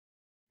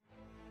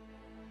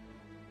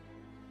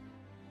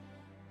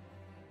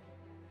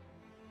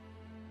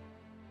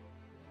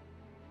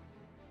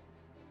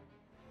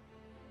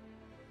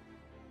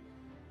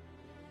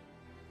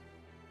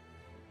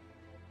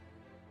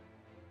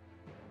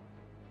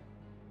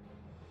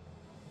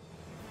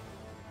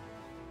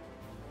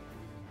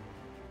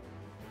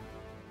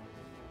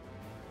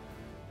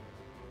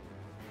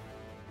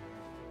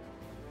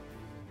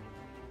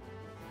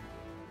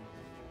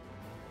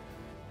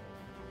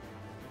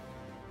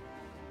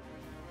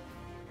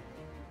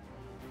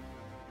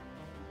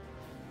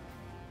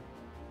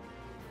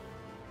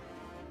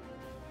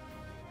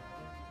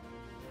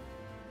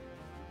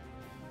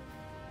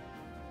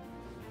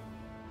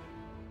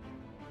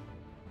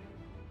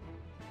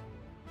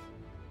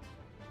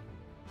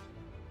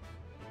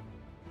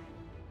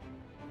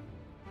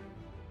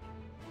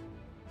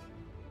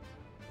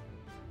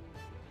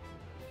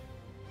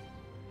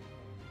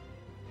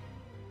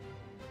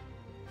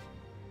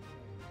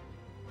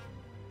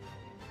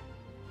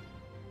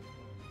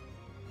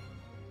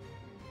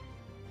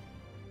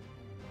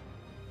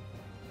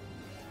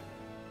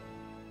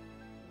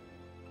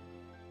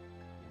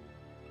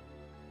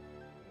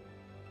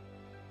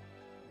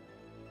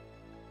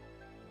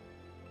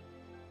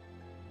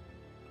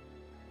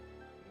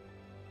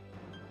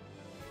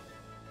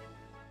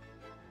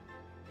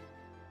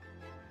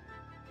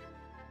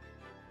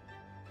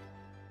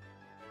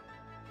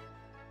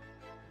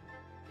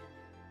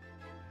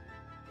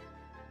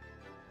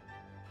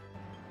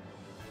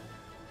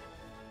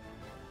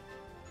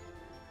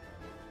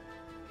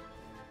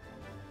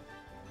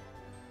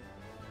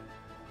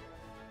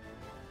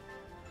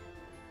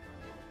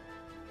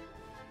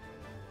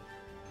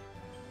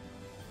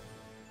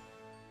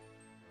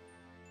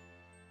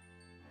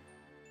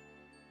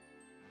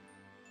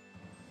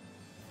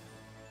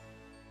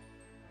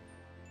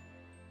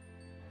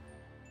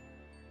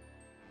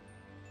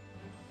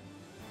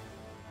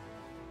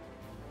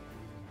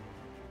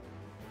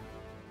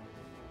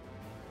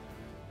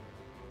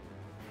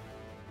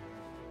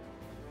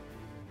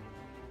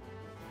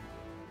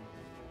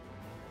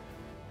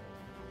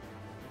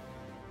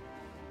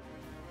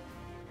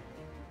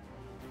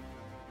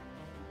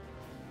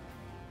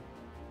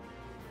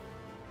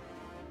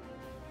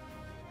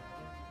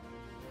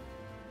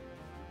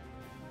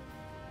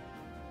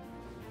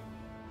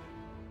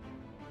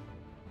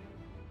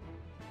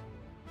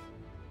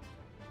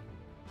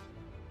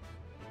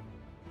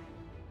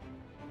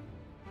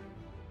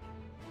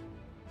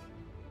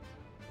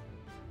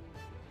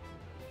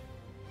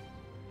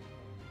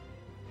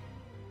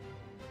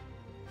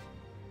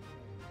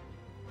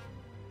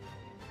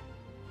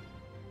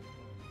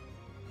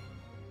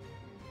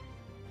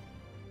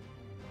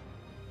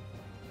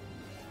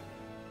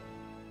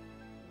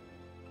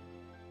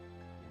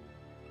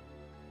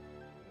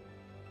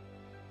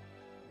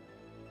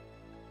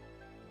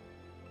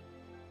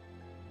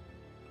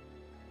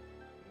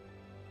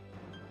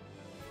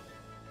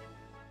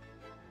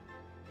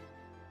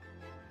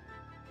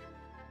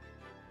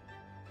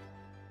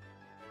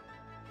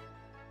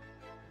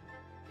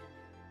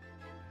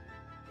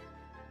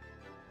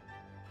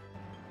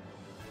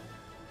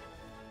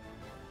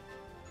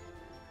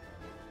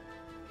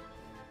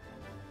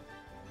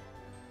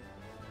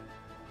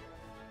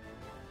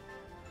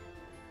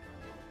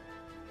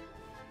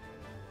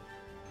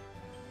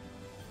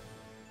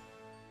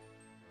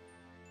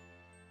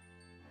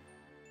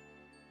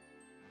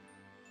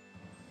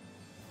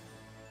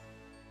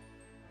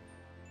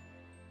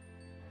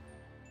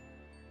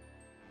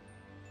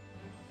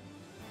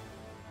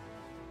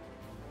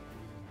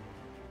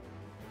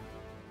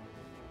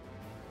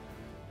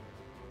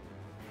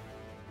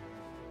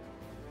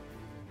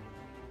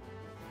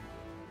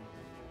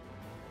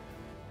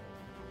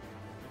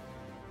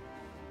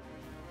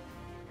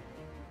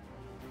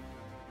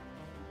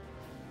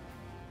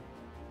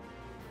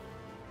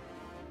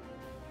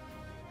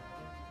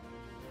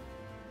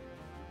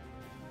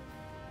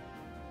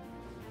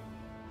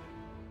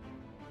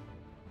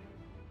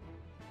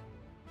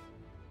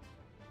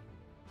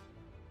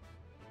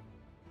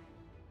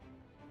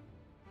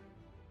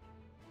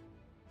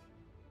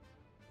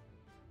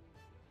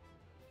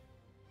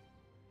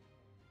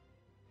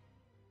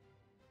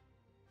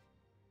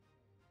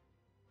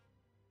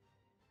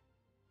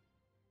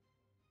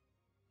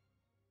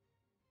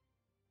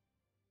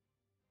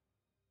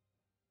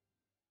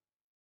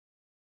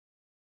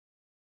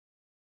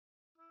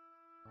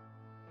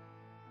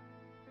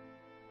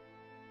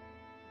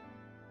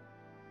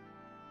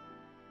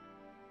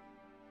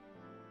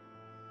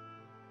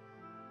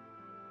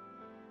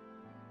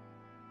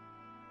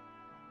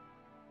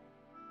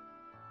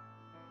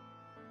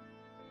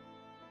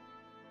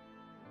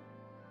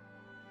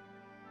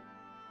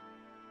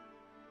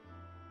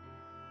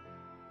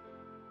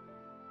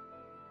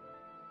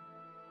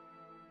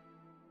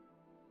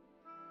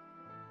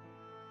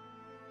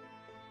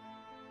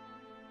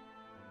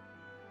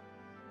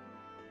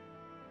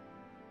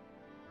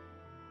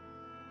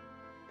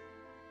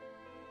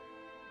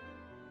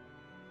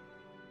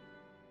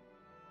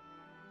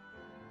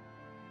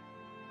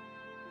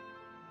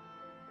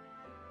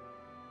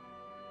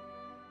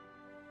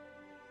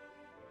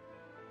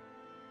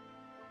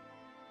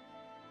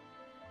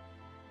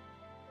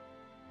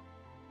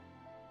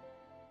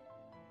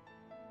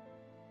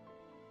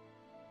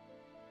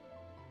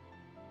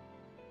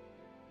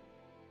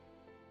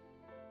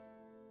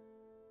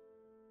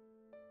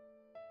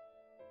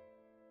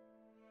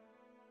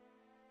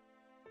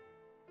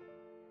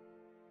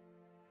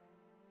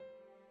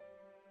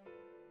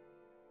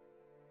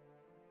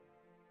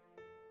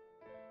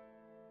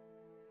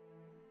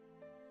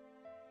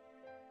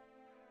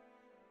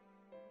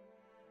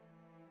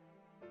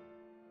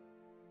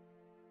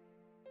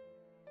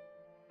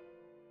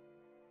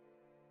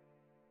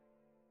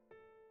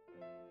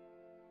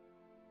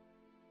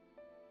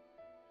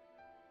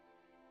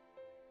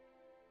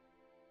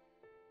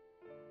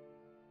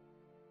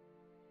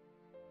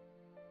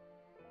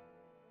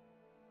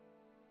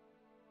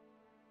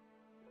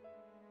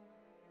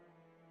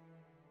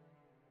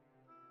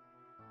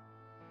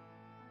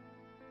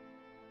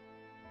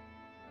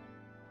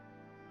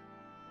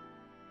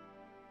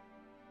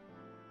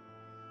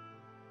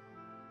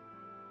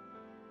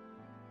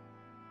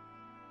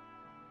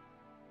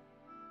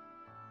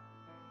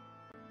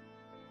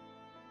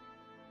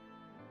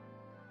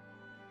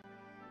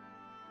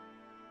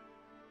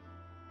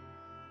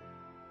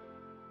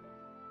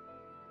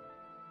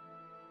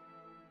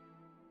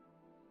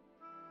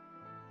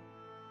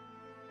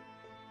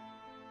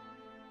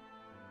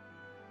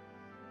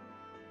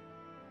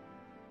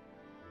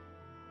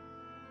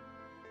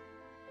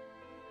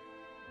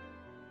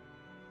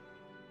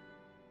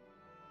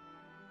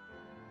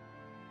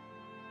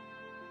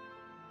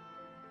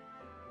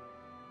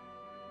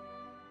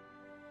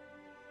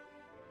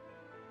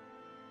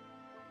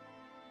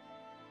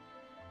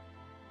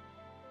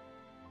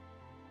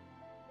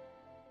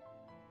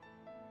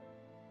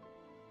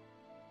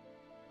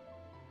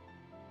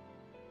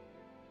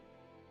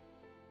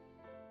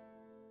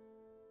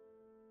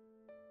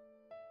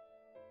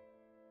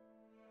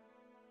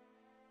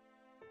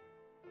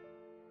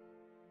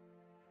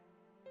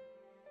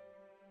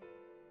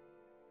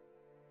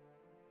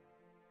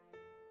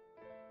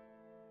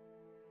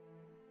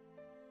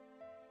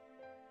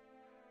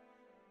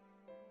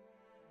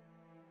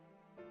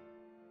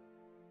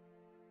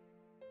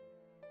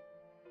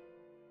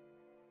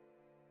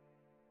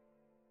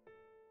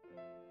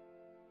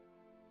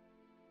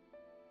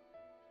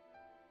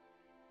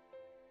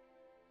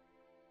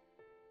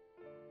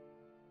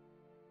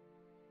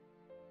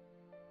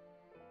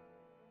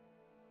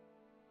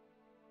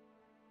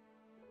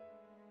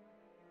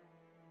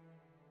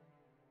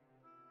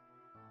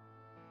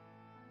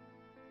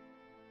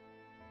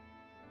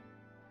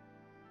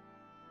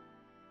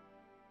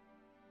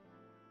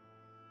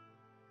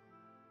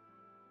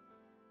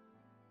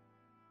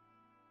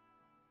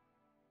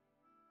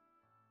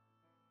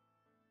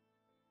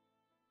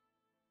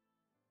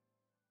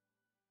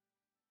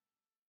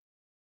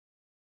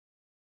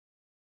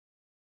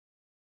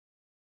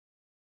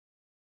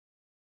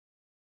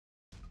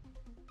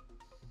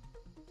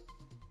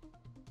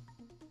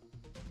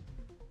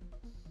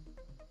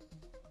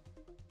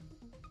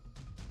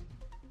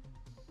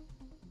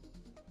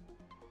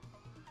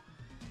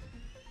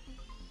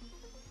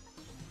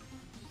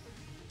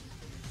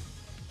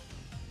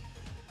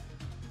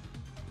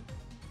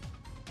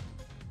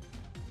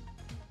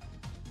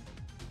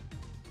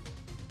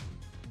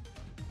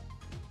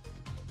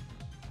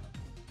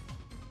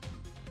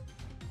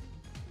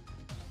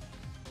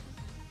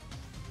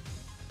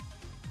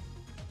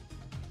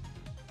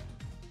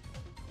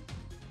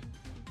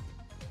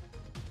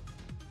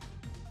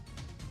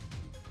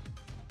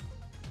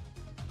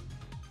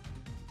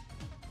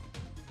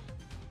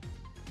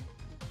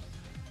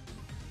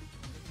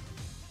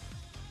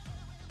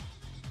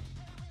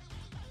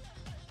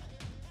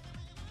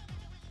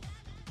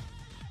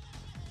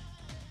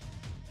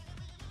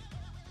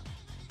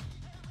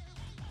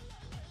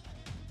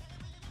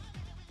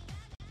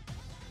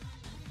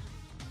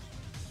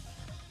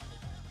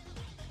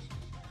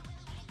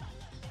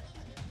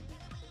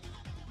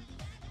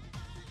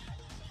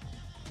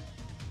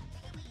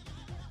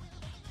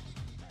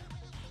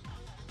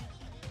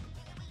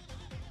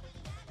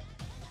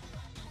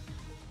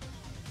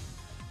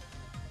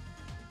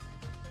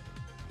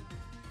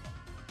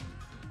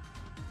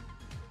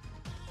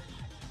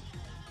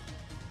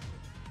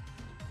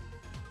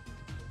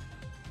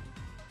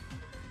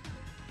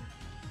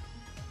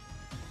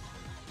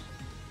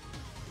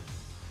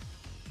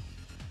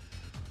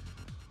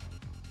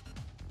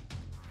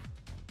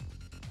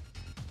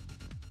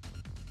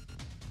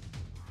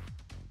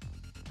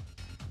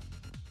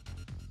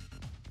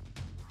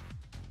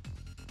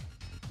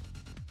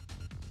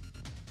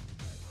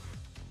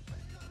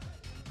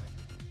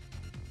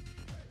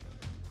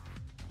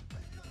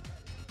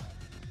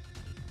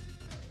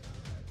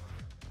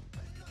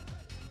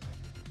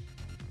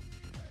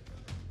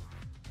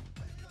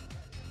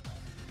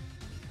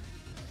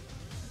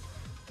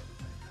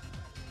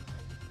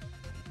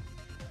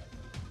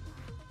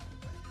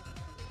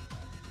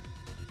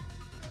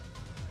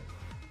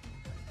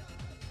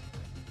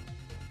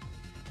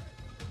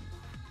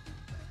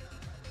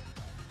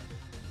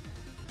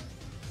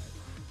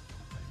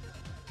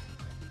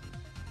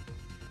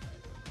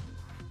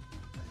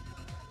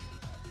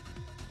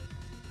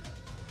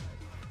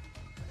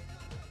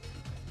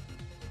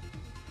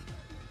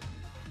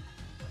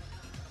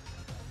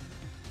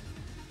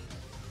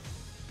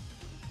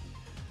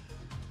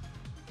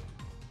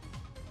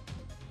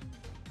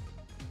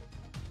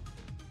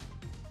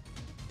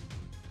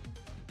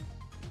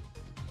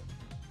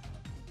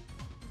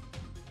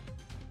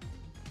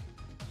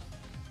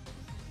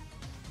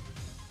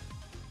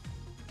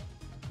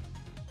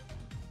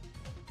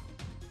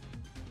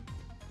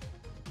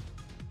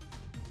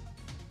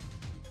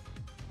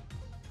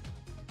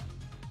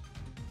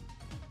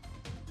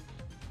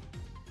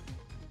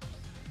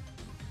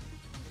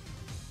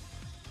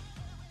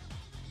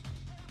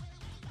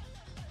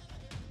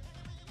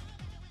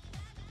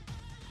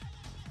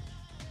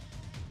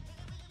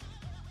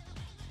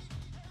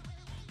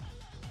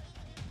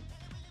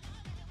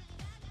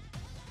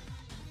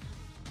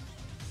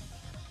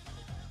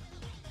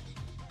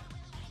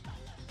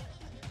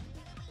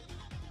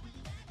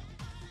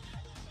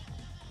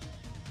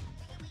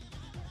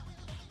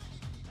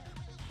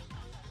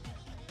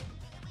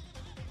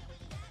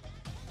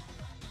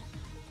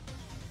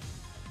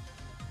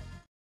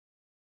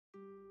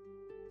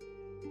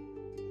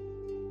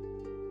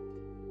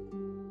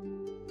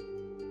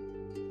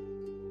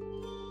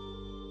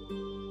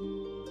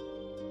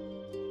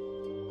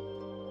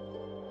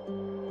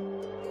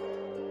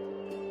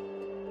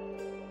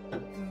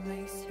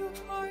Lace your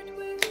heart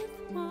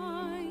with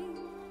mine.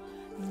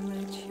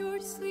 Let your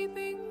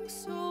sleeping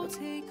soul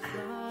take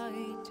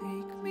flight.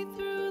 Take me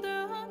through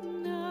the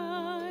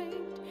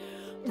night.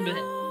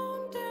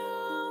 Down,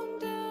 down,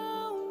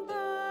 down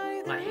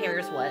by the My hair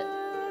is wet.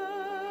 river.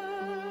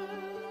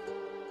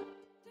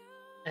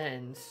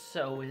 And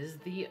so is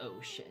the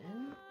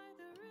ocean.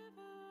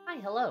 Hi,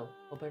 hello.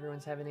 Hope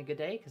everyone's having a good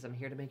day, because I'm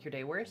here to make your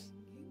day worse.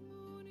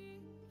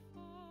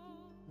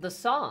 The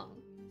song,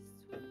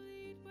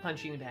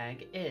 Punching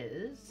Bag,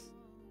 is...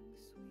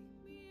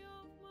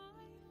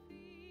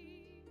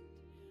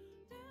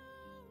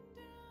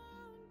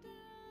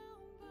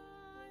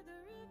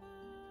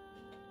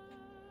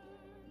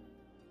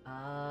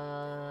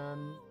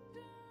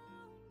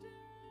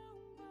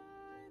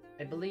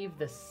 I believe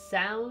The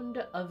Sound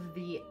of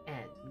the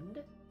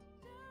End.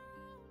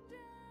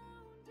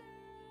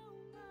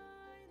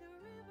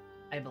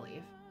 I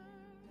believe.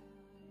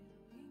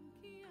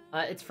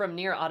 It's from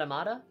Nier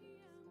Automata.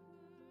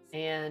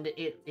 And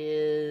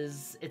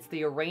it's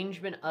the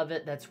arrangement of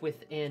it that's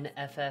within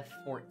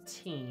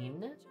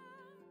FF14.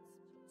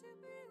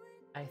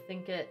 I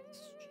think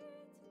it's...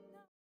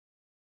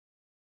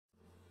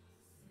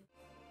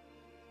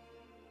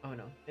 Oh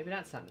no, maybe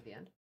not Sound of the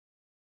End.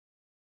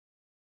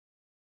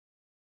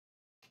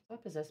 It's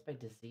not possessed by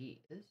disease.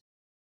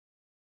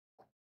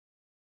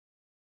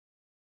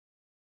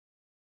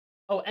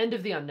 Oh, End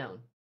of the Unknown.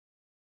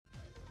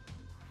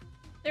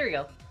 There you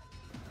go.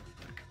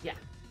 Yeah.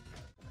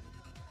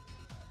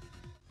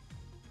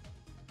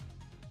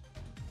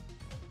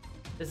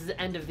 This is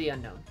End of the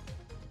Unknown.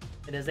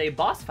 It is a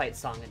boss fight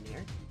song in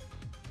Nier.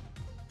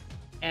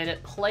 And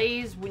it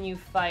plays when you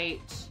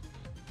fight,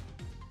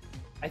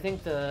 I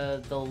think,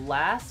 the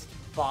last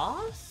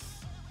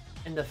boss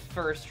in the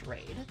first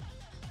raid.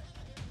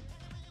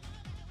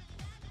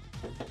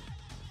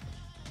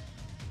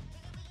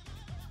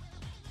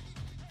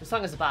 The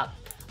song is a bop.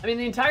 I mean,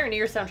 the entire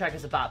Nier soundtrack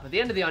is a bop, but the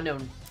End of the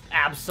Unknown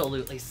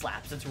absolutely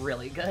slaps. It's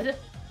really good.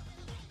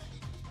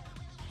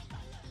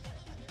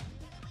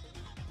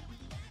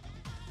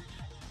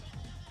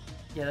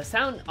 Yeah, the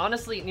sound,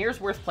 honestly, Nier's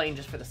worth playing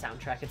just for the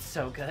soundtrack. It's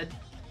so good.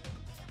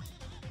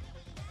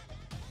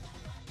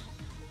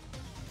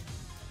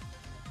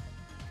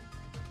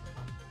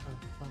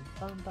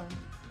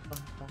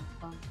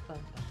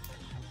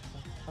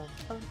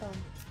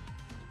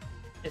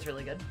 It's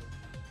really good.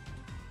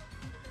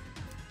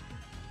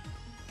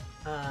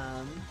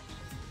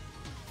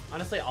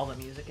 Honestly, all the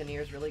music in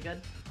here is really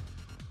good.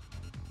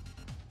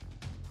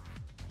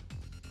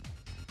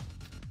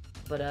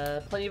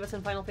 But, plenty of us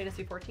in Final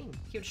Fantasy XIV.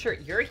 Cute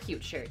shirt. You're a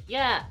cute shirt.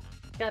 Yeah!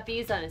 Got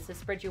bees on it, so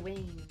spread your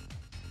wings.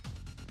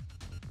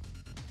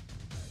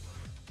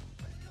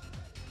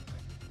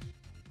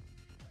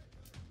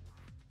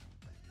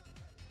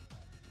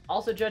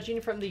 Also, judging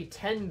from the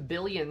 10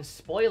 billion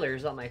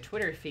spoilers on my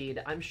Twitter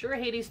feed, I'm sure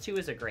Hades 2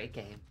 is a great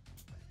game.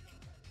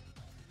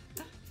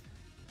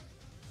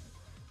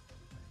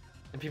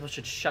 And people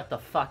should shut the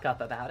fuck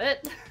up about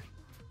it.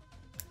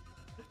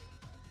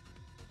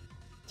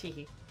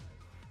 Teehee.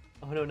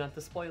 Oh no, not the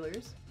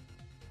spoilers.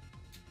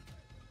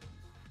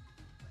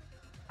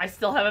 I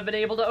still haven't been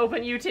able to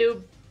open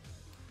YouTube.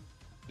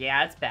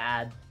 Yeah, it's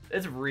bad.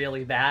 It's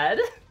really bad.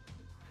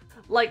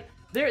 Like,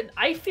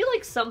 I feel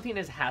like something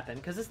has happened,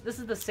 because this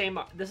is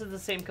the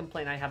same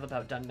complaint I have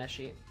about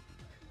Dunmeshi.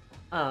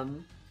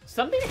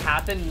 Something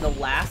happened in the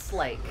last,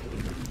 like,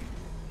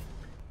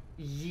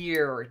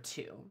 year or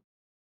two,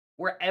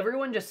 where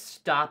everyone just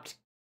stopped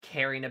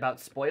caring about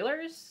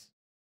spoilers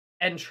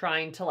and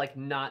trying to, like,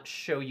 not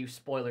show you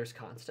spoilers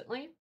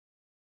constantly.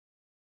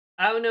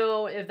 I don't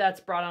know if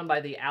that's brought on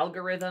by the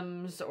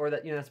algorithms, or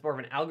that, you know, it's more of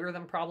an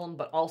algorithm problem,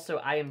 but also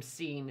I am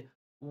seeing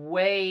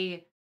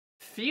way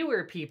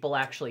fewer people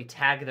actually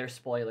tag their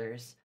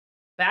spoilers.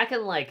 Back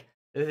in, like,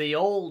 the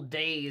old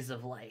days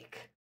of,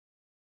 like,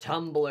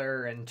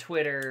 Tumblr and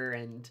Twitter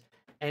and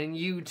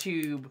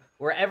YouTube,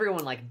 where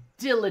everyone, like,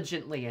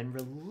 diligently and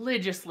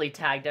religiously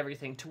tagged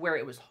everything to where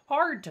it was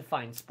hard to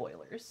find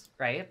spoilers,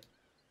 right?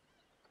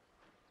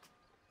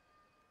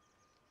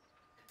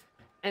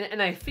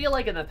 And I feel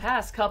like in the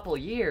past couple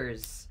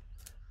years,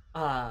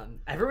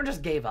 everyone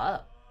just gave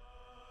up.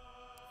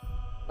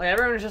 Like,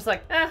 everyone was just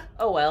like,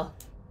 oh well.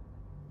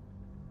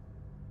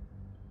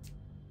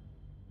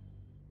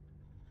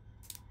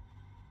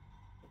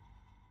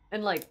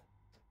 And, like,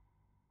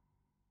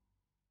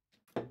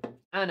 I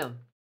don't know.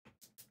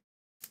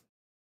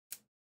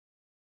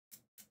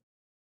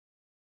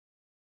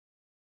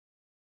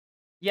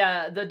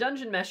 Yeah, the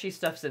Dungeon Meshi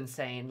stuff's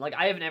insane. Like,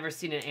 I have never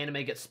seen an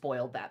anime get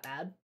spoiled that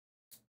bad.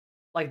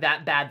 Like,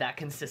 that bad, that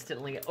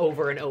consistently,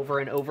 over and over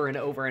and over and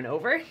over and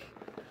over.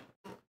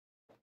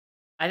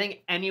 I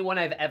think anyone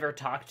I've ever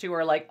talked to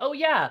are like, oh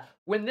yeah,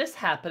 when this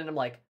happened, and I'm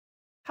like,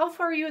 how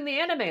far are you in the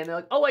anime? And they're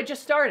like, oh, I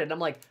just started. And I'm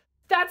like,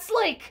 that's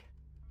like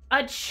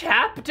a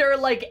chapter,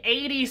 like,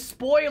 80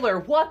 spoiler.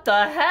 What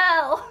the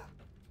hell?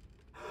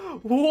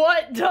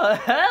 What the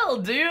hell,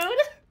 dude?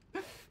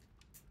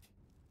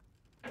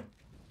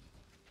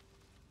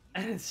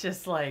 And it's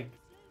just like...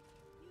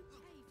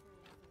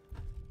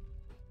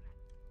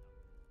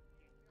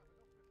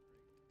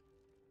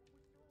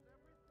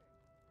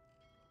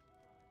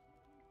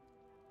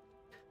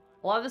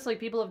 a lot of this, like,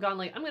 people have gone,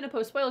 like, I'm gonna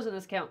post spoilers in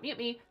this account, mute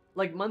me,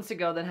 like, months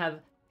ago, then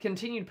have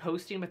continued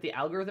posting, but the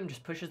algorithm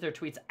just pushes their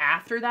tweets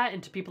after that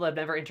into people I've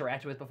never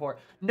interacted with before.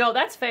 No,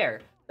 that's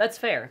fair. That's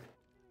fair.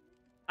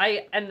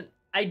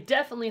 I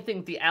definitely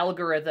think the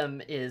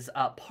algorithm is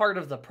part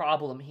of the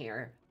problem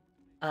here.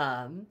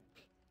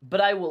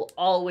 But I will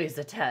always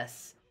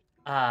attest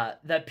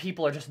that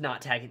people are just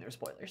not tagging their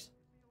spoilers.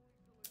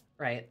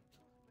 Right?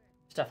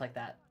 Stuff like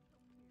that.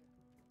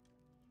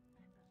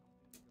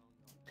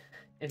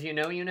 If you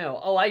know, you know.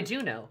 Oh, I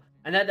do know.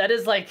 And that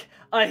is, like,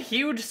 a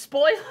huge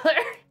spoiler!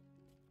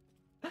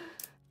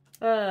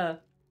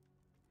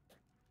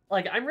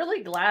 Like, I'm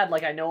really glad,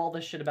 like, I know all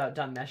this shit about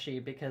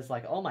Dunmeshi, because,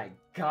 like, oh my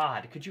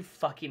god, could you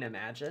fucking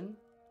imagine?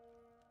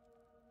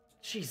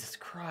 Jesus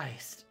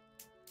Christ.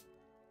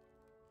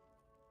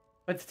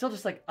 But it still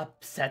just, like,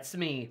 upsets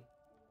me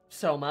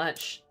so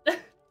much.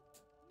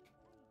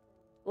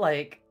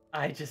 Like,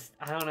 I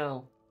don't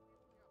know.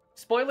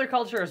 Spoiler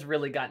culture has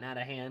really gotten out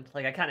of hand.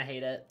 Like, I kind of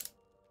hate it.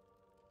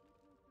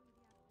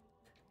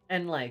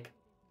 And, like,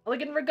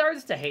 in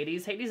regards to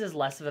Hades, Hades is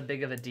less of a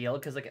big of a deal,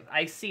 because, like, if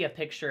I see a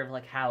picture of,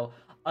 like, how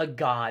a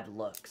god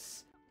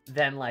looks,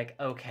 then, like,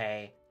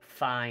 okay,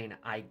 fine,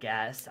 I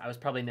guess. I was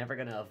probably never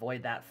gonna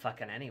avoid that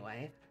fucking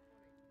anyway.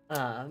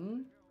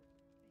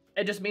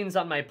 It just means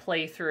on my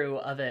playthrough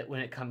of it when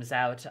it comes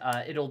out,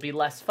 it'll be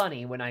less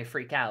funny when I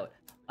freak out.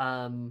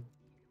 And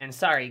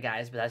sorry,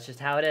 guys, but that's just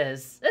how it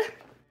is.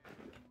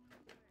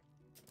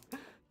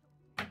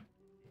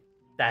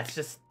 That's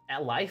just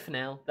life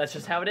now. That's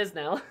just how it is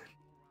now.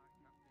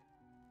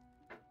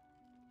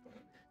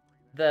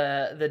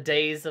 The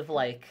days of,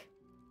 like,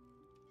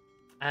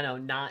 I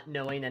don't know, not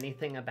knowing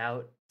anything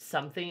about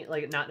something,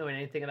 like, not knowing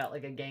anything about,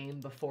 like, a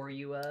game before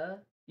you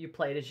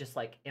play it is just,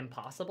 like,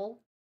 impossible.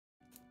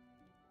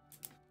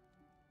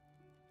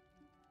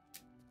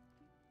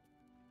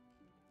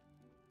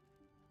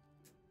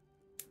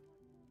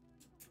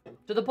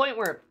 To the point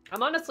where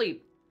I'm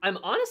honestly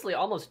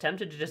almost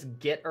tempted to just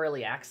get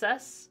early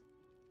access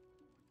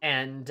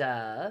and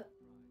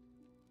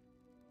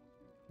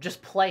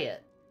just play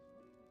it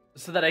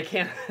so that I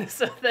can't,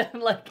 so then,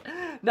 like,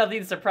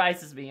 nothing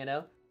surprises me, you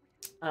know?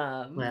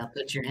 Well,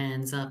 put your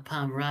hands up,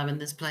 I'm robbing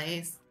this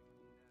place.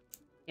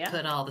 Yeah.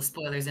 Put all the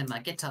spoilers in my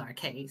guitar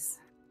case.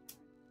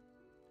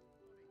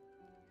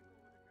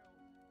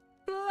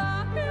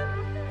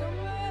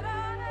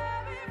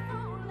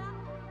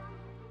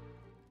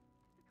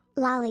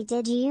 Lolly,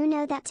 did you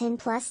know that 10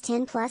 plus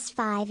 10 plus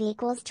 5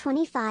 equals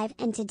 25,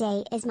 and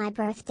today is my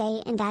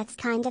birthday, and that's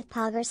kind of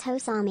poggers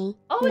Hosami.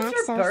 Oh,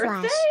 it's your birthday?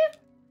 Flash.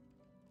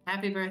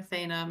 Happy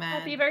birthday,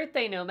 Nomad. Happy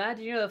birthday, Nomad.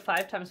 Did you know that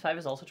 5 times 5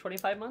 is also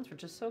 25 months,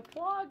 which is so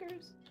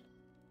poggers?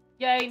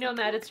 Yay,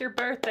 Nomad, it's your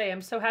birthday.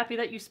 I'm so happy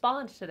that you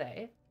spawned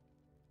today.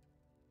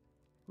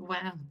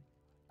 Wow.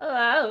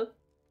 Hello.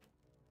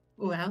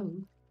 Wow.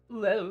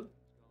 Hello.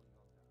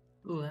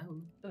 Wow.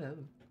 Hello.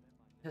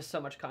 There's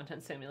so much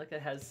content, Sammy. Like,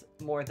 it has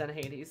more than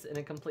Hades in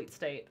a complete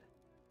state.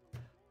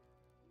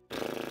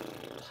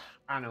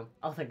 I don't know.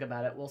 I'll think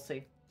about it. We'll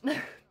see.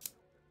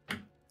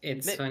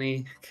 It's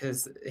funny,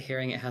 because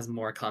hearing it has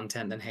more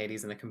content than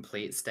Hades in a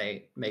complete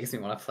state makes me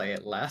want to play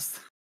it less.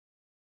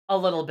 A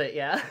little bit,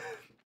 yeah.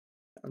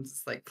 I'm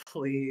just like,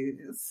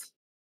 please.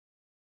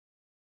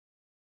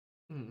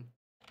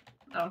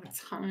 Oh,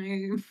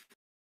 time.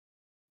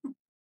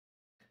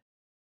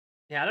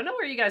 Yeah, I don't know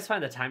where you guys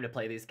find the time to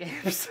play these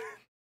games.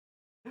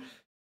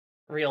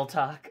 Real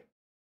talk.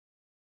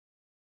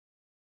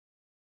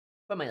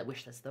 But my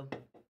wish list, though.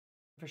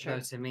 For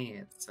sure. So to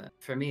me,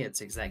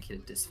 it's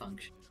executive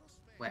dysfunction,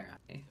 where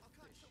I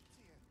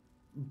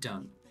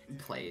don't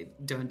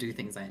do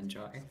things I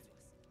enjoy.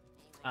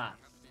 Ah.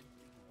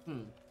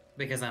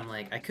 Because I'm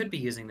like, I could be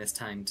using this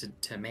time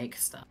to make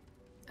stuff,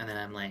 and then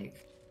I'm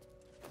like,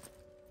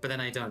 but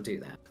then I don't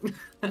do that.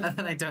 And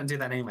then I don't do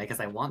that anyway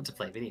because I want to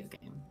play video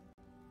game,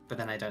 but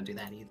then I don't do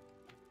that either.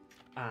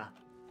 Ah.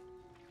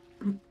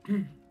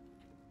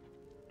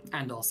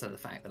 And also the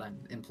fact that I'm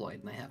employed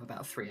and I have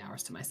about 3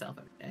 hours to myself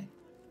every day.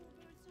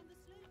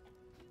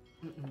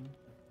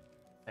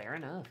 Fair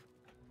enough.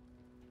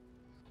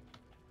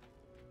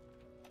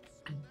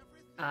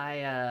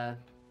 I'm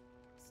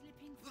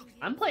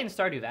playing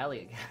Stardew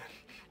Valley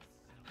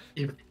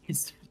again.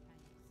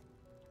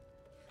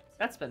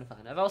 That's been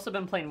fun. I've also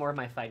been playing more of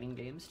my fighting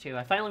games too.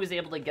 I finally was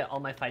able to get all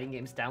my fighting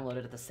games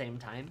downloaded at the same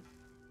time,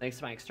 thanks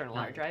to my external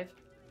hard drive.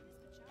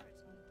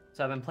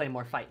 So I've been playing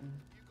more fighting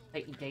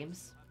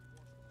games.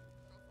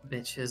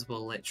 Bitches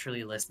will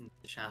literally listen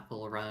to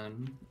Chapel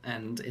Run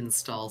and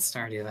install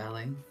Stardew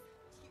Valley.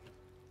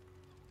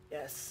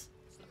 Yes.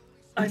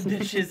 I'm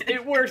bitches.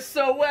 It works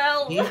so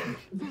well.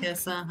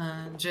 Yes,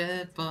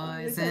 100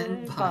 boys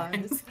in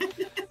bars.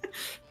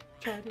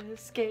 Try to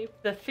escape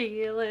the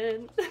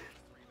feeling.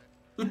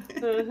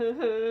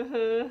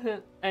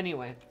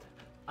 Anyway,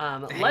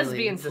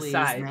 lesbians please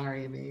aside.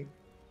 Marry me.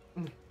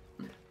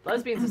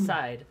 Lesbians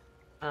aside,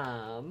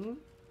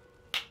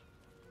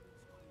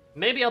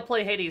 Maybe I'll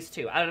play Hades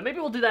too. I don't know. Maybe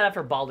we'll do that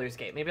after Baldur's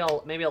Gate. Maybe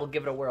I'll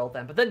give it a whirl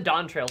then. But then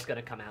Dawn Trail's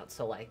gonna come out,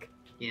 so like.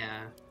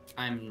 Yeah,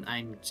 I'm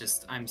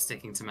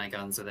sticking to my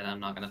guns with it. I'm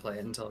not gonna play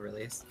it until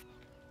release.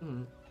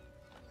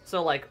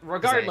 So like, 'Cause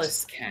regardless, I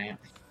just can't.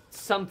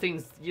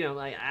 something's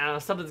like I don't know,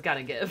 something's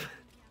gotta give.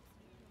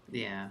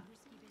 Yeah.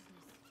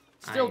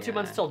 Still 2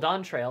 months till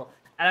Dawn Trail,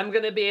 and I'm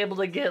gonna be able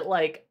to get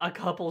like a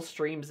couple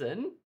streams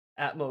in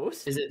at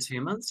most. Is it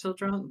 2 months till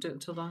Dawn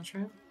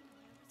Trail?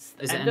 It's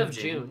Is it end of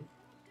June,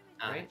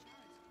 right?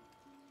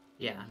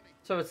 Yeah.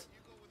 So it's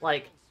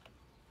like,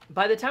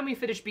 by the time we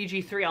finish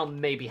BG3, I'll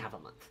maybe have a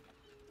month.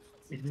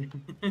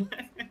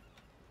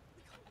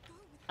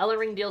 Elden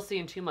Ring DLC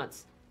in 2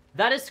 months.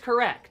 That is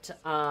correct.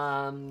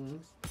 Yeah,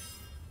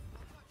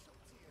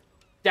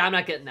 I'm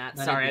not getting that.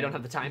 That'd Sorry, I be- don't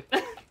have the time.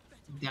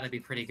 That'd be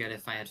pretty good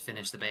if I had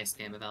finished the base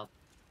game of Elden.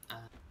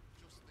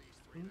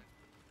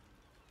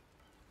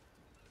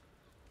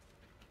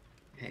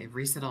 Okay,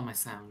 reset all my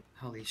sound.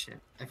 Holy shit,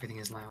 everything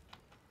is loud.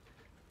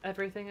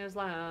 Everything is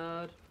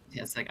loud.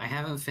 Yeah, it's like I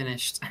haven't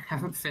finished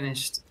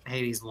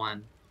Hades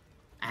 1.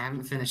 I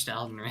haven't finished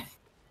Elden Ring.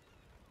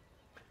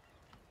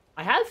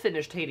 I have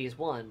finished Hades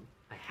 1.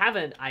 I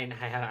haven't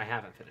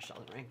finished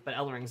Elden Ring, but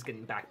Elden Ring's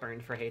getting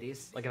backburned for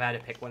Hades. Like, if I had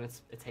to pick one,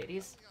 it's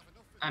Hades.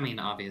 I mean,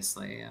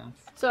 obviously, yeah.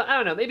 So, I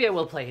don't know, maybe I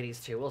will play Hades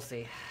 2, we'll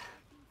see.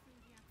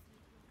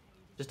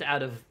 Just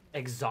out of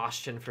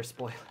exhaustion for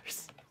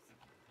spoilers.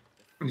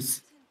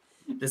 This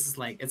is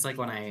like it's like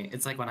when I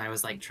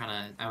was like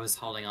I was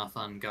holding off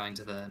on going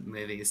to the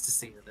movies to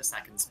see the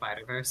second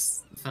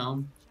Spider-Verse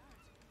film,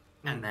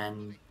 and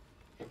then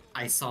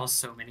I saw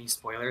so many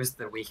spoilers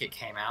the week it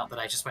came out that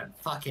I just went,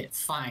 fuck it,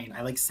 fine.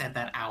 I like said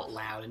that out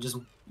loud and just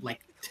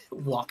like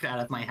walked out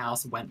of my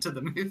house, went to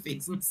the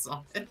movies and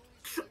saw it.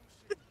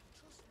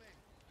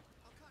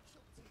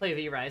 Play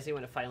V Rising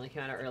when it finally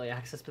came out of early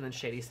access, but then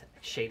Hades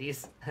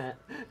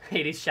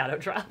Shadow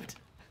dropped.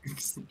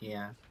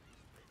 Yeah.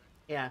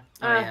 Yeah.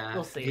 Oh yeah.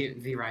 We'll see.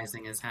 V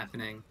Rising is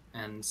happening,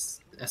 and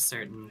a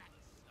certain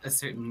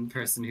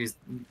person whose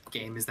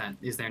game is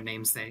their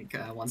namesake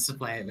wants to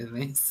play it with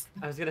me.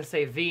 I was gonna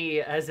say V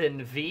as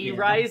in V Yeah.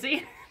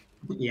 Rising.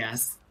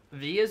 Yes.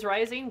 V is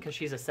rising because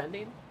she's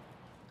ascending.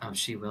 Oh,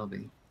 she will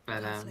be.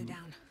 But Slow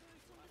down.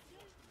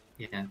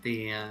 yeah,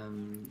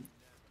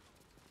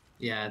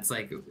 yeah, it's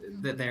like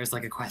there's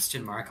like a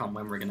question mark on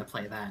when we're gonna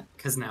play that,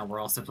 because now we're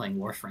also playing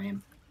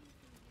Warframe.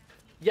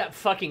 Yeah,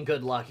 fucking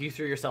good luck. You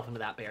threw yourself into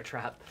that bear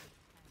trap.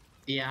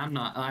 Yeah, I'm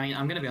not. I mean,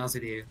 I'm gonna be honest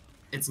with you.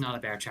 It's not a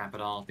bear trap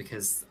at all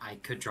because I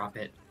could drop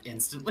it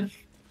instantly.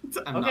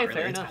 I'm Okay, not really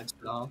fair enough. attached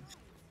at all.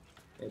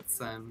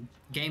 It's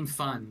game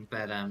fun,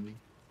 but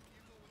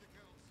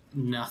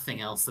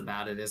nothing else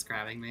about it is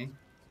grabbing me.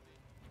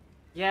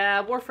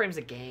 Yeah, Warframe's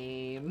a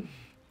game.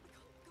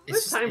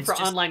 It's Who has time for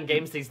online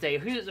games these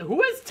days?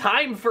 Who has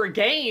time for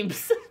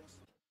games?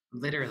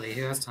 Literally,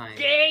 who has time?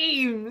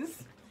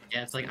 Games!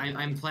 Yeah, it's like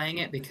I'm playing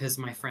it because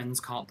my friends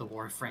caught the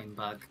Warframe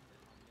bug.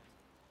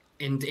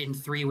 In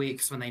 3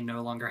 weeks, when they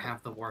no longer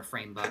have the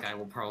Warframe bug, I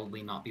will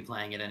probably not be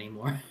playing it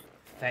anymore.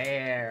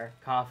 Fair.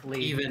 Cough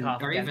League,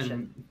 cough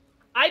Genshin.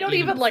 I don't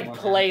even even like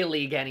before play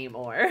League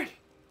anymore.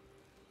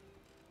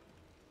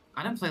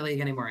 I don't play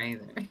League anymore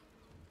either.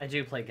 I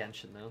do play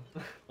Genshin though,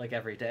 like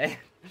every day.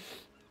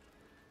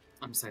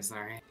 I'm so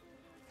sorry.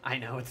 I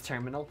know, it's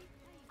terminal.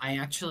 I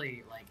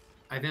actually, like,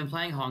 I've been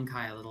playing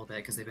Honkai a little bit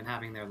because they've been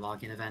having their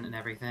login event and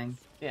everything.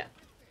 Yeah.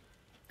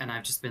 And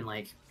I've just been,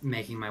 like,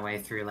 making my way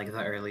through, like,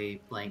 the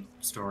early, like,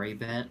 story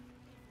bit.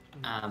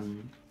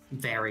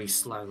 Very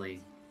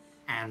slowly.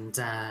 And,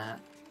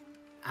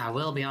 I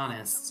will be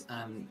honest,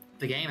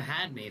 the game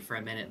had me for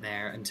a minute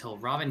there until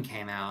Robin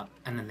came out,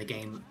 and then the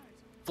game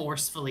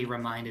forcefully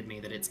reminded me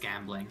that it's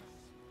gambling.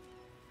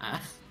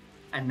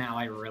 And now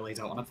I really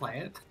don't want to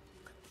play it.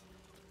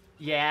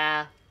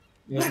 Yeah.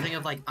 It was the thing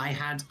of like I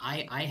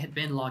had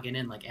been logging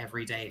in like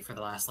every day for the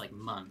last like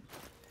month,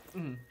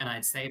 and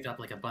I'd saved up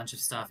like a bunch of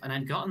stuff, and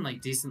I'd gotten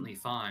like decently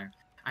far.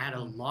 I had a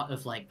lot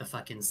of like the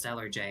fucking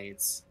Stellar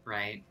Jades,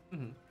 right?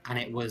 And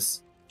it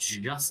was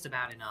just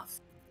about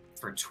enough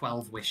for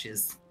 12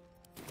 wishes,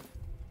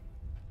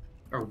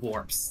 or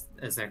warps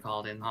as they're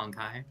called in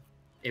Honkai.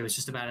 It was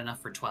just about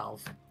enough for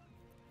 12,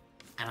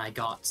 and I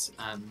got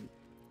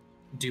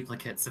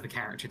duplicates of a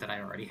character that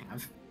I already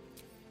have.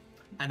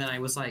 And then I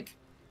was like,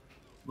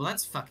 well,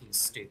 that's fucking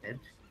stupid.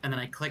 And then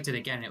I clicked it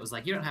again, and it was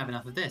like, you don't have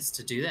enough of this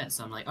to do this.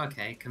 So I'm like,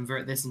 okay,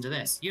 convert this into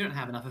this. You don't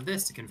have enough of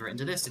this to convert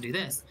into this to do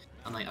this.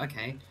 I'm like,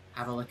 okay,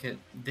 have a look at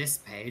this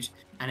page.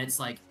 And it's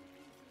like,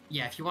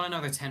 yeah, if you want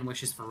another 10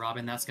 wishes for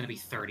Robin, that's going to be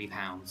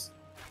 £30.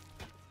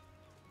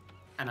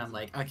 And I'm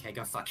like, okay,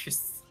 go fuck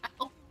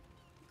yourself.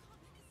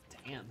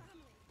 Damn.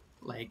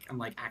 Like, I'm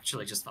like,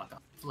 actually, just fuck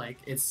off. Like,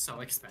 it's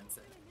so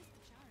expensive.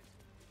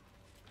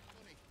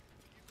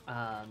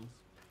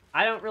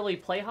 I don't really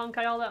play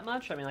Honkai all that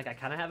much. I mean, like, I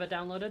kind of have it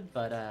downloaded,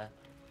 but,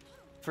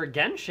 for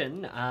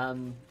Genshin,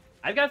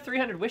 I've got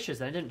 300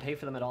 wishes and I didn't pay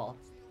for them at all.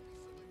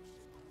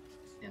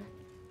 Yeah.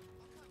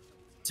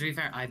 To be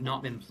fair, I've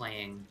not been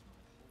playing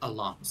a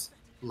lot.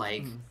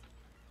 Like,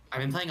 I've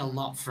been playing a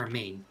lot for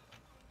me,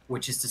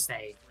 which is to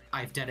say,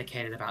 I've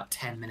dedicated about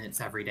 10 minutes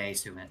every day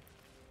to it.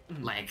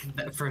 Like,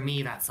 for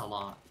me, that's a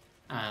lot.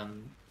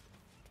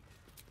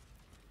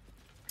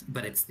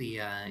 But it's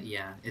the,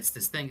 yeah, it's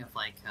this thing of,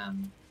 like,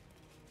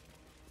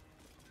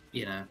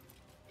 you know,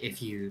 if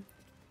you,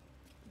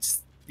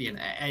 just, you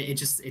know, it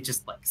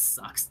just like,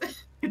 sucks.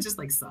 It just,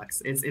 like,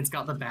 sucks. It's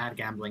got the bad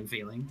gambling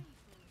feeling.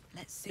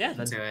 Let's see. Yeah,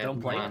 then To it,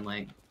 don't play where it. I'm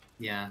like,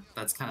 yeah,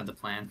 that's kind of the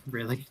plan,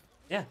 really.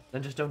 Yeah,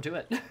 then just don't do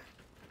it.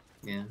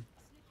 Yeah.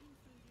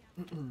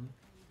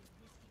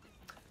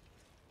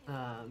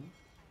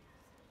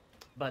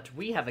 But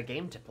we have a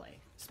game to play,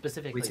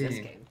 specifically We this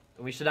do. game.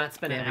 We should not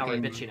spend We an have a hour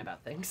game. bitching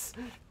about things.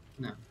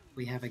 No,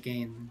 we have a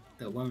game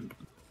that won't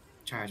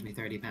charge me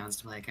 £30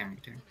 to play a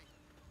character.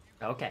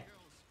 Okay.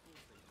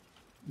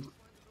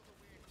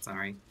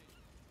 Sorry.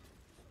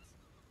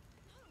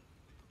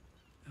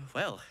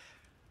 Well,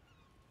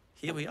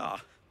 here we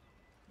are.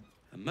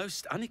 A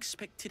most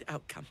unexpected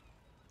outcome.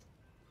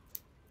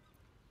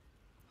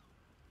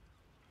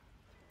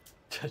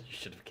 You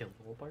should have killed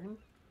Wolbarn.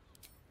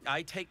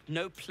 I take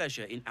no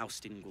pleasure in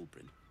ousting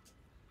Gulbrin.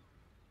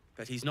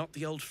 But he's not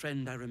the old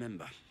friend I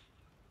remember.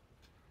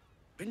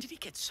 When did he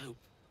get so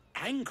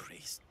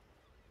angry?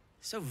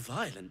 So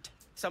violent?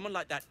 Someone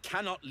like that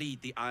cannot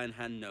lead the Iron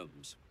Hand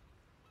Gnomes.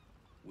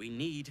 We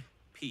need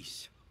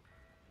peace.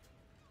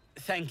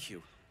 Thank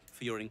you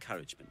for your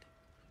encouragement.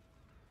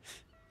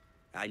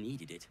 I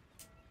needed it.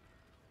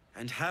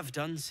 And have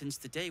done since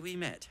the day we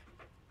met.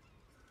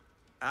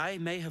 I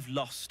may have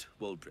lost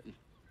Wolbrin,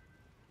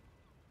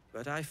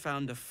 but I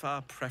found a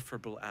far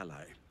preferable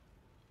ally.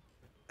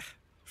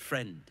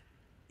 Friend,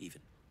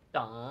 even.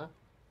 Aw.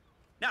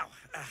 Now,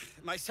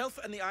 myself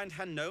and the Iron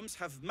Hand Gnomes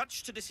have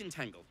much to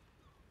disentangle.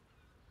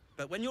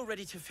 But when you're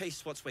ready to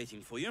face what's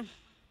waiting for you,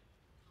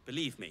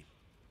 believe me,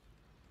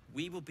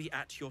 we will be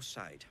at your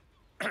side.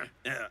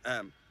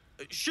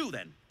 Shoo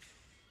then.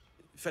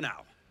 For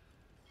now.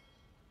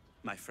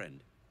 My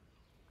friend.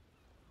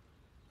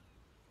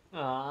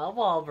 Aw,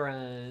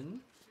 Wolbarn.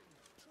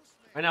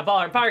 Or not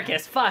Baldur,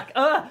 Barkus, fuck!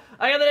 I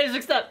got the names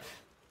mixed up!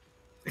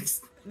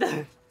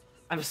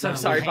 I'm so No, we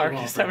sorry, hate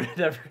Barkus, I Wolbarn. would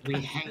never... We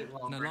hate An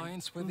Wolverine.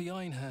 alliance with the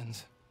Iron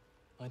Hands.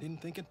 I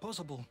didn't think it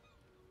possible.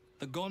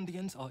 The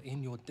Gondians are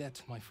in your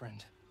debt, my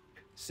friend.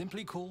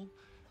 Simply call,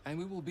 and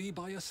we will be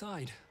by your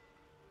side.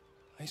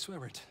 I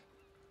swear it.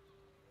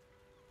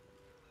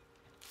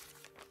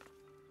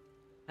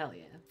 Hell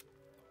yeah.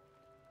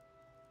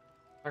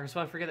 Barkus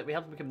won't forget that we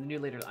helped him become the new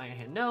leader of the Iron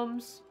Hand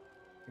Gnomes.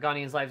 The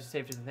Gondians' lives are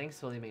saved through the things,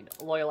 so they made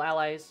loyal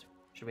allies,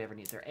 should we ever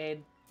need their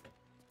aid.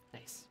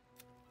 Nice.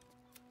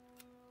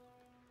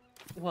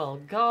 Well,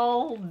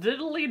 gol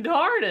diddly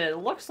darn it,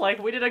 looks like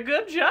we did a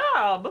good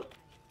job!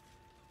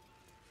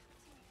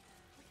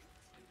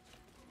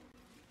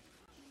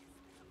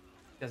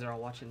 You guys are all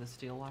watching the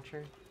Steel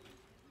Watcher?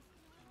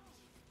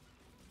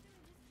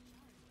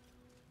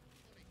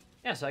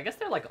 Yeah, so I guess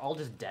they're like all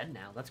just dead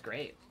now, that's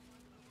great.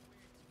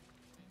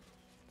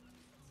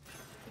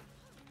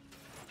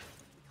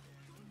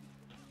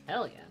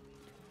 Hell yeah.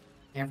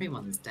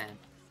 Everyone's dead.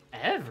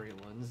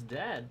 Everyone's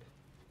dead.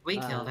 We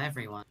killed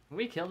everyone.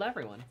 We killed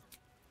everyone.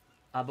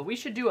 But we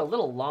should do a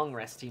little long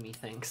resty,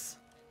 methinks.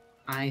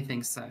 I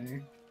think so.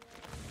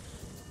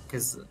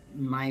 Because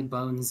my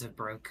bones are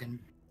broken.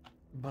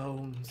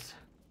 Bones.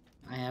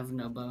 I have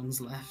no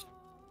bones left.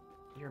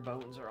 Your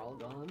bones are all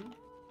gone.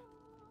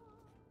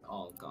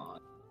 Oh god.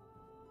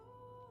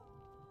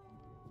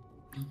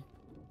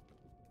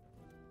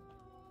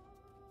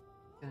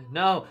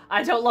 No,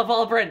 I don't love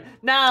Albrin.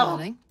 No!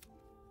 Darling,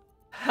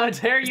 How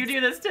dare you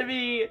do this to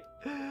me?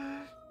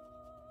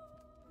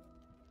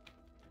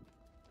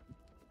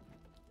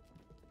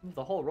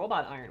 The whole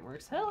robot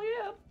ironworks. Hell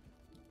yeah.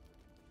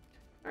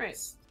 Alright.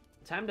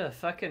 Time to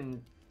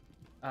fucking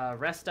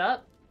rest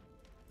up.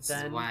 This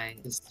Then-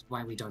 is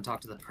why we don't talk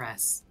to the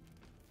press.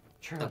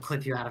 True. They'll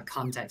clip you out of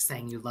context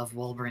saying you love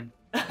Wolverine.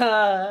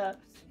 And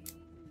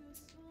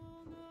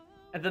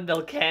then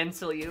they'll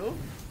cancel you.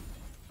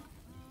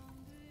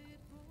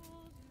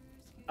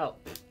 Oh.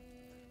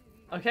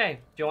 Okay.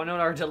 Do you want to know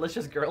what our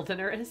delicious girl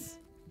dinner is?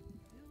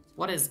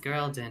 What is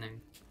girl dinner?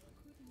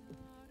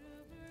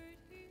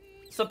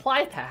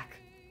 Supply pack.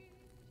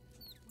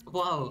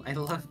 Whoa, I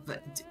love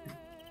that.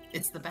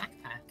 It's the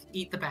backpack.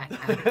 Eat the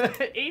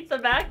backpack. Eat the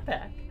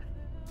backpack.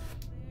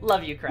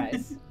 Love you,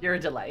 Kreis. You're a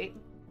delight.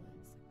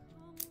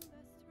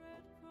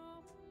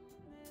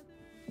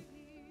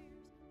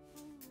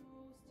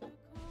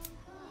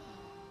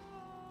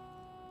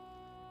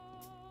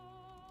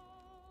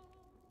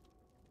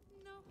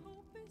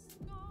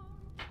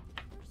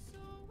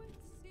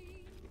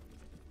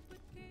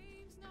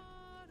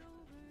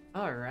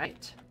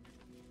 Alright.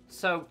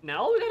 So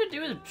now all we gotta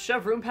do is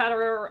shove room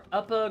powder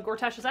up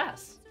Gortash's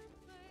ass.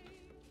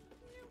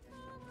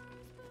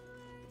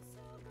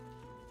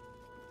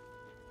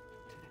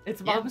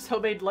 It's Yeah. mom's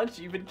homemade lunch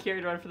you've been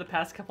carrying around for the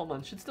past couple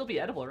months. Should still be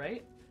edible,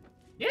 right?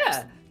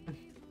 Yeah,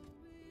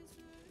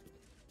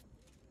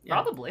 Yeah,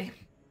 probably.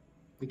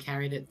 we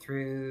carried it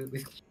through.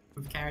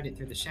 We've carried it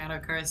through the Shadow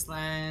Curse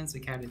lands.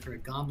 We carried it through a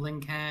Goblin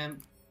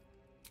camp.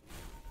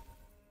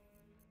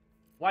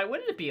 Why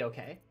wouldn't it be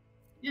okay?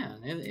 Yeah,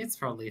 it's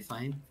probably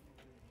fine.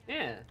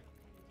 Yeah.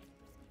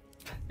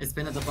 It's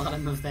been at the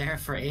bottom of there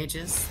for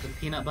ages. The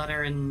peanut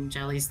butter and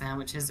jelly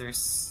sandwiches are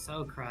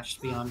so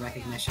crushed beyond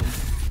recognition.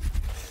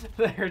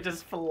 They're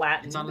just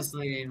flattened. It's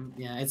honestly,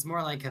 yeah, it's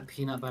more like a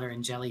peanut butter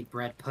and jelly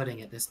bread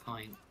pudding at this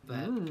point.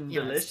 But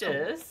you know, it's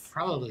delicious.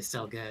 probably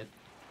still good.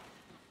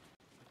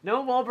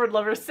 No Wallbird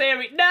lover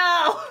Sammy.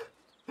 No!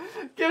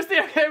 Gives the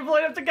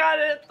employee up to God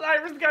and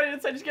Iris got it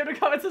inside. Just give her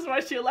comments as to why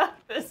she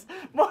left this.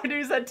 More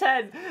news at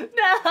 10.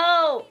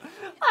 No!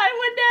 I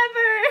would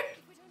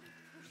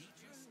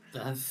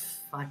never! The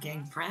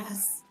fucking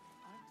press.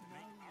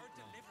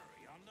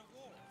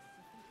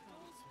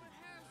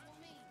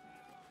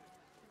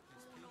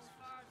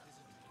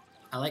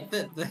 I like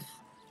that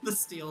the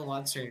steel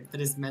watcher that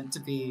is meant to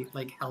be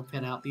like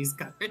helping out these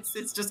guards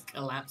is just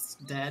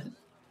collapsed dead.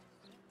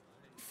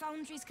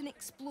 Foundries can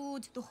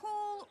explode, the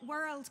whole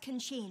world can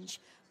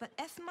change. But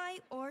if my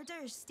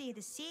orders stay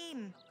the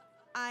same,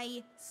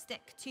 I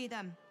stick to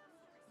them.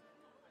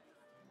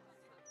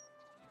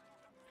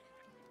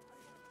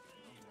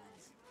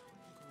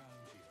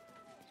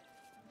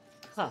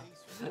 Huh.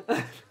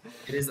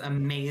 It is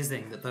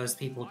amazing that those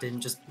people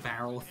didn't just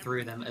barrel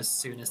through them as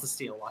soon as the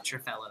steel watcher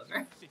fell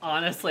over.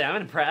 Honestly,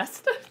 I'm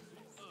impressed.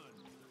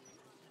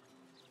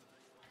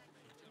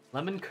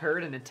 Lemon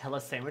curd and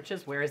Nutella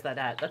sandwiches? Where is that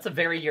at? That's a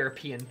very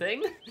European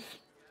thing.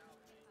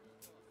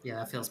 Yeah,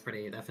 that feels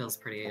pretty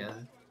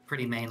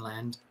pretty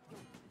mainland.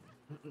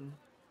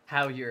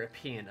 How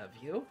European of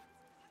you.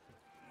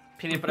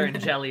 Peanut butter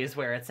and jelly is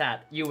where it's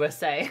at.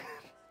 USA.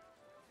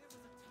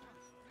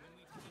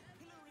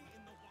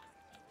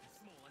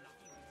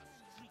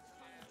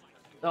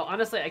 Though,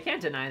 honestly, I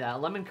can't deny that. A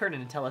lemon curd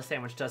and Nutella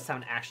sandwich does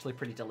sound actually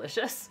pretty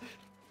delicious.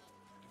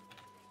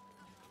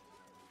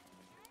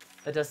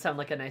 That does sound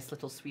like a nice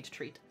little sweet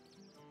treat.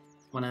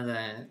 One of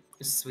the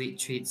sweet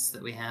treats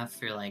that we have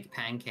for like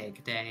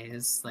pancake day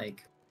is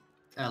like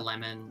a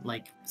lemon,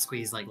 like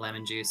squeeze like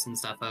lemon juice and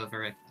stuff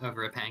over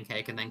a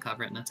pancake and then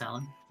cover it in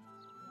Nutella.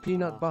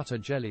 Peanut butter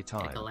jelly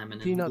time. Like a lemon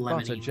Peanut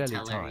butter lemony, jelly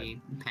Nutella-y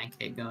time.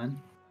 pancake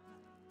going.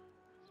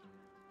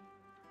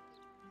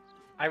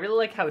 I really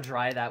like how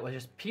dry that was.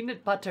 Just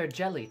peanut butter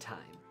jelly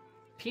time.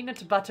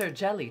 Peanut butter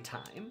jelly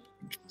time.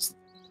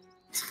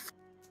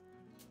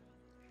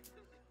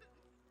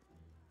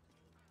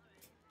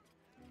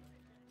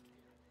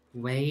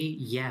 Way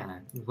yeah.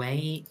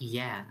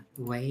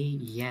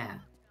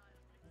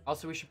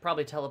 Also, we should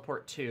probably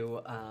teleport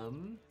to,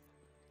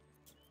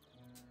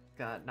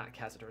 God, not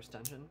Cazador's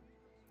dungeon.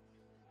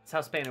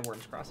 South Spain and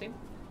Worms Crossing.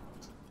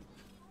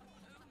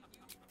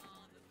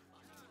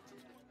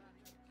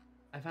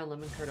 I found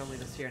lemon curd only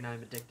this year, now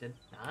I'm addicted.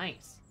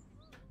 Nice.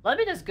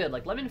 Lemon is good,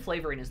 like, lemon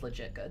flavoring is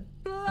legit good.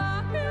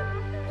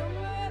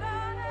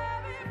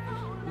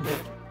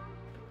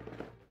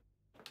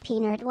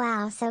 Peanut,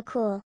 wow, so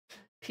cool.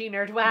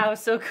 Peanut, wow,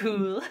 so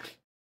cool.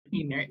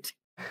 Peanut.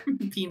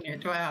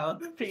 Peanut, wow.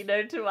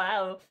 Peanut,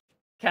 wow.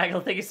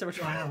 Kaggle, thank you so much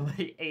Wow. for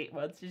the 8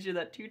 months. You do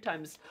that 2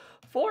 times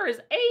 4 is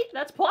 8.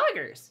 That's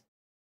poggers.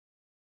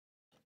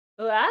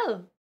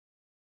 Wow.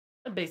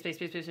 Base.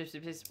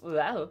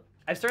 Wow.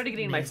 I've started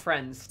getting my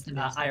friends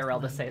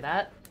IRL to say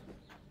that.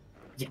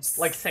 Yes.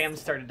 Like Sam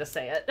started to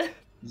say it.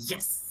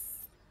 Yes.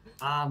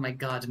 Oh my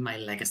god, my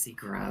legacy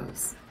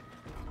grows.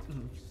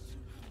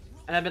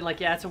 And I've been like,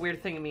 yeah, it's a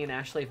weird thing me and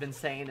Ashley have been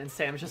saying, and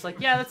Sam's just like,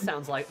 yeah, that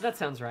sounds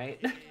right.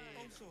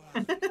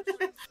 I'm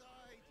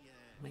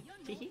like,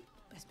 tee-hee.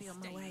 Best be on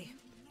my way.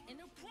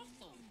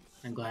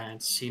 I'm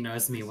glad she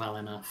knows me well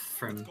enough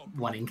from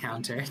one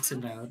encounter to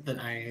know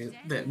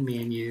that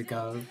me and you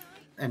go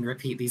and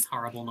repeat these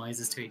horrible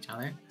noises to each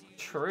other.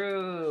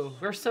 True.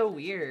 We're so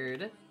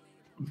weird.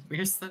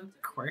 We're so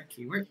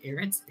quirky. We're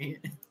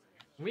irritating.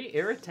 We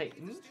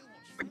irritating.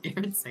 We're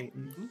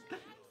irritating.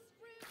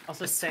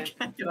 Also, Sam.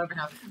 I get over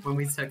how when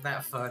we took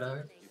that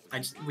photo,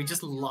 we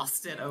just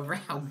lost it over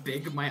how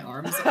big my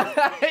arms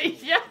are.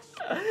 Yeah.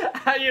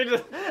 How you're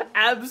just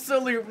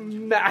absolute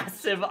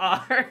massive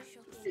arms.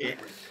 Yeah.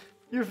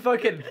 Your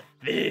fucking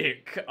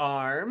thick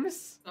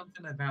arms.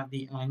 Something about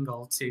the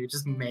angle too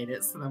just made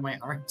it so that my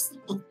arms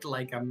look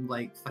like I'm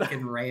like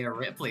fucking Rhea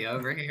Ripley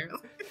over here.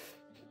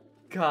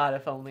 God,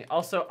 if only.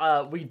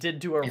 Also, we did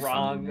do a If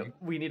wrong. only.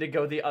 We need to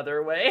go the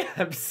other way.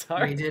 I'm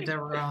sorry. We did it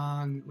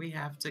wrong. We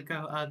have to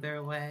go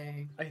other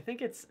way. I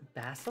think it's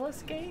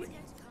Basilisk Gate?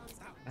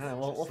 I don't know,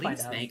 we'll find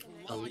Please out. make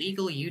a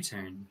legal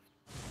U-turn.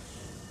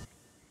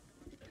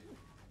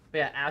 But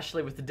yeah,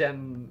 Ashley with the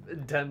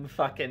dem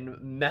fucking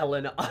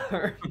melon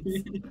arms.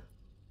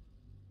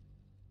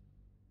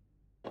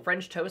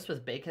 French toast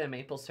with bacon and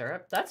maple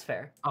syrup. That's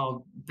fair.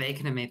 Oh,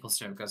 bacon and maple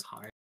syrup goes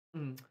hard.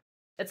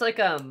 It's like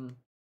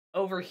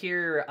over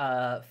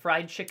here,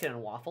 fried chicken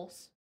and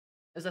waffles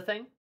is a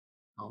thing.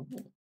 Oh.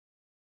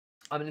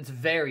 I mean, it's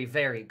very,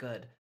 very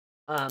good.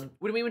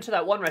 When we went to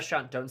that one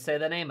restaurant, don't say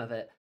the name of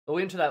it, but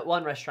we went to that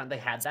one restaurant, they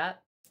had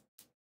that.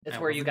 It's I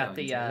where you wasn't got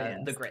going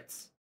to, the yes.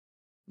 grits.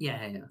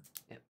 Yeah.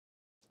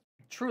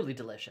 Truly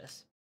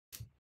delicious.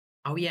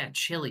 Oh yeah,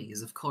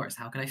 Chili's, of course.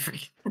 How could I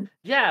forget?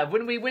 Yeah,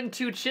 when we went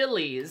to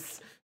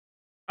Chili's.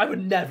 I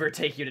would never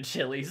take you to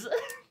Chili's.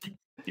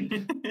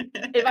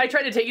 If I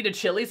tried to take you to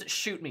Chili's,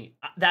 shoot me.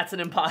 That's an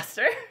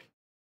imposter.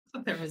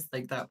 There was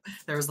like that.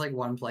 There was like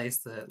one place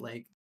that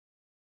like,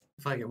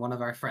 fucking one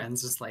of our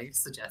friends just like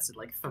suggested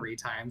like 3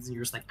 times, and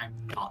you're just like, I'm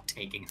not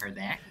taking her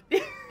there.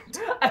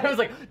 I was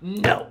like,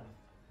 no,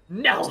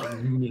 no,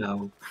 Like,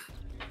 no.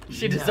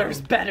 she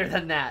deserves better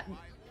than that.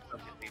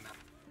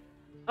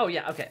 Oh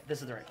yeah, okay,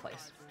 this is the right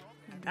place.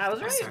 I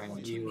was right. Sorry,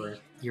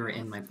 you were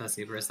in my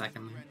pussy for a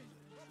second.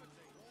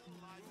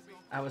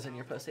 I was in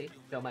your pussy.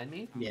 Don't mind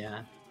me.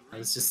 Yeah, I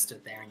was just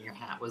stood there, and your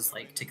hat was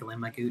like tickling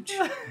my gooch.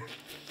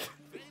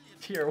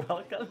 You're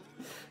welcome.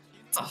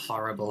 It's a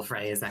horrible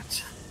phrase,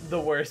 actually.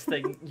 The worst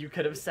thing you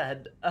could have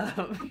said.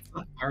 A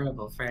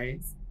horrible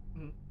phrase.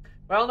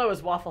 What I don't know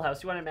is Waffle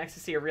House. You wanted Max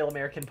to see a real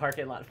American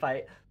parking lot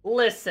fight.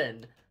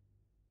 Listen,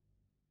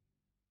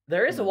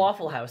 there is a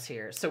Waffle House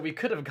here, so we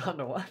could have gone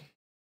to one.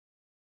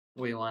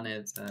 We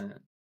wanted.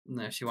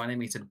 No, she wanted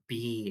me to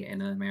be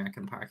in an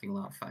American parking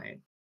lot fight,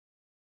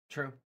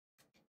 True.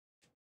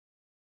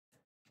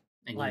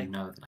 and Like- you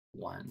know that I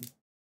won.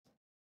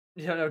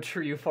 You don't know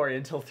True Euphoria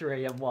until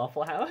 3 a.m.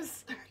 Waffle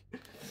House.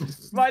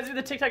 Reminds me of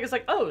the TikTok is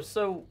like, oh,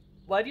 so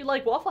why do you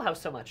like Waffle House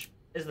so much?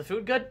 Is the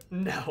food good?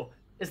 No.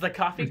 Is the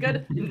coffee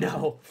good?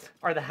 No.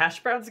 Are the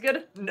hash browns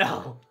good?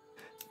 No.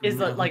 Is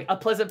it like a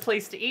pleasant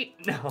place to eat?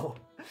 No.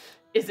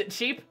 Is it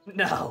cheap?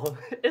 No.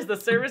 Is the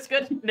service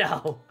good?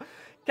 No.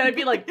 Can I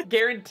be like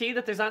guaranteed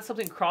that there's not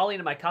something crawling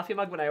in my coffee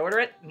mug when I order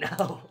it?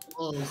 No.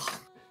 Ugh.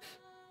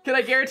 Can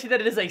I guarantee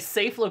that it is a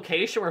safe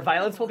location where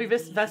violence will be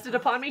vested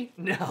upon me?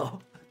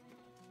 No.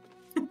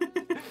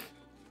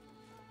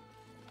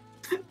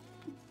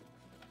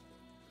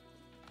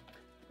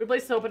 Good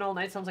place to open all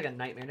night sounds like a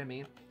nightmare to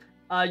me.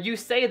 You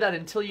say that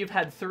until you've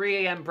had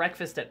 3 a.m.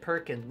 breakfast at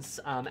Perkins,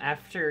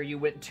 after you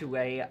went to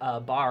a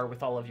bar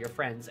with all of your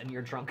friends and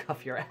you're drunk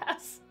off your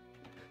ass.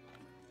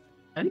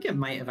 I think it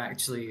might have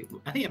actually.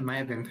 I think it might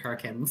have been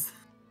Perkins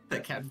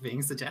that kept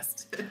being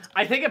suggested,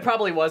 I think it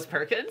probably was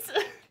Perkins.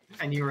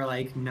 and you were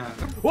like, "No."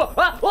 Whoa,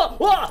 whoa,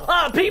 whoa,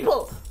 whoa,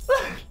 people!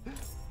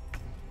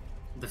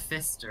 The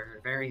Fist are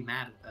very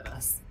mad at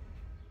us.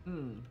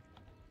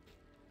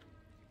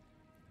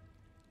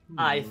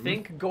 I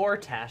think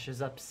Gortash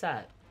is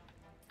upset.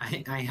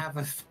 I have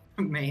a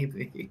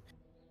maybe.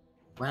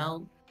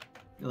 Well,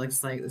 it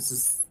looks like this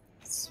is.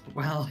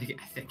 Well,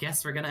 I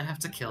guess we're gonna have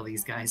to kill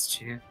these guys,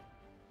 Chew.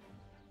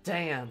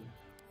 Damn.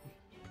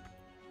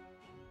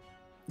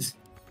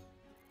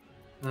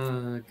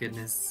 Oh,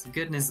 goodness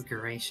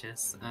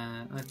gracious.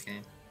 Okay.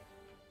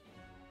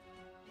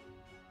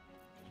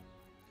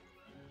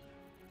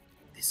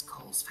 This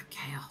calls for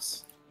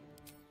chaos.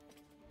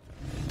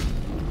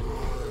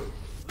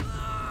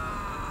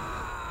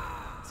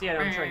 See, I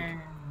don't drink.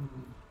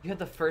 You had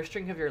the first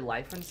drink of your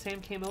life when Sam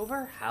came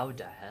over? How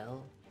the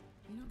hell?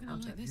 You're not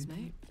gonna like this,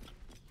 mate.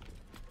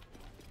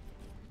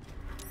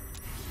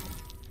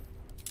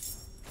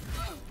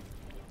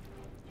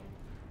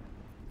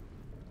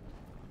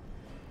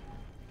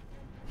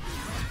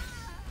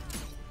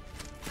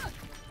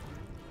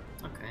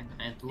 Okay,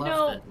 I'd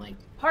love that, like...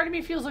 Part of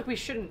me feels like we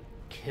shouldn't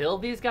kill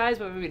these guys,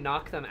 but maybe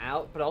knock them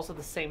out, but also at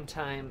the same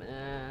time,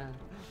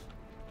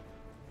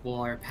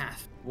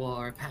 Warpath,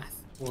 warpath,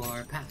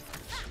 warpath.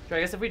 Sure,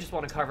 I guess if we just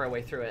want to carve our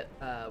way through it,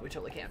 we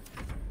totally can.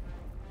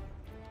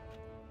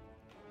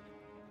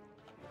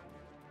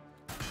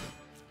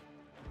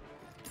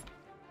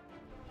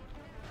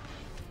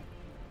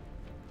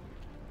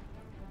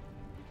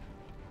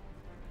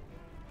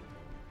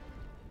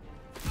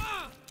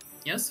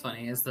 You know what's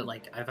funny is that,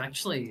 like, I've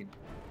actually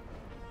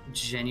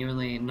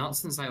genuinely, not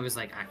since I was,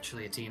 like,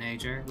 actually a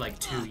teenager, like,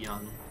 too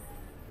young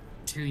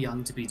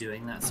to be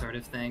doing that sort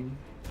of thing,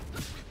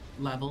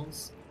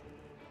 levels,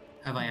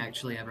 have I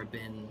actually ever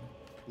been,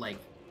 like,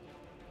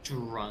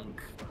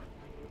 drunk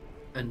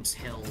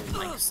until,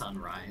 like,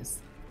 sunrise.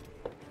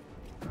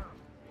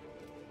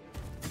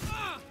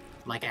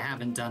 Like, I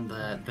haven't done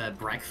the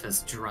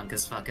breakfast drunk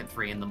as fuck at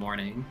 3 in the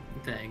morning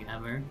thing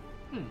ever.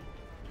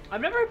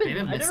 I've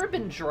never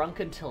been drunk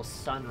until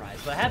sunrise,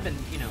 but I have been,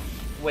 you know,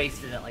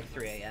 wasted at like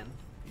 3 a.m.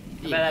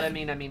 By that I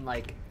mean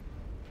like,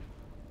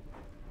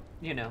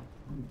 you know,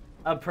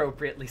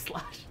 appropriately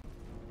sloshed.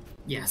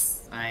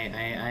 Yes,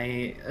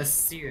 I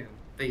assume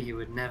that you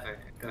would never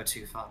go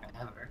too far,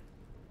 ever.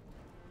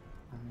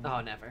 Oh,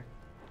 never.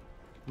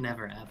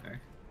 Never, ever.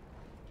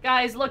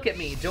 Guys, look at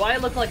me. Do I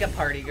look like a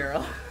party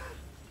girl?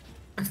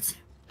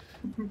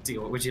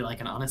 Would you like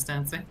an honest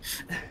answer?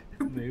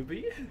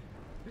 Maybe.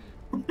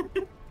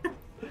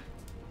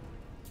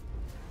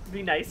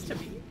 Be nice to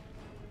me.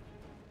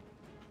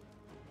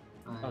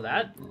 Oh,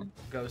 that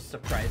goes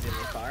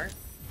surprisingly far.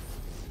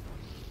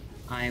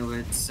 I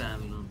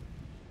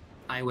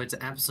would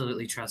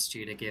absolutely trust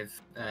you to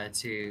give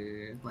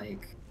to,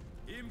 like...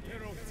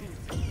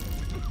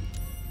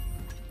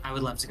 I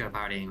would love to go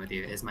partying with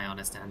you, is my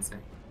honest answer.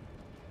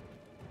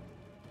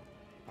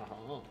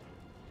 Oh.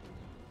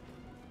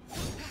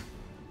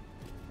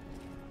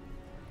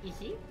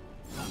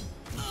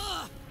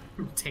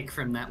 Take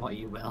from that what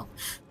you will.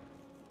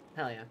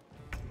 Hell yeah.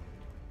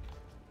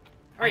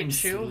 Alright, I'm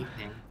Chew.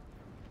 sleeping.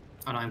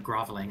 Oh no, I'm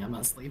groveling. I'm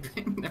not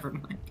sleeping. Never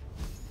mind.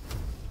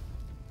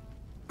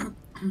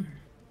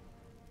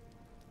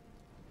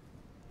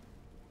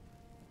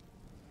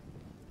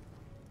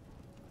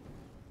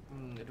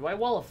 Do I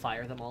wall of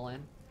fire them all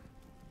in?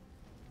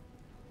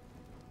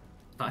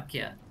 Fuck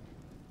yeah.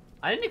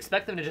 I didn't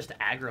expect them to just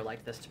aggro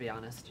like this, to be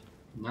honest.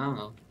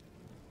 No.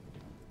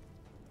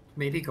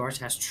 Maybe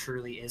Gortash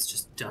truly is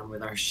just done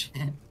with our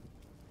shit.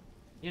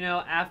 You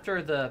know,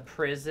 after the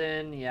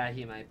prison, yeah,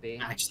 he might be.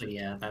 Actually,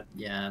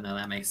 yeah, no,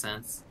 that makes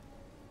sense.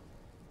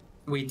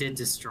 We did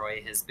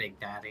destroy his big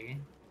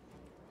daddy.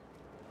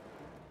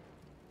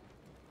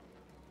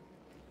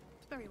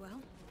 Very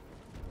well.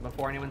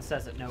 Before anyone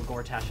says it, no,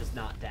 Gortash is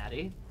not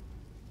daddy.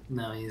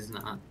 No, he's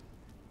not.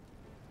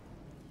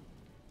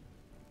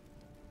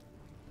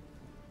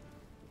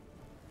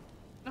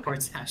 Okay.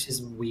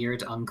 Gortash's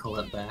weird uncle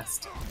at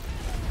best.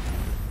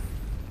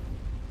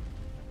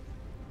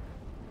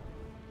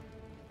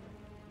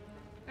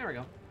 There we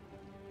go.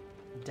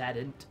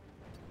 Dadn't.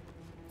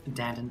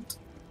 Dadn't.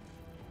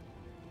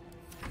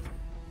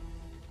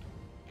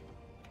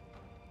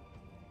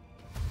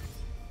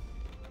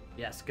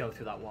 Yes, go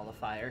through that wall of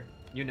fire.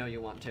 You know you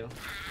want to.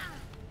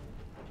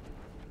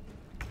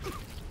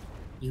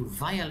 You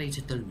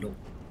violated the law.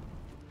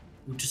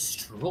 You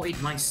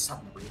destroyed my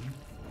submarine.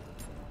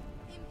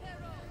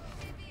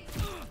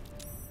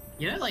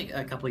 You know, like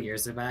a couple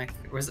years back,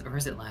 or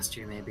was it last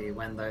year maybe,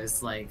 when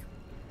those like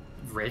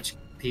rich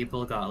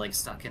people got like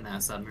stuck in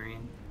that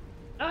submarine?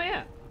 Oh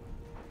yeah.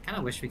 Kind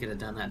of wish we could have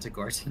done that to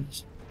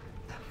Gortash.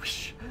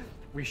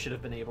 We should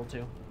have been able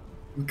to.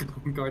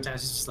 Gortash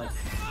is just like,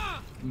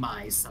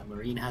 my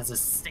submarine has a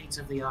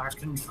state-of-the-art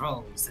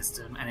control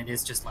system, and it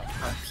is just like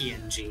a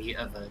PNG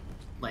of a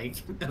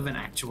of an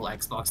actual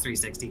Xbox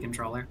 360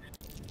 controller.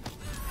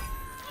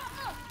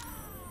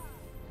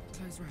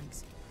 Close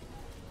ranks.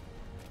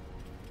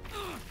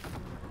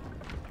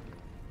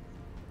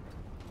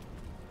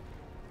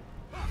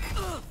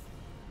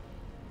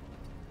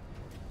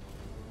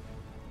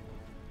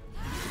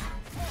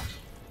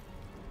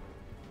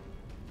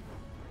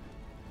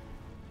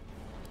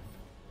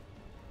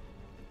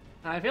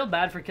 I feel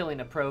bad for killing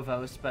a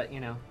provost, but you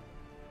know,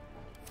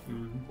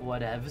 Mm.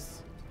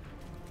 whatevs.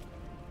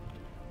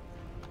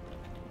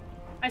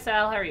 Hi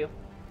Sal, how are you?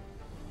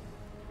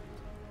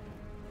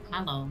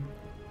 Hello.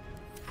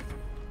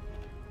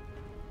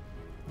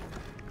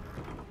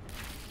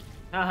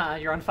 Haha,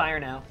 you're on fire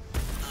now.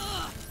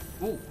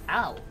 Ooh,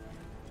 ow.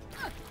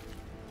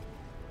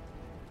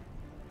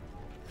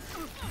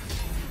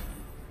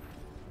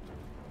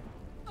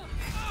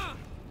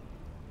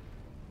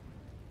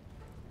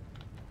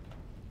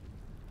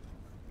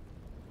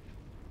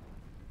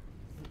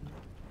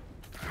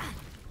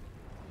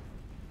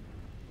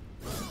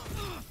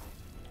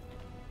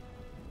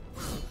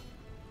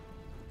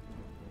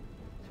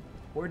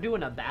 We're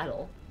doing a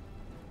battle.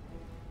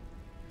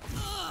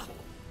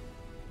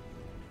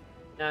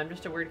 No, I'm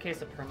just a weird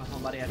case of perma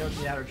homebody. I don't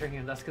eat out or drinking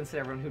and thus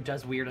consider everyone who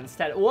does weird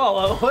instead.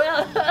 Whoa,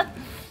 whoa.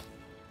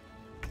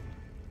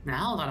 Now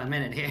hold on a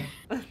minute here.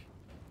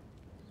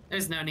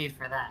 There's no need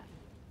for that.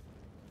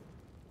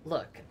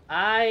 Look,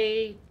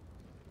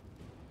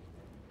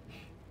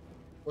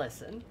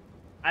 listen.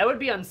 I would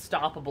be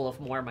unstoppable if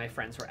more of my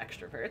friends were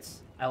extroverts.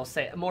 I will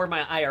say more of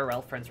my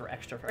IRL friends were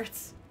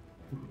extroverts.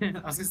 I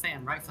was gonna say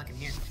I'm right fucking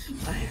here.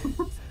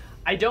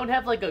 I don't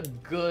have like a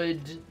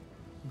good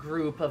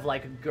group of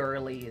like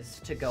girlies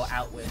to go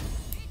out with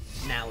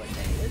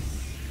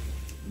nowadays.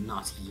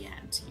 Not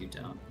yet, you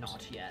don't.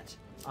 Not yet.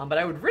 But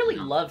I would really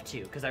love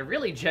to, because I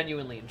really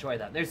genuinely enjoy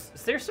them. There's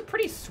some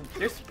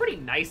pretty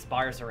nice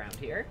bars around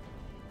here.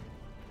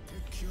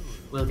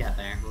 We'll get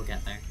there. We'll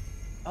get there.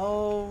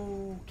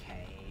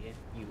 Okay,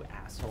 you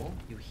asshole.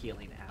 You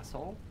healing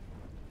asshole.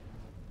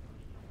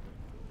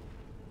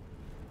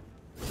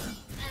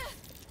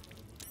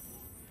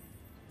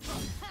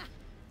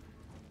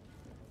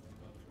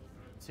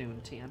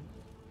 Soon, TM.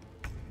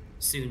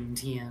 Soon,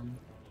 TM.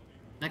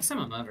 Next time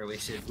I'm over, we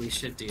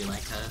should do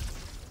like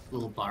a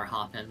little bar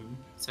hopping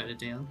sort of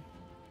deal.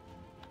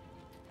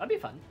 That'd be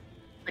fun.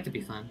 That could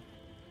be fun.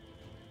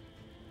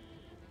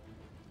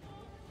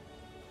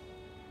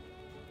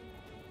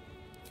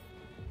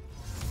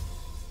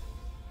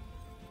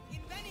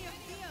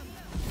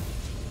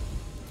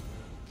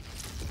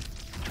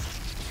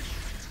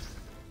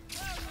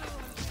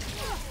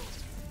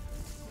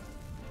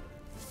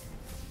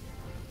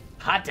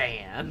 Hot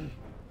damn.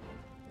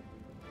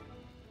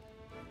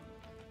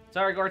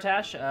 Sorry,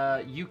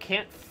 Gortash. You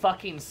can't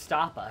fucking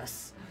stop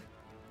us.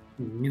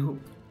 Nope.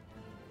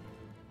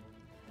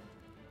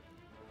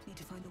 Need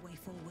to find a way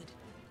forward.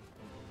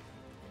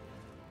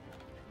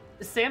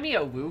 Sammy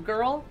a woo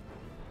girl?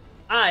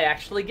 I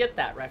actually get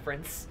that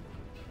reference.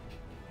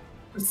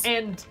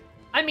 And,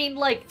 I mean,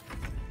 like,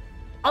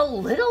 a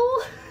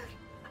little?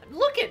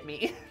 Look at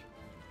me.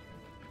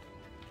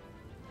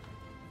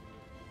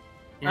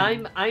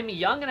 Yeah. I'm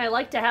young and I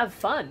like to have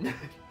fun.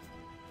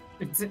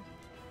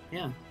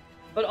 Yeah.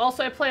 But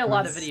also I play a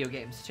lot of video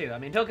games too. I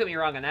mean, don't get me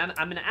wrong,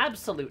 I'm an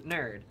absolute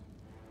nerd.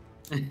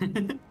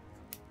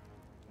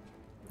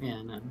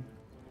 Yeah, no.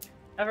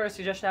 Ever a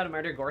suggestion how to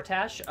murder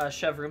Gortash?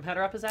 Shove room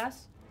header up his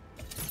ass?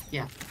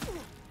 Yeah.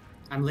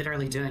 I'm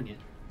literally doing it.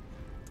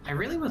 I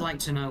really would like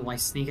to know why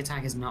sneak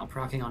attack is not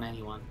proccing on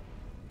anyone.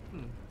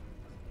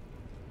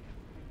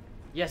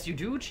 Yes, you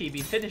do,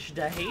 Chibi. Finish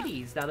the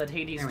Hades now that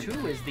Hades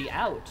 2 is the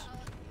out.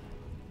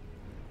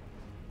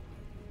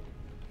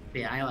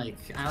 Yeah, I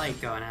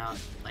like going out.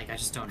 Like, I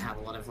just don't have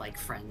a lot of like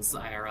friends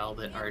IRL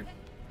that are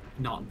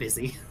not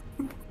busy.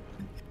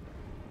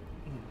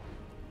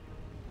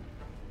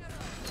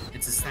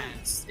 It's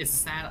a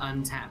sad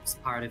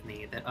untapped part of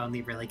me that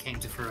only really came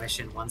to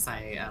fruition once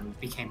I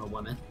became a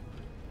woman.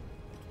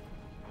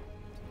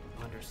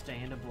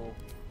 Understandable.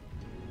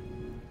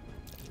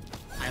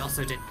 I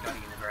also didn't go to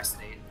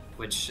university,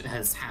 which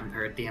has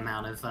hampered the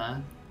amount of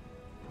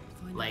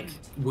like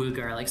woo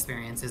girl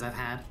experiences I've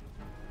had.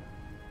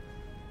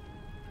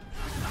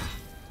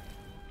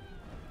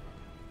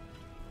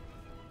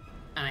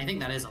 And I think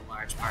that is a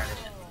large part of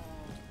it.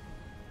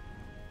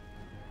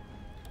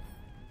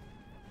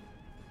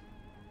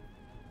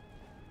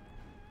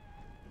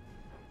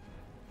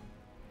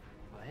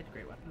 Well, I had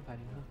great weapon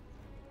fighting, huh?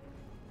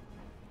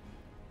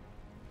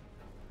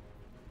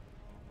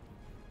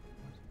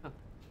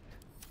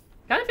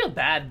 Kind of feel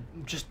bad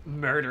just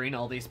murdering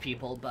all these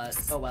people, but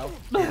oh well.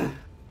 Oh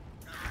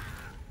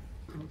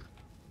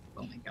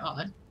my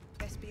god.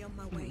 Best be on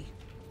my way.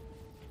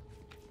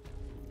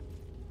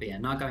 But yeah,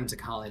 not going to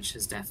college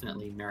has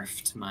definitely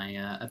nerfed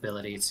my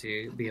ability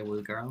to be a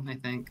woo girl, I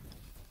think.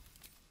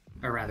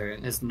 Or rather,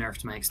 has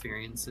nerfed my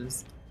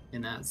experiences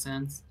in that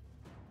sense.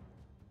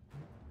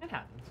 It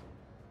happens.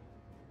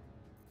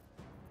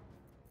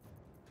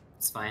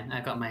 It's fine.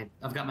 I've got my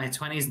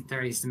 20s and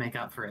 30s to make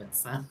up for it,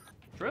 so.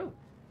 True.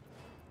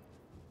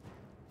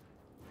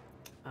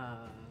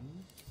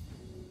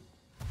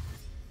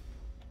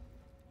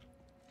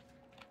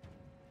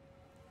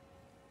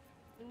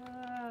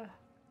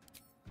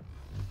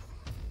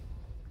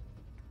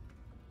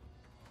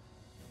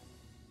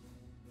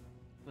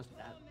 What's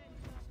that?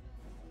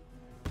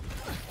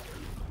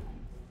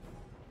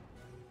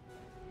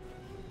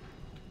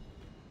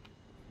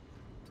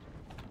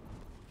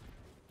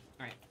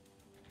 All right.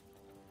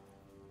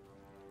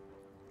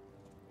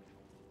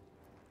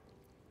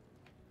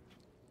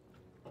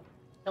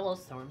 Hello,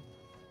 Storm.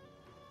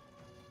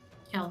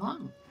 Hello.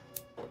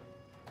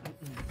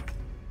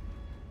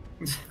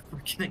 We're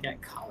gonna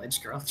get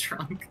college girl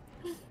drunk.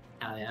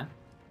 Hell yeah.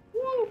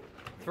 Woo!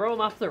 Throw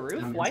him off the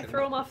roof? I'm Why into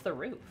throw that. him off the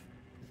roof?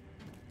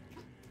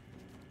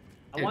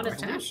 I Dude, want his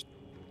Gortash.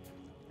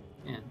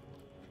 loot. Yeah.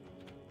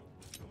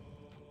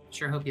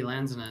 Sure hope he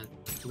lands in a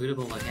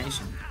lootable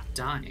location.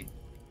 Die.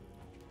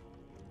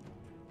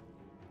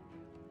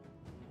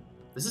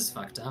 This is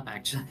fucked up,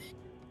 actually.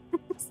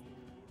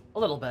 A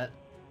little bit.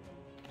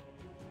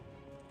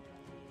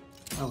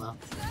 Oh well.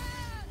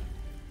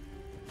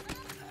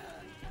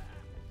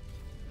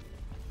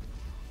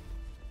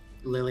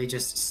 Lily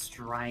just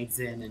strides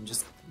in and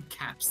just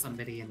caps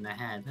somebody in the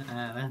head.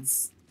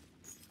 That's...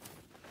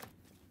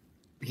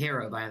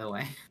 Hero, by the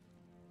way.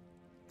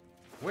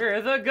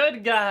 We're the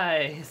good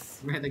guys!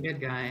 We're the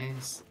good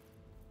guys.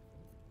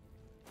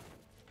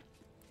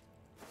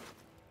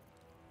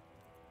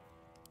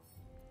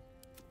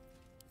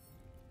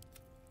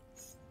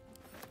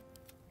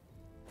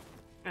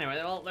 Anyway,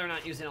 well, they're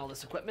not using all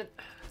this equipment.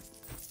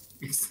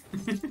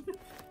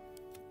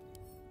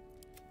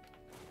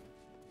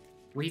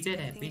 We did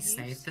it. We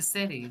saved the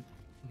city.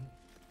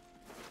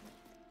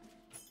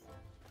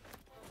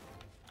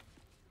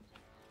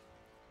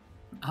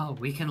 Oh,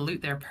 we can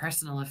loot their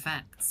personal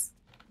effects.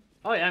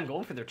 Oh yeah, I'm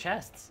going for their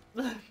chests.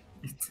 Open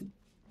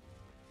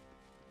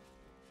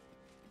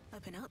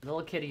up.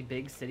 Little Kitty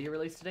Big City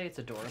released today. It's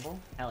adorable.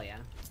 Hell yeah.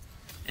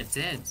 It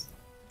did.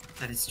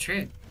 That is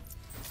true.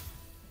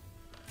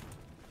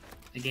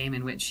 A game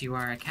in which you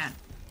are a cat.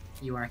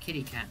 You are a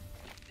kitty cat.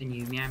 And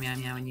you meow meow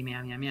meow and you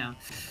meow meow meow.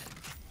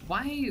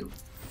 Why you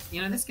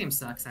know, this game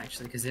sucks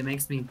actually, because it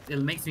makes me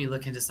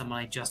look into someone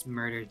I just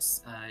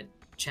murdered's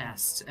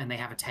chest and they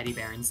have a teddy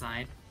bear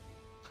inside.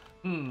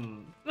 Hmm.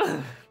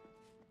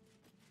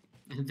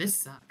 This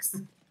sucks.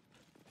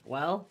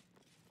 Well,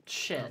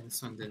 shit. Oh,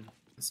 this one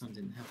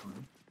didn't have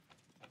one.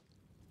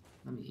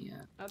 Let me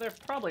Oh, they're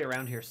probably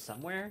around here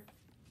somewhere.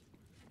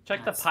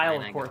 Check That's the pile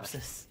fine, I of got it.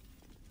 corpses.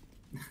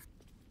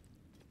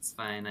 It's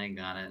fine, I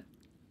got it.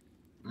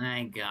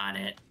 I got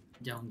it.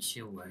 Don't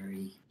you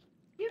worry.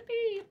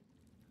 Yippee!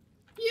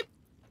 Yep.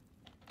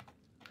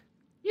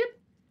 Yep.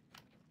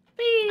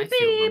 I Beep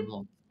feel beep.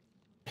 rumbled.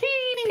 Pee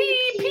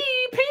pee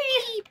pee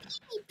pee.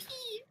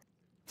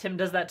 Tim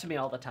does that to me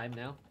all the time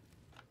now.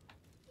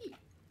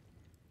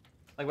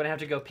 Like when I have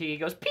to go pee, he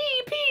goes pee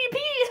pee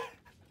pee.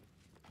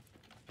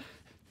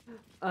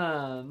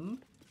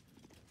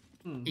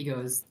 He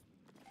goes,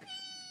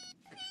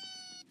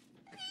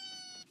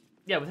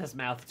 Yeah, with his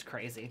mouth, it's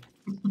crazy.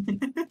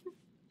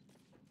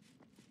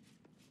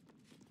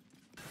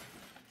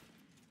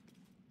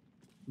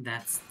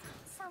 that's...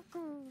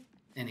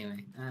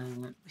 Anyway,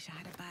 Wish I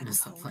had a I'm bag gonna of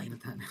stop playing holding.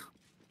 with that now.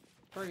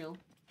 For real.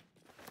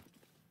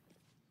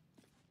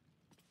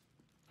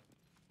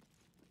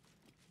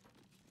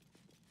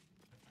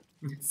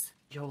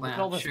 Yo, look at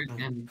Wow, all this sure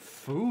can.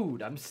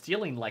 food. I'm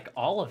stealing like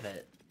all of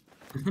it.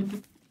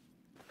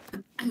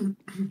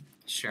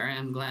 Sure,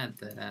 I'm glad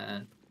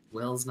that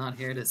Will's not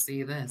here to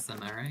see this,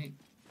 am I right?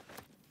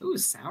 Ooh,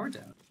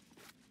 sourdough.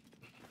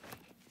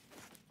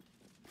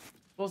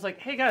 Will's like,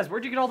 hey guys,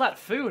 where'd you get all that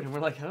food? And we're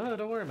like, oh,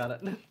 don't worry about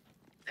it.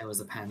 There was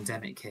a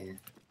pandemic here.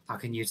 How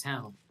can you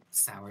tell?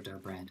 Sourdough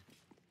bread.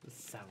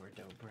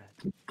 Sourdough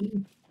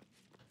bread.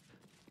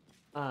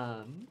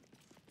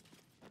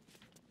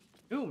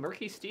 Ooh,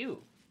 murky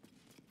stew.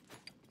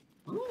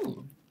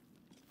 Ooh.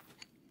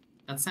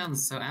 That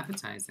sounds so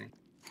appetizing.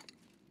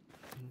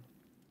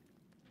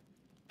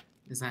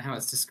 Is that how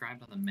it's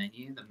described on the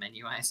menu? The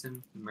menu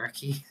item?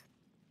 Murky?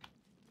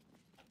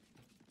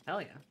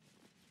 Hell yeah.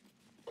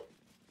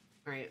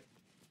 Alright.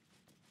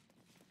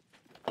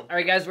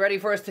 Alright, guys, ready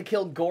for us to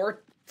kill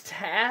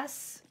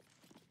Gortash?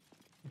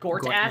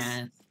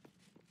 Gortash?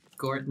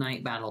 Gort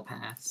Knight Battle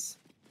Pass.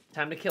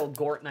 Time to kill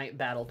Gort Knight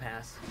Battle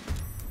Pass.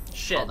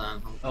 Shit. Hold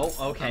on. Oh,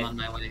 okay. I'm on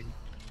my way.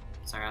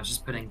 Sorry, I was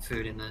just putting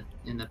food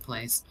in the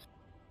place.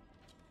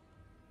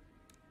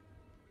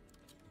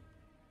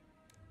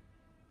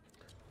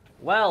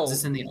 Well,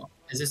 Is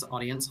this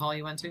audience hall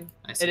you went to?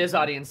 I see it is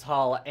audience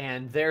hall,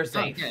 and there's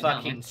a good,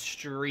 fucking no.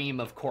 stream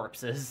of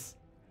corpses.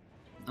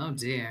 Oh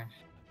dear.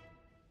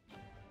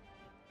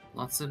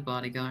 Lots of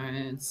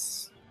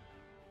bodyguards.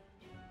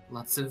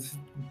 Lots of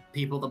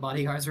people the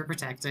bodyguards were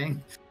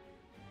protecting.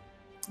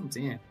 Oh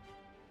dear.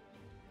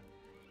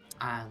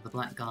 Ah, the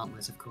Black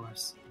Gauntlet, of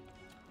course.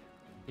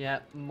 Yeah,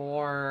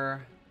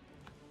 more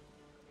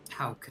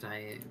How could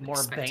I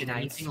Bane Knights,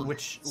 anything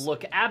which less?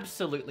 look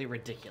absolutely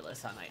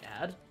ridiculous, I might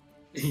add.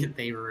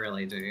 They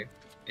really do.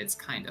 It's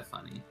kind of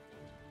funny.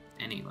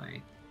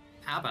 Anyway,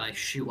 how about I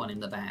shoot one in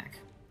the back?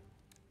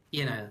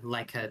 You know,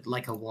 like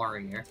a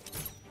warrior.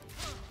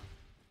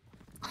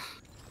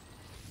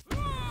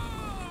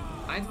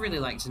 I'd really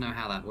like to know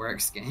how that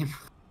works, game.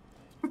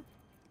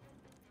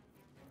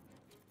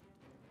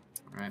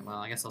 Alright, well,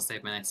 I guess I'll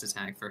save my next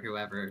attack for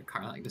whoever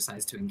Karlach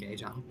decides to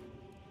engage on.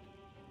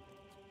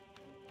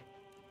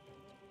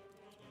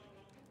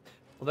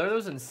 Well, there are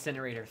those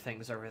incinerator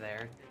things over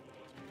there.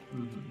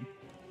 Mm-hmm.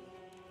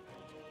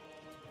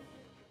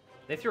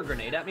 They threw a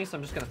grenade at me, so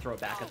I'm just gonna throw it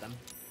back at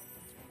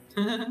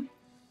them.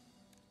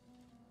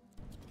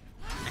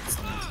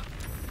 Excellent.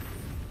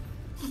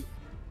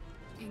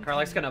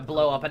 Karlach's gonna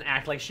blow up and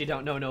act like she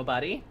don't know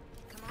nobody.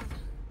 Come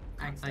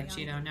on. Act like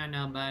she don't know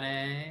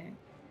nobody.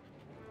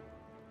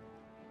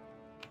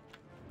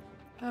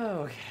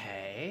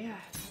 Okay.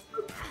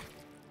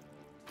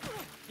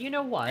 You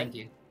know what? Thank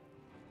you.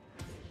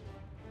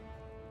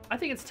 I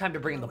think it's time to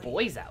bring the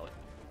boys out.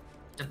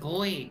 The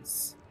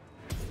boys!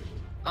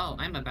 Oh,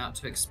 I'm about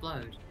to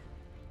explode.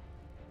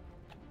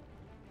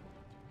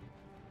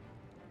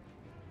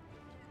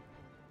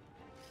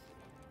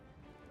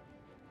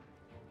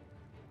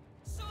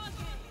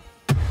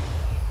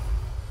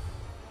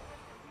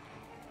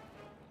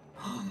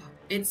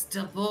 It's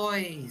the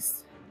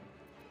boys!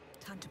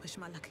 Time to push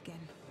my luck again.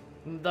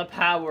 The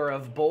power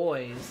of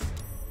boys.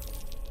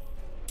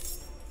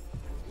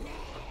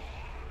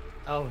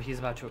 Oh, he's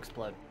about to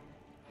explode.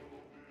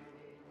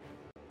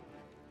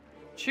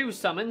 Chu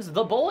summons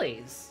the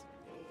boys.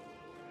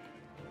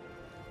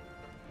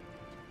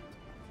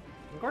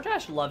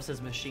 Gortash loves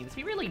his machines.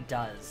 He really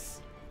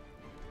does.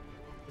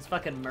 This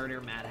fucking murder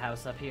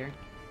madhouse up here.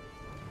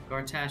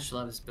 Gortash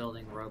loves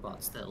building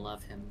robots that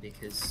love him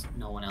because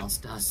no one else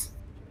does.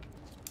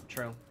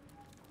 True.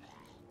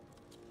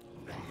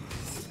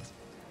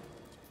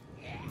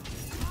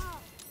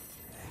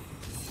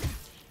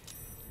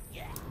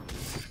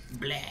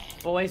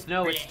 Bleh. Boys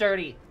know it's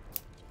dirty.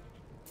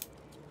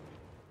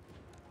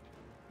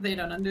 They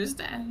don't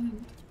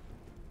understand.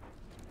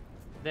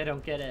 They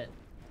don't get it.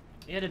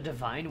 You had a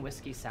divine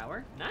whiskey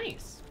sour?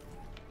 Nice.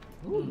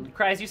 Ooh.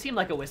 Cries, you seem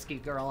like a whiskey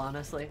girl,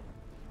 honestly.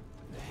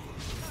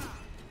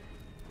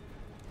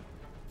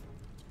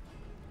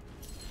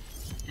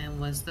 And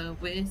was the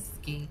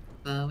whiskey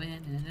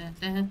flowing?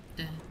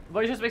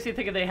 Boy, it just makes me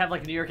think of they have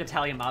like New York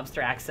Italian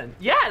mobster accent.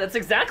 Yeah, that's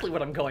exactly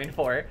what I'm going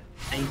for.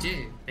 They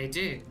do. They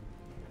do.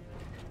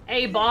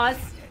 Hey, boss.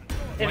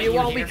 If you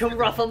want, we can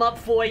rough them up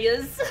for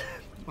yous.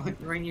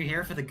 Weren't you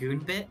here for the goon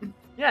bit?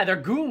 Yeah, they're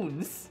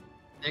goons.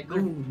 They're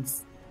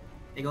goons.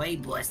 They go, hey,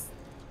 boss.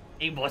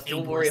 Hey, boss, Hey,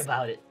 don't worry boss.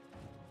 about it.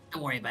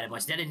 Don't worry about it,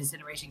 boss. That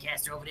incineration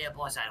caster over there,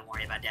 boss. I don't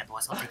worry about that,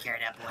 boss. I'll take care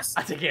of that, boss.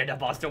 I'll take care of that,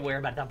 boss. Don't worry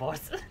about that,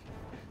 boss.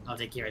 I'll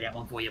take care of that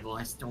one for you,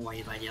 boss. Don't worry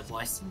about it,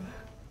 boss.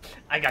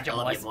 I got you, I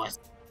love boss.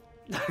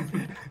 you,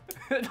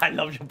 boss. I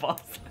love you,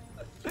 boss.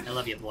 I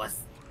love you, boss.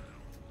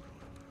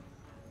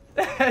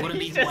 What a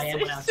mean boy I am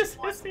without you, just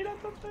boss. hissing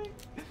at the thing.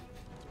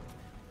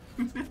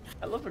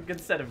 I love a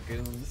good set of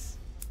goons.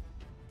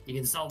 You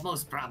can solve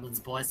most problems,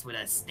 boss, with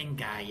a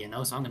stink eye, you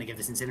know? So I'm gonna give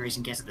this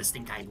incineration caster the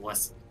stink eye,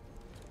 boss.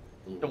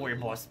 Don't worry,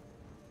 boss.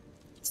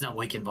 It's not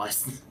working,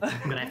 boss.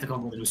 I'm gonna have to come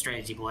up with a new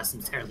strategy, boss.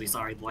 I'm terribly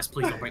sorry, boss.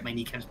 Please don't break my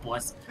kneecaps,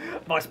 boss.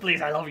 Boss,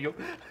 please, I love you.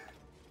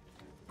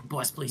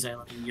 Boss, please, I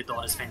love you. Your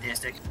daughter's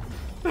fantastic.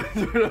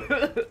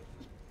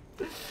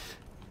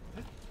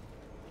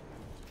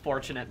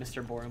 fortunate,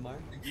 Mr. Boromar.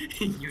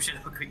 You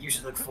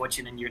should look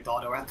Fortune and your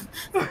daughter up.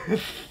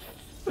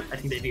 I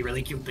think they'd be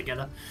really cute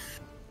together.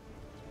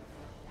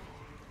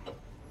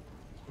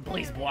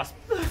 Please, boss.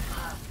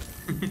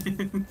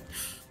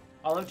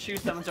 All of Chu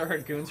summons are her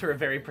goons who are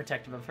very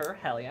protective of her.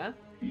 Hell yeah.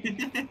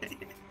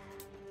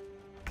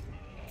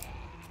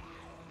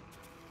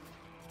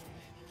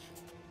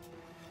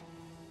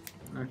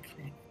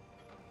 Okay.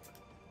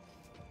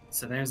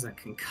 So there's a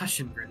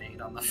concussion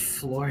grenade on the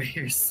floor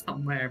here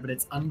somewhere, but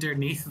it's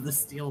underneath the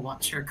Steel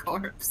Watcher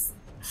corpse.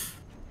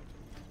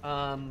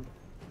 Can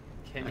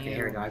Okay, you...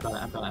 here we go. I've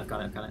got it.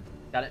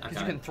 Got it? Because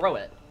you can throw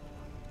it.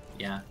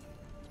 Yeah.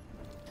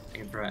 I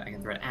can throw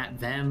it at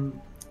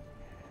them.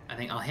 I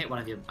think I'll hit one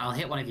of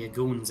your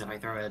goons if I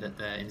throw it at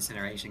the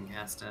incineration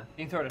caster.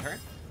 You can throw it at her?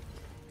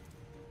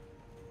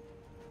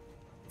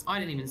 Oh, I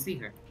didn't even see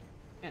her.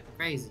 Yeah.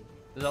 Crazy.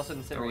 There's also an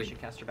incineration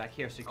caster back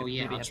here, so you can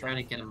maybe I'll hit try both.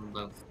 to get them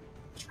both.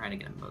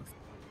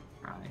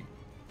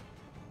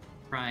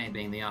 Try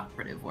being the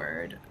operative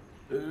word.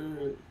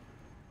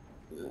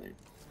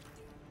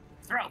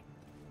 Throw!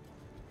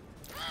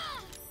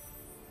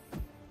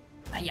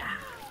 Hiya!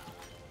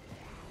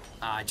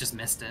 I just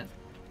missed it.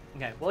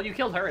 Okay, well you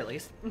killed her at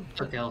least.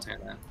 I killed her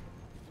though.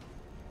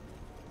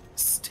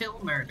 Still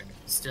murder.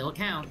 Still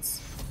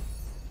counts.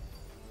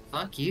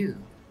 Fuck you.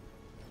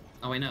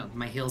 Oh wait, no.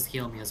 My heals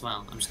heal me as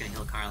well. I'm just gonna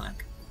heal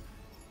Karlak.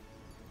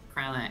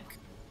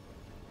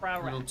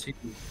 Level 2.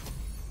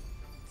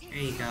 There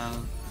you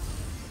go.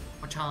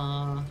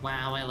 Wacha.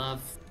 Wow, I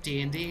love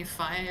D&D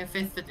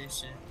 5th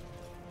edition.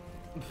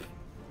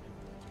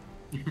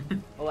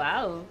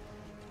 Wow.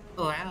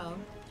 Wow.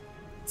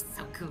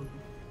 So cool.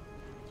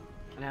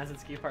 And as in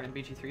ski part in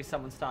BG3,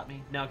 someone stopped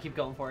me. No, keep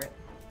going for it.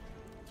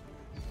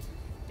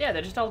 Yeah,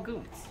 they're just all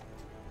goons.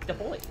 The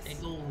boys. Hey,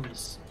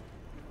 goons.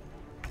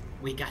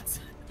 We got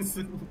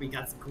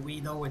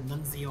Guido and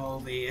Nunzio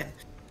over here.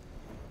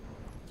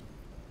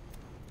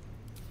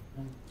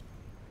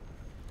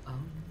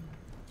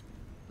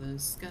 The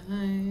sky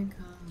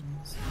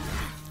comes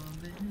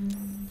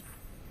falling.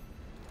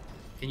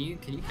 Can you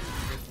get it?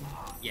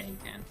 Yeah, you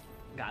can.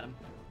 Got him.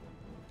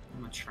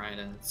 I'm gonna try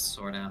to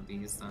sort out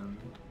these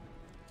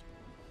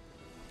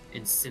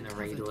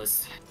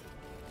incinerators.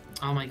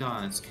 Oh my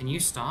god, can you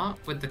stop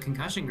with the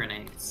concussion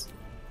grenades?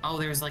 Oh,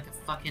 there's like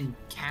a fucking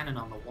cannon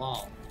on the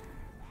wall.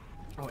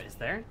 Oh, is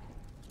there?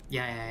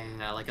 Yeah,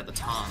 like at the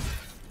top.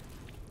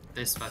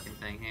 This fucking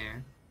thing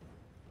here.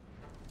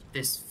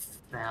 This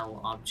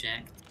fell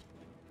object.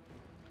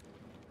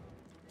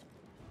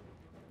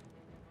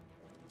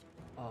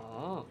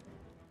 Oh.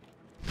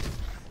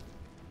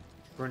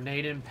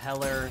 Grenade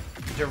impeller,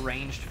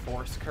 deranged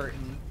force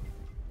curtain.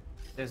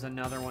 There's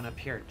another one up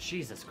here.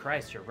 Jesus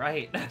Christ, you're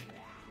right.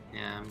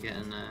 Yeah, I'm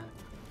getting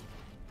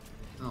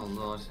oh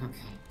lord,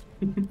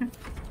 okay.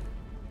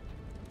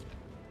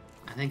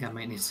 I think I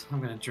might need. I'm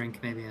gonna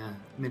drink maybe an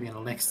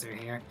elixir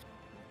here.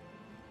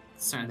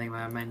 Starting to think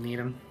I might need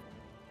them.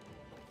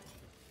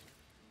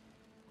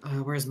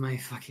 Where's my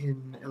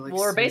fucking elixir?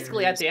 Well, we're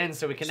basically at the end,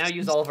 so we can now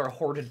use all of our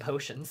hoarded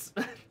potions.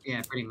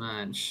 Yeah, pretty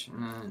much.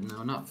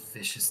 No, not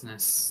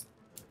viciousness.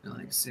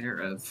 Elixir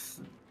of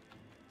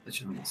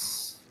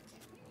vigilance.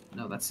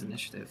 No, that's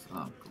initiative.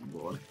 Oh, good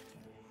lord.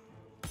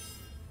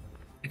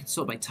 I can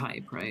sort by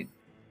type, right?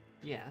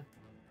 Yeah.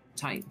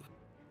 Type.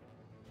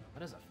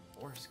 What is a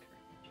force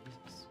curtain?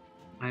 Jesus.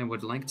 I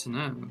would like to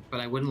know, but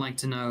I wouldn't like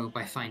to know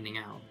by finding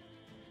out.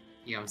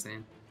 You know what I'm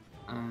saying?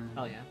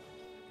 Oh yeah.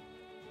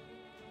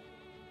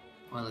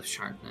 Oil of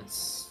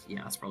sharpness.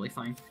 Yeah, that's probably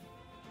fine.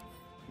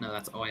 No,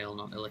 that's oil,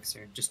 not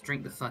elixir. Just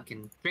drink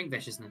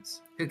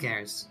viciousness. Who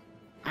cares?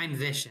 I'm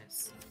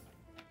vicious.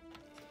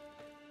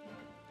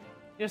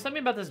 You know,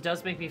 something about this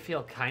does make me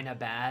feel kind of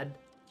bad.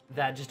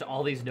 That just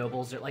all these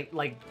nobles are like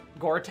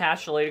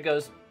Gortash later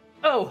goes,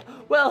 oh,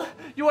 well,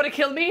 you want to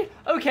kill me?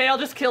 Okay, I'll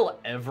just kill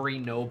every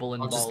noble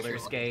in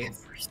Baldur's Gate.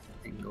 Every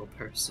single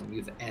person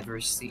you've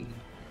ever seen.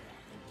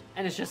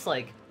 And it's just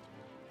like,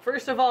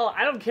 first of all,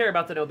 I don't care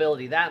about the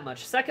nobility that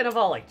much. Second of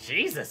all, like,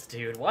 Jesus,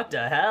 dude, what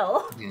the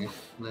hell? Yeah,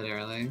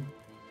 literally.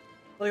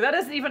 Like, that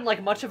isn't even,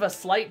 like, much of a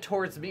slight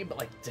towards me, but,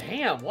 like,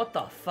 damn, what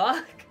the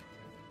fuck?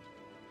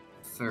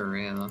 For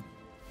real.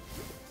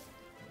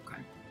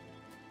 Okay.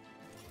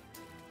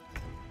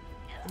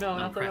 No, I'm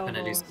not the prepping to do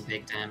nobles. some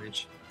big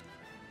damage.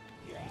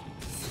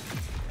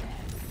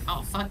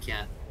 Oh, fuck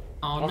yeah.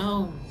 Oh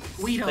no!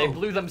 Guido! They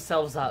blew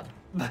themselves up.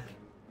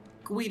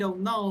 Guido,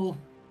 no!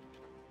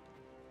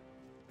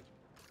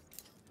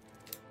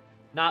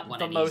 Not One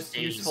the of these most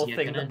days useful you're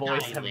thing the gonna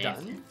boys die, have Liv.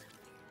 done.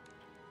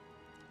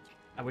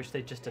 I wish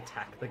they'd just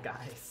attack the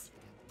guys.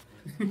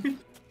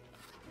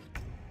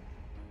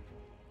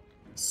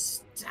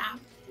 Stop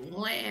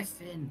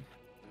laughing.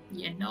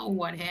 You know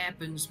what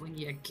happens when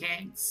you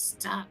can't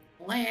stop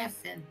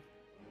laughing.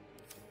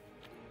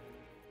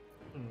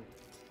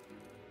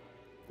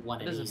 One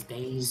What of is these it?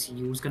 days,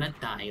 you's gonna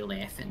die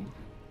laughing.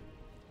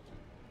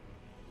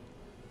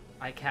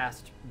 I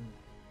cast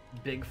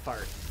Big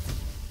Fart.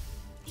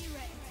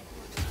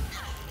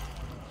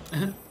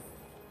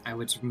 I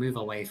would move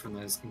away from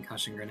those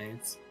concussion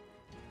grenades.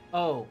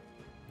 Oh,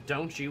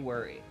 don't you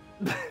worry.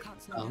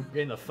 Can't slow down.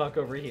 Getting the fuck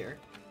over here.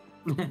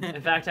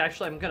 In fact,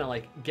 actually, I'm gonna,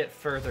 like, get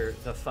further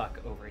the fuck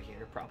over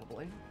here,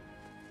 probably.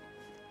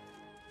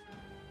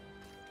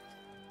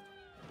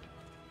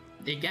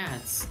 It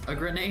gets a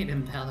grenade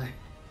impeller.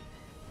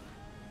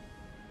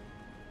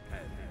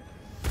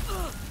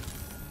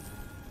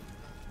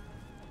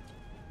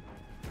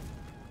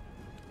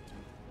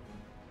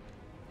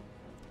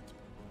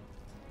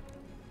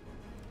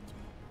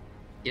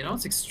 You know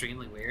what's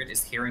extremely weird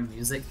is hearing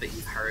music that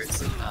you've heard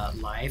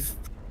live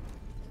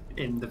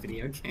in the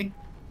video game.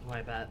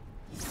 Why that?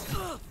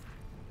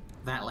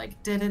 That like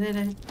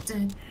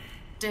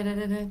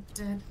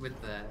with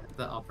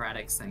the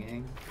operatic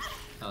singing.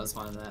 That was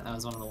one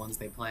of the ones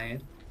they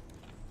played.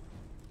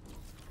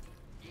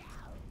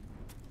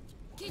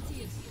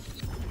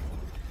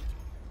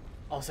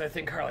 Also, I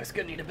think Carly's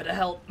gonna need a bit of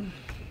help.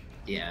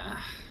 Yeah.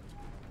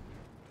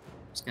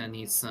 Just gonna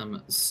need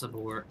some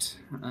support.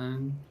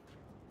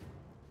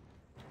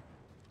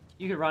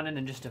 You could run in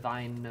and just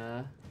divine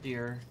do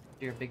your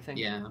big thing.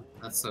 Yeah,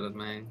 that's sort of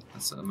my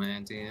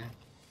idea.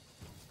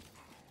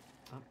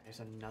 Oh, there's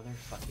another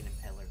fucking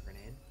impaler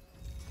grenade.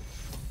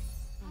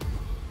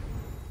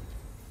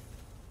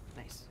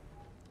 Nice.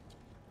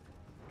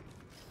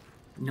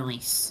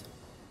 Nice.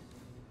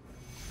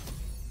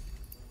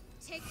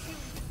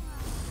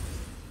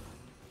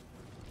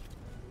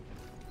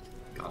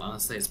 God,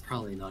 honestly, it's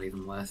probably not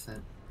even worth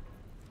it.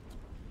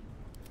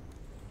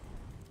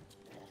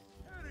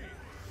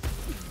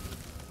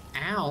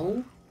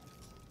 Ow!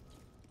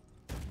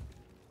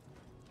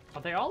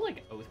 Are they all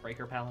like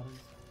Oathbreaker paladins?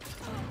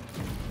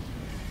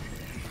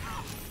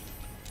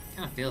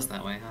 Kinda feels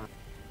that way, huh?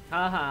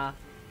 Haha.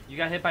 You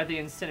got hit by the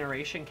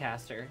incineration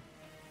caster.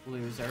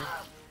 Loser.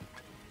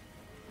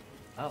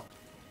 Oh.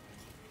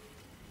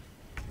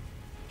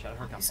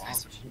 Shadowheart got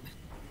bombed.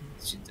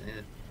 She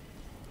did.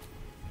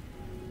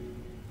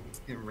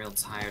 Getting real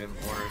tired of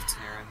Aura of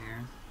Terror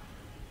here.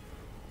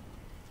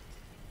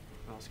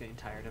 I was getting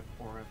tired of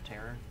Aura of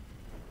Terror.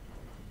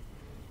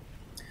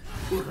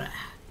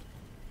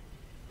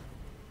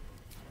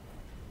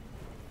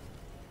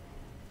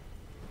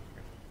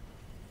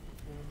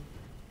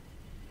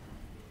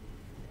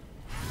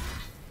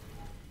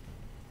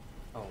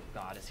 Oh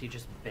god, is he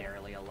just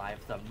barely alive?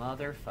 The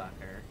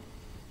motherfucker.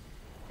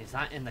 He's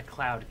not in the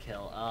cloud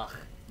kill. Ugh.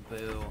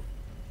 Boo.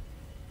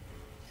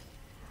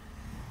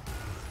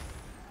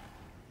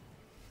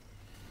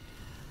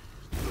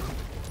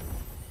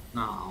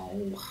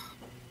 No.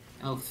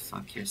 Oh,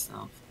 fuck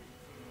yourself.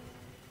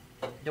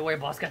 Don't worry,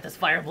 boss. Got this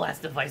fire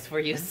blast device for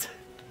you.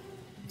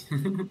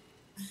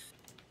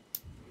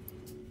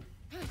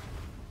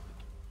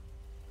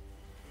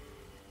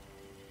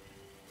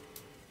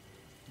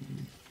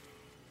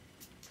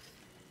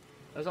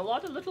 There's a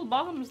lot of little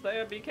bombs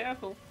there. Be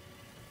careful.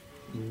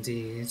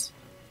 Indeed.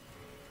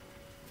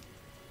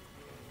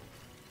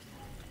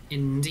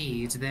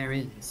 Indeed, there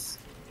is.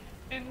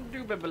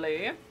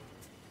 Indubitably.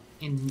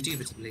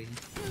 Indubitably.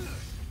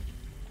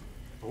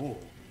 Ooh.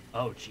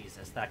 Oh,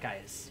 Jesus. That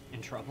guy is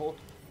in trouble.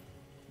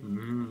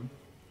 Mm.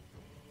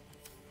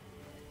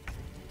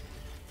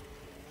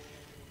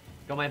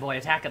 Go, my boy.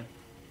 Attack him.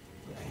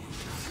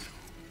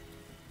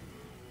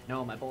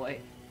 No, my boy.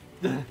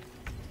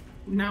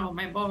 No,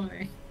 my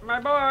boy. My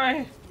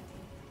boy.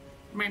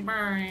 My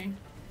boy.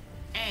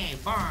 Hey,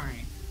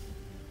 boy.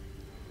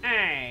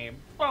 Hey,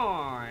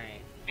 boy.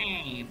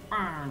 Hey,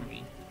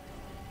 boy.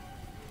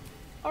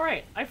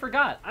 Alright, I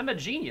forgot. I'm a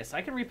genius.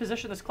 I can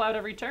reposition this cloud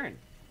every turn.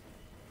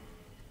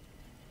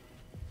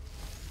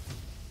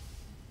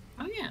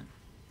 Oh, yeah.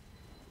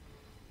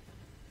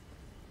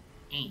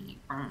 Hey,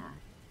 boy.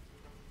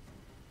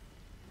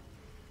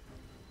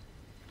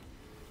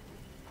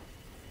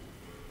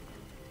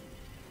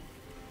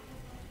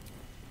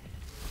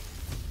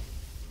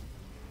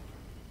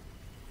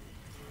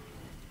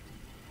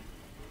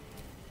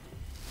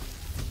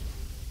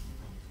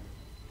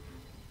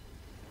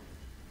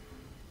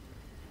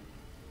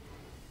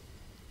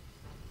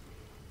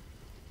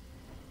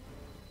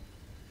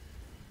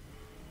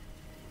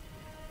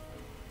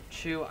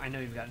 Chew, I know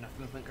you've got enough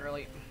movement,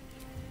 girly.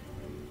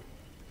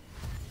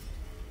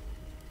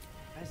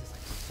 Why is this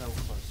like so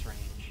close range?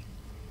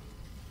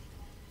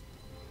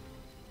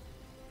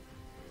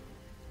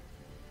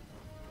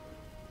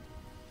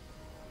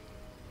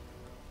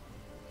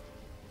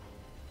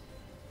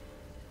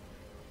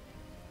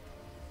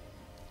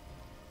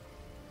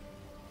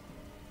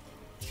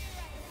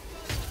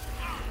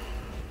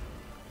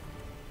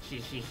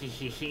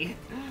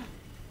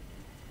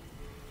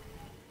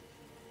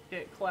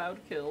 Get cloud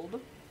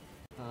killed.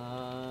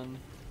 I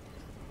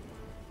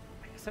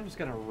guess I'm just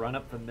gonna run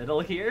up the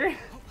middle here.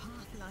 What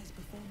path lies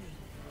before me?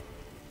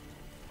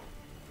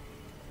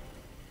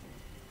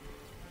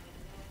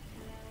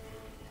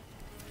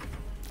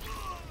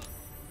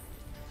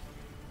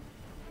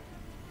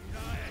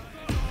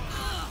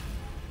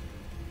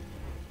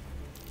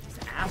 These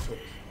assholes.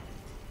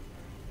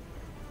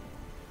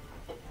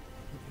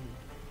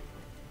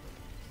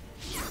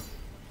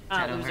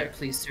 Shadowheart, Loser.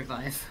 please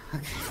survive.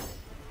 Okay.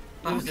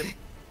 Loser. Okay.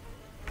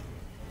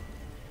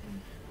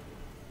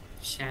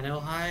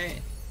 Shadowheart.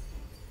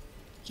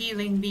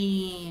 Healing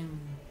beam.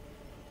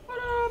 What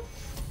up?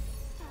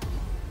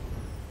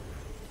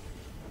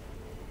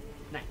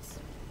 Nice.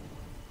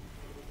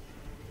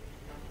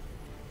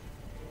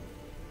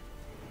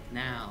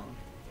 Now,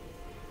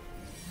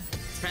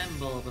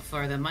 tremble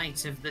before the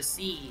might of the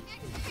sea.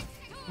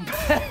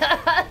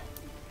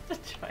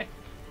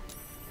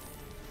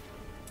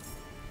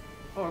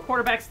 Oh, a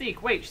quarterback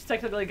sneak. Wait, she's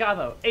technically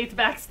Gavo. 8th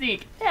back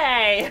sneak.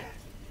 Hey!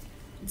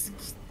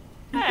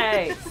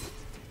 Hey!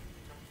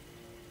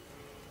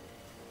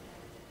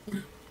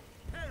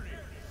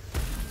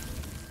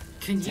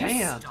 Can you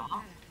Damn.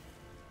 stop?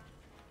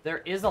 There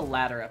is a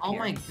ladder up Oh here.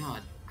 my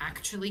god,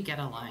 actually get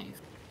alive.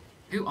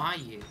 Who are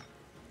you?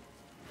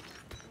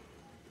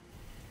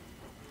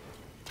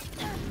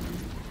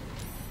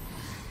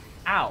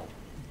 Ow.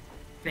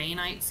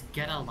 Bainites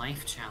get a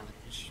life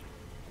challenge.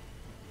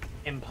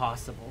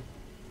 Impossible.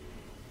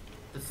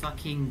 The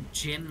fucking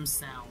gym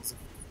cells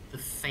of the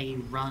Fey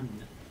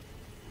Run.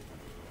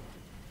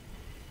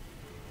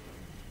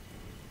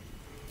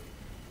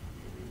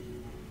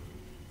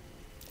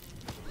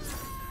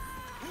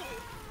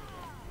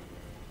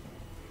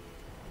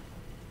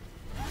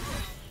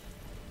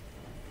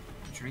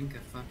 Drink a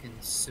fucking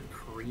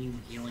supreme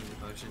healing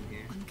potion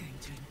here. I'm going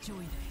to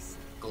enjoy this.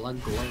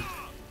 Glug glug.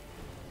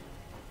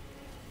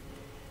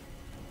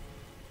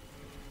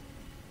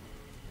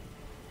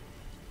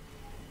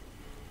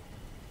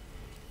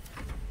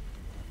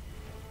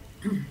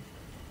 You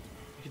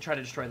could try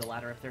to destroy the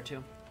ladder up there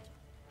too.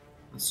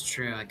 That's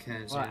true, I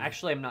could. Well, yeah.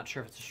 actually, I'm not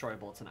sure if it's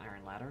destroyable. It's an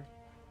iron ladder.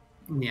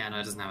 Yeah, no,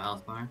 it doesn't have a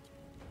health bar.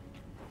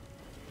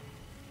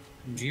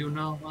 Do you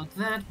know what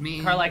that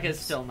means? Karlak is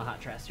still in the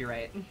hot dress, you're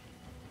right.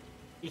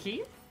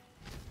 Excuse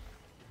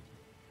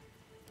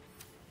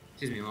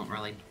me, won't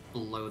really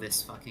blow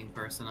this fucking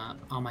person up.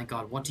 Oh my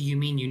god, what do you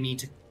mean you need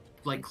to,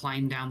 like,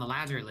 climb down the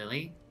ladder,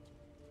 Lily?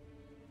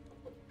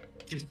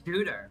 Just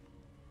shoot her.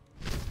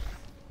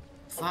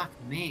 Fuck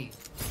me.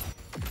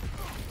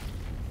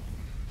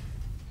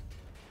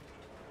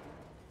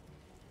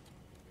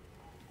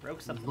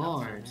 Broke something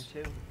Lord. else in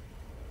there too.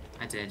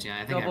 I did, yeah.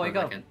 I think Go, I boy,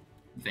 broke go. like a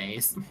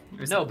vase. Or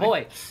No,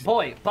 something.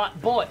 boy.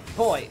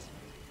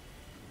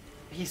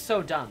 He's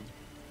so dumb.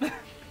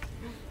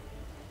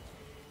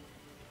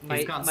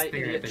 He's got my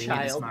spirit, idiot but he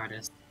ain't the child.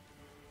 smartest.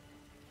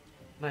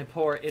 My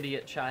poor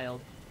idiot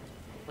child.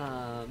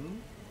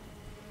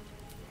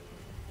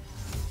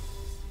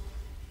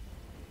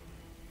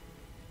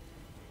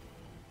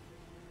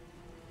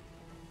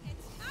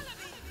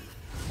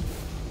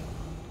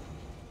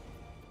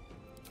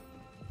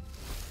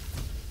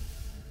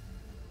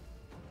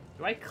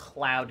 Do I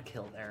cloud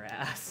kill their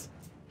ass?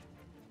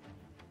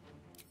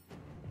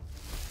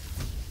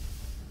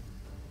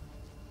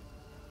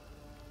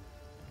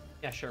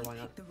 Yeah, sure, why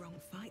not? The wrong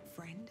fight,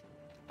 friend.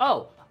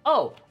 Oh,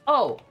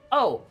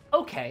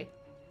 okay.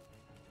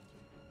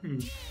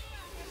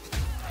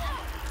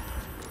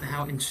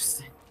 How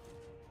interesting.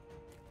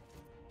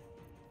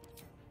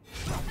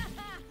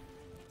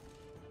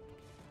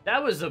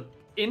 That was a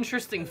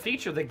interesting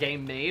feature the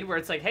game made, where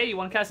it's like, hey, you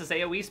want to cast this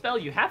AoE spell?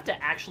 You have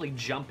to actually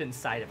jump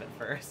inside of it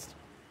first.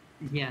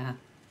 Yeah.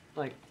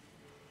 Like,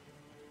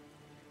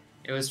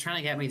 It was trying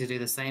to get me to do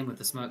the same with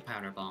the smoke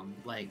powder bomb,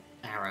 like,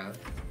 arrow.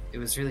 It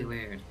was really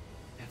weird.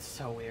 it's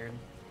so weird.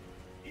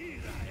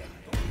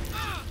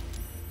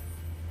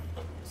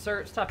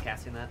 Sir, stop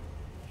casting that.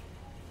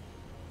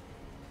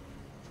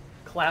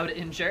 Cloud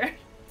injure.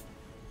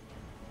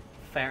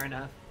 Fair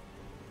enough.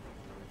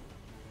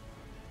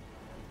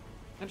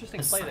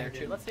 Interesting play there,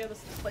 too. Poseidon. Let's see how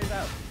this plays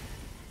out.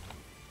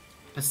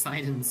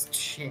 Poseidon's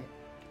shit.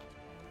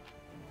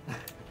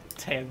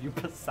 Damn you,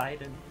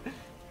 Poseidon.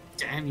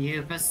 Damn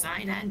you,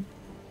 Poseidon!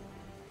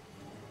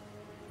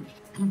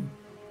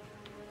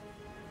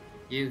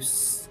 You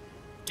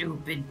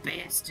stupid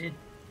bastard!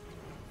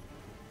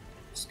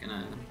 Just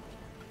gonna...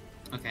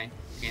 Okay,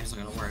 the game's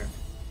not gonna work.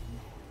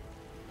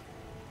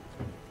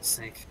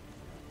 Sick.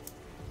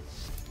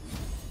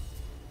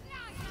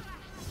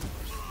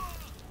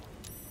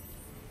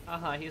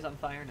 He's on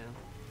fire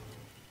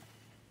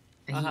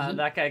now.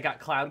 That guy got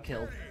cloud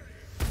killed.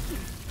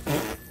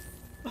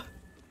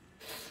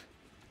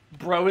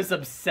 Bro is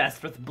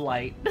obsessed with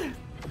Blight.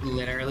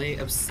 Literally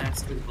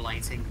obsessed with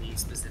blighting me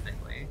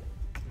specifically.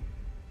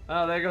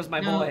 Oh, there goes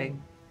my No, boy.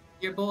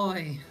 Your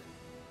boy!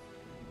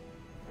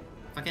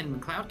 Fucking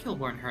cloud kill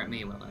won't hurt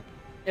me, will it?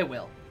 It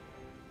will.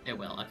 It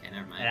will, okay,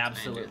 never mind. It I ain't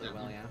doing absolutely that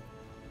will, one. yeah.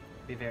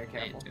 Be very I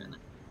careful. ain't doing that.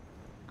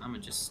 I'm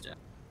just gonna...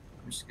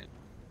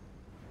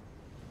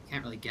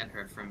 Can't really get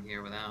her from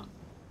here without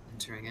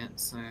entering it,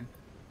 so... I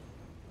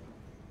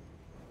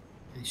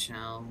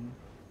shall...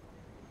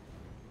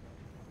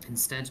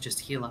 instead just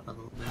heal up a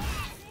little bit.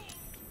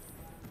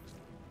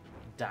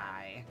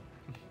 Die.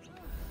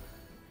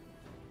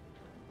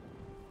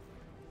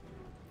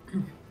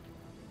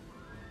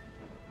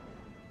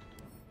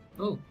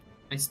 Oh,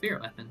 my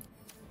spirit weapon.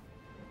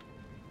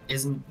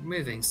 Isn't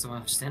moving, so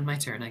I'll just end my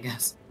turn, I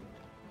guess.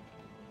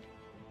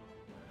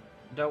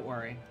 Don't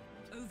worry.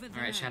 Over there.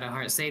 Alright,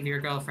 Shadowheart, save your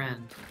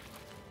girlfriend.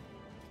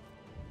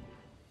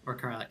 Or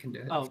Carla can do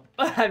it. Oh,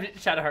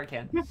 Shadowheart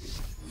can.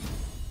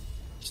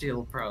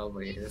 She'll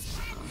probably just.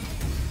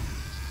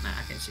 Nah,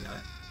 okay, she got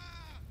it.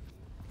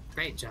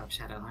 Great job,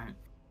 Shadowheart.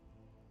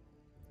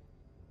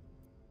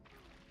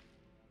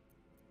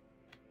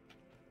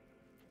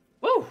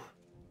 Woo!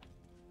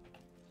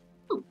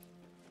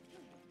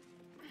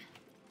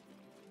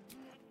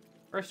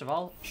 First of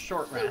all,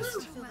 short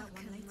rest.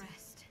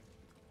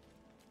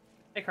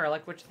 Hey,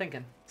 Karlak, what you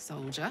thinking?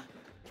 Soldier.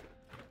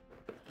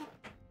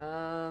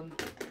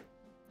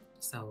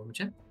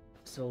 Soldier.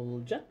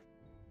 Soldier.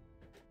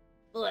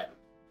 Blech.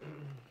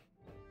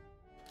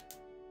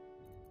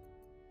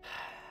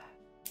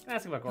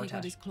 Ask about He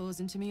got his Gortash. claws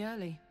into me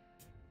early.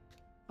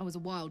 I was a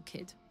wild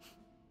kid,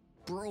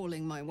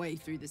 brawling my way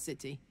through the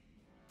city.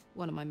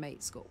 One of my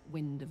mates got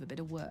wind of a bit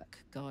of work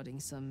guarding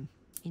some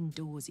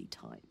indoorsy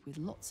type with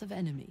lots of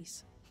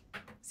enemies.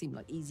 Seemed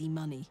like easy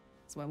money,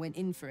 so I went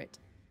in for it.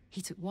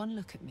 He took one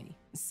look at me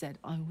and said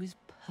I was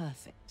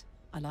perfect.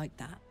 I like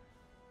that.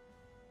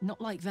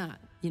 Not like that,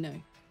 you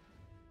know.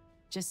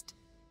 Just...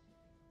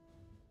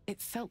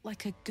 it felt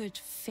like a good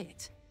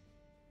fit.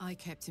 I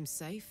kept him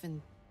safe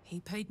and he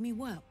paid me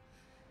well.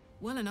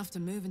 Well enough to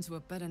move into a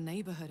better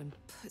neighborhood and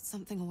put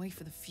something away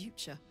for the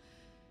future.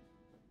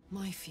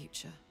 My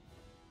future.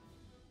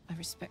 I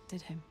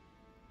respected him,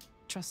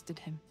 trusted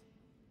him.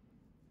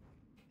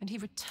 And he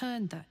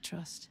returned that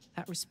trust,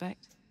 that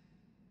respect.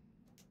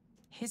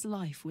 His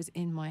life was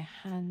in my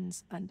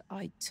hands, and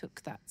I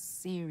took that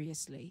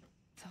seriously.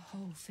 The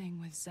whole thing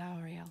with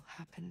Zariel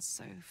happened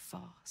so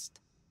fast.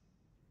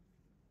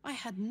 I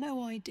had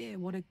no idea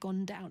what had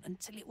gone down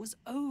until it was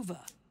over.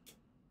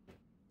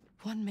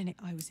 One minute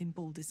I was in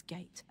Baldur's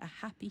Gate, a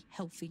happy,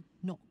 healthy,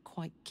 not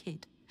quite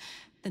kid.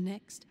 The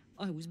next,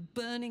 I was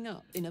burning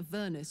up in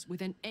Avernus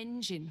with an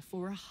engine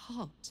for a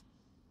heart.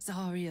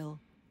 Zariel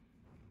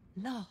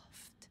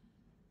laughed.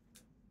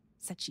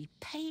 Said she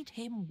paid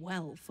him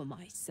well for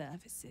my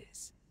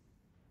services.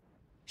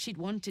 She'd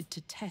wanted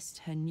to test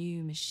her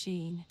new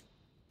machine,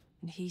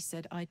 and he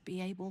said I'd be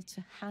able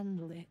to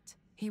handle it.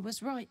 He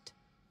was right.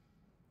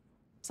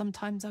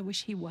 Sometimes I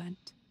wish he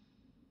weren't.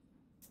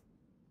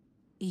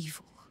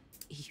 Evil,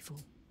 evil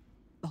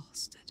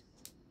bastard.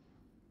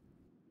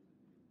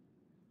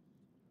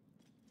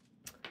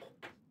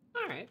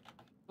 Alright.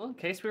 Well, in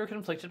case we were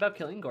conflicted about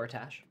killing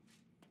Gortash.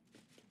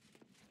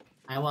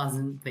 I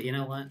wasn't, but you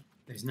know what?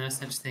 There's no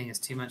such thing as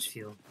too much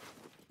fuel.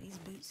 These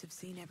boots have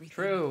seen everything.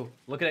 True.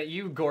 Looking at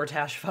you,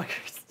 Gortash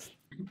fuckers.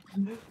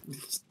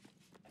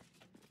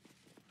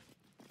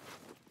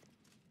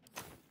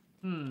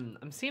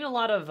 I'm seeing a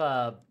lot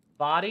of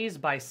bodies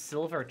by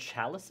silver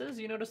chalices.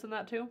 You noticing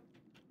that too?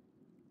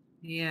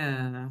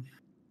 Yeah.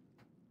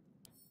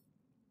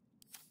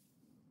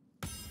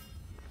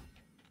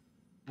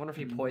 Wonder if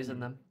he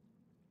poisoned them.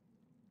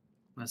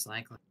 Most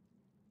likely.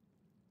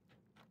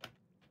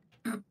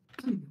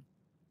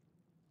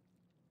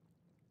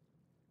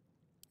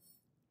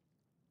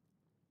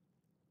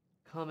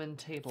 Common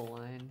table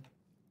line.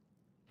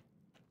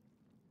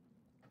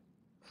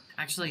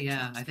 Actually,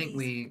 yeah, I think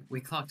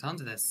we clocked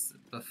onto this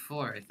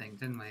before, I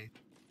think, didn't we?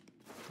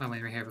 When we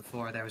were here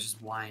before, there was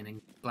just wine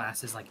and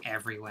glasses, like,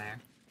 everywhere.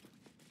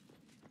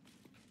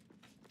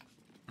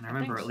 And I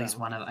remember think at least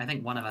so. I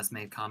think one of us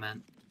made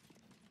comment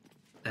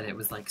that it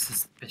was, like,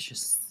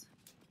 suspicious.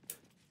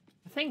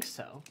 I think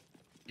so.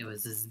 It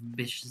was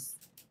suspicious.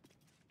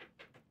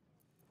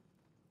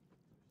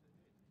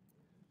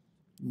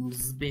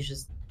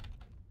 Suspicious.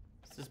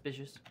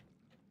 Suspicious.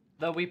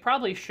 Though we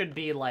probably should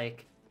be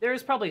like... There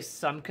is probably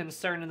some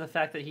concern in the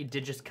fact that he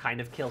did just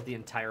kind of kill the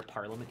entire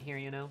parliament here,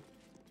 you know?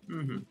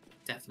 Mm-hmm.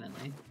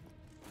 Definitely.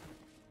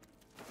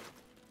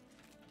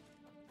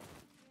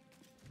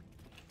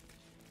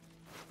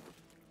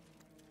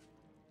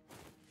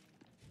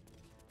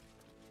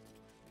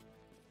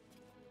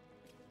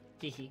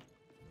 Hehe.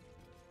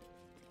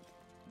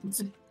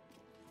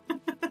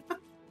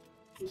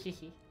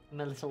 Hehe.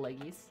 My little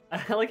leggies.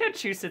 I like how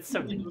Chu sits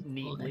so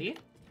neatly.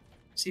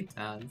 She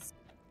does.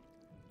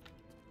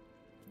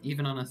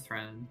 Even on a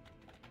throne.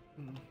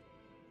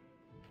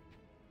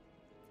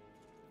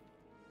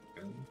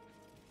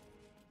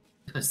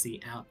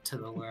 Pussy out to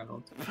the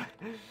world.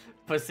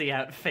 Pussy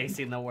out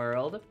facing the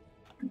world.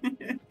 You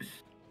know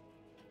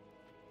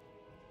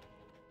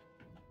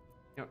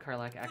what,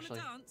 Karlak, actually...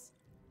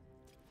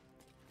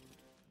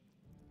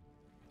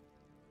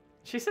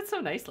 She sits so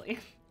nicely.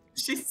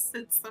 She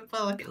sits so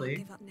politely.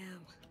 Give up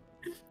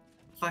now.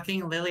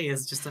 Fucking Lily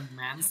is just a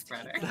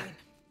man-spreader.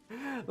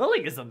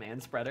 Lily is a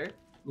man-spreader.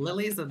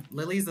 Lily's a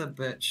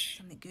bitch.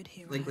 Something good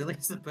here. Like,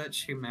 Lily's a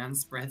bitch who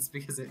man-spreads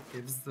because it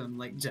gives them,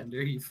 like,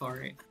 gender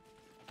euphoria.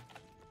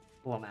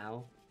 Well,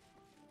 now.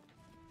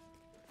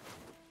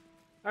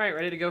 Alright,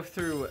 ready to go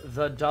through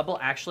the double...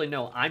 Actually,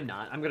 no, I'm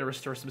not. I'm gonna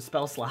restore some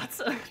spell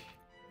slots.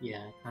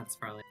 Yeah, that's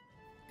probably...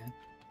 Yeah.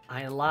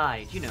 I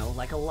lied, you know,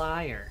 like a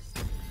liar.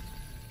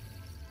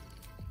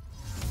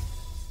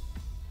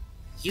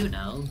 You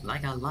know,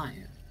 like a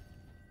liar.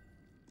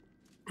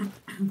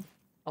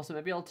 Also,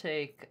 maybe I'll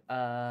take,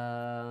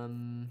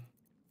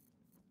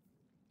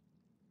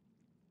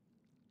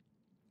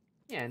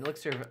 Yeah, an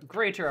elixir of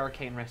greater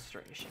arcane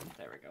restoration.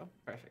 There we go.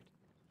 Perfect.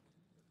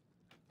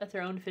 A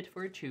throne fit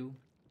for two.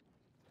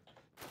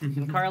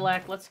 And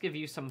Karlak, let's give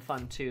you some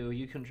fun too.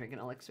 You can drink an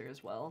elixir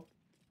as well.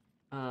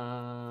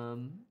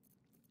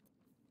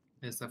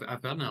 Yes,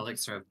 I've got an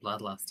elixir of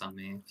bloodlust on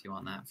me if you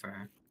want that for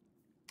her.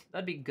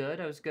 That'd be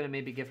good. I was gonna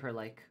maybe give her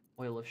like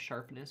oil of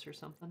sharpness or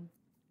something.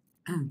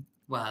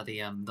 Well,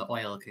 the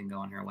oil can go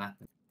on her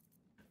weapon.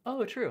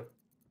 Oh, true.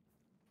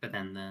 But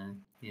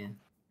then yeah.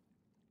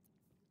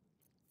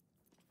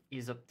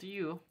 Ease up to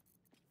you.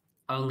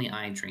 Only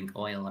I drink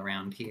oil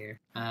around here.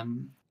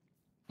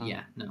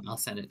 Yeah, no, I'll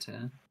send it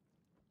to.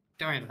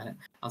 Don't worry about it.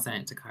 I'll send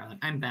it to Carla.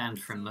 I'm banned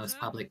from most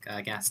public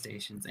gas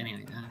stations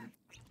anyway.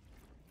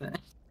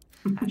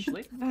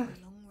 Ashley.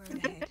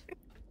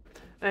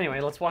 Anyway,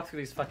 let's walk through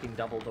these fucking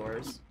double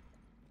doors.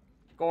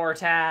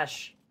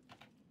 Gortash.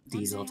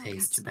 Diesel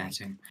tastes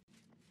better.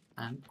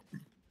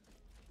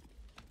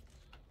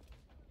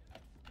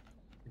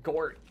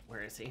 Gort,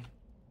 where is he?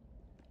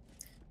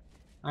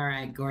 All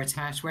right,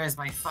 Gortash, where's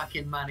my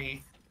fucking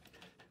money?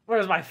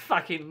 Where's my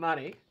fucking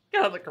money?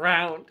 Get on the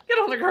ground. Get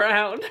on the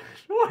ground.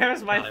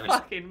 Where's my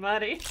fucking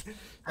money?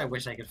 I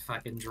wish I could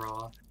fucking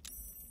draw.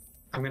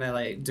 I'm gonna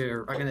like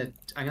I'm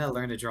gonna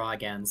learn to draw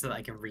again so that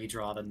I can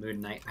redraw the Moon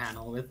Knight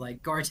panel with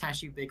like,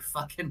 Gortash, you big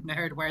fucking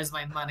nerd, where's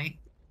my money?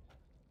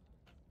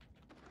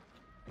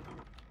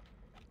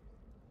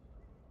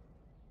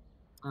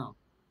 Oh.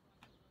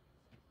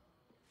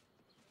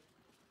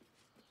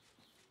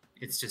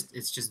 It's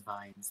just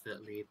vines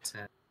that lead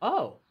to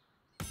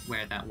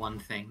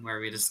where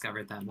we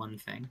discovered that one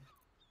thing.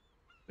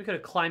 We could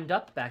have climbed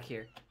up back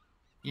here.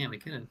 Yeah, we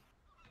could have.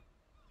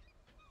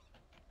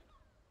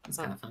 That's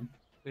kind of fun.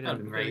 We'd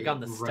have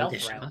gone the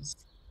stealth route.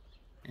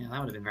 Yeah, that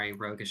would have been very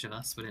roguish of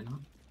us, would it not?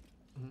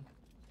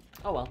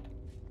 Oh well.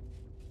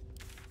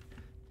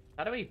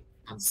 How do we...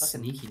 On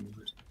sneaky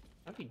mode.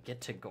 How do we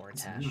get to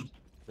Gortash?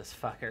 This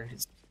fucker.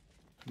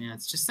 Yeah,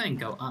 it's just saying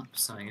go up,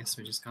 so I guess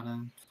we just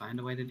gotta find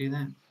a way to do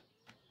that.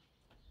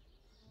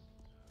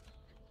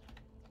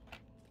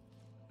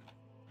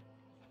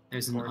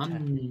 There's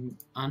an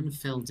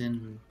unfilled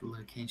in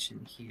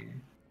location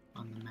here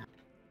on the map.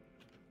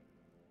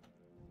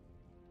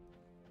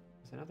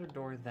 There's another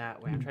door that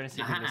way. I'm trying to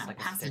see if there's like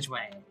a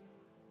passageway.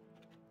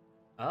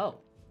 Oh.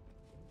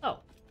 Oh.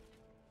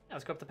 Yeah,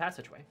 let's go up the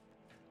passageway.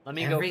 Let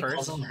me go first. Every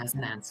puzzle has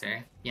an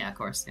answer. Yeah, of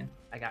course, yeah.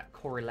 I got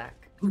Korlak.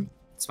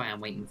 That's why I'm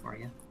waiting for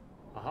you.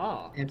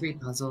 Oh. Every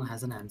puzzle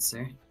has an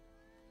answer.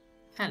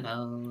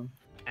 Hello.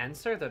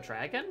 Answer the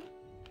dragon?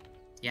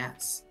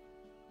 Yes.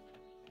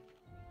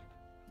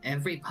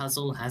 Every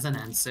puzzle has an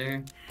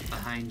answer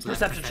behind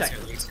Perception check.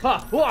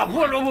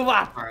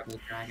 Horrible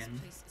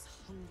dragon.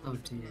 Oh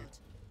dear.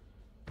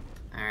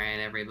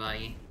 Alright,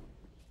 everybody.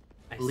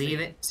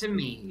 Leave it to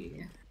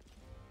me.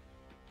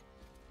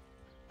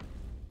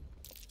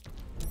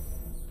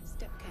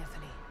 Step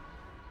carefully.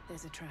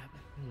 There's a trap.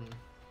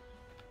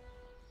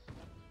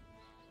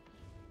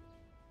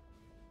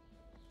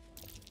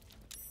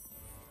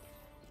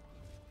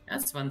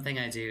 That's one thing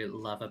I do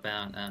love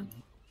about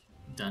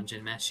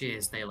Dungeon Meshi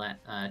is they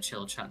let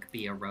Chillchuck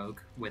be a rogue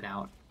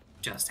without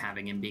just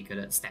having him be good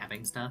at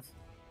stabbing stuff.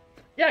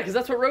 Yeah, because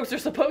that's what rogues are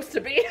supposed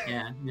to be.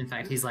 Yeah, in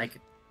fact, he's like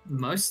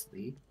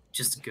mostly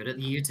just good at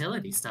the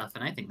utility stuff,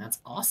 and I think that's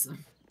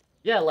awesome.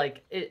 Yeah,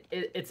 like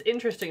it's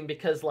interesting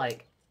because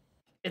like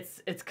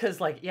it's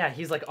because like yeah,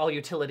 he's like all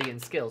utility and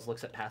skills.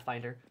 Looks at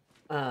Pathfinder,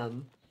 but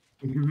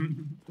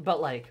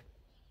like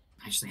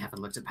I actually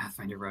haven't looked at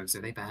Pathfinder rogues.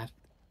 Are they bad?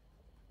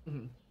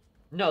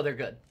 No, they're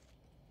good.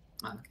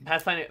 Oh,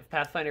 okay.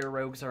 Pathfinder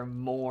rogues are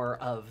more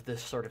of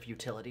this sort of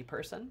utility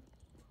person.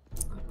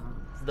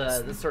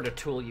 The sort of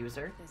tool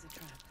user.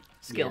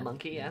 Skill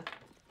monkey, yeah.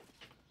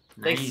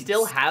 Nice. They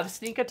still have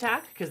sneak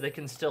attack because they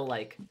can still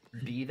like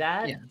be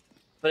that. Yeah.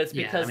 But it's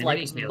because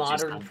like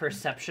modern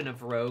perception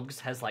of rogues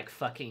has like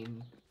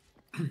fucking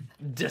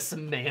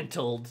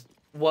dismantled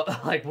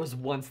what like was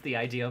once the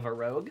idea of a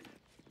rogue.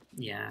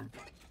 Yeah.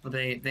 Well,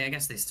 they I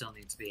guess they still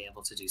need to be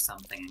able to do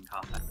something in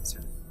combat.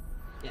 Sort of.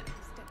 Yeah.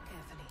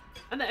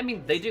 And I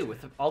mean, they do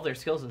with all their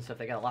skills and stuff.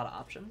 They got a lot of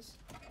options.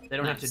 They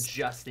don't have to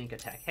just sneak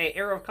attack. Hey,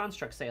 arrow of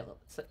construct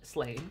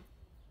slain.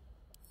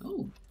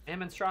 Oh, and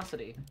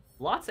monstrosity.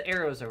 Lots of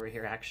arrows over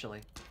here, actually.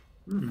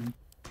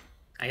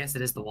 I guess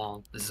it is the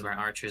wall. This is where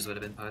archers would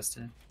have been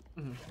posted.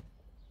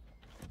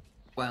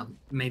 Well,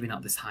 maybe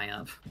not this high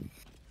up.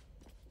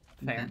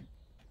 Fair. Okay.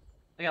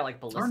 They got like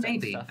ballista. Or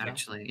maybe stuff,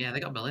 actually, yeah, they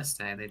got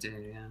ballista. They do,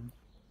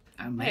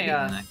 yeah. Maybe hey,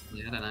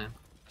 actually, I don't know.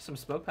 Some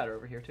smoke powder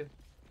over here too.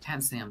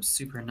 Can't say I'm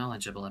super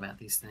knowledgeable about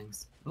these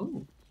things.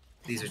 Oh,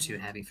 these are too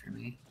heavy for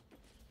me.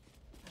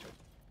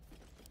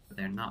 But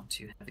they're not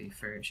too heavy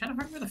for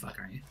Shadowheart. Where the fuck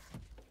are you?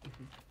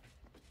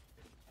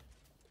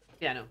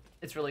 Yeah, no,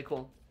 it's really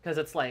cool because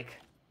it's like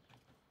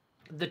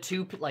the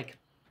two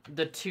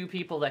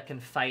people that can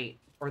fight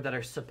or that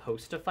are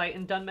supposed to fight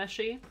in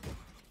Dunmeshi,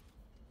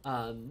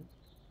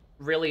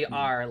 really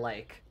are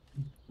like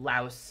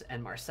Laos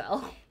and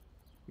Marcel.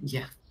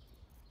 Yeah.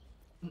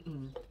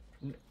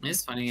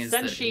 It's funny is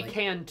Senshi that, like...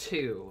 can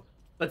too,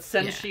 But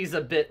Senshi's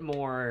a bit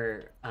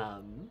more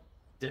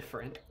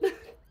different.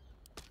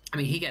 I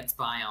mean, he gets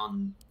by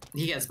on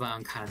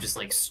kind of just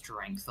like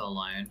strength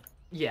alone.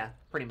 Yeah,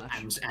 pretty much.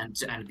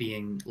 And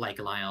being like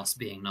Laos,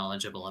 being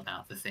knowledgeable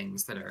about the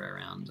things that are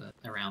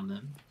around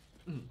them.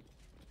 Mm.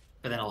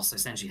 But then also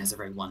Senshi has a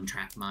very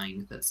one-track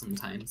mind that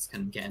sometimes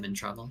can get him in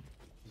trouble.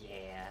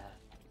 Yeah.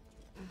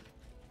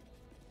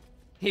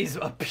 He's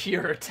a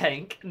pure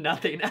tank,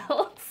 nothing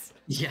else.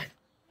 Yeah.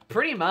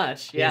 Pretty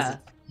much, yeah.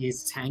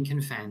 He's tank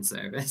and fan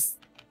service.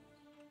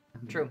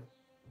 True.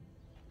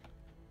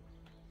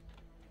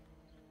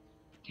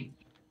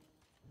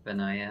 But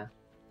no, yeah.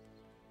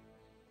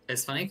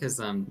 It's funny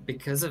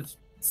because of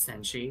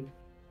Senshi,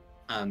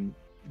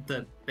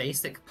 the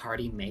basic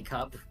party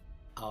makeup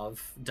of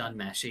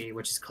Dunmeshi,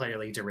 which is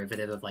clearly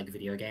derivative of like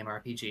video game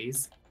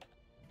RPGs,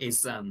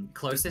 is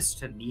closest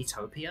to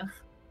Miitopia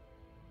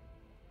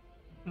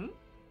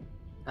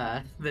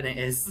than it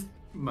is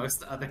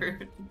most other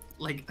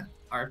like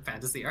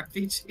fantasy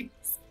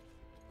RPGs.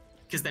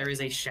 Because there is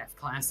a chef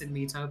class in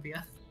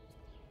Miitopia.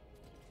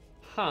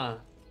 Huh.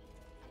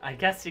 I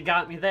guess you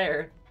got me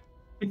there.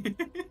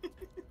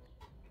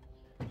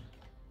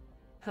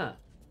 Huh.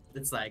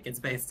 It's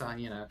based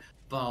on,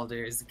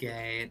 Baldur's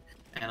Gate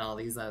and all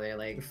these other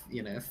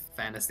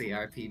fantasy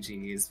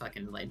RPGs,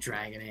 fucking like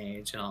Dragon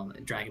Age and all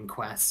Dragon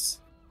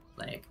Quest,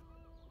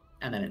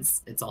 and then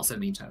it's also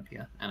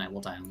Miitopia, and I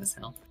will die on this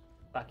hill.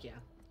 Fuck yeah.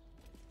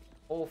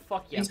 Oh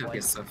fuck yeah, Miitopia boy.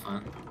 is so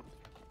fun.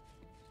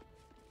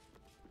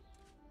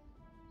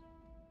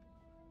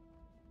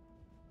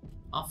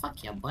 Oh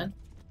fuck yeah, bud.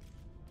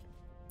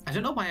 I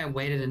don't know why I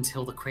waited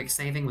until the quick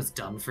saving was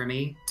done for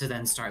me to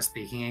then start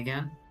speaking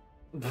again.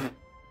 That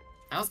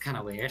was kind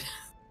of weird.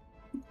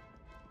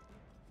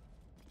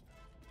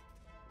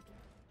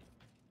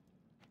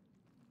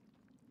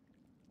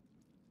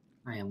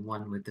 I am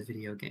one with the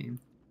video game.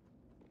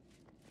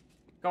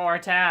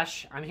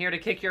 Gortash, I'm here to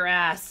kick your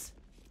ass.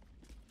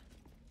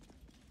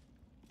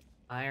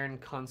 Iron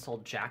console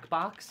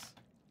jackbox.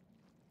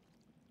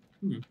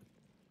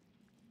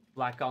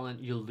 Black Golem,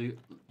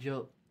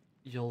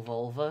 you'll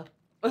vulva.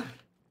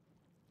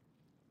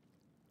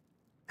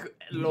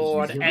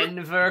 Lord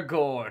Enver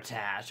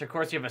Gortash. Of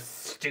course you have a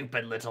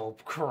stupid little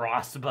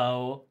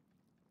crossbow.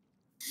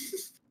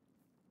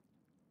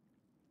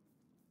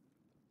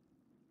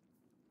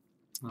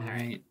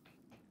 Alright.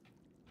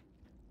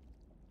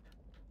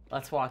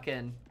 Let's walk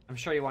in. I'm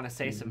sure you want to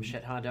say some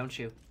shit, huh? Don't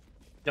you?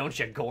 Don't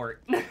you,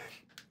 Gort?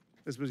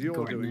 This was your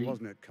Gordon, doing, eh?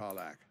 wasn't it,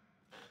 Karlach?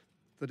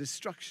 The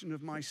destruction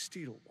of my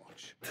steel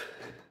watch.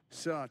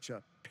 Such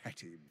a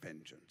petty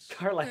vengeance.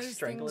 Karlach Those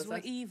strangles things were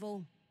us.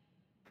 evil.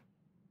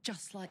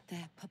 Just like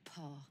their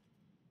papa.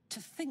 To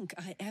think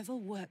I ever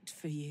worked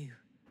for you.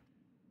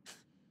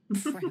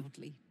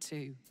 Proudly,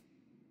 too.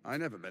 I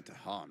never meant to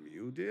harm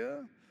you,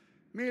 dear.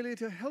 Merely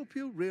to help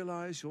you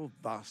realize your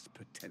vast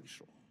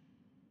potential.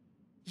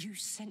 You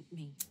sent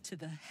me to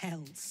the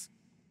hells.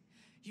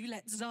 You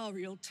let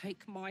Zariel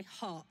take my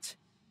heart,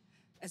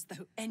 as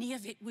though any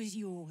of it was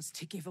yours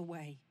to give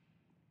away.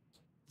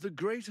 The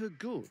greater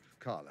good,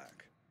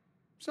 Karlach.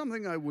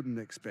 Something I wouldn't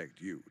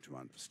expect you to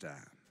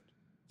understand.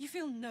 You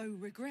feel no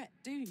regret,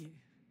 do you?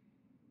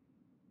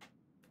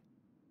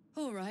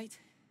 All right.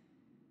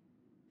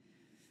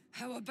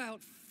 How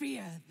about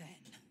fear, then?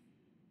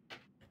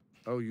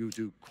 Oh, you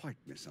do quite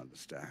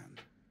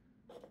misunderstand.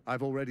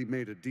 I've already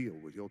made a deal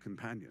with your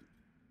companion.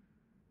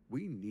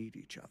 We need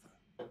each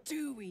other.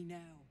 Do we now?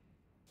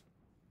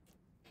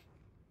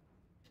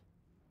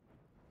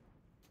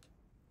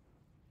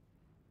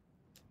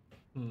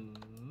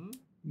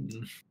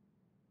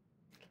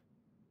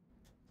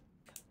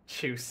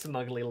 Chu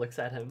smugly looks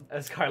at him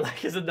as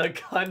Karlach is in the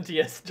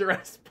cuntiest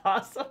dress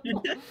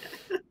possible.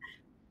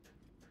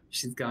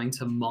 She's going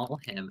to maul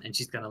him, and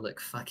she's gonna look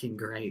fucking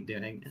great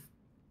doing it.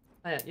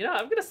 You know,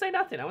 I'm gonna say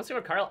nothing. I want to see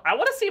what I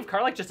want to see if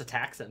Karlach just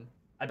attacks him.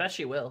 I bet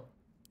she will.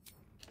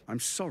 I'm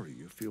sorry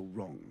you feel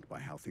wronged by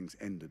how things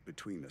ended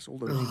between us,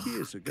 although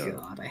years ago.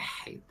 God, I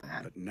hate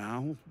that. But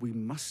now we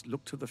must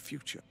look to the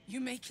future. You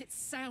make it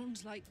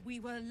sound like we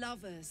were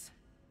lovers.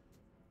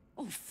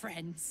 Or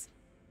friends.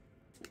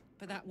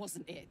 But that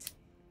wasn't it.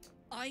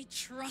 I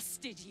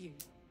trusted you.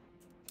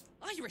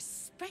 I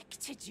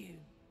respected you.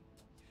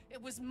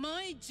 It was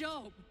my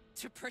job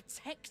to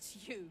protect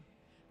you.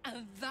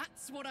 And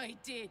that's what I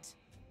did.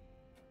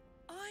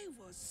 I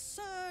was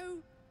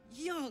so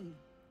young.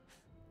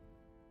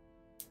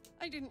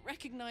 I didn't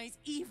recognize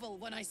evil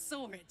when I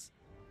saw it.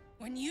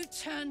 When you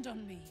turned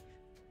on me,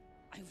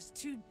 I was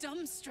too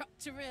dumbstruck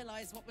to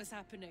realize what was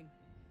happening.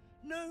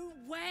 No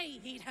way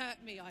he'd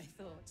hurt me, I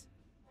thought.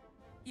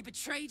 He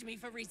betrayed me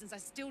for reasons I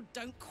still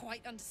don't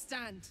quite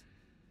understand.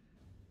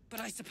 But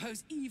I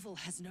suppose evil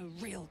has no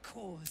real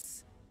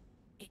cause.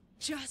 It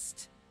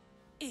just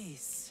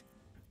is.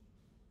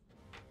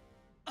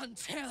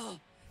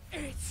 Until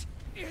it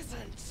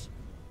isn't.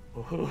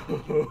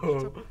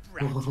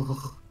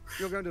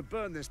 You're going to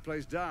burn this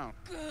place down.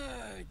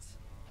 Good.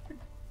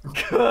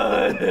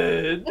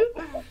 Good.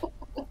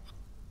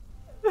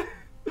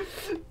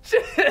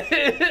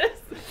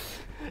 Jeez.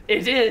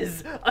 It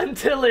is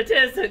until it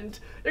isn't.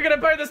 You're gonna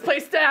burn this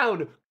place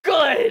down.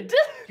 Good.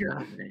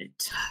 Got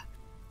it.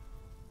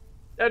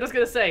 I'm just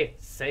gonna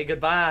say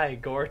goodbye,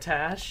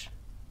 Gortash.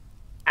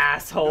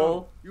 Asshole.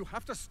 No, you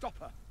have to stop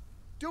her.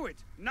 Do it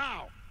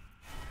now.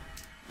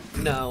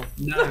 No.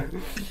 No.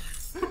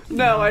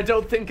 No, I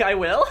don't think I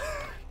will.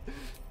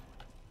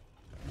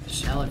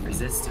 Shell of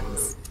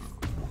resistance.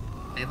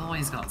 They've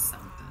always got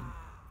something.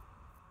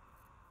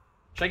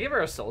 Should I give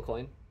her a soul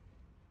coin?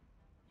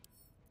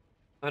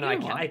 Oh no,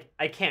 You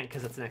I can't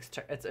because it's next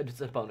turn.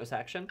 It's a bonus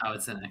action. Oh,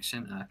 it's an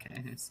action?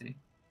 Okay, I see.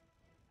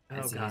 Oh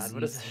That's god, easy.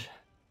 what is this?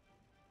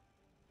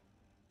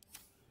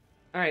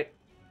 Alright.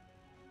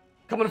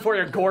 Coming for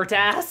your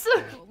Gortash!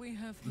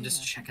 I'm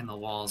just checking the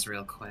walls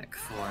real quick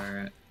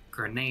for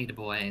grenade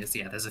boys.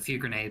 Yeah, there's a few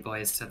grenade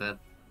boys to the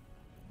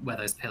where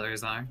those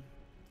pillars are.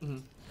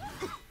 Mhm.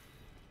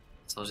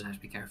 So I'll just have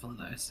to be careful of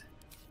those.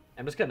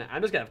 I'm just gonna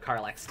have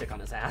Karlach stick on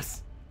his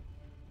ass.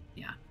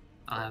 Yeah.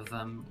 I'll have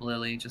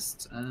Lily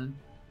just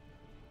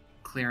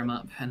clear him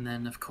up, and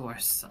then of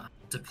course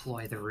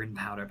deploy the rune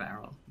powder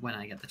barrel when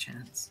I get the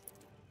chance.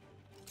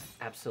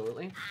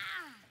 Absolutely.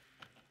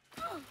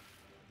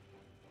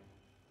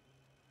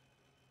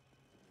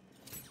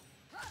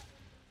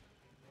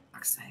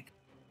 Fuck's sake.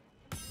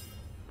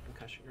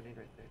 Concussion grenade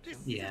right there too.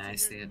 Yeah, I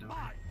see it. Don't worry.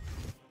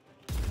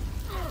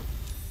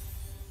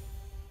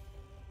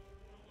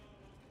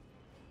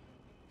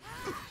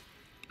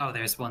 Oh,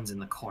 there's ones in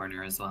the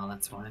corner as well,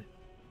 that's why.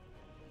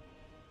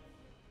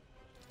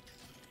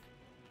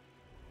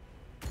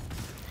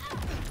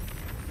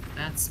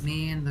 That's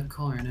me in the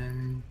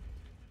corner.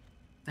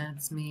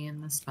 That's me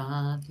in the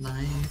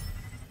spotlight.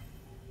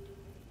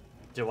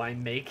 Do I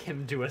make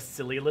him do a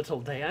silly little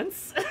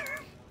dance?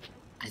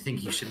 I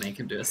think you should make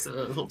him do a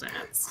silly little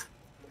dance.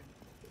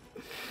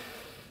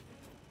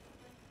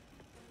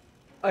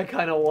 I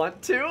kinda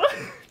want to.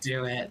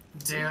 Do it.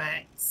 Do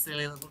it.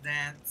 Silly little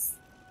dance.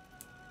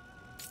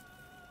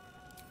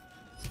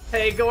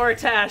 Hey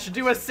Gortash,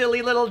 do a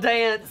silly little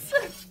dance.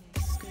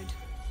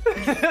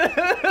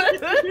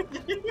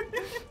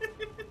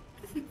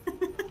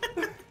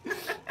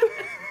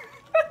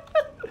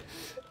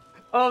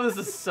 Oh, this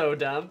is so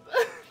dumb.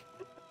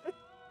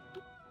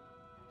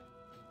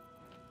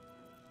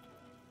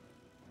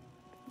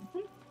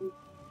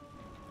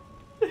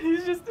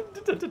 He's just...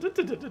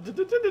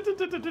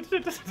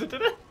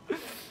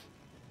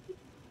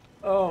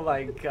 Oh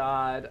my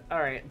god.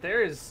 Alright,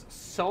 there is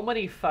so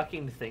many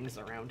fucking things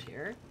around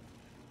here.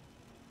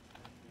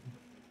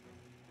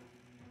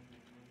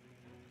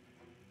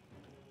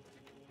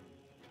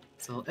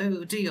 So,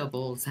 oh, do your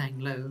balls hang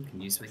low?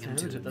 Can you swing them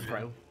to the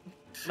throw?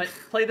 Might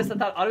play this and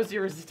thought Otto's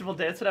irresistible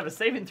dance would have a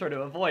saving throw to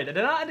avoid. I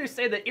did not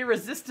understand that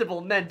irresistible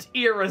meant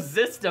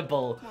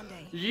irresistible.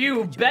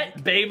 You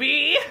bet,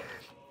 baby!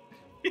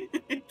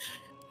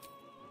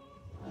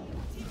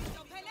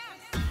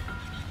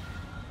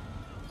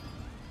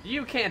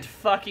 You can't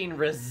fucking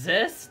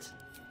resist!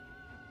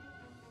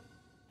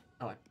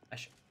 Oh, I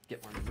should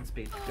get more movement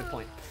speed. Good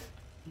point.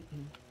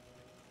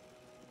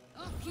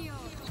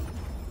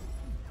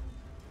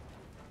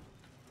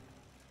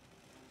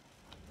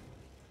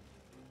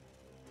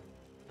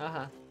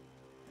 Uh-huh.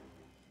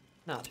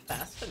 Not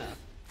fast enough.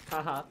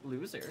 Haha,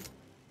 loser.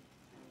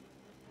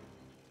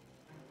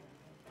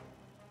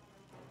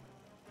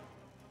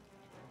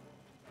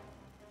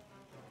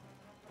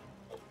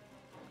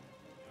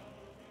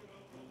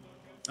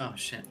 Oh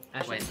shit.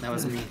 Ashley. Wait, that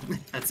was me.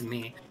 That's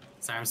me.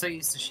 Sorry, I'm so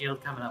used to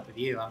shield coming up with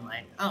you. I'm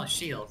like, oh,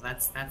 shield.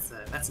 That's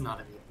not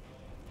of you.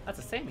 That's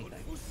a Sammy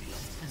thing.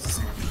 That's a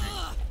Sammy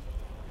thing.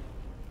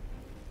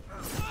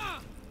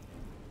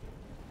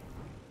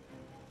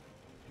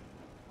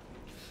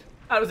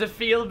 How does it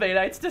feel,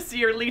 Vedites, to see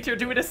your leader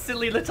doing a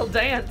silly little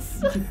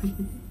dance?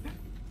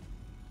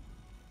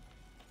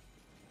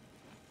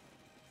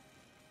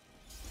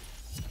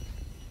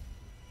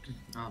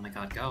 Oh my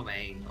god, go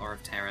away, Or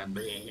of Terra.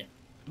 Bleh.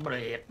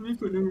 Bleh. I've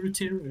got Or of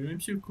Terra, I'm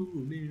so cool,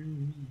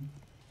 man.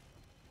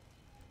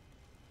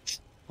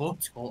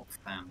 Hot,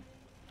 fam.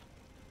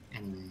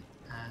 Anyway,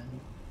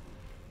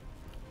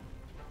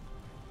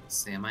 let's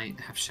see, I might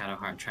have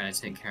Shadowheart try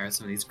to take care of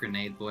some of these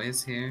grenade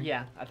boys here.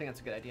 Yeah, I think that's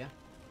a good idea.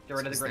 Get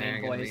rid of the So they're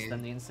grenade gonna boys, be-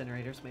 then the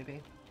incinerators,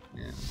 maybe.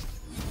 Yeah.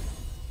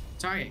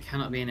 Target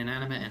cannot be an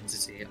inanimate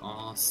entity.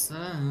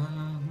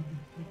 Awesome.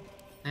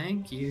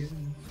 Thank you.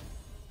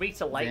 Weak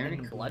to lightning Very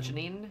and cool.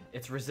 bludgeoning.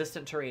 It's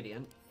resistant to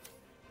radiant.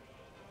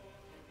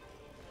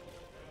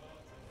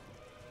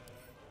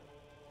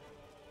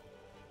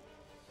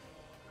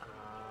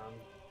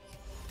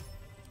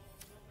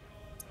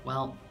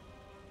 Well,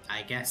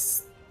 I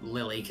guess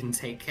Lily can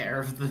take care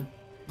of the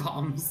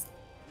bombs.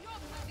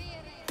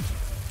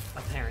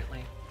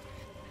 Apparently.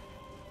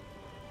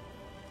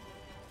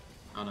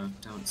 Oh no,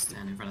 don't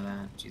stand in front of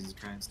that. Jesus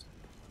Christ.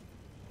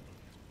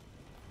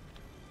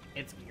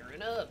 It's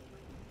gearing up.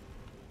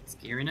 It's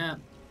gearing up.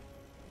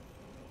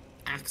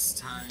 Axe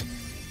time.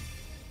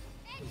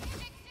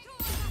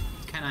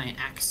 Can I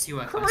axe you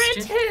a Crit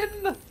question?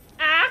 him!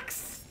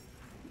 Axe!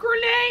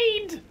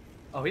 Grenade!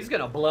 Oh, he's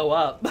gonna blow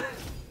up.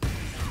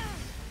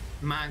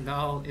 My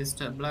goal is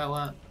to blow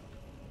up.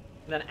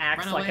 Then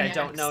acts Run like away, I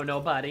don't Axe. know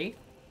nobody.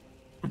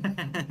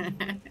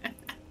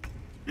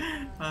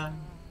 Love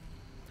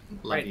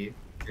Right. you.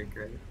 You're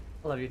great.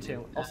 I love you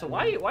too. Also,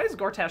 why is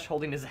Gortash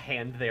holding his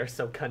hand there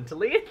so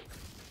cuntily?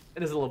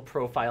 In his little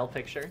profile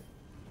picture.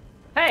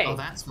 Hey! Oh,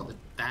 that's what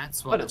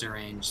the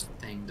deranged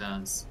thing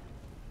does.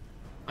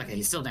 Okay,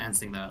 he's still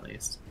dancing though, at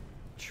least.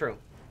 True.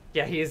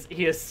 Yeah, he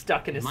is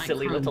stuck in his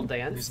silly little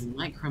dance. There's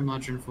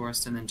micro-modern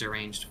force and then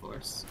deranged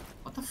force.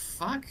 What the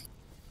fuck?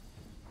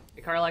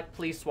 Karlak,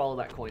 please swallow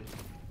that coin.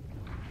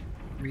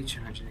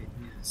 Recharging,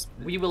 yes.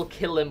 We will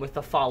kill him with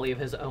the folly of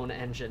his own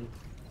engine.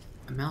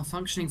 A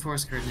malfunctioning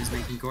force curtain is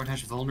making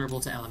Gortash vulnerable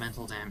to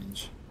elemental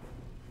damage.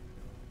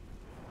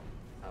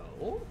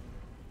 Oh?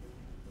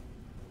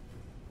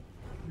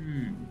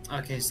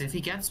 Okay, so if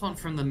he gets one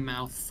from the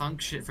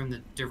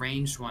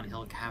deranged one,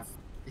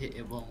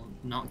 it will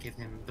not give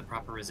him the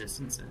proper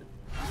resistance.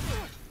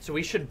 So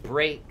we should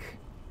break.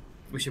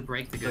 We should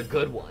break the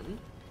good one.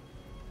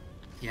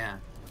 Yeah.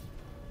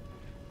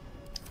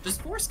 Does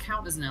force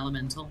count as an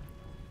elemental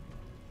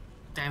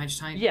damage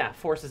type? Yeah,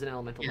 force is an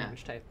elemental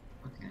damage type.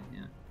 Okay,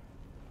 yeah.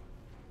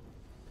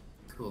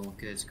 Cool,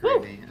 good,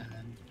 gravy.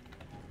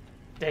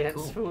 Dance,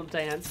 cool. fool,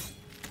 dance.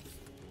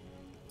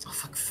 Oh,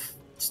 fuck.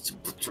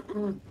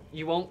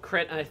 You won't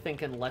crit, I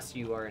think, unless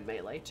you are in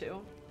melee, too.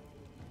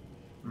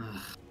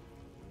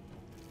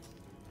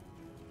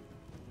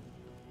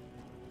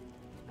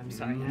 I'm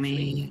sorry,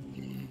 Ashley.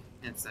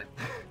 It's a...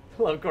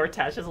 Love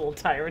Gortash's little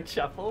tyrant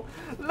shuffle.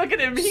 Look at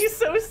him, he's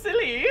so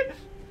silly!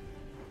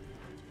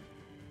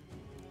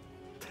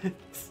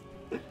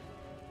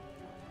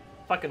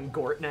 Fucking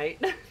Gort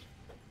Knight.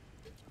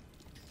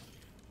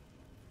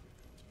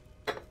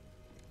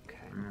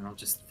 I'll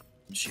just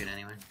shoot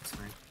anyway, it's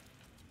fine.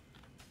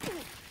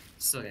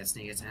 Still get a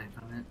sneak attack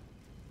on it.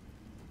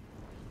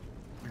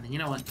 And then you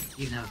know what?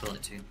 You can have a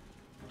bullet too.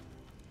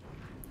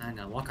 I'm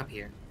gonna walk up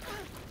here.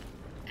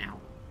 Ow.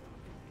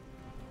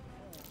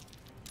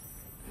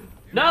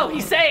 No,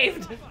 he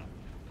saved!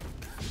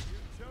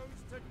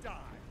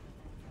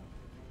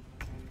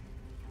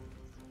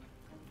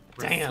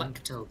 Damn.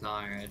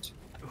 Reflectogard.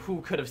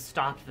 Who could have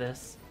stopped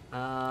this?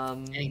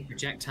 Any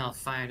projectile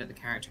fired at the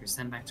character is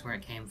sent back to where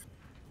it came from.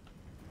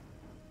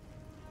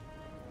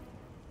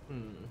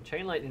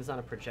 Chain lightning's not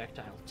a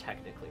projectile,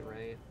 technically,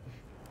 right?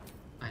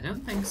 I don't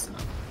think so.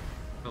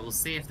 But we'll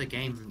see if the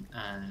game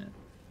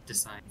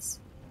decides.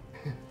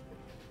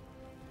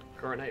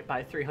 Gort Knight,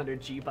 buy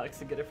 300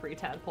 G-Bucks and get a free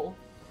tadpole.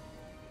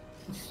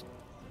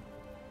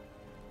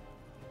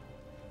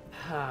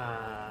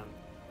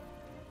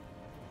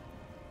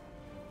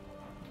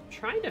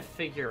 Trying to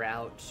figure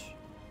out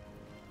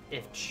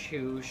if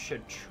Chu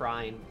should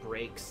try and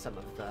break some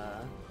of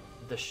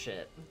the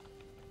shit.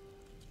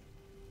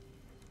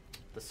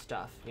 The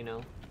stuff, you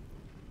know?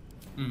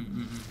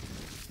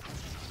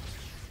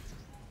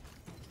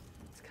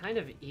 It's kind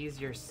of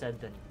easier said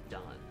than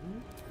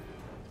done.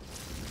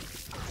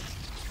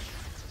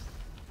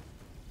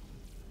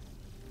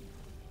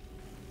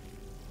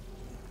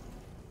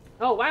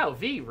 Oh wow,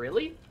 V,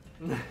 really?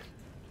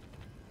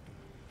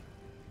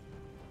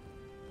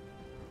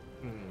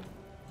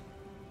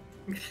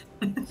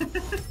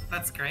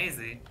 That's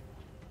crazy.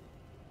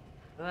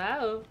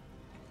 Wow.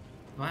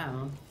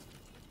 Wow.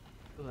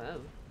 Wow.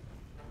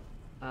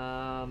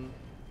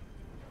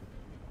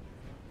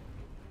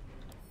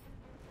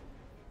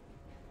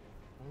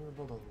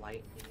 Vulnerable to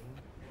lightning.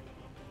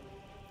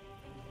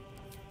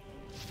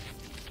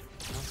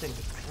 I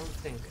don't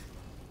think.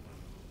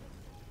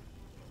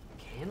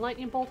 Can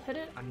lightning bolt hit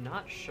it? I'm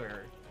not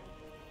sure.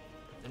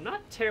 I'm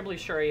not terribly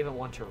sure I even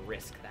want to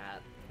risk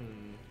that.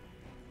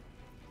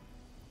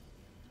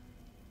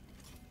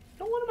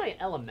 Don't one of my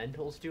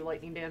elementals do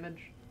lightning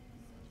damage?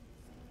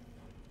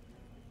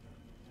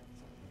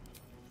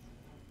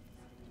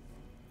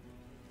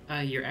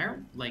 Your arrow,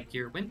 like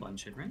your wind one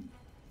should, right?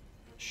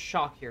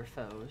 Shock your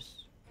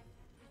foes.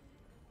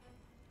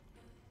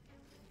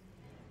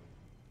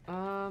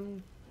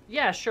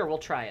 Yeah, sure, we'll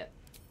try it.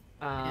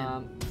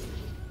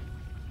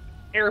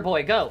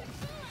 Airboy, go!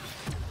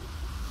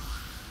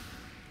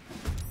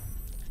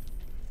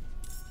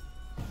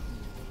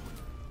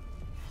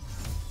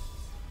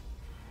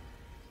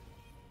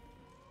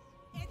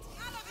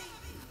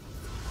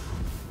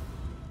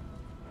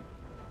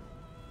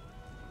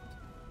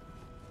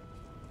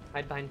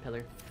 Hide behind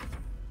pillar.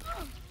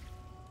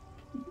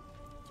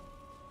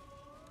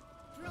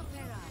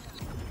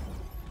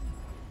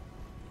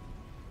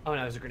 Oh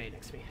no, there's a grenade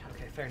next to me.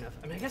 Okay, fair enough.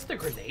 I mean, I guess the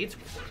grenades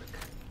would work.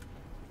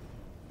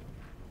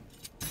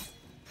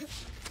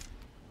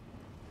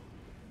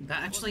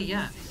 That actually,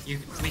 yeah. We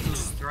can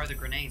just throw the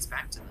grenades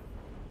back to them.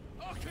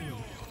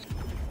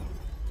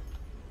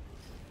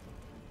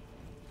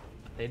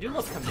 They do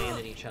love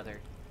commanding each other.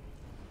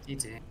 You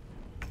do.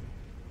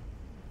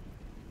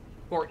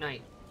 Gort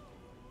Knight.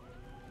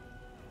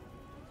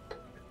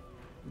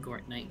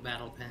 Gort Knight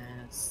Battle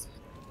Pass.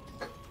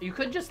 You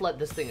could just let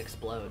this thing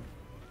explode.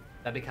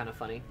 That'd be kind of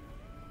funny.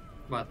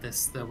 What,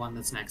 the one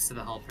that's next to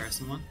the whole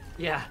person one?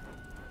 Yeah.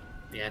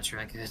 Yeah, true,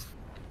 I could.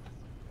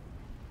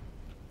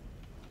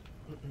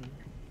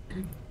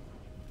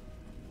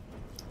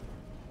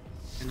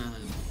 Gonna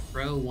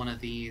throw one of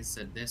these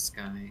at this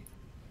guy.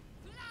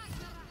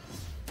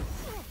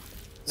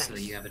 Nice. So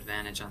that you have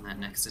advantage on that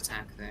next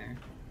attack there.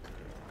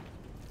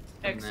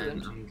 Excellent.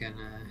 And then I'm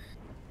gonna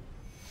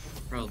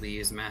probably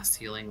use mass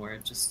healing where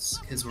it just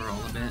because we're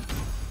all a bit.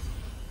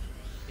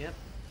 Yep.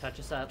 Touch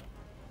us up.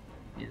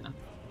 Yeah.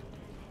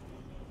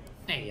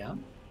 Hey yo.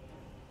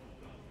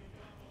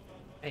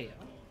 Hey.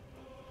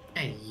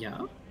 Hey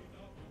yo.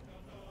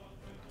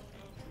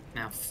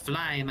 Now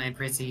fly, my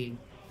pretty.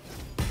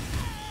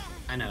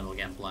 I know it'll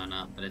get blown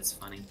up, but it's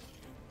funny.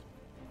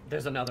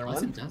 There's another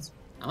Unless one. it does.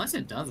 Unless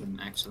it doesn't,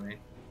 actually.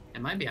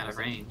 It might be out of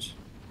range.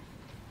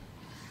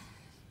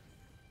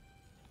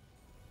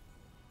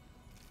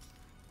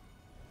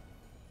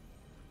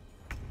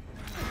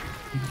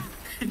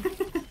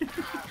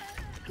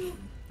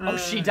 Oh,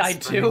 she died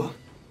it's funny. too.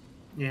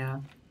 Yeah.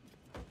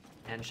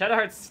 And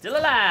Shadowheart's still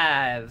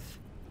alive.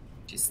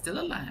 She's still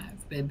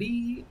alive,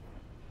 baby.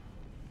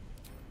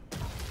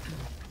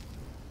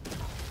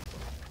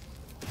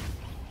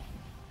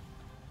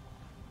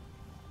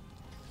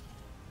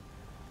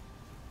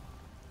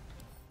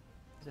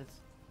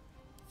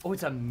 Oh,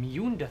 it's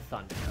immune to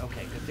thunder.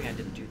 Okay, good thing I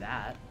didn't do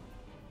that.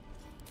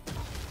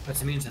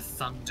 It's immune to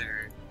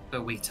thunder,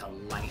 but weak to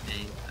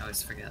lightning. I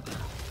always forget that.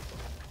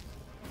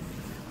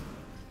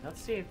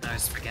 Let's see. I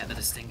always forget the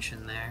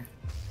distinction there.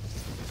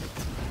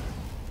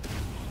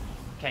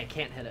 Okay,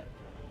 can't hit it.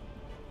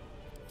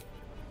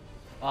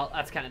 Well,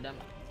 that's kind of dumb.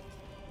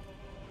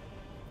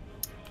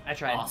 I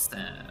tried. Awesome.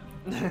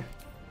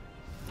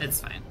 It's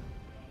fine.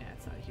 Yeah,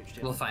 it's not a huge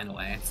deal. We'll find a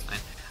way. It's fine.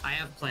 I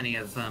have plenty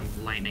of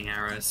lightning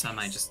arrows, so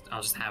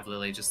I'll just have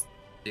Lily just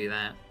do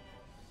that.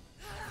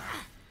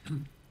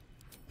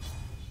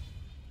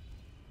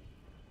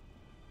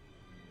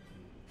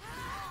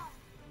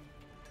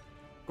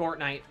 Gort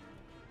Knight.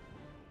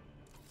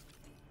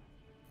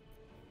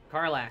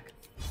 Karlak.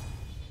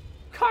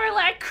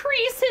 Karlak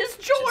creases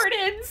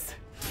Jordans!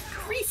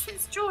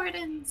 Creases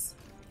Jordans!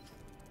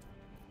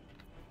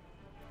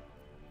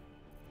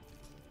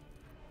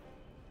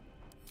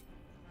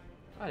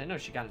 Oh, I didn't know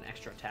she got an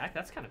extra attack.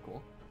 That's kind of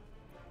cool.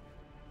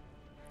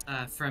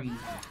 From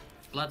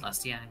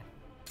Bloodlust, yeah.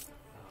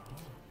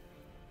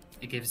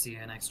 It gives you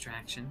an extra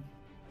action.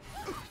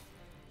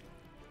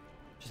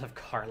 Just have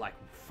Karlak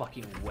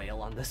fucking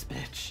wail on this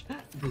bitch.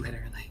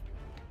 Literally.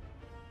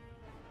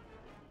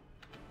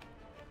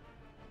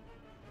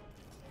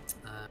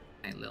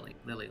 Hey, Lily.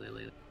 Lily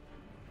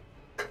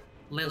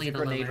There's a the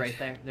grenade Lillard. right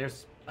there.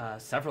 There's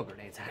several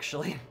grenades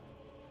actually.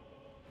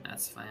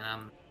 That's fine.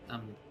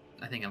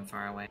 I think I'm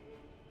far away.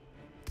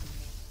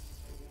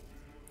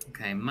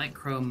 Okay,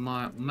 Micro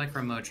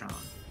Modron.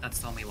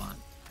 That's all we want.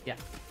 Yeah.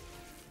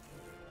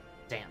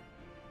 Damn.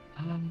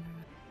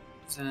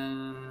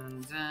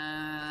 Dun,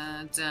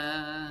 dun,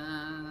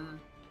 dun.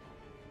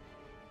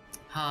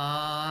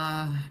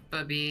 Ha,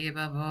 baby,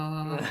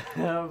 babo.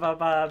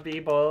 Baba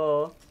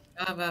Beeble.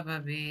 Ba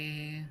ba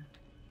bee.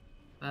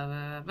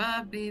 Ba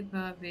ba bee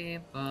ba bee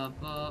ba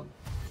ba.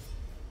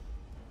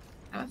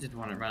 I just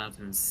want to run up to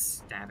him and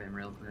stab him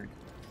real quick.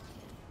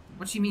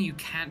 What do you mean you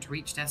can't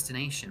reach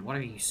destination? What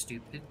are you,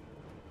 stupid?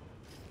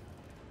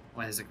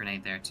 Why there's a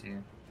grenade there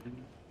too?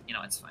 You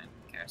know it's fine.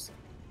 Who cares?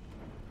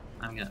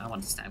 I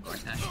want to stab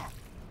Gortash.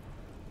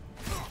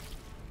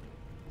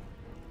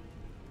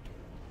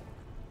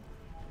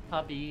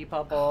 Puppy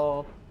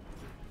Pupple.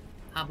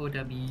 Abu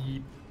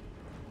Dhabi.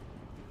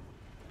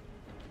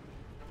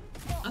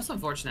 What's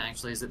unfortunate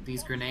actually is that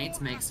these grenades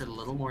makes it a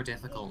little more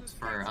difficult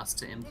for us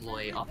to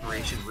employ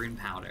Operation Rune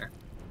Powder.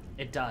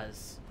 It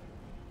does.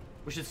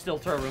 We should still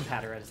throw Rune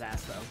Powder at his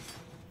ass though.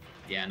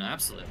 Yeah, no,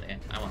 absolutely.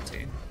 I want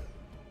to.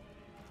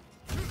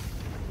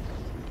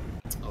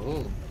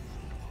 Oh.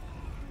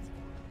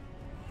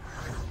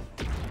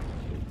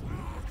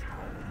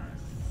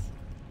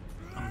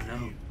 Oh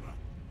no.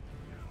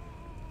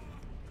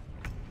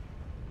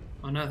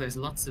 Oh no, there's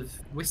lots of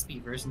wispy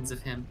versions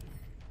of him.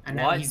 And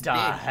now What he's the big.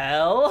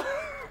 hell?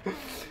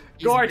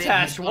 He's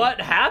Gortash, big. what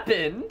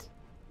happened?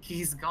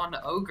 He's gone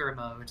ogre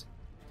mode.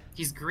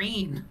 He's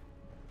green.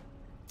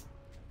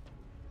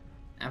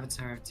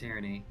 Avatar of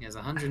Tyranny. He has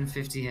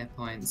 150 hit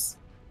points.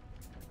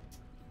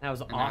 That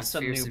was And now his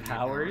awesome fearsome new new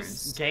powers.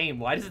 powers. Game,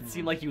 why does it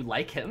seem like you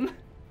like him?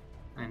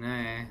 I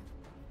know.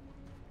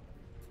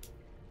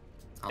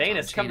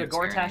 Thanos, come to Chain of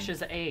Tyranny.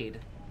 Gortash's aid.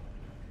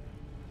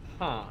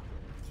 Huh.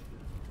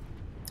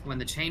 When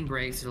the chain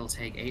breaks, it'll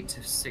take 8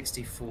 to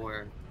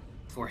 64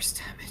 force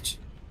damage.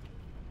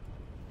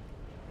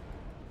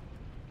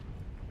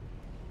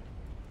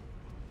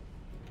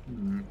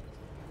 Hmm.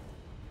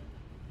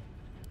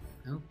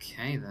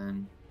 Okay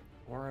then.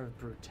 Aura of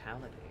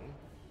Brutality.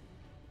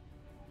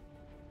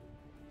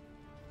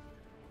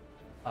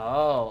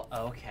 Oh,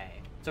 okay.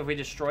 So if we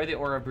destroy the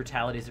Aura of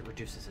Brutalities, it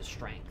reduces his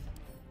strength.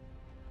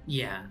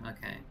 Yeah,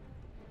 okay.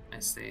 I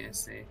see, I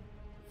see.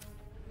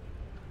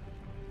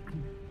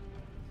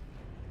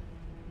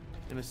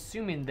 I'm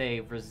assuming they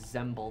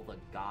resemble the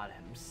god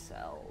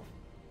himself.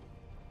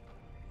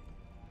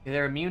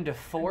 They're immune to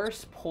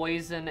force,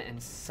 poison,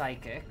 and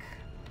psychic.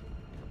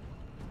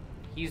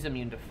 he's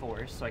immune to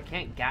force, so I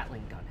can't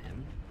Gatling gun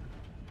him.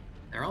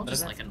 They're all But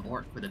just if like an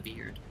orc with a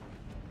beard.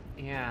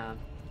 Yeah.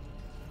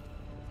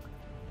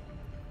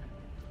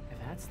 If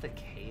that's the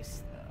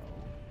case, though...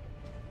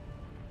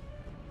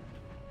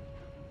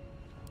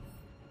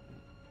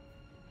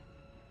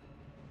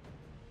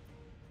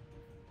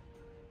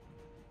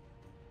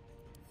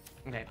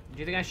 Okay, do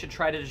you think I should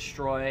try to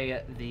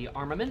destroy the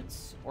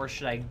armaments? Or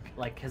should I,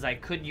 like, because I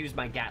could use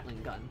my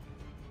Gatling gun,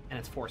 and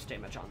it's force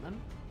damage on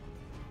them.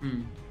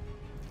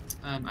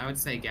 I would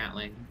say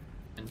Gatling,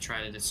 and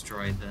try to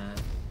destroy the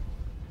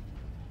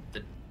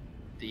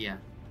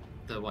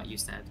what you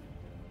said.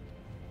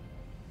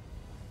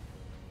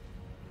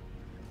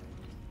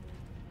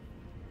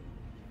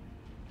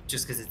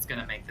 Just because it's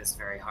gonna make this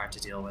very hard to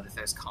deal with if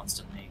there's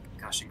constantly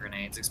concussion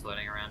grenades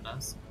exploding around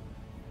us.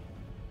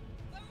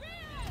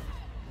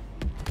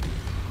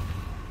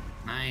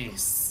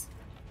 Nice.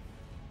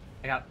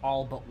 I got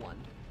all but one.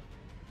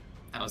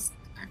 That was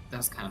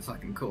kind of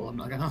fucking cool, I'm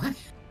not gonna lie.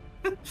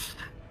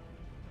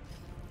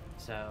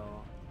 So,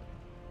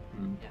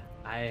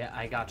 yeah,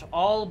 I got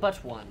all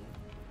but one.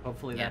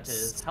 Hopefully that Yes.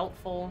 is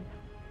helpful.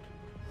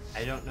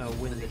 I don't know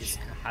when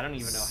I don't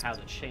even know how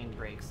the chain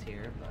breaks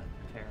here, but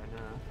fair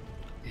enough.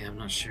 Yeah, I'm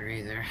not sure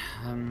either.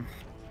 Oh,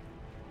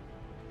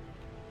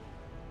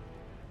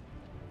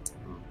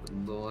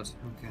 good lord.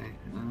 Okay.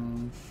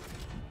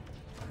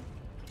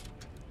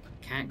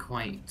 Can't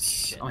quite.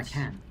 Shit. Oh, I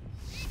can.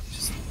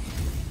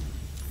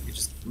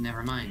 Just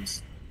never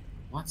mind.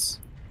 What?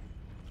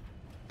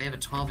 They have a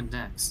 12 in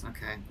dex.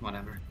 Okay,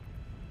 whatever.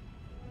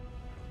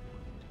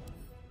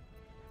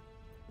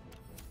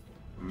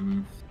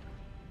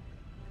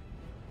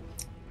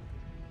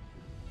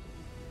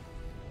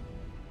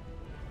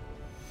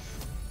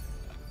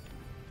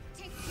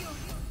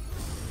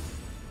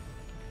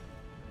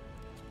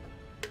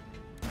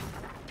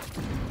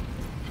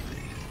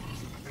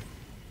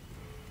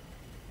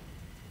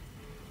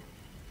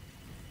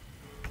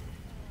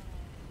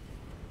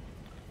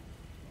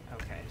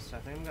 Okay, so I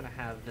think I'm gonna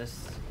have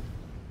this.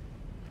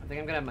 I think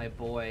I'm gonna have my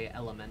boy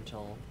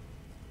Elemental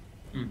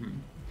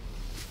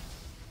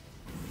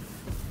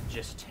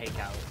just take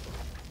out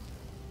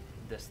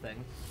this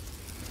thing.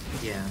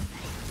 Yeah.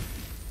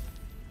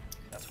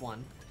 That's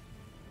one.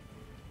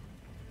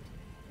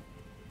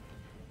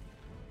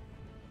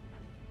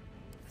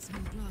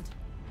 Some blood.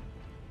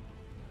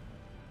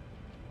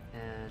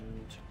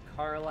 And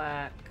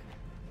Karlak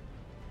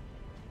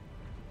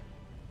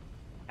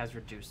has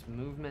reduced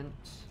movement.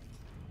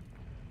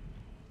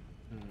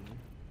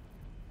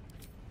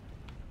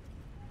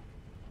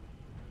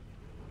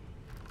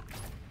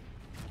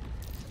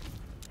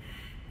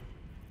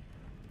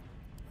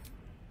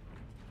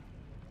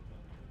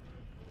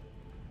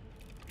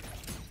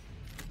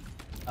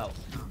 Oh.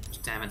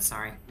 Damn it,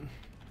 sorry.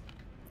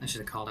 I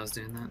should have called I was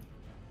doing that.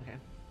 Okay.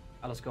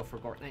 I'll just go for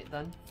Gortash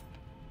then.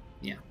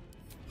 Yeah.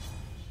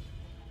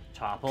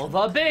 Topple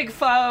the big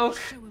folk!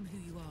 Show him who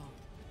you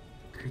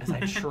are. As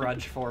I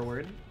trudge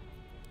forward.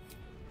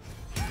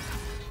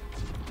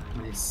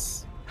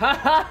 Nice. Ha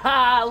ha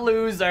ha!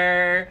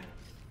 Loser!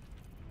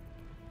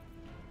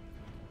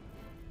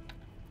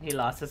 He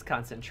lost his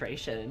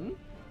concentration.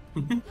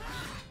 I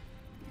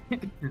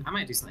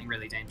might do something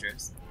really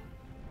dangerous.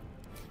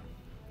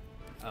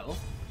 Oh.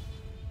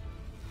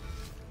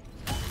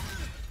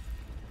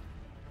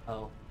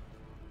 Oh.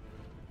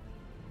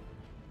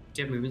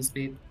 Do you have movement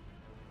speed?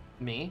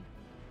 Me?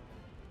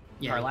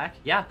 Yeah. Karlak?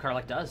 Yeah,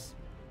 Karlak does.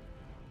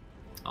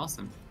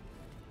 Awesome.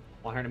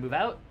 Want her to move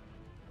out?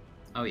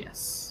 Oh,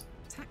 yes.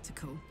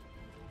 Tactical.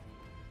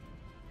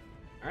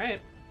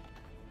 Alright.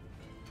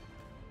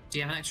 Do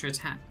you have an extra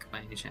attack by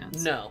any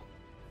chance? No.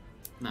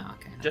 No,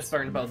 okay. Just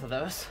burned both of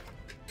those.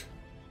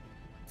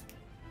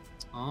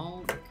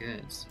 All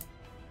good.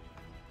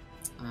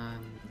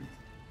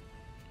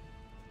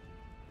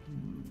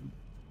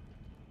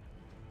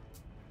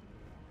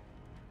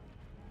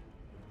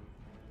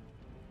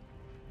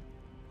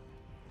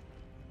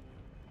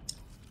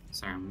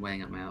 Sorry, I'm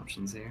weighing up my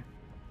options here.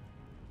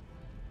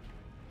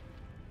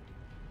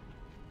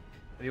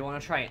 If you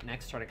want to try it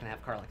next turn, I can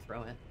have Karlak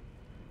throw it.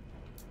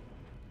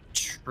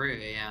 True,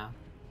 yeah.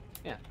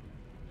 Yeah.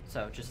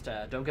 So just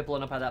don't get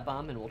blown up by that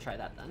bomb, and we'll try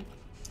that then.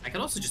 I could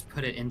also just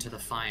put it into the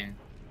fire.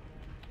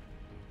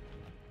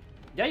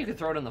 Yeah, you could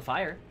throw it in the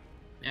fire.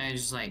 Yeah,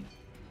 just like...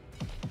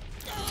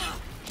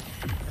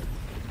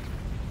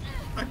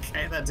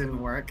 Okay, that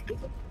didn't work.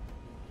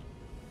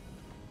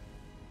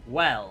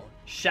 Well,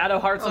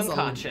 Shadowheart's That was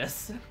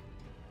unconscious.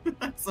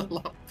 That's a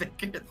lot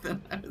bigger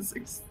than I was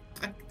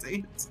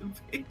expecting it to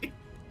be.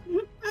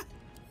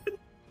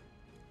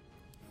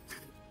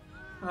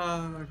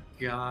 Oh,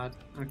 God.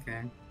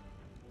 Okay.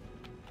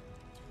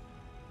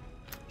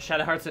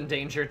 Shadowheart's in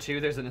danger too.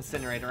 There's an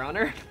incinerator on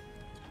her.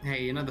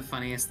 Hey, you know the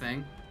funniest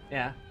thing?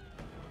 Yeah.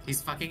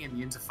 He's fucking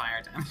immune to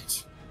fire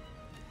damage.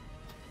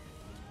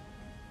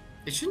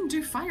 It shouldn't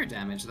do fire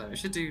damage, though. It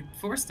should do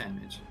force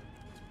damage.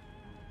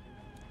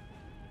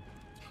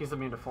 He's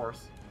immune to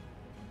force.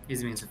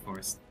 He's immune to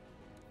force.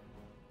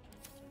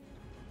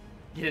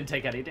 You didn't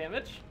take any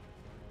damage?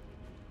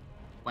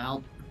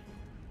 Well.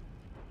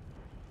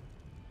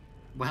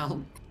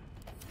 Well.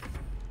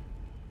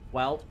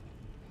 Well.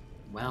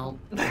 Well.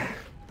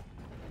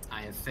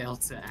 I have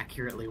failed to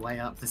accurately weigh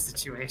up the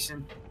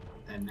situation,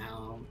 and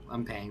now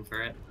I'm paying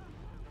for it.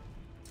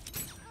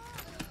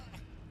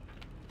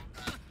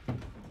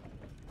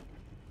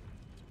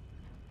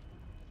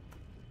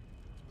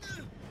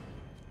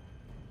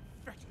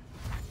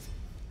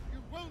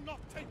 You will not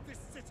take this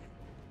city.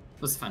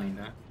 It was funny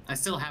though. I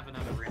still have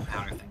another rune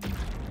powder thing.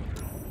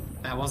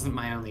 That wasn't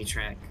my only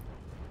trick.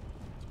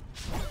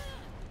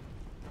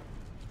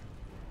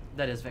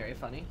 That is very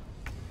funny.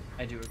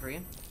 I do agree.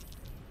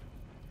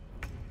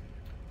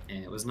 Yeah,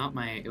 it was not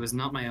my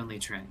only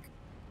trick.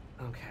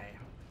 Okay.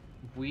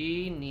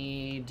 We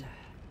need...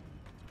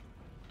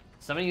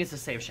 Somebody needs to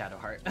save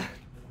Shadowheart.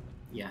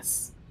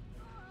 Yes.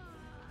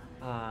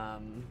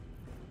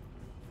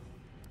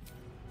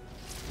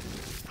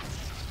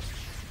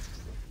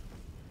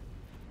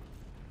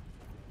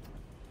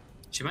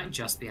 She might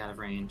just be out of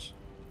range.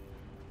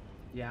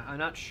 Yeah, I'm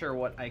not sure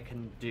what I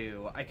can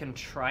do. I can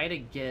try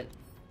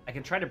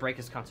to break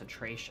his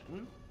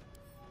concentration.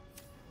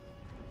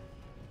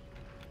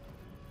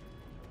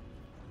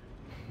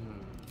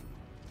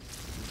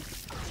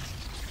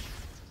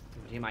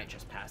 He might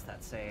just pass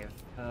that save.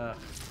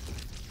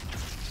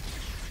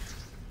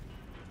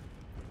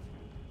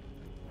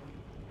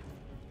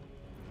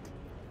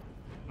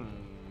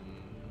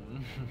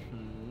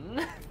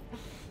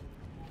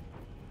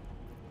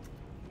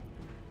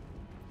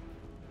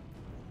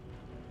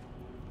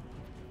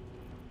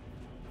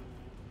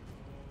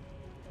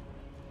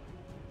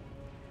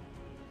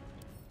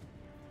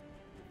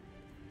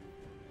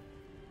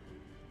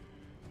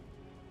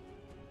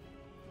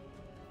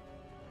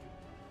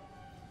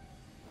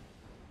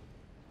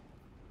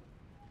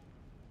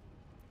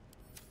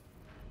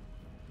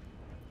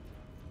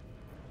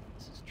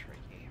 This is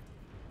tricky.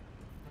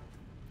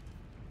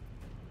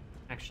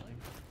 Actually,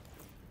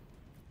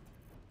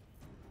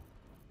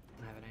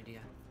 I have an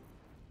idea.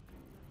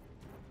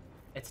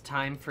 It's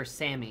time for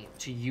Sammy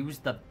to use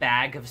the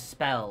bag of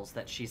spells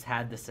that she's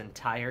had this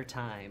entire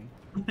time.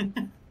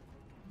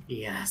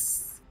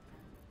 Yes.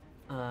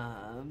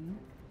 And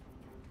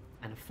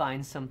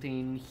find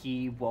something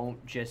he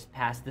won't just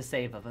pass the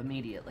save of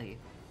immediately.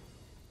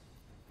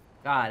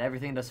 God,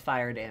 everything does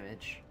fire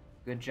damage.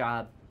 Good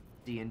job,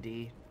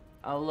 D&D.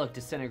 Oh, look,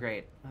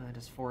 disintegrate. It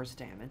does force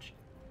damage.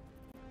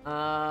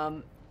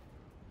 I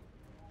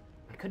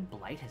could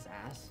blight his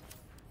ass.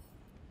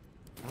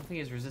 I don't think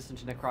he's resistant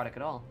to necrotic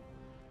at all.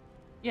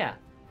 Yeah.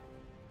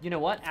 You know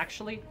what,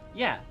 actually?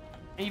 Yeah.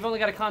 And you've only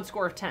got a con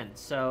score of 10,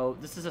 so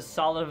this is as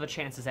solid of a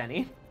chance as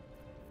any.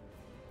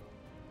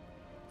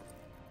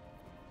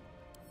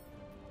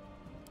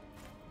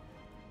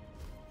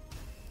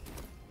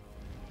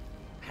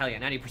 Hell yeah,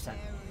 90%.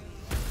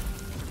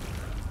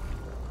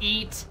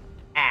 Eat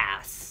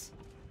ass.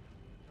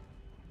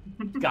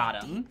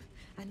 Got him.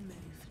 And move.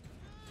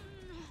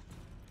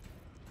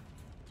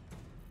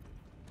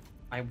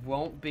 I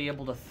won't be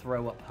able to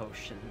throw a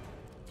potion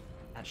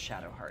at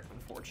Shadowheart,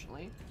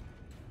 unfortunately.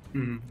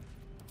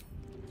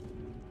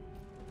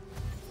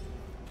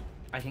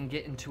 I can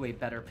get into a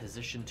better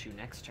position to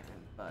next turn,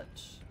 but...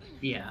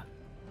 Yeah.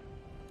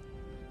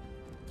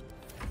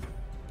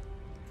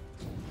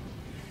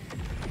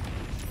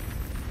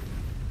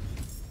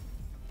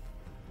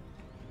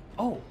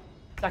 Oh,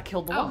 that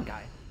killed the one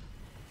guy.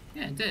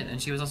 Yeah, it did, and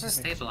she was also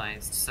Perfect.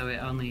 stabilized, so it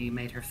only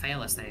made her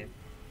fail a save.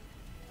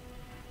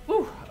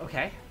 Ooh,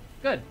 okay,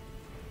 good.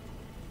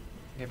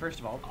 Okay, first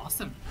of all,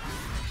 Awesome.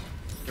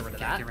 get rid of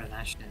Gotta that. get rid of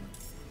that shit.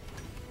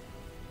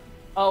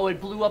 Oh,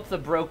 it blew up the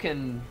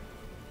broken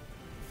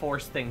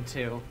force thing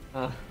too.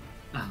 Oh.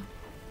 Ah,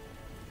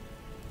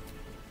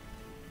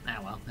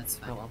 well, that's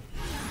fine. Oh well.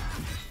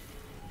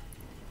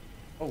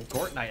 Oh,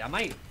 Gort Knight, I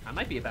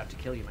might be about to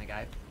kill you, my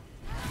guy.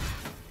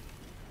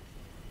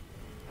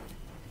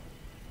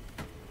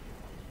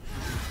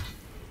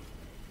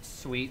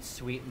 Sweet,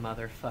 sweet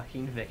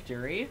motherfucking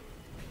victory.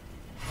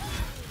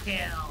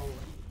 Kill.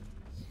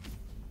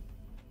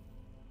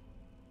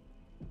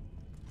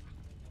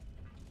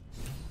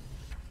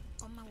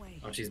 On my way.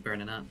 Oh, she's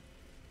burning up.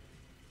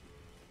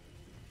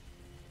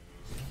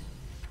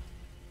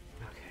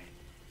 Okay.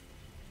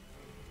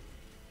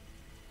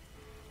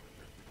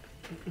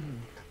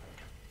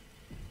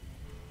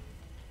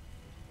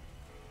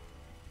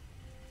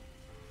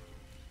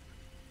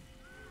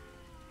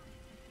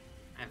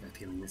 I have a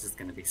feeling this is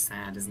gonna be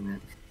sad, isn't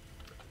it?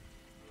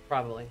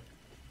 Probably.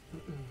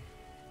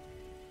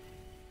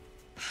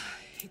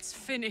 It's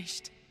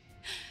finished.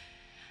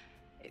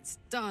 It's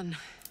done.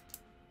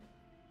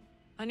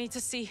 I need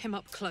to see him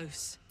up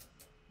close.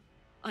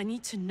 I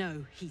need to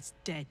know he's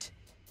dead.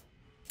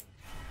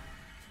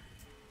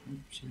 Oh,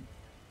 shit.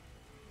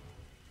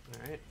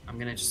 Alright. I'm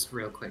gonna just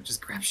real quick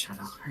just grab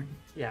Shadowheart.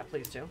 Yeah,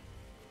 please do.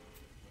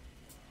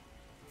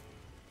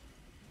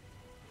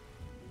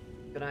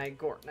 Good night,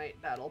 Gort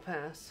Knight Battle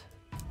Pass.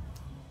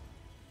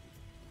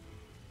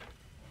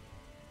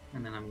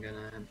 And then I'm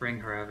gonna bring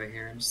her over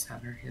here and just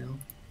have her heal.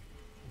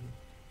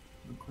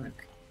 Real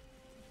quick.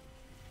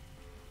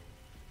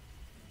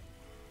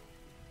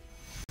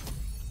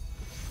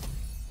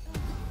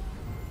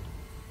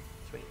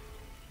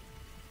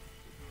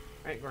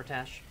 right,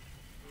 Gortash?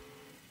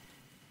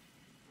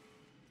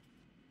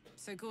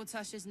 So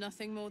Gortash is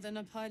nothing more than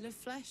a pile of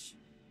flesh?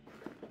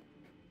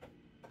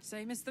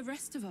 Same as the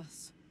rest of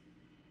us.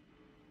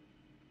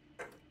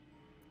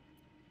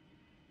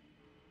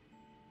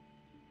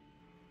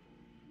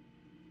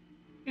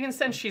 You can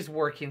sense she's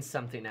working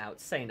something out.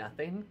 Say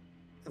nothing.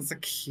 That's a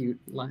cute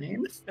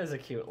line. That's a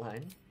cute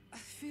line. I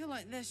feel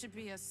like there should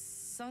be a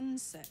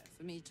sunset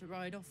for me to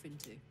ride off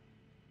into.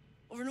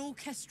 Or an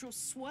orchestral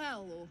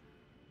swell, or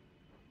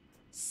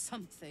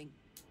something.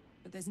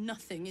 But there's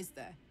nothing, is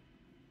there?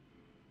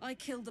 I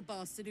killed the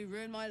bastard who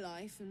ruined my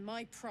life, and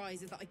my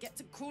prize is that I get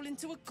to crawl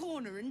into a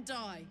corner and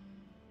die.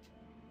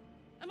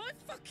 Am I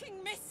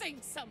fucking missing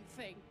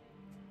something?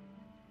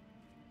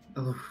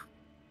 Oh.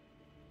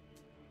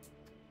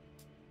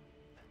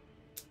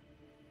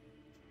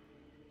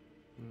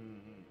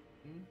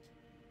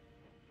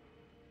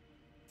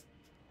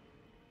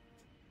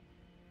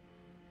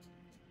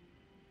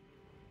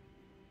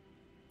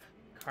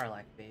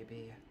 Karlach,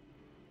 baby.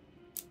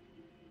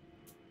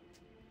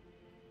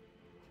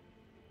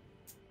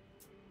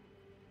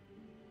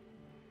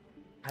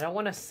 I don't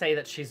want to say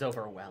that she's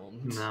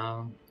overwhelmed.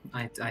 No,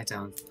 I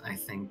don't. I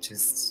think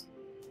just...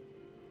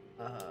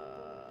 I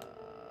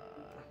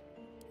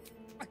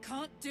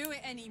can't do it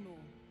anymore.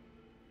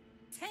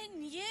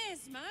 10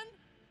 years, man!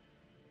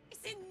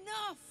 It's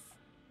enough!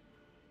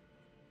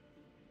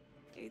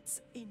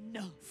 It's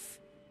enough.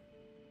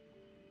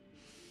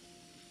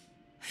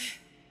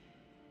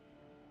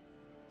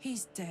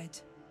 He's dead.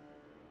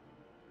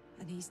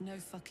 And he's no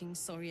fucking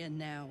sorrier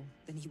now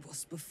than he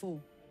was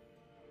before.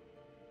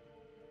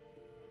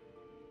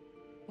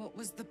 What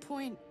was the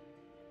point?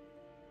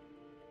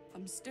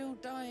 I'm still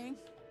dying.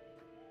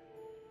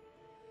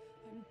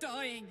 I'm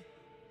dying.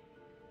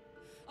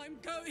 I'm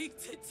going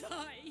to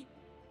die.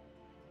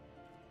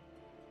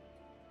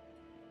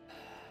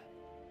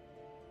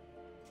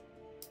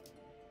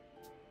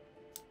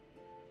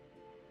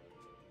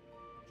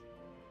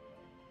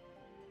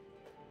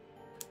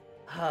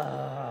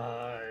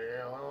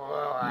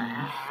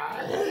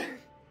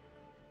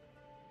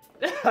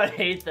 I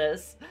hate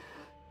this.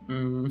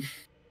 Mm.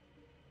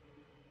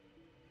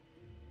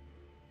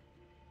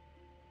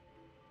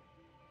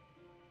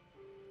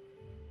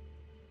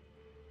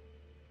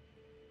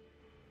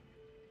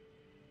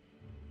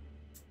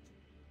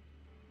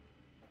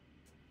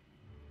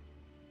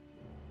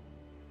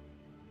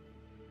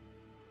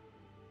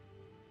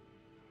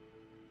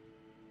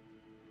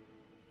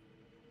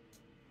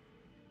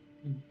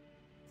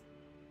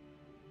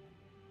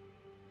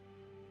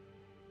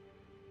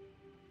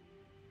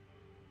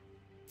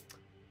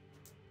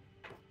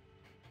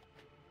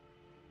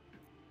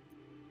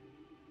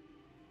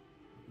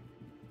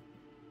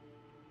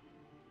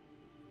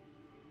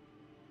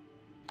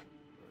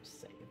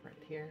 Save right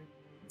here.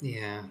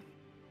 Yeah.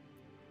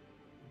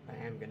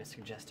 I am gonna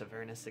suggest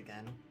Avernus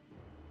again.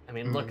 I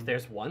mean, look,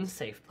 there's one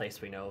safe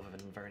place we know of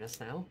in Avernus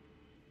now.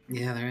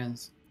 Yeah, there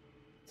is.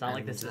 It's not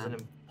like this is an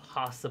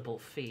impossible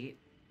feat.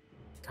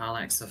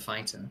 Karlach's a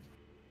fighter.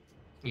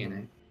 You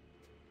know.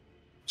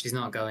 She's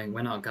not going...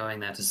 We're not going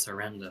there to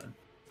surrender.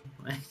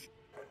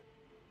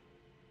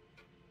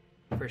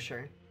 For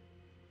sure.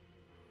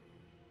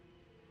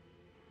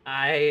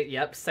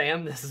 Yep,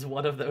 Sam, this is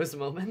one of those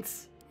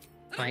moments.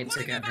 Fight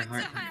to get her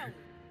heart back.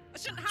 I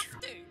shouldn't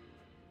have to.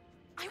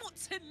 I want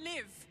to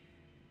live.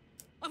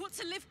 I want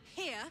to live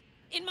here,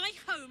 in my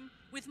home,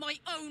 with my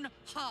own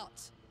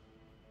heart.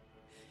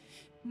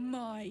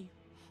 My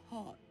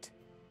heart.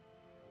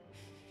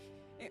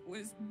 It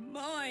was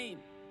mine.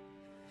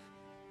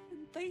 And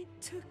they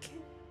took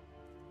it.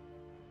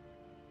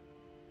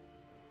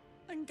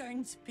 I'm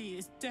going to be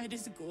as dead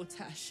as a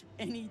Gortash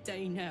any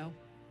day now.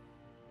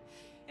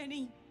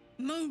 Any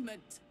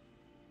moment.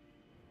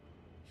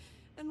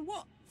 And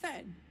what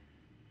then?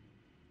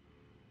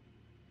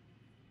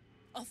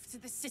 Off to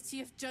the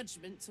City of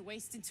Judgment to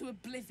waste into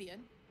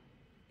oblivion?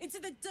 Into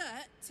the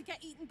dirt to get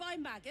eaten by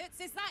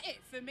maggots? Is that it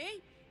for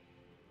me?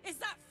 Is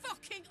that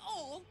fucking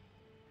all?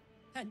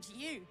 And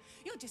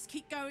you'll just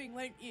keep going,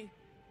 won't you?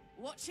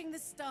 Watching the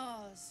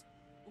stars,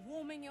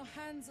 warming your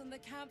hands on the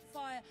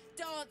campfire,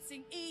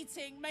 dancing,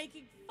 eating,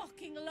 making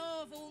fucking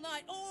love all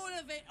night. All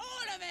of it,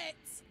 all of it!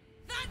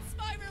 That's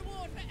my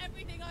reward for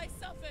everything I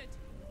suffered.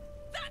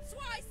 That's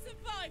why I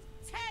survived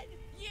 10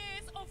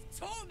 years of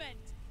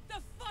torment.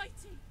 The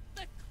fighting,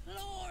 the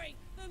clawing,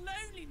 the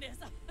loneliness,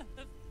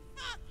 the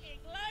fucking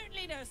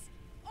loneliness.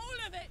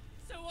 All of it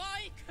so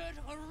I could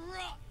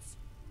rot.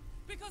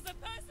 Because the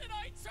person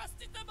I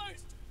trusted the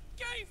most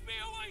gave me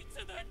away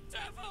to the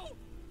devil.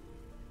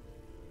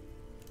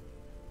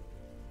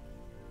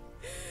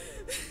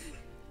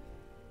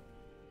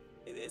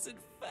 It isn't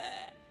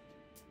fair.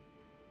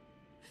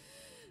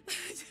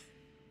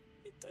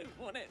 I don't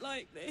want it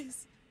like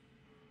this.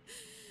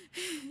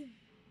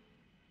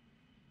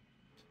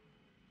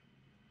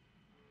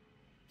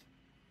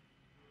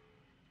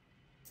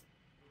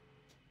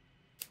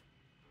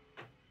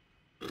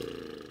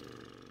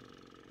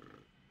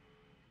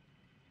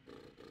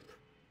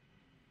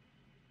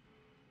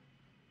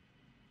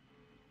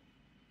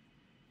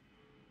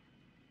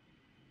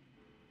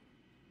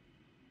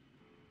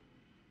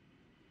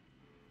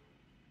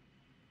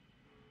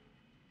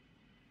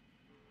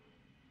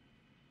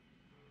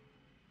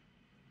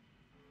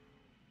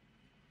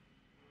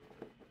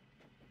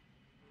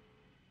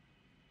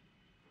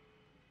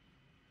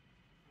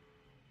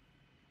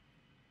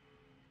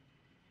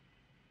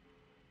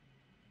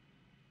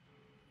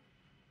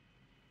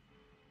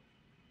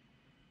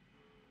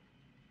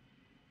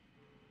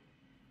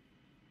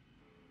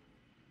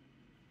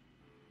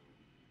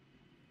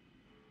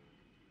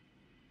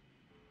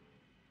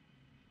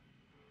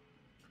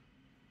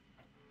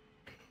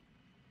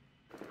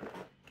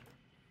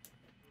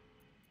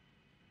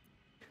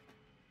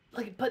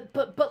 Like,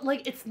 but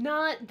like, it's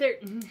not there.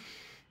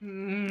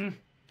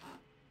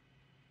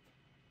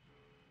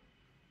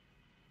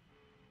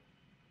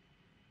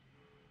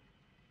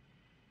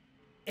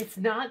 It's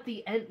not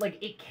the end.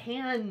 Like, it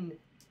can.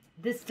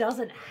 This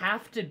doesn't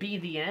have to be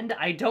the end.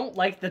 I don't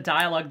like the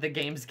dialogue the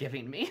game's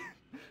giving me.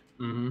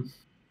 Mm-hmm.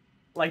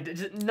 Like,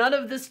 none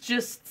of this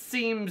just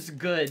seems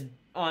good,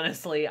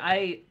 honestly.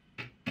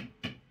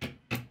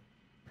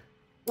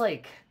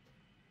 Like,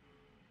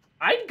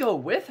 I'd go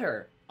with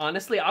her.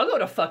 Honestly, I'll go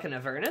to fucking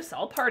Avernus.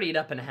 I'll party it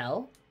up in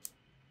hell.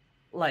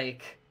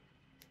 Like,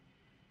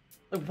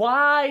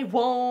 why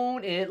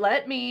won't it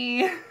let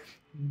me?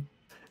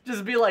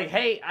 Just be like,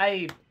 hey,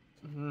 I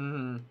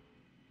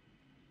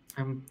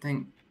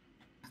think,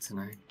 I don't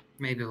know.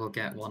 Maybe we'll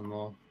get one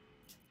more.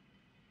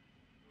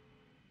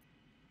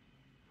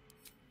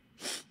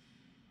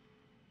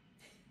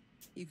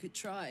 You could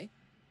try.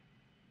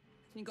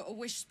 You got a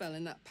wish spell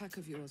in that pack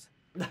of yours.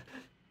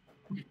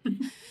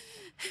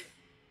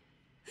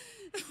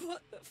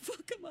 What the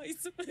fuck am I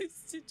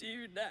supposed to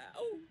do now?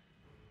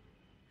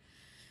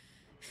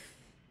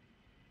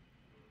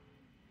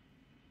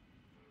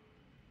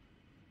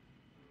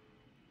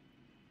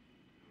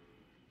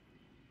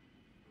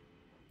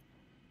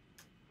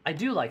 I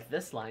do like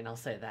this line, I'll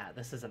say that.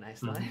 This is a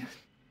nice line.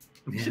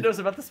 She knows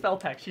about the spell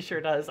pack, she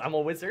sure does. I'm a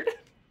wizard.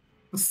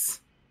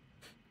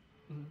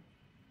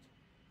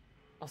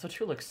 Also,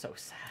 True looks so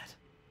sad.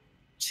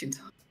 She does.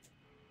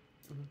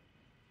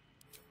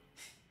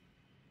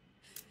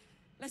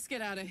 Let's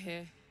get out of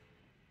here.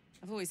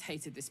 I've always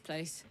hated this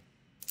place.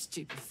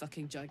 Stupid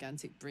fucking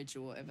gigantic bridge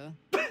or whatever.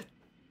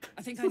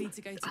 I think I need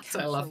to go to camp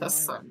I love for a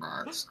this while. so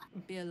much.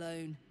 Be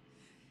alone.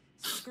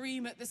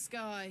 Scream at the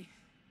sky.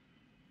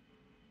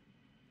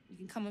 You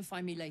can come and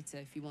find me later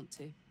if you want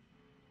to.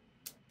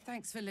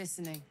 Thanks for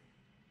listening.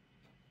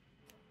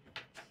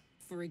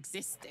 For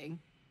existing.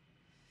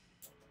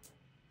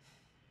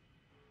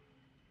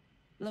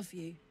 Love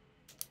you.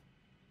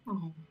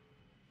 Oh.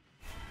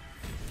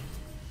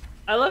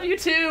 I love you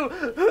too!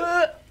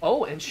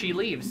 Oh, and she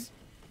leaves.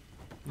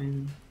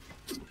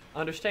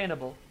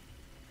 Understandable.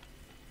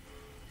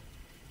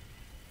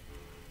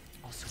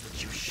 Also,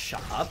 would you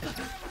shut up?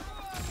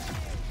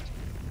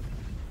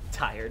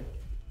 Tired.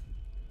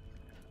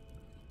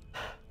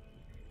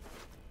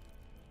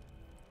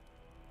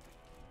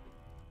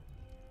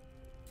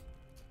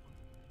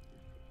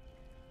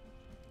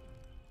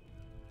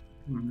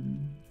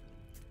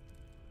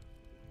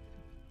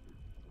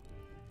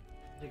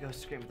 You go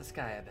scream at the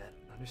sky a bit.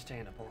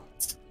 Understandable.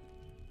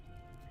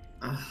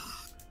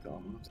 Oh,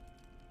 God.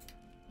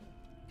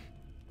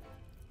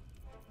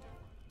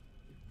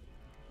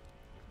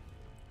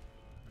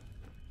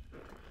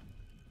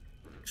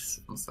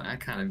 Also, I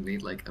kind of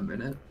need like a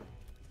minute.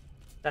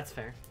 That's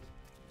fair.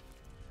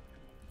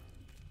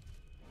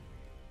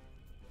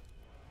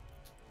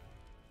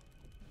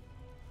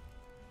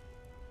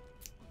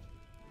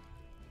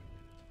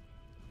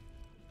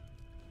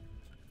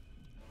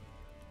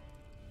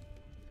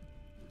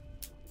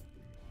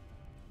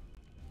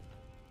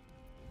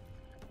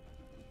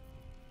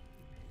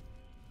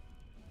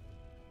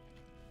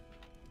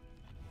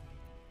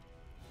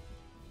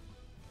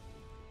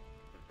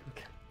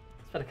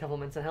 Spend a couple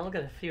minutes in hell,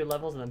 get a few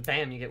levels, and then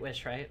bam, you get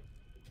wish, right?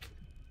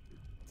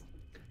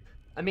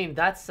 I mean,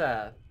 that's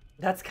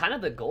kind of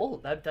the goal.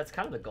 That's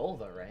kind of the goal,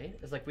 though, right?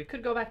 It's like we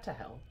could go back to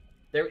hell.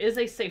 There is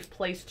a safe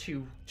place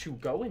to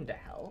go into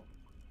hell.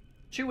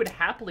 Chu would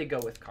happily go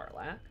with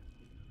Karlach.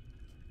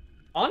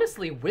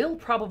 Honestly, Will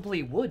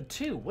probably would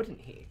too,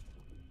 wouldn't he?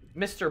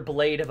 Mr.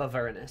 Blade of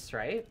Avernus,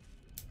 right?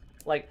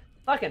 Like,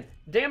 fucking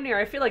damn near.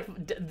 I feel like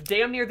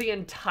damn near the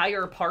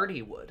entire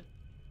party would.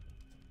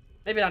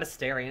 Maybe not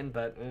Asterion,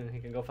 but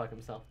he can go fuck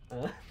himself.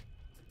 But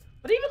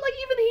even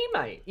he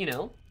might, you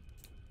know?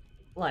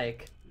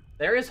 Like,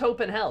 there is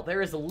hope in hell.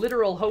 There is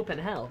literal hope in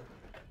hell.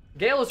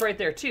 Gale is right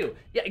there, too.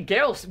 Yeah,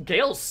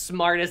 Gale's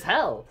smart as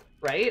hell,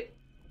 right?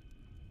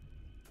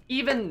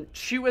 Even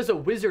Chu as a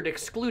wizard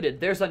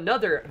excluded, there's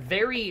another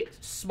very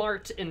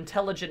smart,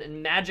 intelligent,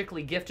 and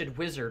magically gifted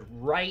wizard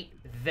right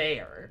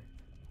there.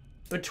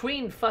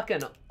 Between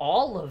fucking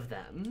all of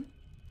them,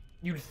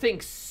 you'd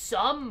think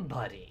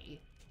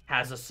somebody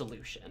has a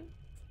solution,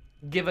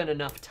 given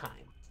enough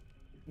time.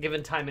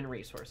 Given time and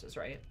resources,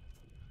 right?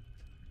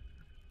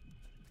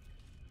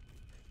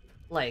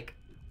 Like,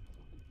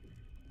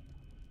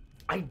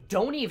 I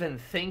don't even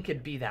think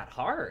it'd be that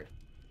hard.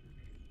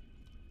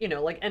 You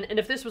know, like, and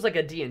if this was like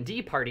a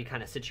D&D party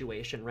kind of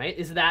situation, right?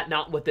 Is that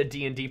not what the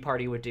D&D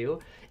party would do?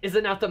 Is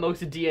it not the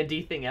most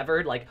D&D thing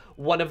ever? Like,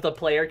 one of the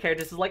player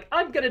characters is like,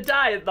 I'm gonna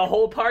die, and the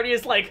whole party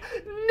is like,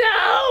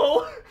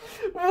 no!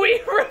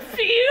 We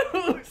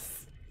refuse!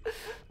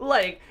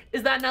 Like,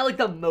 is that not like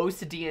the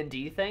most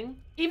D&D thing?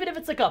 Even if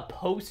it's like a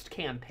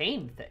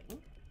post-campaign thing.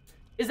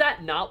 Is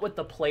that not what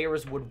the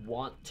players would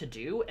want to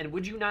do? And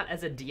would you not,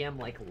 as a DM,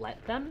 like,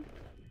 let them?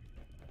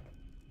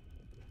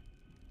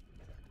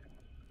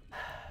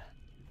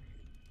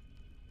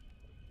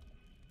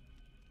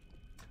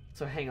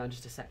 So hang on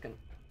just a second.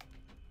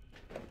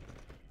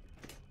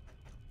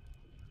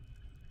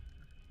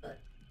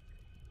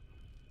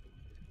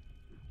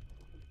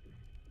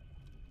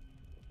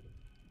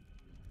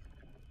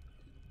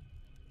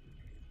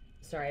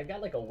 Sorry, I've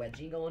got like a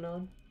wedgie going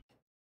on.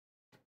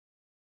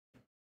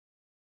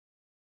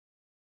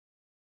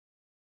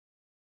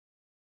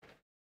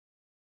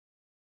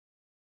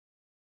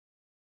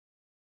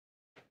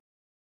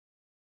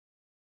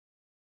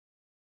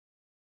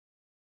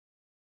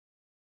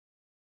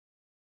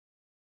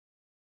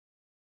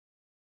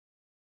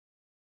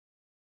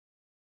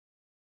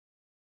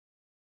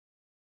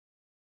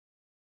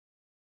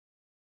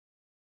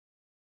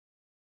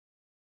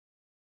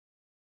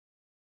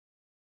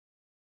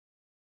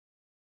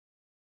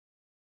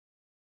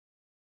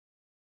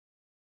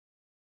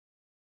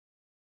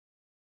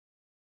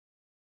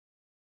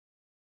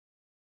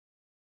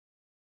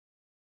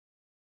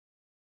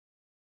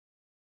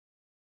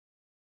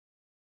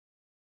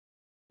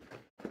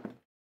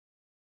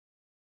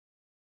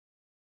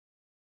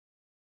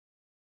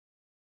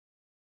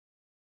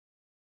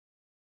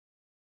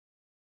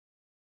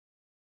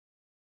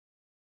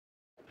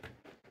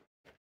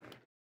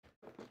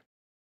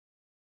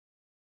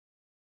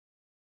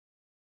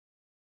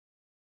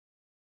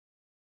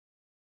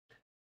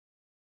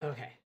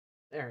 Okay,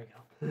 there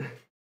we go.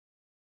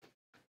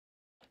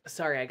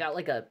 Sorry, I got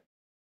like a...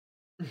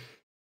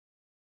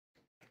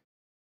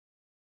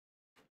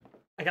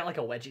 I got like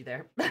a wedgie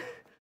there. I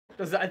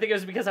think it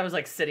was because I was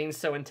like sitting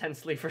so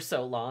intensely for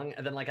so long,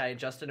 and then like I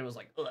adjusted and it was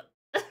like,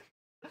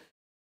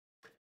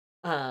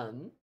 ugh.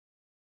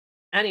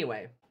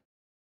 Anyway.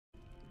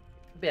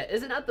 But yeah,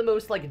 isn't that the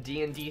most like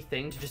D&D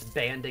thing to just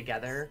band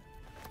together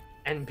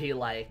and be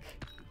like,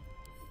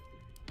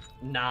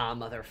 nah,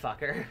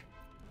 motherfucker.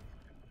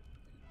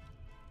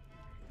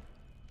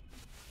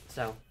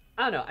 So,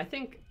 I don't know, I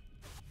think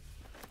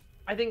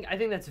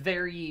that's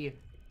very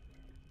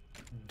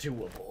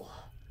doable.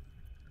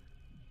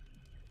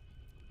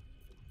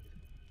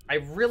 I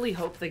really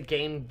hope the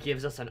game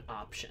gives us an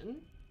option.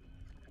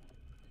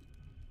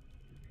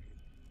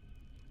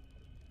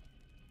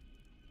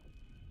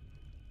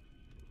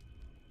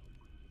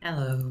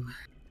 Hello.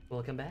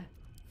 Welcome back.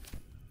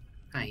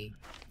 Hi.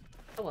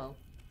 Hello.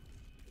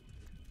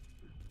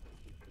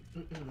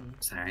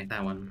 Sorry,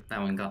 that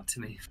one got to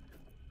me.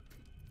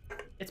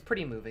 It's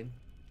pretty moving.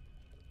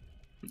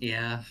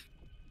 Yeah,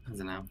 I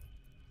don't know.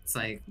 It's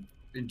like,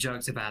 I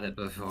joked about it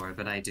before,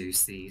 but I do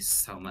see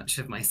so much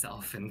of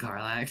myself in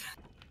Karlach.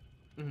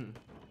 And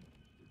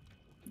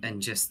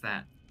just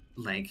that,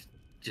 like,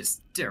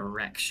 just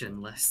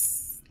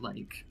directionless,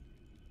 like,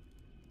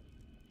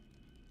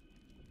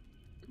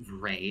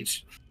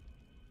 rage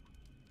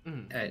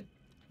at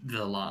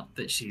the lot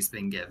that she's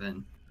been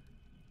given.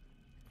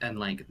 And,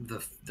 like,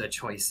 the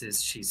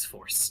choices she's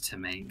forced to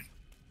make.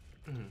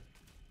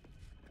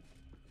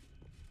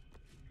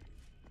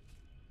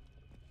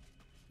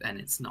 And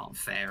it's not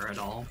fair at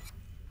all.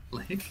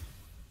 Like,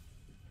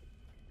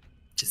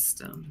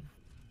 just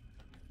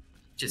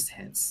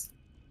hits.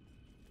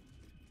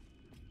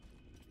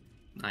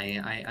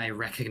 I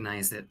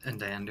recognize it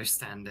and I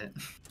understand it.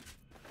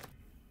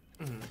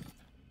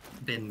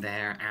 Been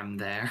there, am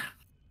there.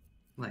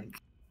 Like,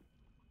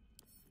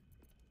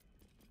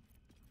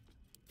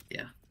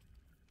 yeah.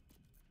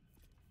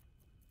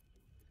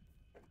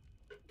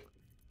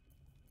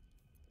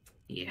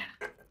 Yeah.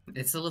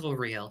 It's a little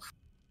real.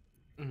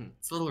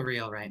 It's a little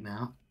real right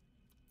now.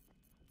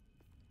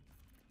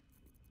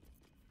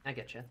 I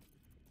get you.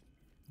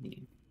 Yeah.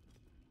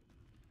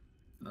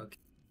 Okay.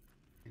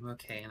 I'm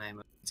okay, and I'm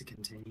okay to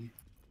continue.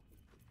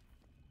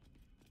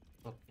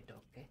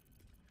 Okay.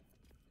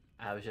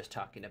 I was just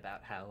talking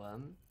about how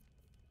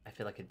I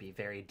feel like it'd be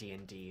very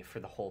D&D for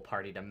the whole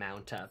party to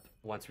mount up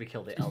once we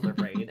kill the Elder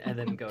Braid and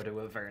then go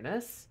to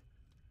Avernus.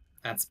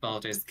 That's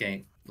Baldur's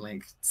Gate,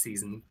 like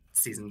season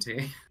 2.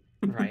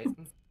 Right.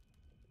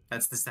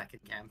 That's the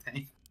second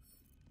campaign.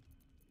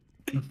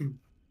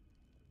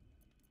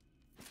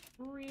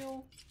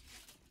 Real.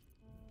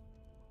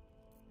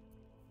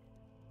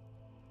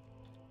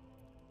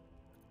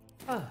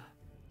 I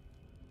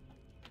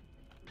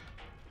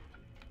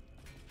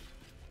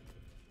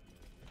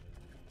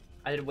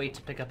did wait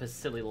to pick up his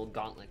silly little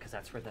gauntlet because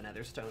that's where the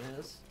Netherstone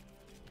is.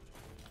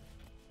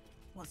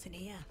 What's in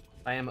here?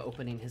 I am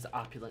opening his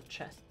opulent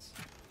chests.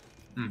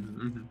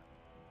 The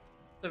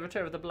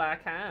Servitor of the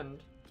Black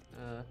Hand.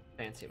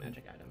 Fancy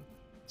magic item.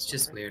 It's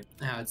just weird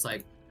how it's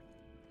like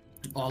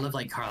all of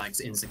like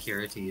Karlach's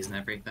insecurities and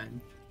everything.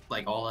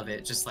 Like all of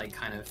it just like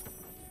kind of...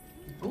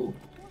 Ooh,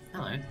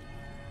 hello.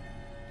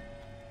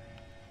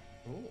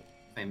 Ooh.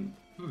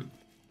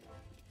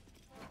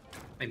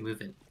 I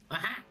move it.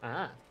 Aha!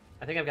 Ah,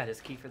 I think I've got his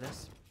key for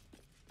this.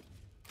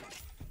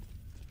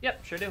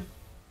 Yep, sure do.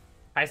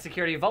 High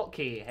security vault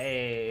key,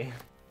 hey.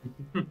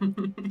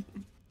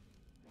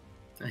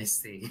 I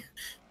see.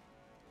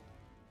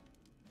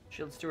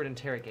 Shield Steward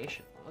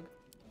interrogation log.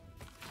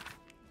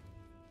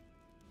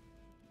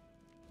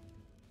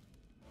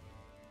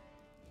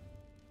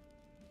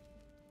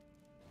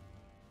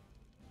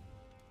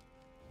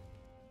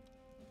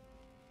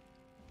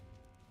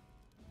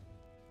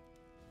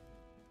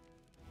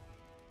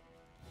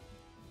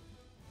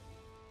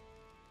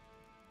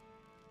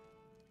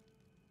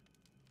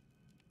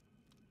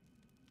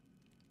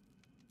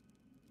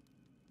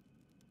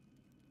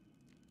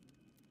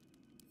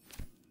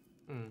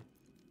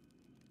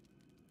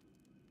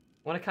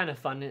 What a kind of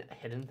fun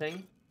hidden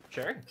thing.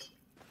 Sure.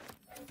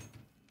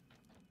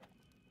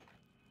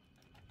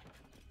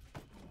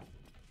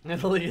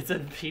 Lily gets a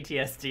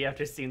PTSD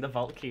after seeing the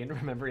vault key and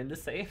remembering the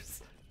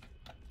safes.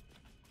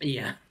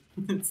 Yeah,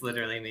 it's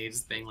literally me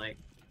just being like,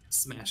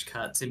 smash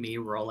cut to me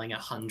rolling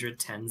 100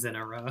 10s in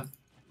a row.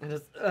 And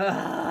just,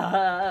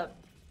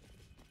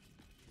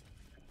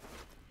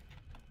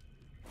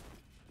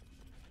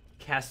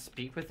 Cast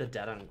Speak with the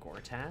Dead on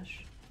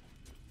Gortash?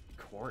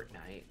 Court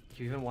Night?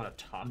 You even want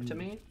to talk to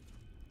me?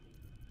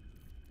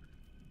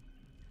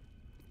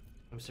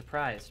 I'm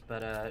surprised,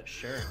 but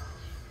sure.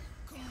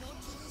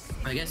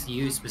 I guess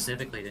you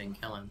specifically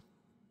didn't kill him.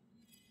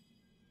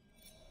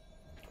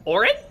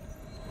 Orin?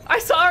 I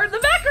saw her in the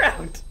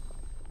background!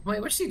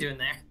 Wait, what's she doing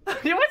there?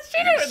 What's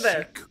she doing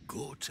there? Seek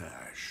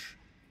Gortash.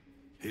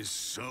 His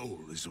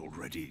soul is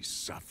already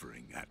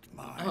suffering at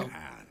my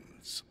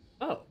hands.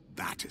 Oh.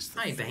 That is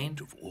the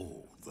fate of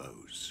all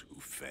those who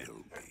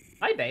failed me.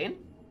 Hi, Bane.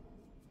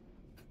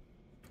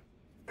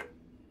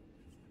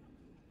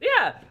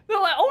 Yeah,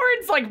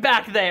 Orin's like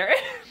back there.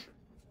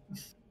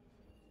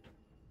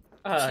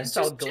 It's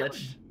all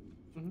glitch.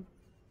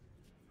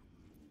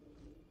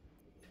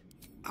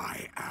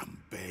 I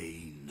am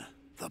Bane,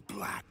 the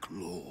Black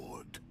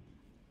Lord.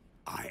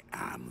 I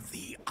am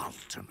the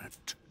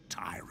ultimate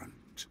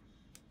tyrant.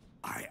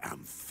 I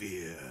am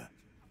fear.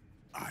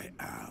 I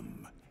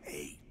am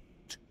hate.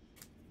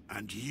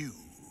 And you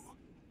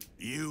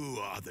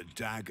are the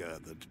dagger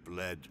that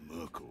bled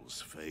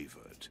Merkel's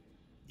favored.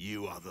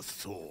 You are the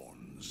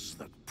thorns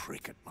that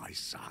prick at my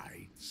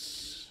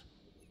sides.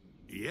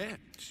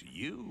 Yet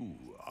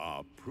you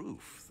are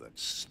proof that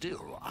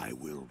still I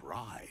will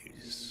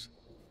rise,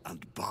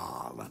 and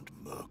Baal and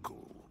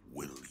Merkel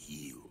will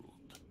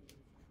yield.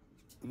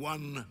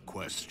 One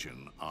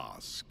question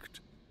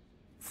asked,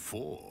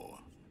 4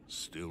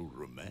 still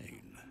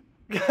remain.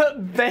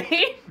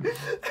 Bane?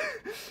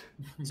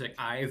 He's like,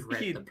 I've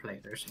read the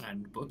Player's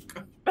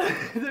Handbook.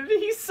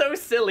 He's so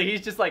silly. He's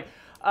just like,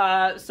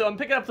 so I'm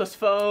picking up this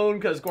phone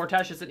because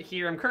Gortash isn't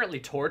here. I'm currently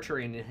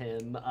torturing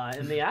him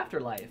in the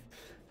afterlife.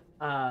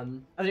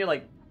 And you're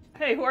like,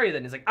 hey, who are you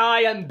then? He's like,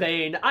 I am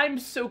Bane. I'm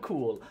so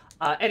cool.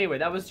 Anyway,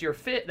 that was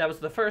that was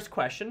the first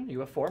question. You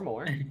have 4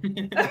 more.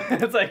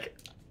 It's like,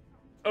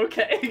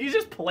 okay, he's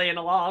just playing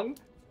along.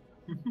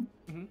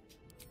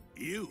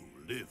 You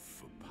live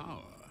for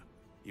power.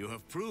 You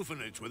have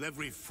proven it with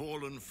every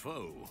fallen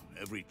foe,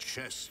 every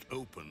chest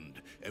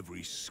opened,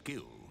 every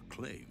skill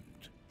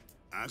claimed.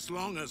 As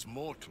long as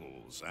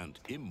mortals and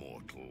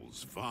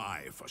immortals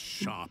vie for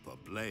sharper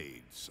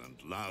blades and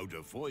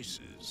louder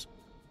voices,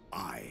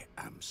 I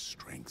am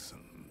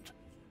strengthened.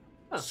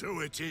 So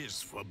it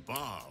is for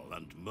Baal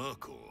and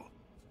Merkel,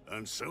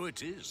 and so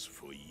it is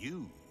for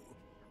you.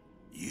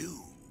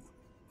 You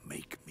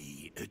make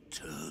me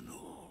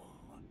eternal.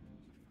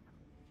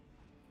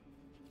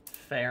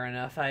 Fair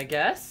enough, I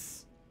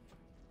guess.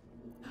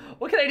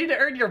 What can I do to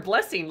earn your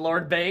blessing,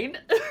 Lord Bane?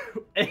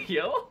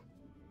 Ayo.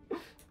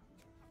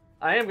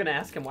 I am gonna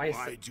ask him why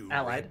he's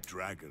allied. Red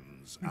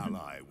dragons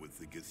ally with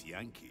the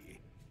Githyanki?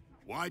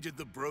 Why did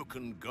the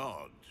broken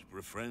god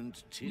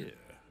befriend Tyr?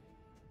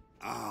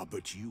 Ah,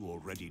 but you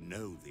already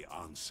know the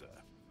answer.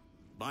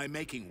 By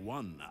making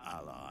one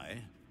ally,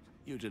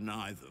 you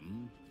deny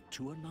them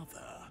to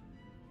another.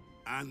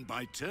 And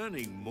by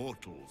turning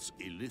mortals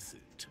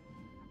illicit,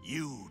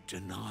 you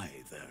deny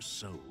their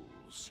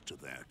souls to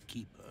their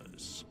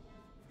keepers.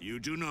 You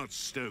do not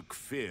stoke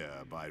fear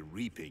by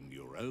reaping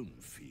your own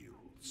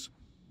fields,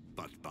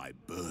 but by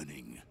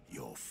burning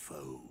your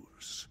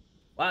foes.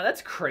 Wow,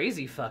 that's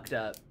crazy fucked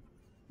up.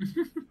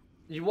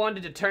 You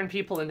wanted to turn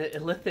people into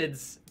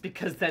illithids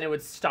because then it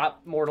would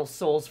stop mortal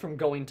souls from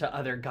going to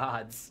other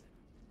gods.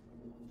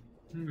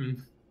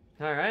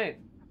 Alright.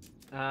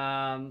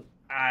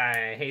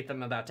 I hate that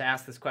I'm about to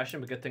ask this question,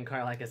 but good thing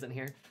Karlach isn't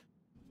here.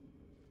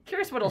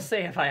 Curious what he'll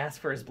say if I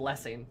ask for his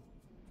blessing.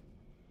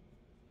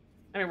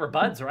 I mean, we're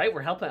buds, right?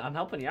 I'm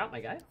helping you out, my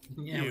guy.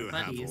 Yeah, you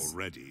have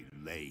already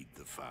laid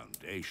the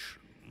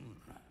foundation.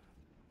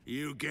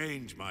 You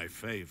gained my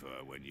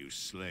favor when you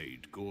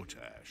slayed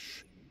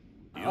Gortash.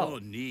 Your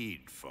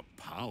need for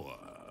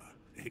power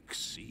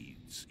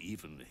exceeds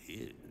even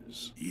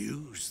his.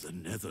 Use the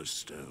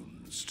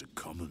Netherstones to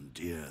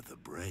commandeer the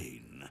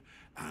brain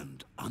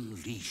and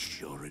unleash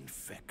your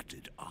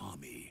infected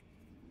army.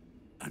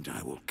 And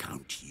I will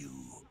count you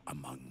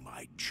among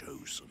my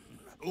chosen.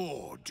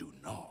 Or do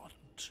not.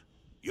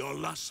 Your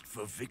lust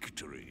for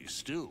victory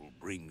still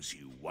brings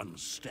you one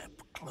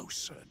step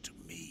closer to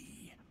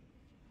me.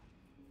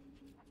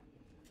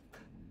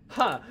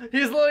 Huh.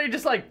 He's literally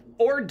just like,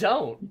 or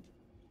don't.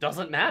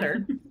 Doesn't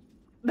matter.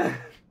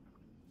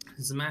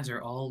 Doesn't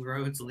matter, all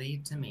roads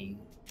lead to me.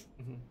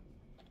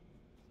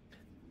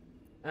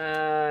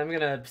 I'm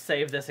gonna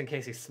save this in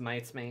case he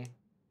smites me.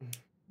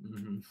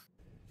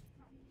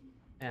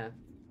 Yeah.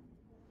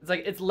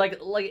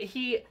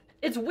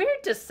 It's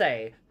weird to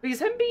say,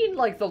 because him being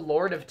like the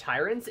Lord of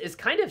Tyrants is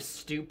kind of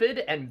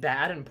stupid and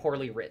bad and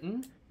poorly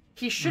written.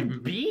 He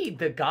should be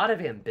the god of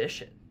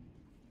ambition.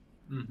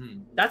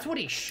 That's what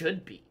he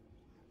should be.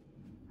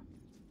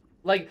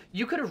 Like,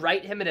 you could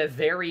write him in a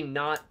very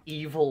not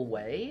evil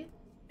way,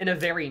 in a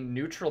very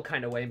neutral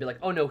kind of way, and be like,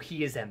 oh no,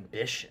 he is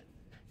ambition.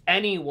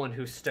 Anyone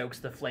who stokes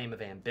the flame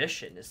of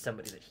ambition is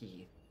somebody that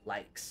he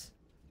likes.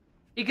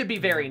 He could be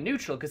very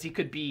neutral, because he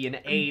could be an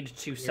aid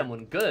to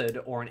someone good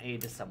or an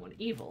aid to someone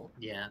evil.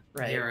 Yeah,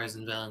 right? Heroes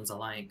and villains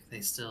alike,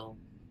 they still,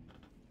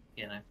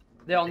 you know,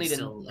 they all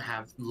still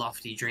have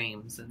lofty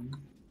dreams and...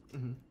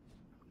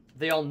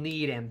 They all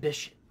need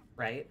ambition,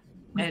 right?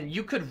 And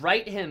you could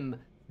write him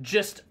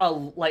just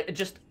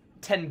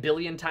 10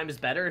 billion times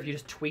better if you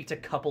just tweaked a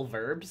couple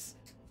verbs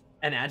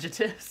and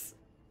adjectives.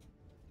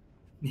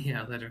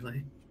 Yeah,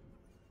 literally.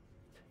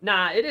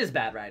 Nah, it is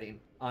bad writing,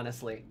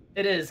 honestly.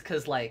 It is,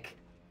 because, like,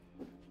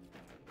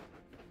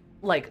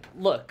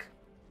 look,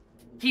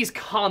 he's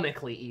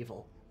comically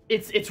evil.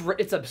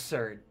 It's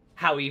absurd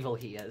how evil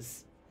he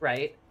is,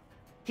 right?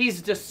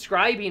 He's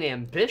describing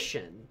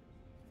ambition,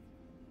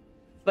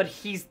 but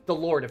he's the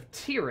Lord of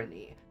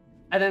Tyranny.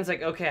 And then it's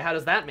like, okay, how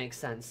does that make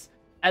sense?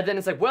 And then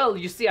it's like, well,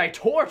 you see, I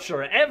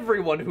torture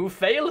everyone who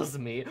fails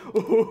me.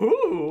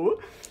 Ooh.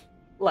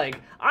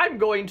 Like, I'm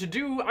going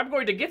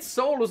to get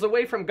souls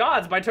away from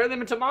gods by turning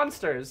them into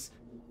monsters.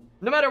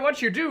 No matter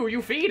what you do,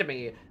 you feed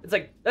me. It's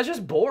like, that's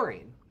just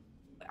boring.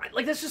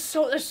 Like, that's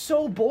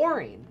so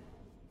boring.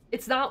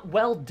 It's not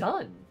well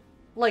done.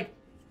 Like,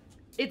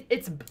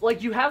 it's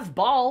like you have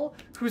Baal,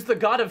 who's the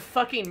god of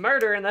fucking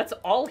murder, and that's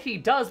all he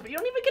does, but you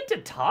don't even get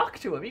to talk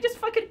to him. He just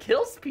fucking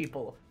kills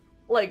people.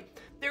 Like,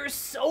 there's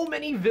so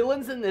many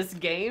villains in this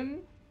game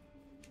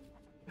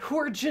who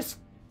are just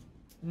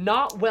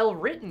not well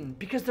written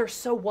because they're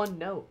so one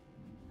note.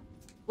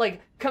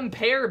 Like,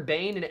 compare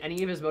Bane and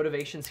any of his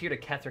motivations here to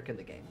Ketheric in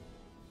the game.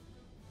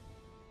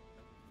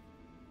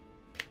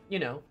 You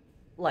know,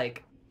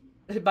 like,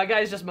 my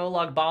guy's just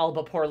Molag Bal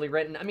but poorly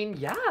written. I mean,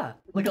 yeah,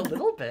 like a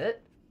little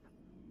bit.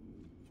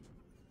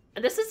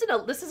 And this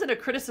isn't a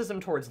criticism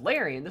towards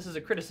Larian, this is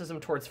a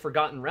criticism towards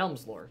Forgotten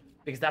Realms lore,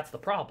 because that's the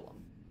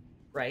problem,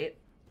 right?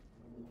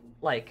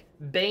 Like,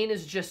 Bane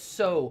is just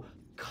so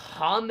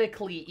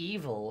comically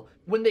evil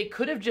when they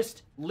could have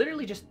just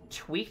literally just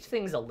tweaked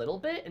things a little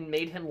bit and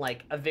made him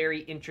like a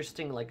very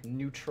interesting, like,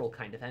 neutral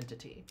kind of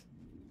entity.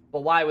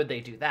 But why would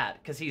they do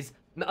that? Because he's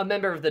a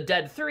member of the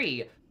Dead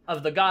Three,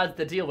 of the gods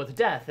that deal with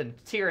death, and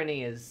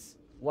tyranny is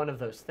one of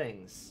those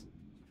things,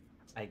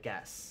 I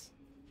guess.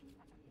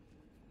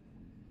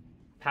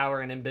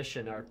 Power and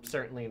ambition are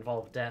certainly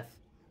involved death.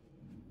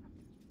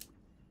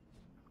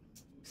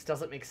 This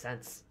doesn't make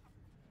sense.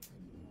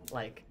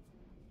 Like,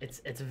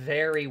 it's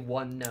very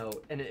one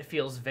note, and it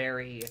feels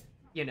very,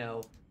 you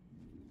know,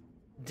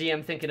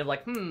 DM thinking of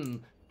like,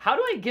 how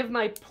do I give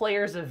my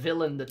players a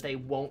villain that they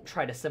won't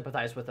try to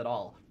sympathize with at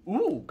all?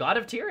 Ooh, God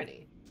of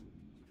Tyranny.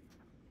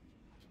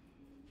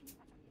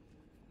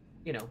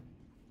 You know.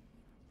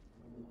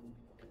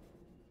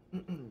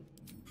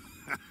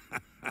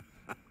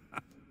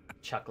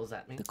 Chuckles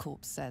at me. The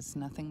corpse says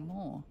nothing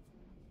more.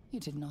 You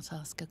did not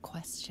ask a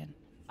question.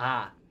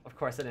 Ah, of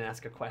course I didn't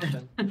ask a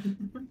question.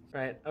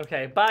 Right,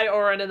 okay. Bye,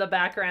 Orin in the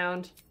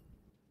background.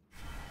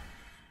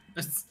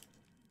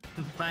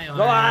 Bye, Orin.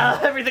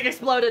 Ah, everything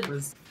exploded.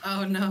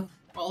 Oh no,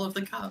 all of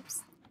the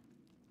cups.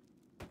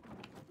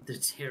 The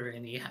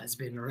tyranny has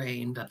been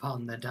rained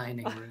upon the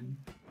dining room.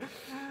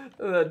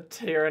 The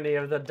tyranny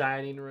of the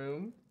dining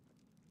room.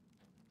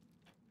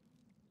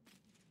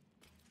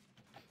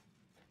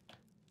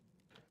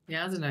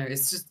 Yeah, I don't know.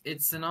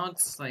 It's an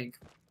odd, like,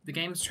 the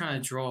game's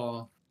trying to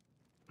draw.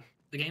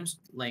 The game's,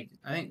 like,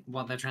 I think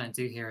what they're trying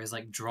to do here is,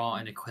 like, draw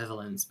an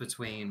equivalence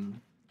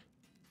between,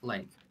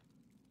 like,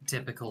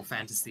 typical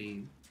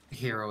fantasy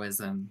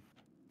heroism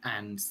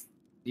and,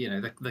 you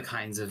know, the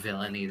kinds of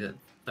villainy that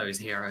those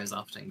heroes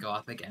often go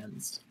up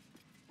against.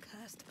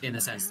 In the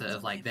sense that,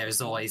 of, like,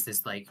 there's always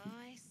this, like,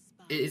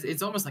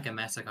 it's almost like a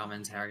meta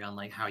commentary on,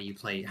 like, how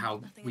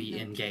we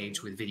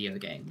engage with video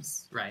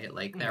games, right?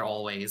 Like, they're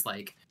always,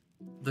 like,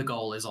 the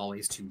goal is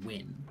always to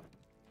win,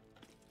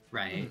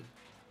 right?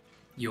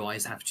 You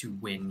always have to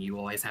win, you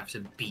always have to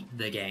beat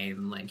the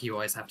game, like, you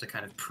always have to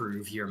kind of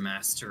prove your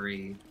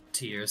mastery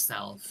to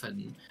yourself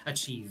and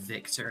achieve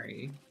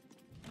victory.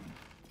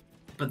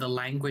 But the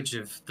language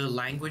of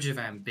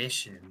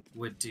ambition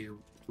would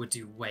do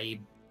way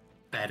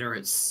better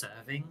at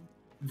serving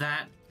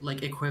that,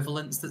 like,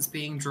 equivalence that's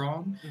being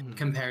drawn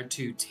compared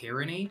to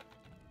tyranny,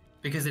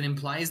 because it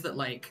implies that,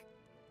 like,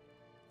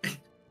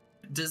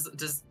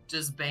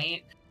 does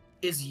Bane,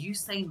 is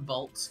Usain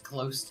Bolt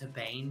close to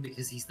Bane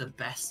because he's the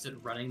best at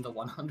running the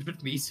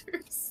 100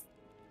 meters?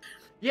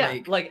 Yeah,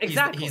 like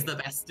exactly. He's the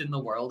best in the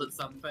world at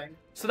something.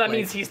 So that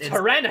means he's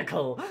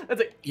tyrannical. It's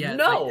like, yeah,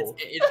 no.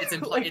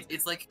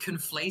 It's like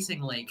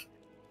conflating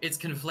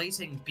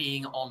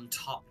being on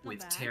top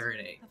with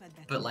tyranny,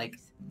 but like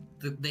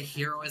the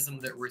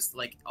heroism that we're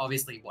like,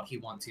 obviously what he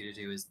wants you to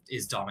do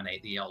is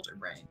dominate the Elder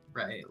Brain,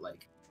 right?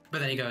 Like, but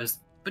then he goes,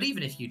 but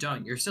even if you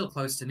don't, you're still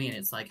close to me, and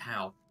it's like,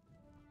 how?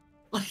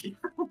 Like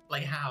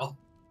how?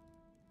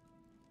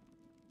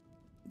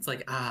 It's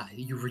like,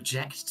 you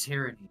reject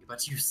tyranny,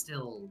 but you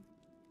still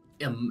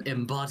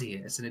embody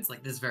it, and it's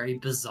like this very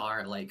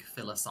bizarre, like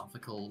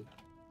philosophical,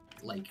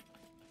 like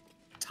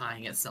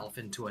tying itself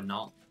into a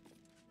knot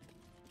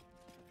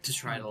to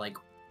try to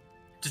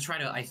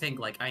I think,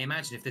 like, I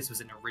imagine if this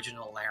was an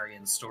original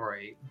Larian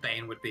story,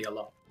 Bane would be a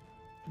lot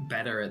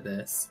better at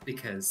this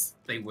because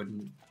they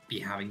wouldn't be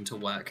having to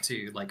work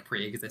to like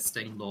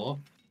pre-existing lore.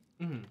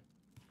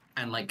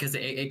 And like, because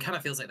it kind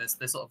of feels like this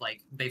sort of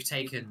like they've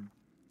taken,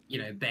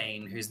 you know,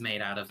 Bane, who's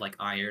made out of like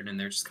iron, and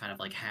they're just kind of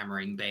like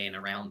hammering Bane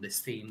around this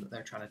theme that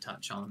they're trying to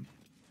touch on.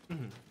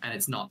 And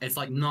it's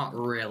like not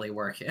really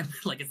working.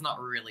 Like, it's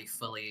not really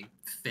fully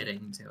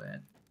fitting to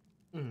it.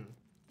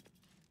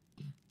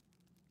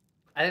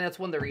 I think that's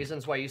one of the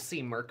reasons why you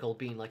see Merkel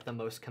being like the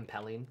most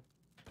compelling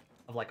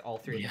of like all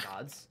three of the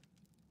gods.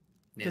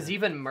 Because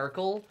even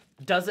Merkel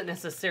doesn't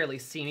necessarily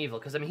seem evil,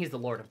 because I mean, he's the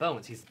Lord of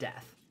Bones, he's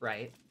death,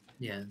 right?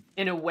 Yeah.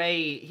 In a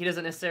way, he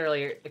doesn't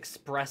necessarily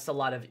express a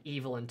lot of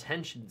evil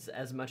intentions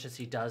as much as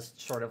he does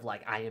sort of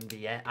like,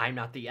 I'm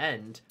not the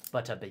end,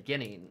 but a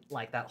beginning,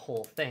 like that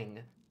whole thing.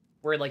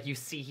 Where like you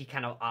see he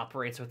kind of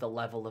operates with a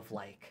level of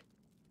like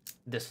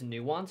this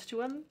nuance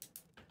to him.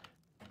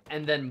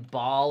 And then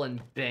Baal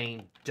and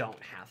Bane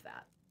don't have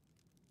that.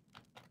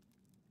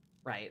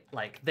 Right?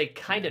 Like, they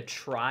kind of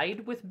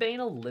tried with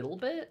Bane a little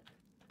bit,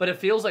 but it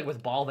feels like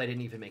with Baal they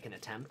didn't even make an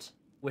attempt,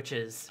 which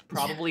is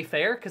probably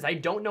fair, because I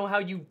don't know how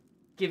you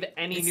give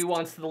any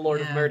nuance to the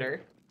Lord of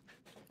Murder.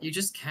 You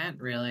just can't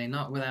really,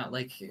 not without,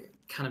 like,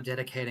 kind of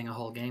dedicating a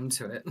whole game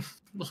to it.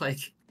 Like...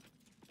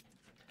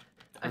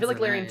 I feel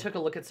like Larian took a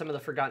look at some of the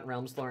Forgotten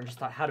Realms lore and just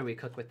thought, how do we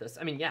cook with this?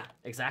 I mean, yeah,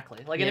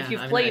 exactly. Like, and if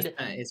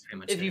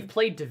you've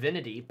played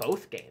Divinity,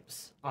 both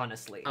games,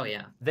 honestly,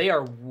 they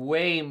are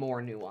way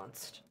more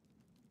nuanced.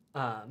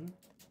 And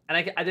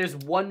there's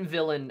one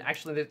villain,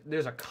 actually,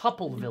 there's a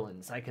couple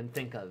villains I can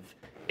think of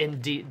in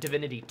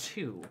Divinity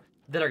 2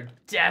 that are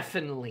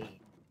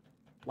definitely,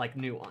 like,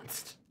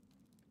 nuanced.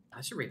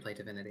 I should replay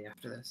Divinity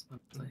after this,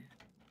 honestly.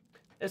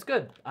 It's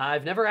good.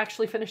 I've never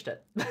actually finished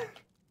it.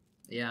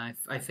 Yeah,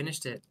 I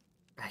finished it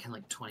back in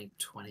like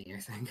 2020, I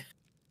think.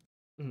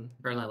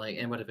 Or like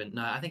it would have been,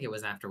 no, I think it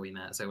was after we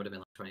met, so it would have been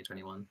like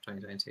 2021,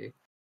 2022.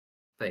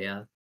 But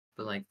yeah,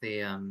 but like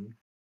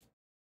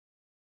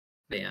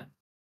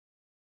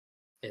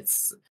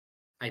it's,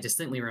 I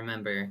distinctly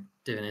remember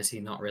Divinity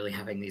not really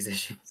having these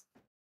issues.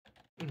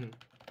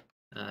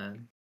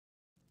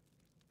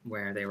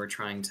 Where they were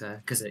trying to,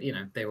 because you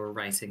know, they were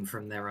writing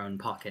from their own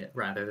pocket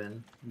rather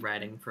than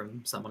writing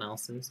from someone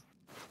else's.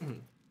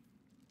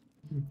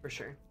 For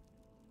sure.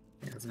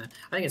 Yeah, isn't it?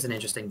 I think it's an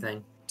interesting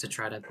thing to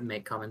try to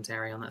make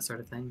commentary on that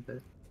sort of thing,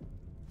 but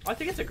I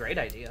think it's a great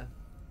idea.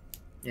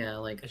 Yeah,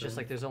 like it's just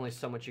like there's only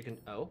so much you can.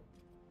 Oh,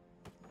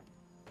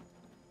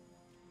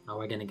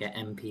 we're gonna get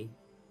MP.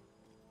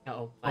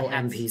 Oh,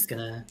 MP's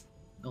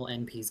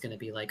gonna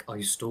be like, I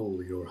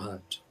stole your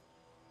hat.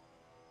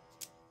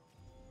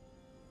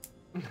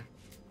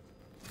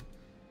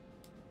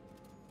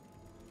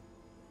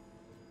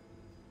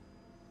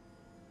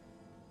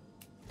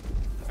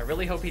 I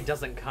really hope he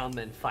doesn't come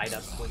and fight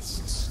us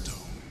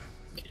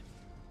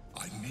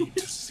I need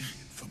to see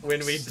it for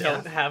when we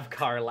don't have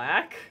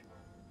Karlach.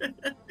 There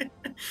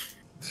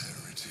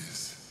it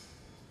is.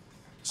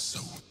 So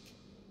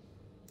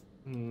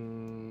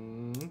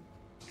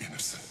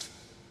innocent,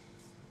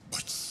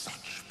 but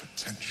such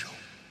potential.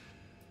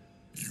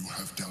 You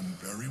have done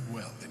very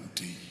well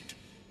indeed.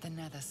 The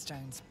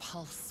Netherstones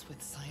pulse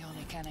with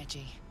psionic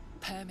energy,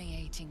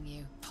 permeating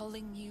you,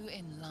 pulling you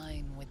in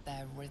line with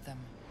their rhythm.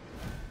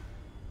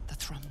 The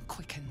thrum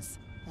quickens,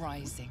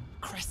 rising,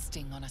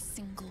 cresting on a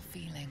single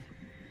feeling.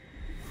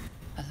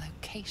 A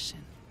location.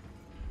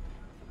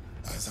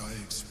 As I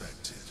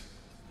expected,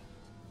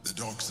 the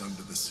docks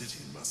under the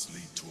city must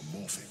lead to a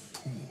morphic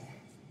pool.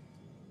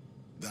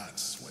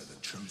 That's where the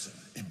Chosen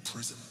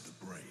imprisoned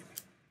the brain.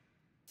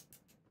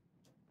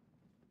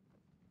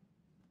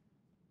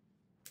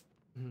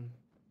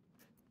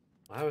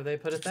 Why would they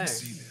put it there? To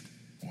conceal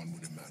it, one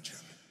would imagine,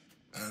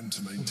 and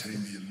to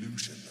maintain the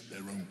illusion of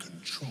their own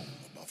control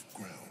above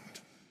ground.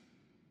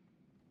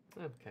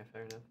 Okay,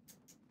 fair enough.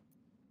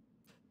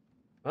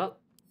 Well,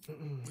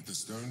 with the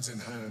stones in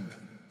hand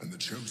and the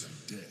Chosen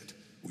dead,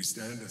 we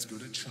stand as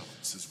good a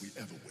chance as we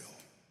ever will.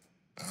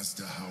 As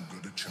to how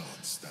good a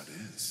chance that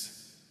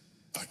is,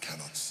 I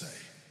cannot say,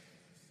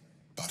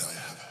 but I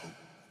have hope.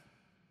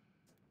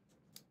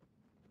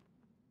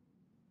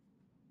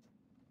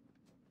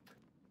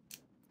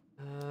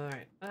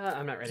 Alright,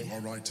 I'm not ready. You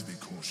are right to be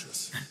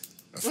cautious.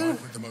 A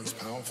fight with the most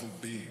powerful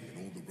being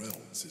in all the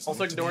realms is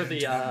also ignore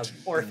the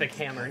Orphic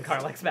hammer in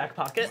Karlach's back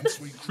pocket. Once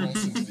we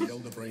cross into the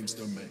Elder Brain's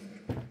domain,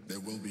 there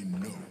will be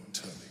no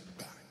turning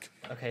back.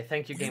 Okay,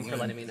 thank you, game, for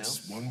letting me know.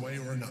 One way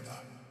or another,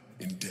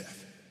 in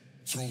death,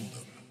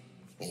 thraldom,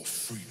 or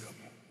freedom.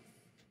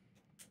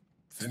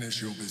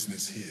 Finish your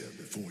business here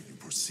before you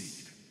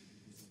proceed.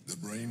 The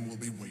brain will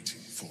be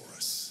waiting for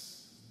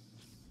us.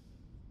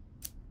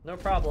 No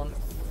problem.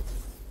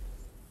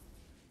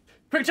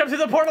 Quick jump to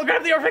the portal,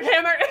 grab the Orphic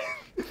hammer!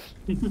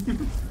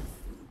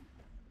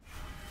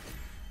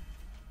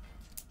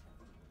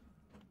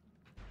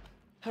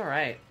 All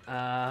right.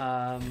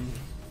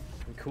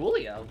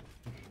 Coolio.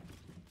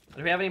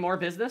 Do we have any more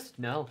business?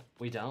 No,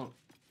 we don't.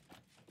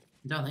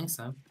 Don't think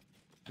so.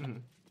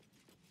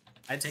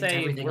 I'd Take say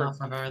everything we're...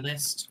 off of our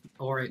list,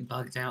 or it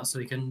bugged out so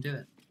we couldn't do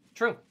it.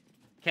 True.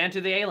 Can't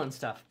do the Aelin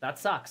stuff. That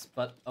sucks,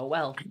 but oh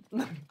well.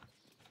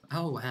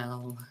 Oh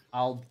well.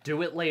 I'll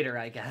do it later,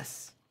 I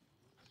guess.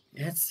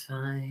 It's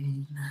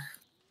fine.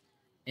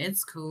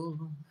 It's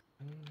cool.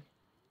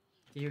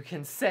 You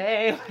can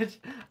say what...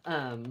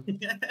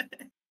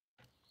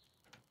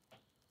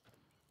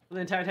 The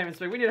entire time it's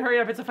like, we need to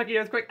hurry up, it's a fucking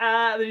earthquake.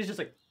 And then he's just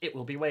like, it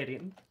will be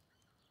waiting.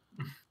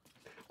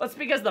 Well, it's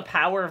because the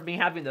power of me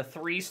having the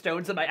 3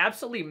 stones in my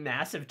absolutely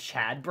massive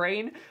Chad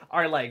brain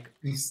are like...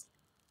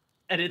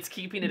 and it's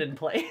keeping it in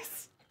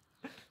place.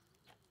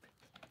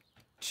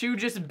 Chu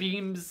just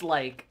beams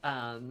like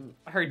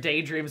her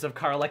daydreams of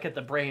Karlach at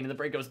the brain, and the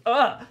brain goes,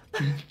 ugh!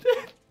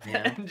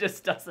 And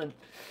just doesn't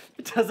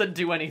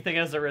do anything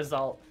as a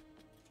result.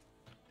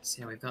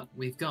 So yeah,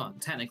 we've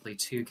got technically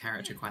 2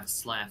 character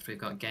quests left. We've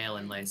got Gale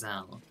and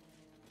Lae'zel.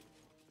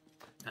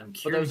 I'm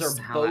curious but those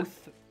are how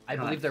both, I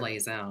believe, that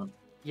plays out.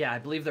 Yeah, I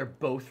believe they're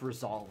both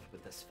resolved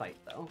with this fight,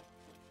 though.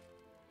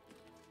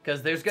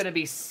 Because there's going to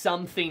be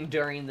something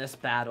during this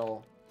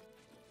battle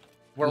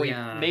where we,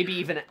 maybe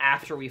even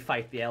after we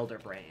fight the Elder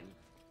Brain.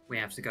 We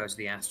have to go to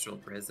the Astral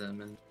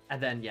Prism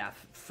and then, yeah,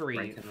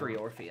 free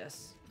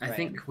Orpheus. I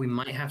think we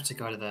might have to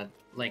go to the,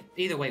 like,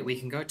 either way, we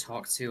can go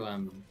talk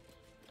to,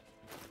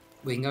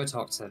 we can go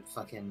talk to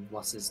fucking,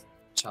 what's his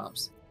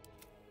chops?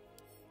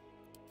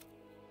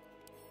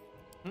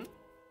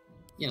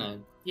 You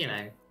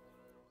know.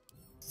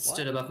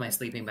 Stood above my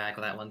sleeping bag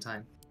with that one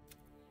time.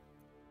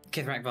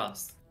 Kithrak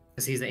Voss.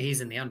 Because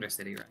he's in the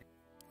Undercity, right?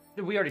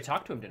 We already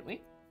talked to him, didn't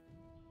we?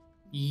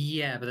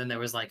 Yeah, but then there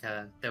was like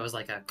a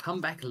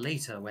come back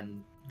later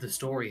when the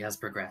story has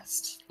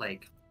progressed,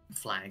 like,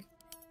 flag.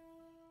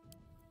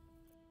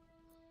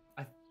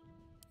 I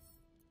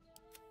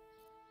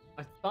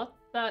thought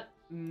that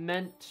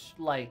meant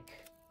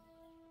like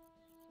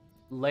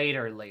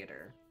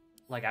later.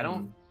 Like I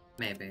don't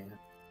maybe.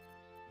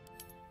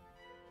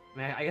 I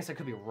mean, I guess I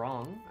could be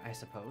wrong, I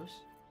suppose.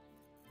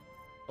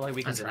 But, like,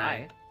 we can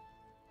try.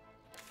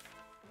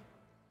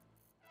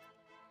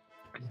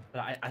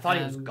 But I thought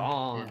he was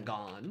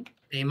gone.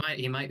 He might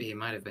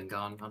have been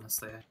gone,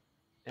 honestly.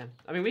 Yeah,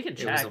 I mean, we can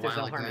check. There's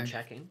no harm in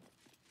checking.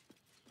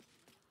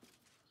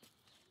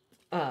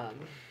 But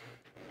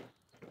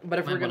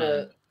if we're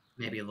gonna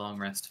maybe a long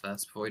rest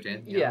first before we do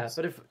anything else.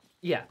 But if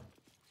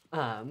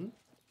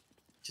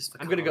just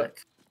for I'm gonna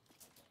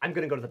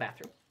go to the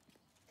bathroom.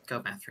 Go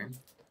bathroom.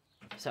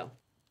 So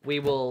we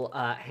will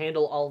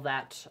handle all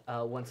that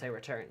once I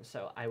return.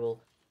 So I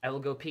will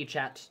go pee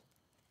chat.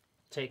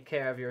 Take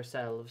care of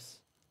yourselves.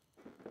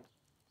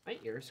 My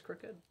ear's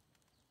crooked.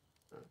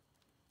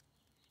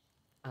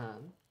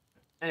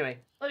 Anyway,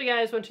 love you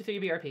guys. 1, 2, 3,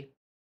 BRP.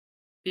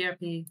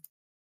 BRP.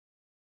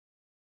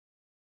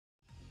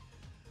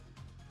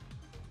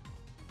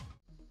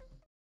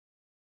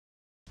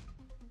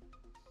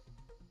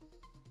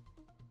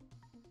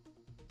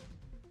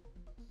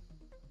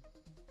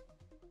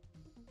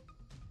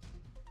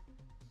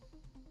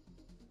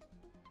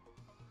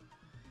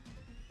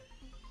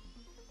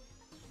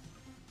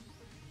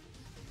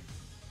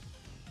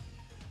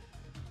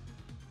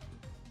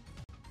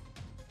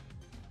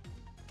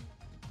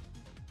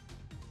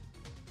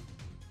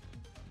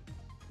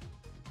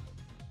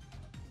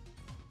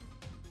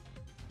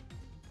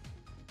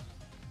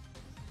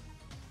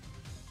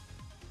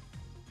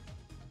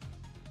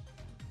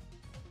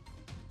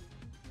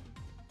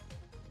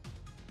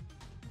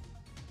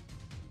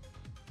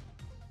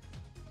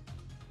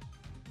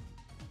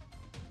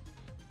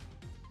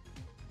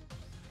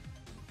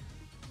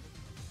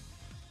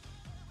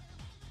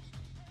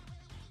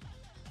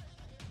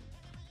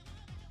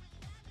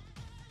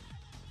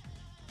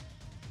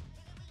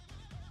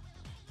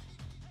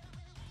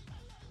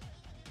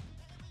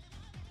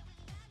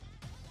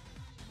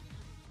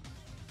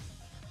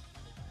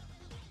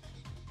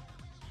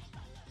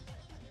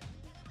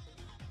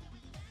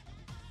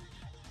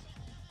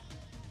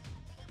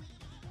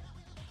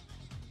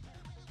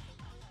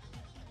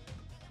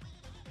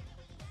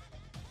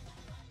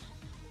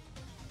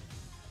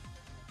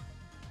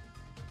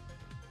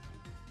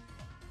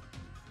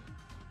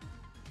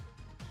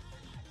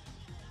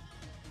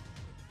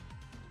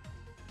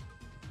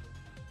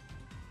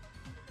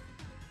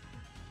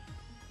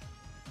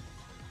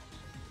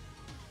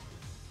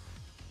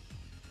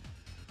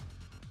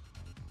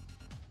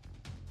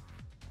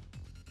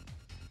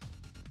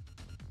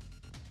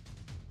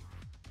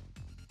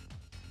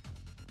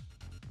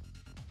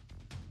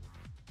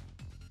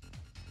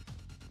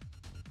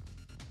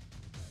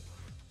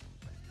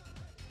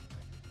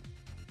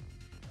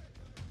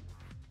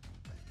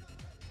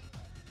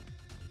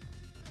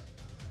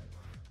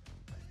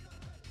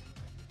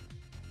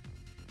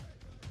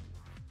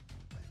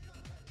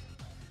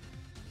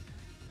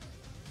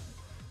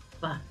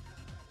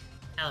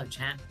 Hello,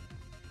 chat.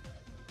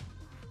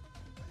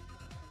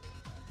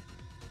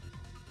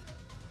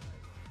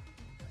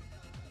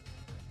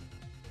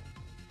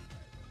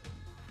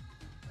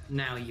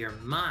 Now you're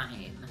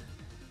mine.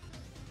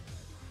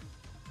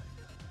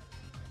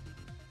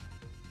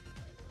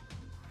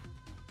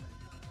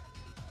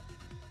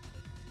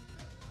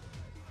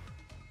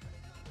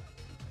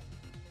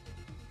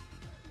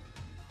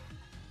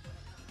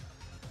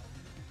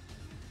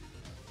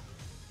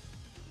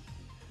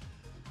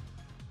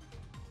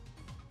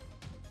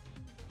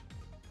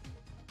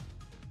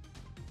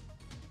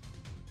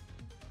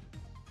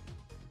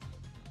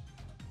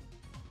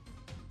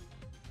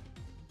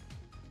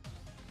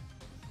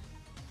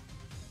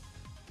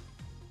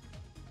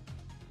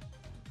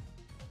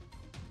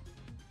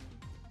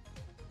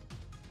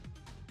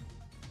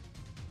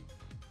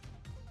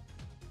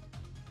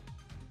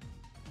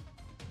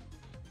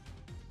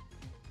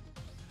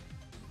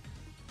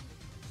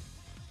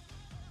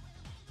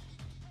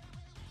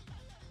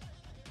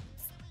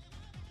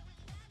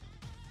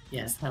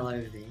 Yes, hello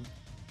V.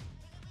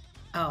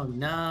 Oh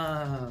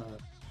no!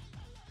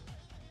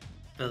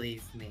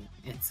 Believe me,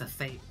 it's a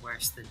fate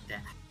worse than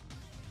death.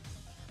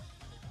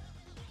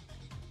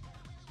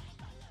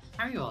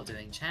 How are you all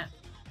doing, chat?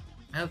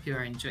 I hope you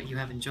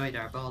have enjoyed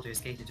our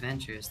Baldur's Gate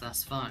adventures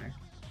thus far.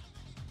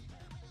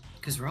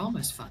 Because we're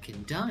almost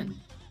fucking done.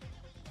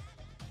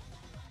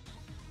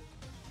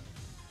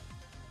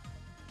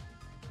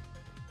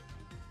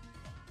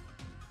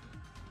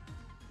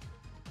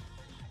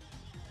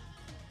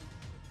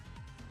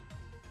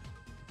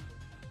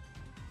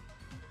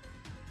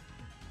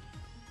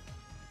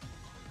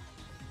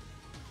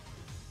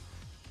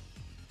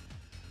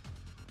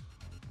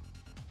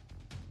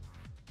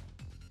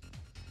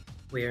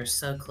 We are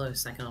so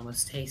close, I can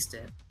almost taste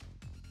it.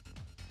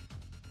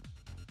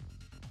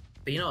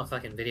 But you know what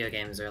fucking video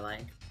games are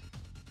like?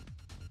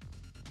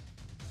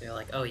 They're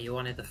like, oh, you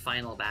wanted the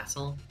final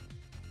battle?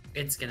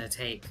 It's gonna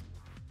take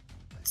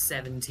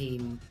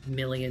 17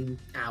 million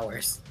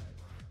hours.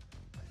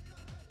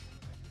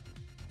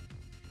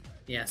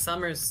 Yeah,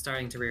 summer's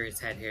starting to rear its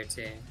head here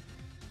too.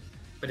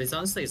 But it's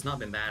not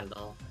been bad at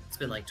all. It's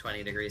been like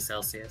 20 degrees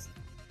Celsius.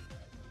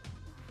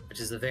 Which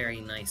is a very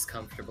nice,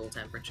 comfortable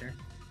temperature.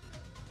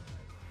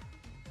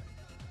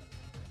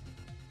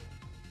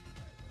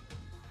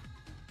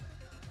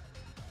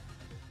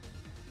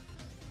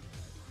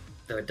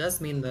 So it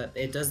does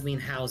mean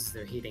houses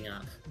are heating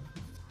up.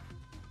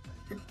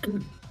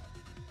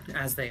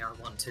 As they are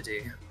wont to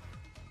do.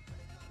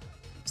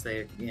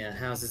 So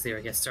houses there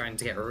are starting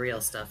to get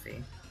real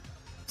stuffy.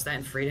 Is that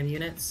in freedom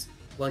units?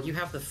 Well, you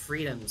have the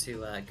freedom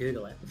to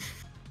Google it.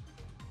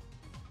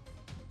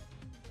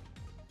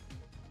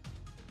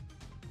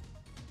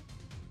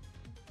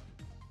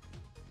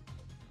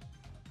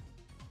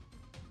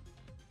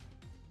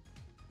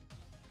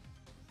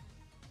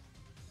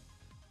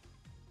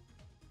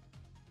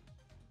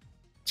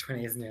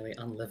 Is nearly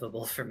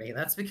unlivable for me.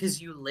 That's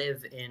because you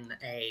live in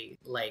a,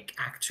 like,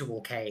 actual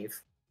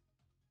cave.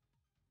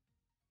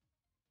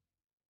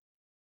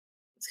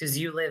 It's because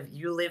you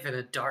live in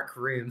a dark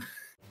room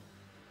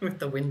with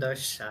the windows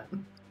shut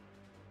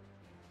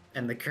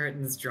and the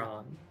curtains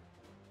drawn.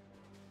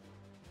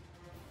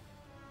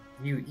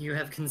 You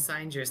have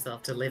consigned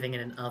yourself to living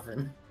in an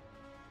oven.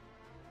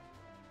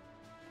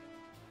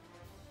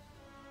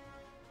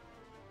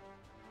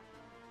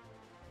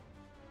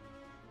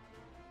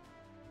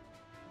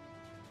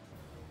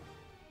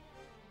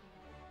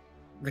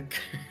 The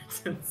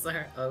curtains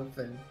are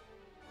open.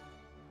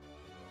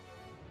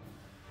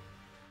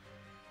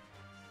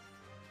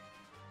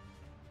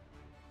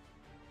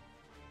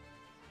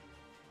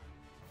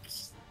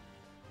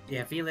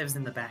 Yeah, V lives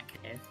in the back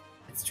cave.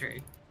 It's true.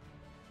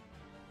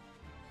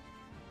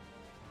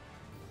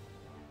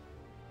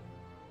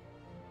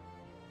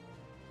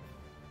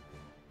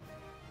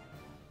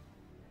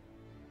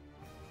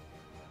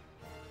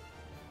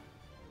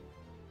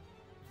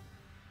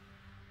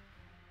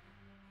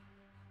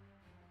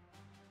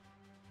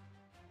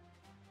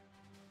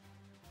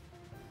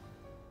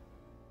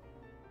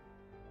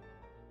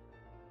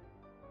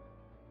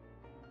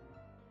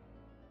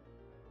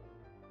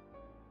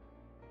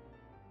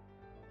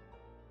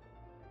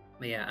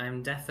 But yeah,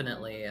 I'm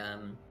definitely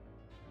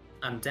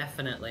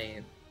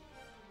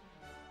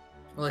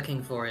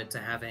looking forward to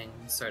having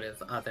sort of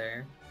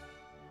other,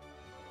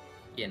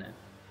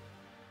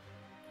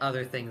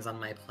 other things on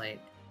my plate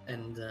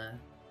and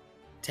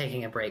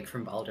taking a break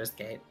from Baldur's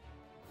Gate.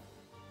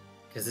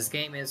 Because this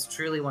game is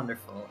truly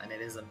wonderful and it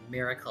is a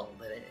miracle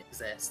that it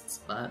exists,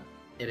 but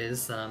it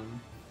is,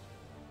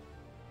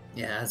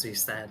 as we've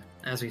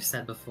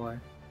said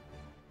before,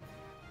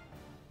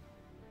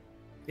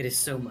 it is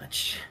so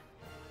much.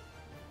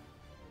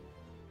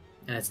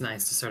 And it's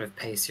nice to sort of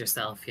pace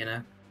yourself, you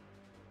know?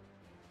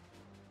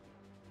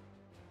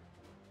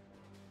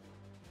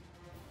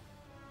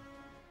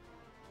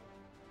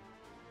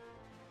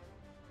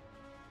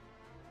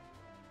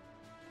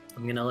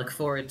 I'm gonna look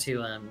forward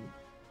to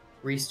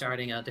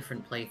restarting a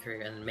different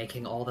playthrough and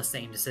making all the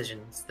same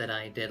decisions that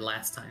I did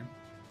last time,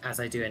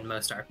 as I do in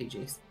most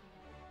RPGs.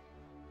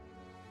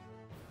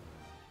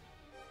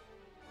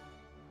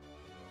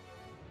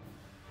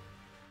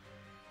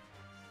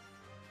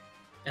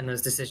 And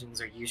those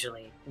decisions are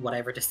usually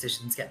whatever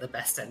decisions get the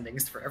best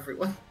endings for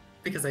everyone,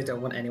 because I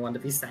don't want anyone to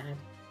be sad.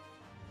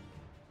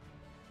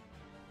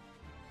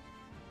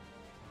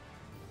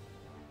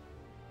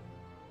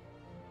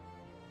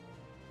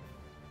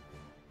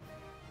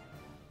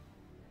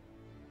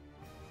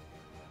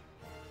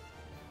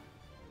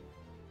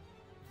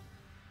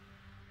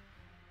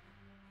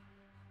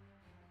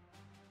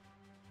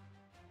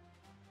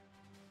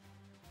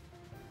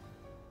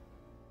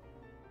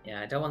 Yeah,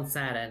 I don't want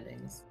sad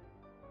endings.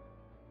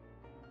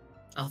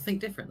 I'll think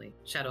differently.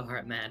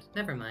 Shadowheart mad.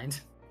 Never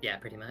mind. Yeah,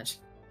 pretty much.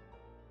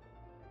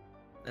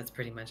 That's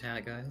pretty much how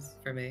it goes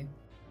for me.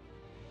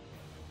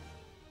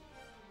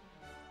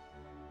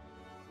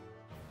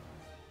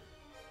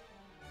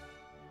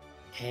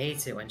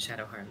 Hate it when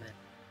Shadowheart mad.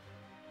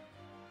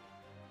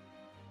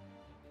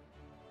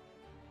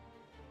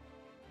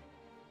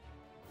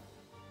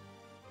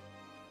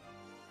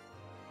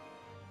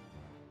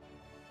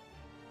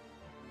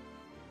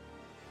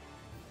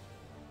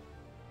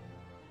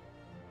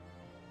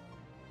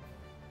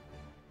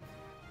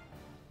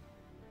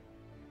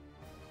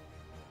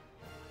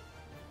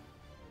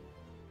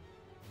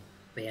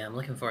 But yeah, I'm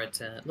looking forward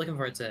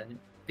to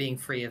being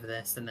free of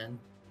this and then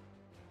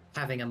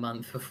having a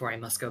month before I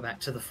must go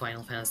back to the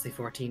Final Fantasy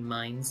XIV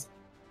mines.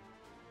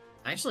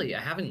 Actually, I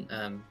haven't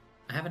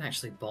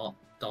actually bought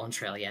Dawn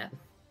Trail yet.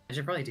 I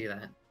should probably do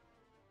that.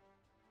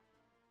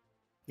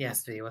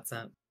 Yes, V, what's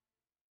up?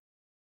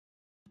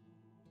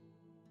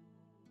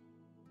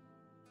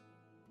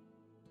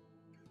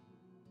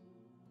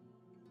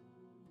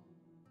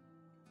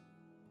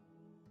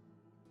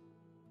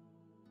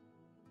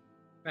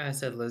 I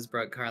said Liz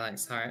broke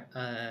Karlach's heart.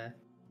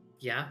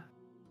 Yeah.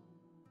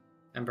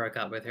 And broke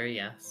up with her,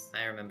 yes.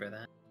 I remember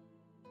that.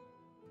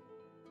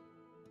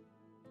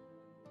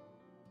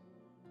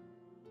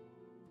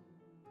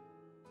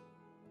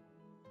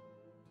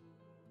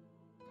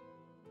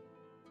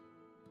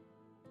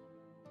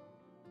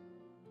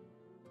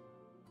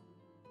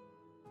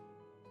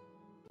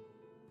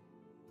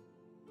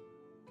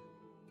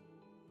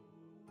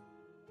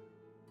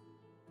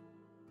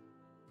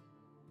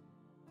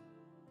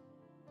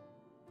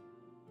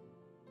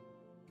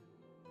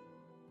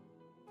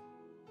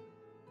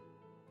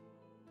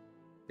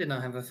 Did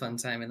not have a fun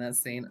time in that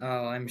scene.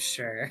 Oh, I'm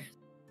sure.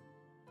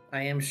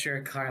 I am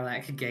sure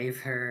Karlach gave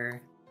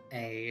her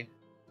a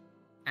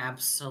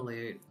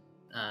absolute,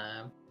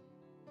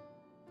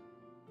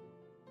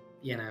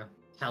 you know,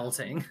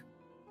 pelting.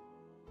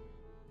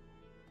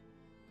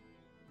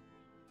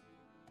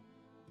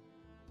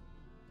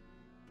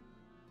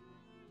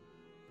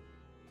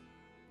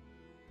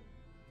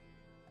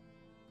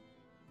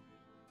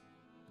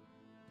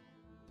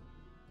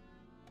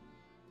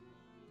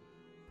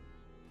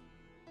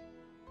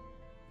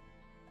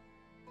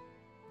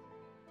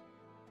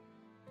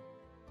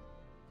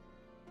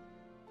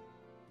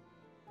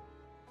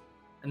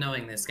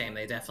 Knowing this game,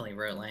 they definitely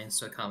wrote lines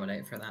to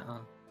accommodate for that, huh?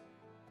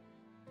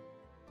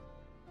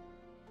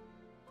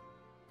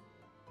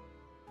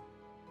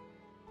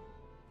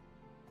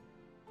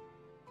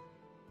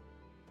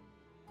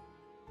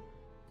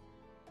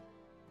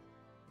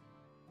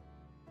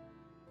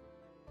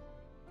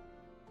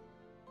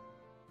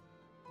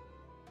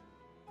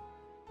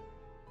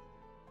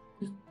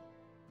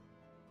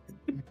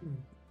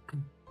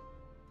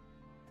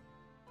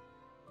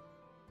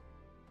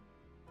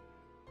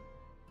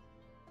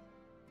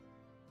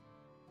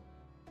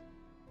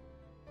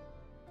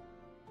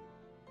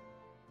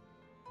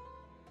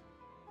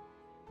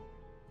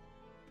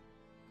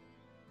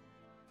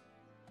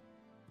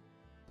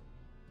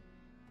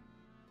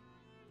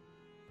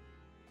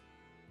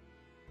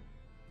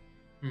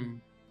 Hmm.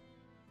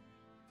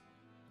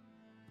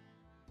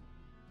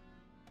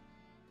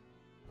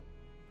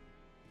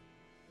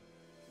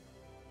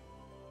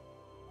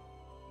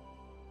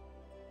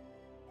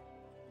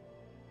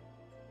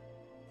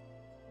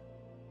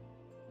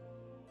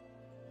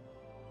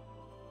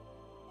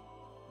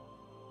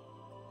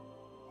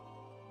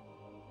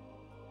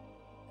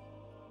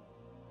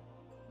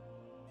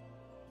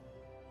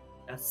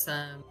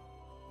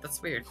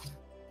 That's weird.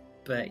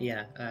 But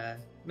yeah,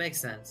 makes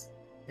sense.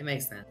 It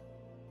makes sense.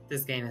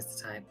 This game is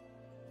the type.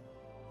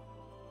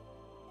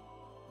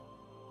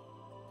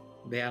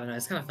 But yeah, I don't know,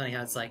 it's kind of funny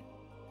how it's like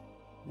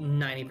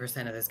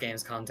 90% of this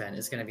game's content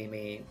is going to be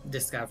me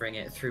discovering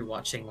it through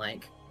watching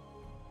like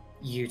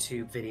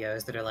YouTube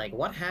videos that are like,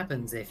 what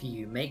happens if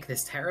you make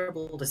this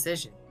terrible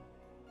decision?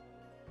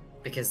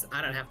 Because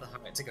I don't have the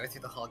heart to go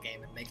through the whole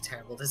game and make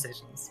terrible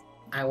decisions.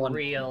 I want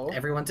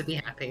everyone to be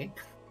happy.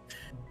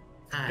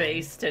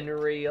 Based and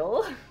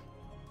real.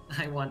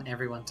 I want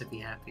everyone to be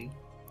happy.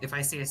 If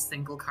I see a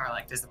single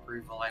Karlach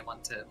disapproval, I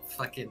want to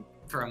fucking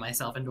throw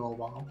myself into a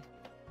wall.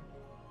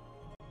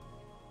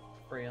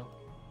 For real.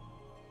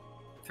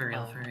 For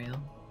real, for real.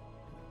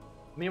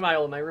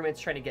 Meanwhile, my roommate's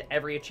trying to get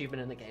every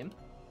achievement in the game.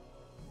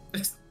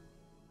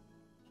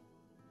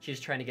 She's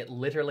trying to get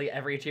literally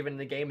every achievement in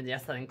the game, and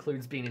yes, that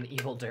includes being an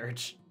evil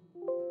dirge.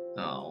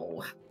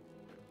 No.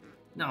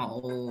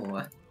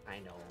 No. I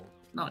know.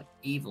 Not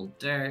evil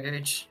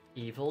dirge.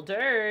 Evil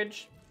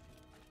dirge.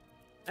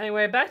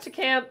 Anyway, back to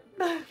camp.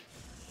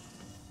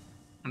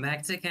 I'm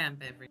back to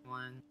camp,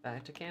 everyone.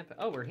 Back to camp.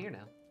 Oh, we're here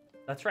now.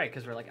 That's right,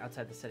 because we're like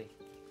outside the city.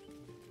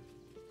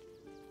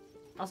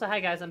 Also, hi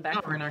guys, I'm back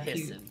Oh, we're in from our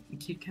pissing.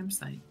 cute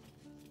campsite.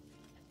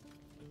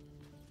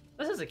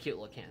 This is a cute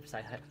little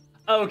campsite.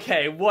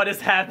 Okay, what is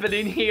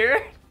happening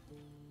here?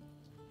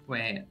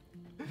 Wait.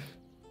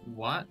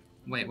 What?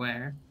 Wait,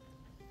 where?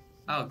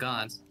 Oh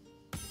god.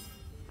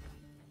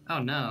 Oh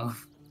no.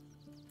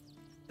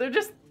 They're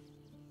just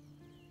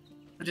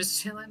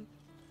chilling.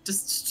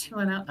 Just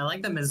chilling out. I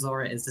like that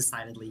Mizora is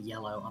decidedly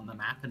yellow on the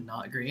map and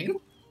not green.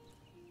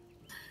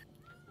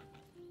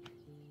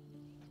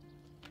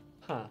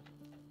 Huh.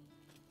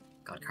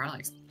 God,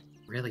 Carlax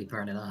really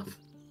burned it up.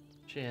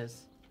 She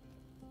is.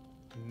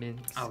 Mint.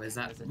 Oh, was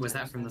that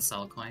from the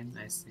soul coin?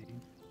 I see.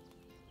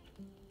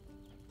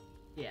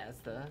 Yeah,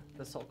 it's the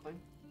soul coin.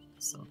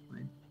 Soul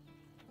coin.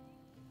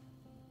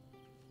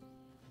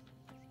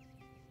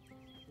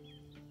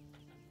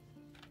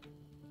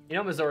 You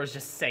know Mizora's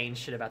just saying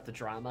shit about the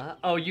drama.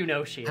 Oh, you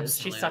know she is.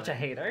 Absolutely. She's such a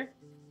hater.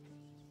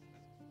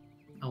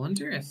 I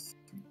wonder if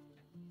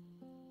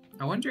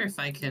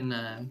I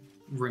can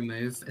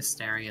remove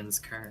Astarion's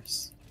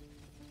curse.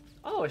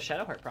 Oh, a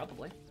Shadowheart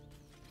probably.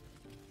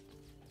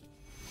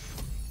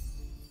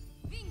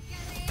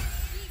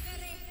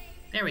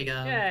 There we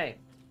go. Yay.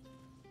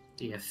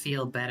 Do you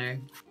feel better?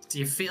 Do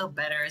you feel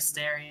better,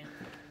 Astarion?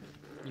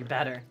 You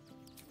better.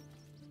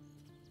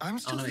 I'm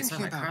still no, it's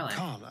thinking not about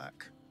Karlach. Karlach.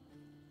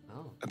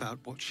 Oh. About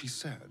what she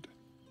said.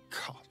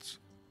 God.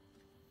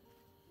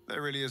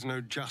 There really is no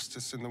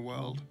justice in the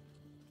world.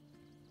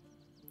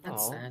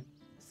 That's Oh, sad.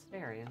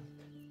 Astarion.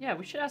 Yeah,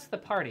 we should ask the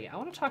party. I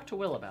want to talk to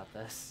Will about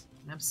this.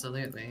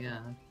 Absolutely,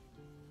 yeah.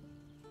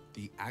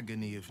 The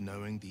agony of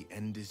knowing the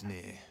end is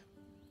near.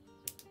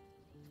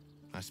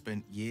 I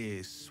spent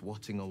years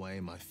swatting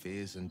away my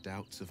fears and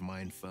doubts of my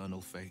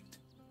infernal fate,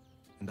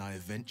 and I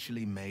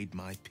eventually made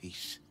my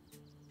peace.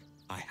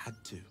 I had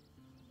to.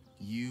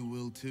 You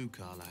will too,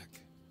 Karlach.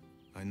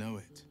 I know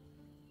it.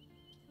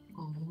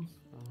 Oh.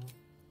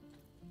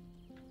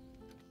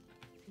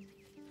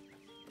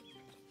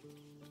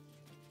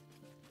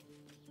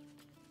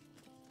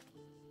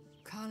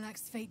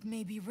 Karlach's fate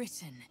may be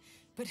written,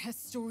 but her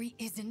story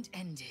isn't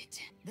ended.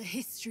 The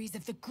histories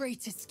of the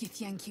greatest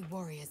Githyanki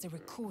warriors are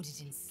recorded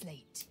in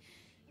slate.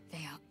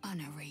 They are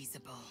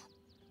unerasable.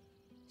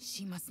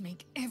 She must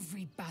make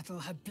every battle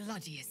her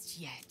bloodiest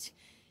yet.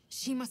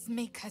 She must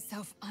make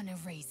herself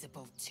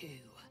unerasable too.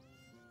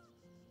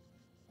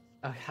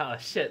 Oh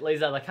shit,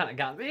 Lae'zel, that kind of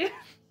got me.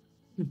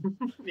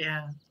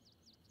 Yeah.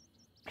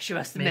 She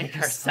must make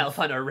herself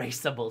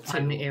unerasable too.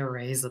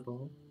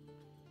 Unerasable.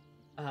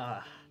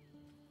 God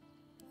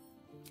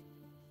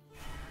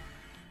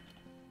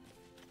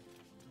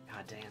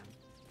damn.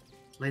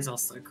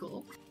 Lae'zel's so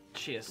cool.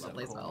 She is so Love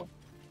cool. Lae'zel.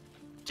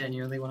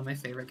 Genuinely one of my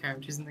favorite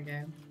characters in the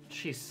game.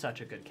 She's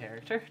such a good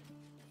character.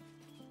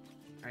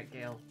 Alright,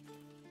 Gale.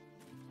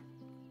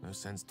 No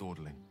sense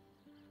dawdling.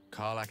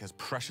 Karlach has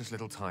precious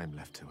little time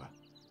left to her.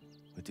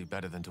 We'd do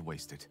better than to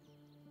waste it.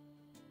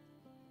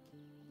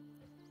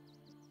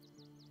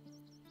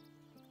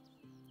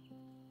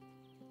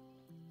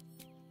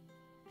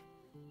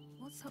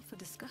 What's up for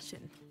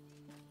discussion?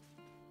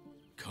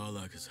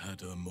 Karlach has had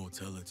her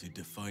mortality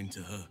defined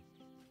to her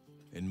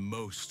in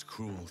most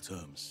cruel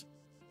terms.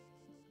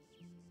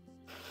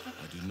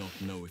 I do not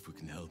know if we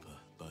can help her,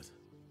 but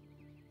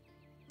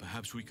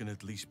perhaps we can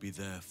at least be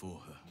there for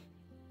her.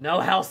 No,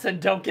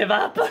 Halson, don't give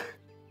up!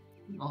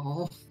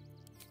 Oh.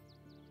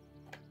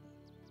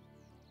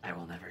 I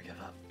will never give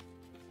up.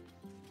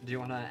 Do you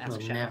want to ask We'll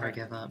Shadowheart? never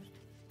give up.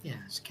 Yeah,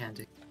 she can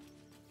do.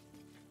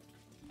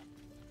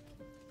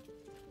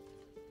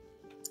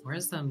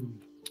 Where's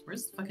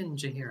fucking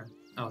Jaheira?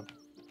 Oh,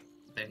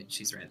 there,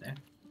 she's right there.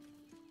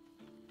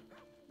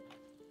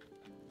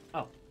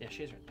 Oh, yeah,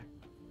 she's right there.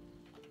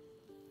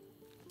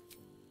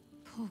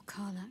 Poor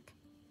Karlach.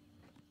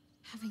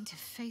 Having to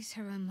face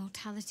her own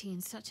mortality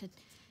in such a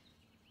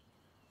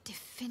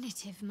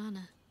definitive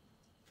manner.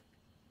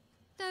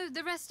 Though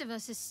the rest of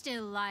us are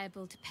still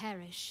liable to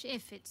perish,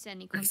 if it's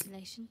any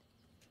consolation.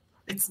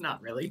 It's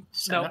not really.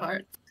 No.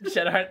 Shadowheart.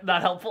 Shadowheart,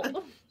 not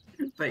helpful.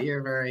 But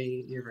you're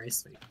very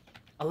sweet.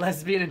 A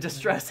lesbian in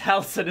distress,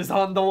 Halson, is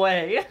on the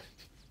way.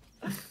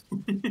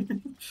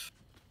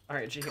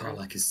 Alright, Jaheira.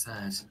 Karlach is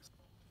sad.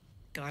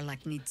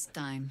 Karlach needs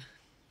time.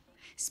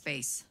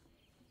 Space.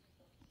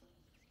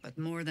 But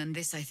more than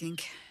this, I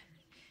think.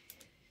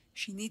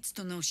 She needs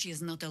to know she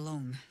is not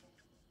alone.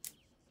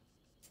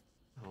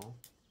 Oh.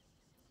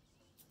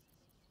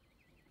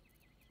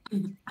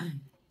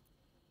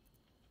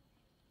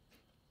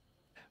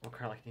 What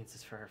Karlach needs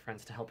is for her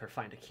friends to help her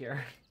find a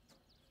cure.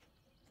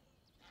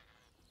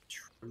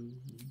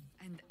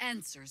 And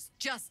answers,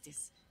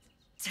 justice.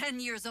 10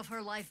 years of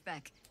her life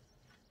back.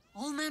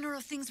 All manner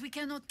of things we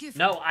cannot give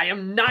No, her. I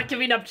am not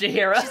giving up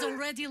Jaheira. She's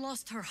already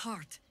lost her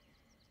heart.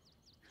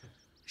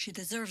 She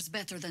deserves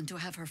better than to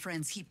have her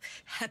friends heap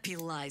happy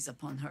lies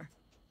upon her.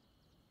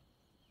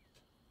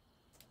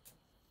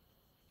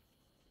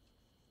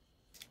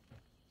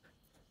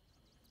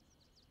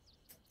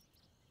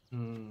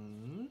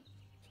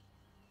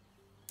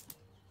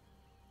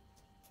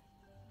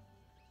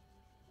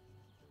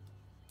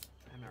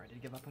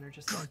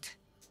 just... Good.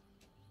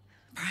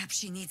 Perhaps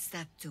she needs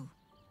that too.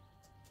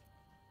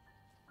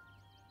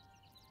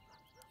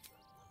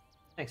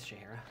 Thanks,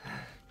 Jaira.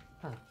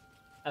 Huh.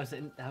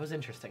 That was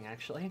interesting,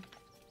 actually.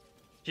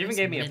 She even Thanks,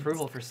 gave me Minx.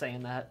 approval for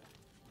saying that.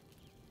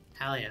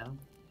 Hell yeah.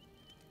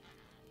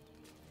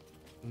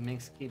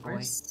 Minxky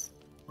boy.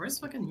 Where's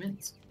fucking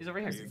Minx? He's over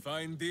here. A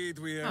fine deed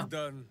we have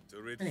done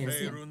to rid I didn't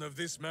see him. Faerun of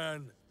this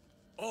man.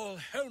 All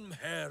helm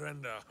hair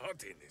and a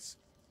haughtiness.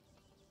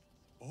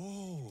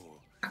 Oh,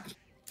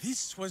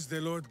 this was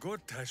the Lord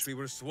Gortash we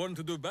were sworn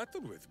to do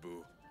battle with,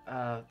 Boo.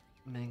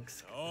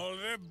 Minx. All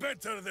the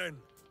better then.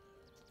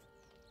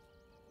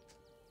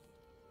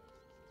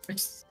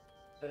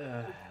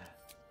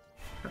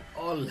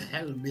 All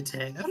helmet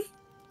hair.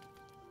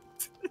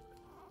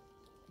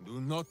 Do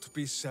not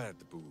be sad,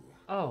 Boo.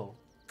 Oh.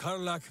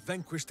 Karlach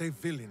vanquished a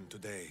villain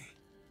today.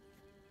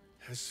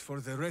 As for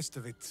the rest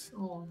of it,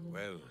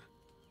 well,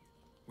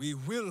 we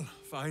will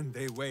find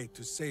a way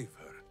to save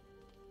her.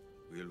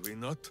 Will we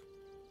not?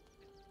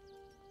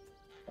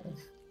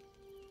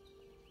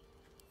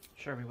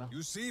 Sure we will.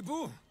 You see,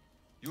 Boo?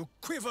 You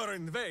quiver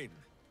in vain.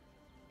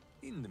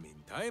 In the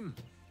meantime,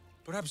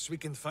 perhaps we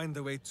can find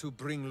a way to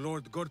bring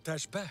Lord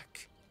Gortash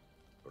back.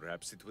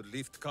 Perhaps it would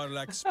lift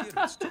Karlach's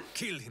spirits to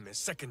kill him a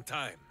second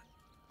time.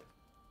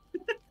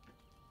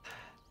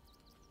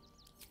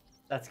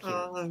 That's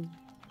cute.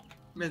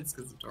 Minsk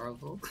is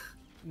adorable.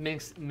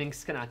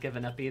 Minx cannot give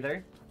up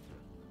either.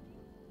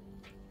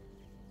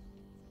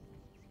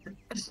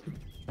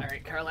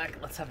 Alright,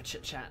 Karlach, let's have a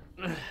chit chat.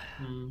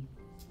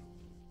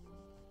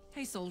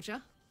 Hey,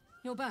 soldier.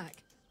 You're back.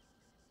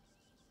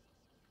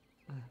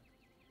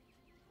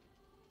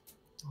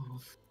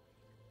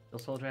 Still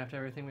soldier after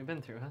everything we've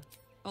been through, huh?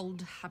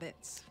 Old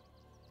habits.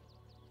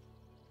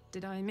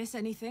 Did I miss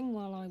anything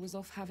while I was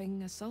off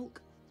having a sulk?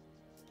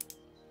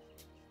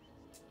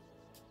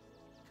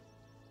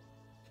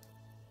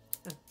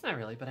 Not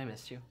really, but I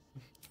missed you.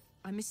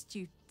 I missed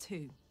you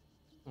too.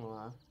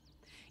 Aw.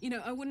 You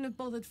know, I wouldn't have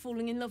bothered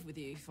falling in love with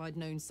you if I'd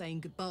known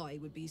saying goodbye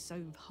would be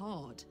so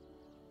hard.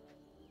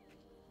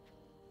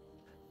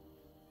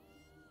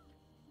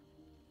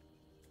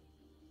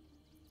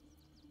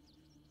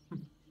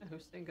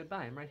 Who's saying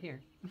goodbye? I'm right here.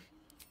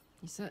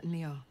 You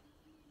certainly are.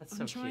 That's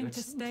I'm so trying cute.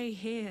 to stay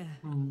here,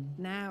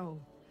 now,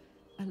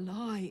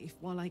 alive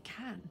while I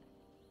can.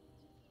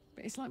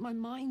 But it's like my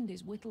mind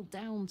is whittled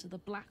down to the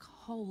black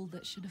hole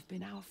that should have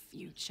been our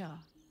future.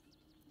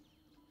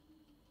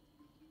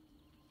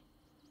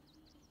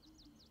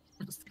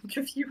 Think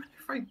of you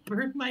whenever I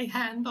burn my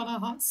hand on a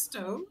hot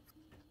stove.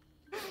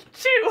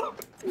 Chew!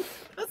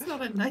 That's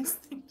not a nice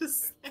thing to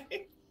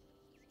say.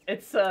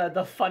 It's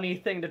the funny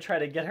thing to try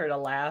to get her to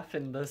laugh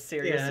in the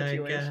serious Yeah, I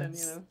situation,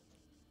 guess.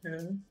 you know?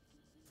 Yeah.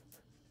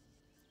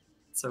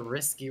 It's a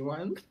risky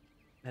one.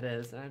 It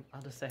is, and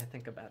I'll just say I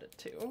think about it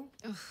too.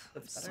 Ugh,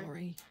 That's better.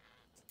 sorry.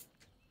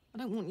 I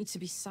don't want you to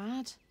be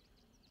sad.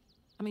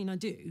 I mean, I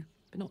do,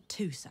 but not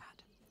too sad.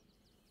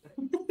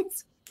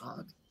 It's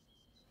odd.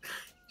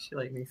 She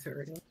let me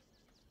through it.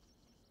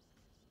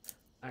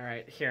 All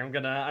right, here I'm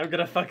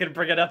gonna fucking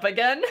bring it up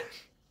again.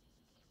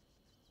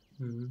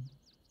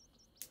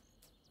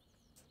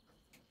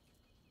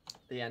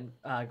 The end.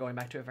 Going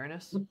back to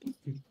Avernus.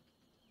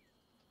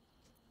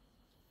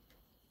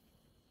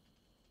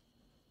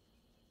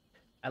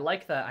 I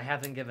like that I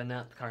haven't given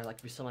up, Car. Like,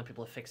 we still want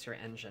people to fix your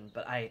engine,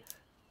 but I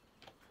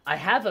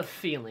have a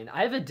feeling,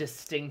 I have a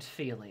distinct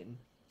feeling,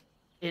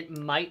 it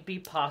might be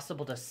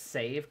possible to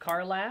save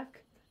Karlach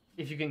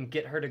if you can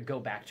get her to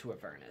go back to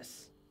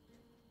Avernus.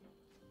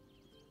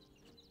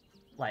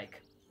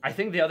 Like, I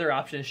think the other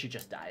option is she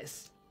just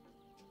dies.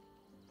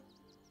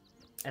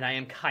 And I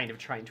am kind of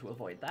trying to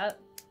avoid that.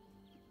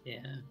 Yeah.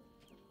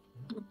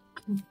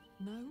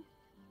 No?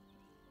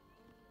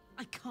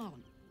 I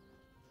can't.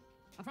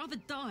 I'd rather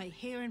die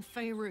here in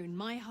Faerun,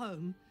 my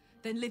home,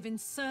 than live in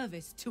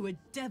service to a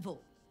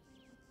devil.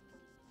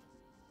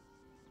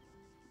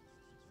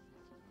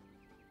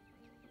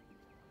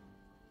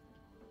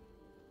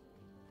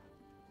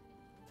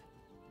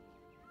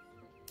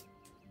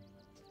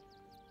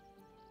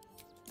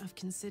 I've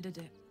considered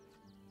it.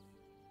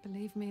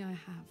 Believe me, I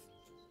have.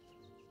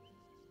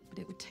 But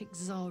it would take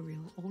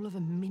Zariel all of a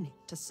minute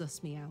to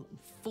suss me out and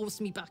force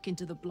me back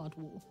into the Blood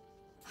War.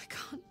 I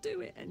can't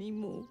do it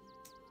anymore.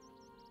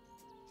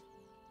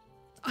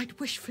 I'd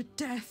wish for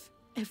death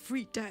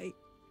every day.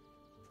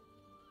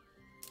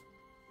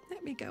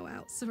 Let me go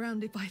out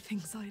surrounded by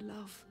things I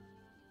love,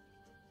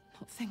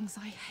 not things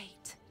I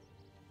hate.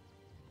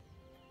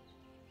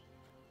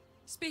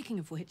 Speaking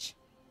of which,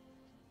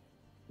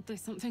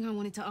 there's something I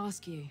wanted to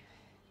ask you.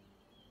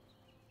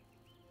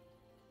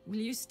 Will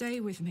you stay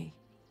with me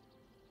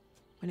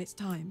when it's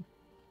time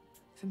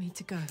for me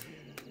to go?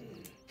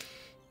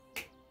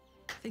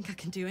 I think I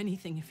can do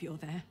anything if you're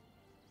there.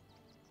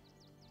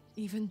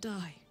 Even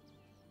die.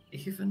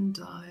 Even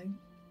die?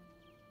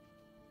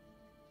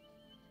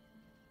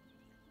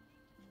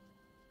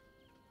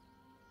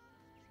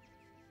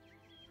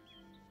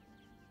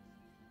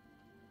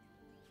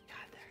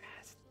 God, there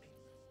has to be.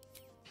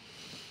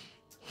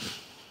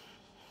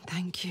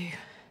 Thank you.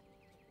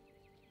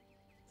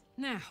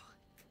 Now,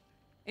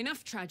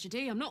 enough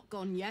tragedy. I'm not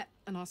gone yet,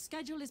 and our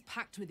schedule is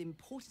packed with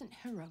important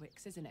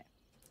heroics, isn't it?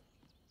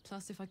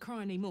 Plus, if I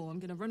cry any more, I'm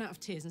gonna run out of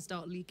tears and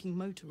start leaking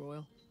motor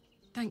oil.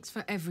 Thanks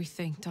for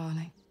everything,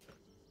 darling.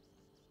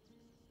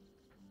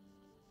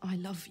 I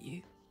love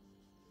you.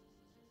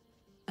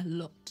 A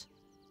lot.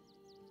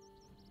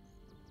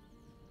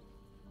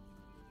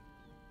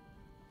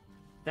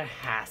 There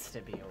has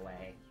to be a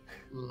way.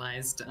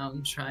 Lies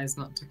down, tries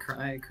not to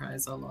cry,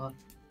 cries a lot.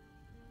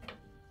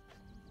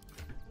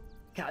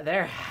 God,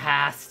 there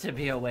has to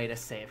be a way to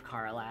save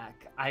Karlak.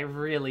 I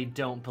really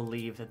don't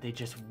believe that they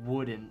just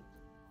wouldn't.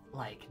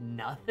 Like,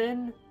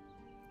 nothing?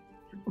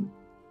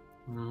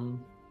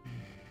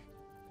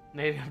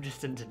 Maybe I'm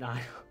just in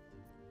denial.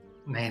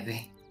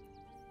 Maybe.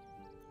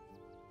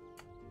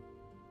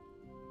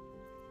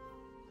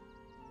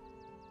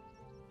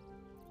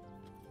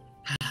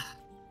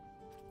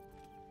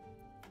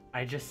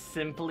 I just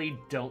simply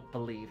don't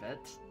believe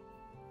it.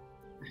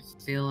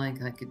 I feel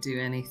like I could do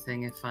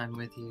anything if I'm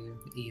with you,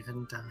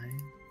 even die.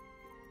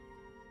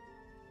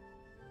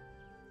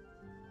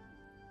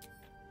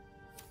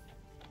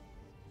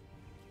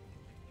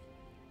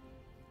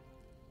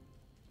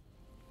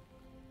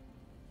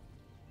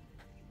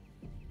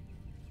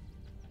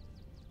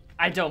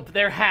 I don't.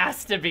 There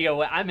has to be a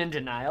way. I'm in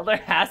denial. There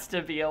has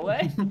to be a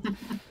way.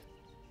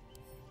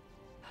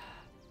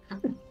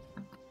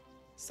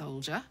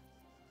 Soldier?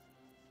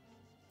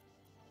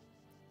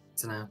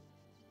 Dunno.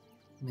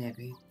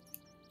 Maybe.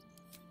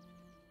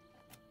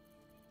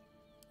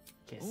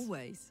 Kiss.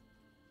 Always.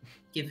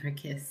 Give her a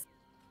kiss.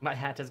 My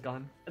hat is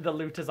gone. The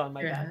loot is on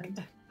my Your back.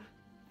 hat.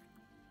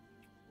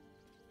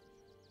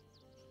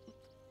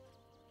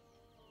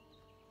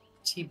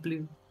 Cheap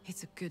blue.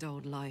 It's a good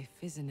old life,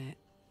 isn't it?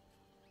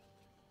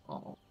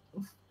 Oh.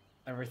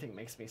 Everything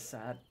makes me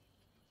sad.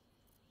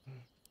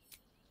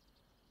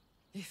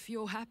 If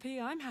you're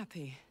happy, I'm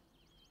happy.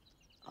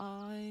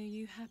 Are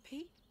you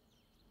happy?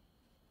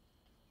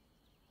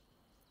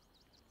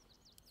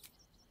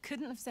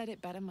 Couldn't have said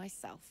it better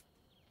myself.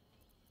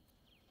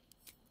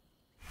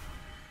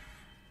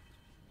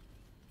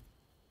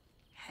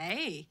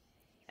 Hey.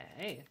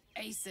 Hey.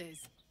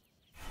 Aces.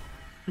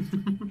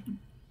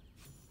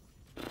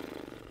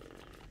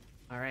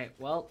 All right.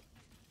 Well.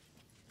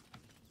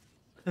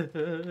 I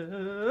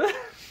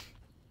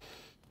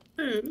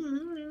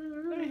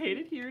hate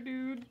it here,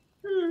 dude.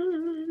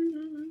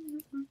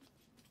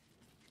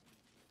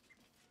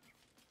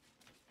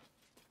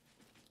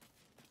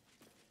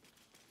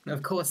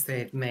 Of course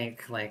they'd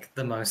make, like,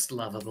 the most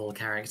lovable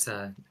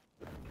character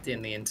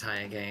in the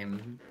entire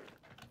game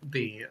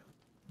be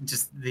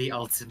just the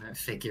ultimate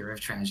figure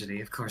of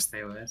tragedy. Of course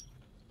they would.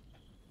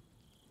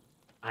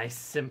 I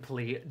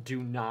simply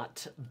do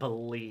not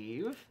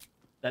believe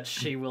that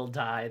she will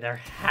die. There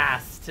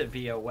has to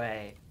be a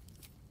way.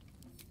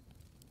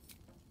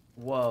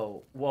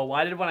 Whoa. Whoa,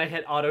 why did when I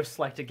hit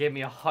auto-select it gave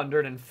me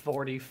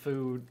 140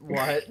 food?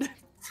 What?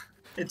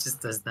 It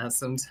just does that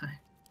sometimes.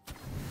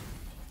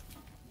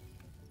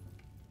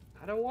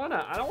 I don't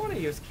wanna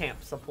use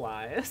camp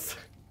supplies.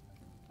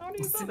 I wanna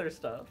use other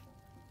stuff.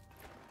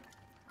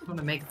 I want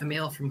to make the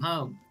meal from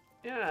home.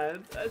 Yeah,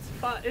 it's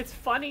fun. It's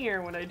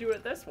funnier when I do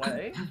it this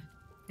way.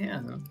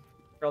 Yeah.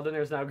 Girl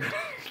dinner's now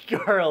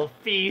girl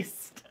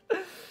feast.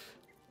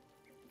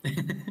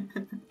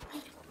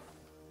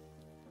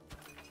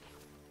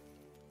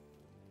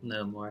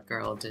 No more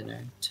girl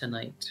dinner.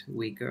 Tonight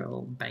we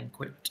girl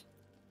banquet.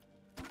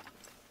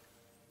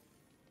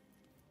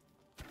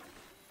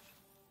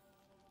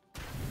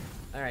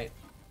 Alright.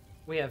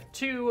 We have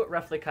 2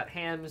 roughly cut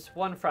hams,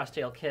 1 frost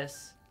ale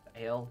kiss,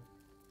 ale,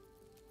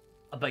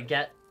 a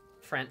baguette,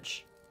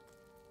 French,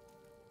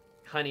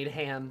 honeyed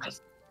ham,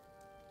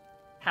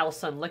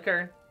 Halcyon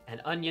liquor,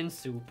 and onion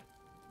soup.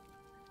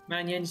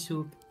 Onion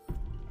soup.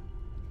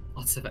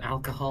 Lots of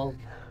alcohol.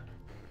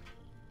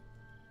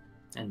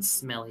 And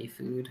smelly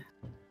food.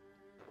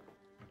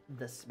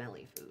 The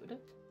smelly food.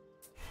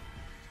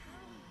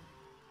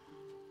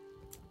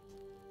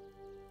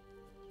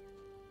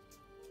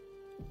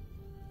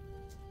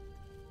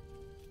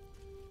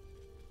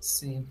 Let's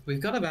see,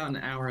 we've got about an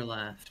hour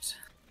left.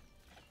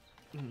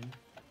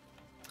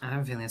 I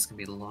have a feeling it's gonna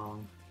be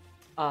long.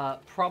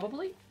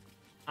 Probably.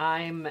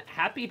 I'm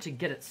happy to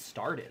get it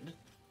started.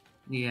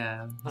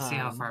 Yeah, we'll see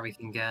how far we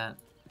can get.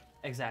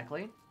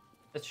 Exactly.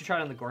 Did you try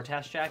it on the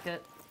Gortash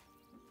jacket?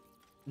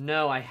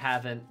 No, I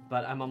haven't,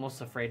 but I'm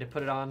almost afraid to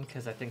put it on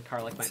because I think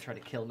Karlak might try to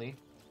kill me.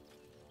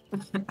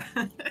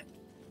 You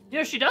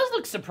know, she does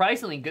look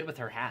surprisingly good with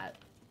her hat.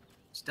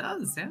 She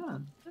does, yeah.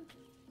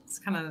 It's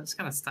kind of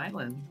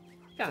styling.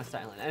 Kind of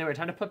styling. Anyway,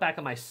 time to put back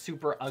on my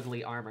super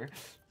ugly armor.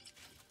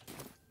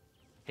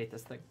 Hate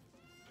this thing.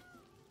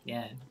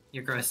 Yeah,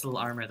 your gross little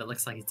armor that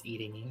looks like it's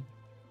eating you.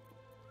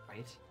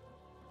 Right.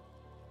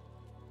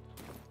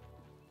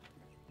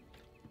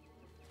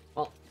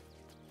 Well,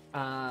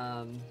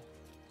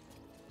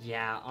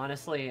 yeah,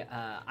 honestly,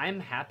 I'm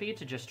happy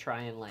to just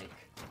try and, like...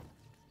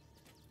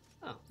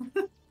 Oh.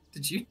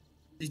 Did you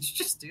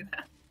just do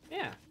that?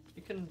 Yeah,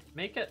 you can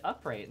make it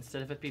upright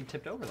instead of it being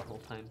tipped over the whole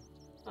time.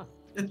 Huh.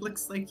 It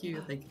looks like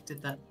you like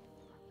did that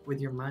with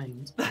your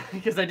mind.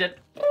 Because I did.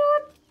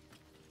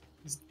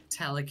 Just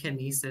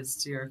telekinesis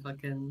to your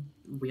fucking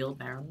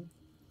wheelbarrow.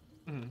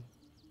 Mm.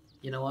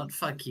 You know what?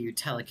 Fuck you.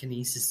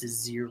 Telekinesis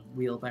is your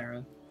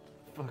wheelbarrow.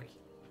 Fuck.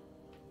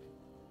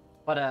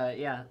 But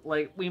yeah,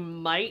 like we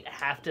might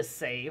have to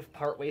save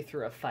partway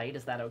through a fight.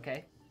 Is that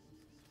okay?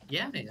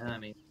 Yeah, I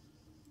mean,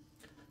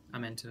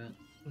 I'm into it.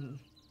 Mm.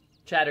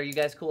 Chad, are you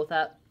guys cool with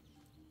that?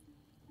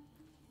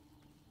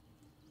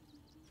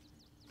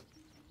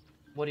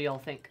 What do y'all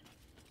think?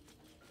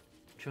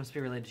 She must be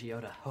related to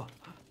Yoda. Oh,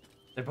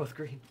 they're both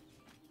green.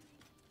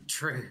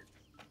 True.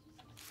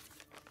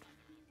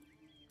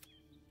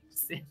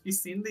 Have you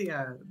seen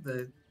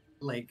the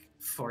like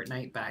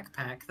Fortnite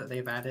backpack that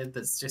they've added?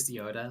 That's just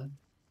Yoda,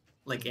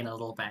 like in a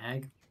little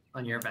bag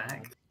on your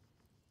back.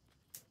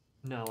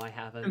 No, I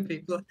haven't. And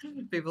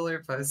people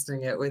are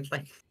posting it with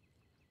like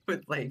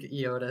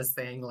Yoda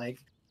saying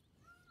like,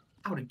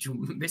 "How did you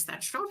miss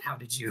that shot? How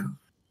did you?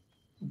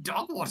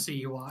 Dog water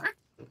you are.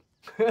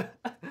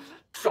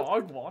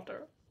 Dog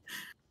water.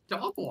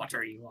 Dog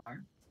water you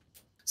are.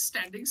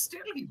 Standing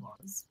still he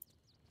was.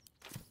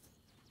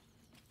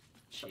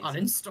 Jesus.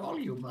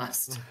 Uninstall you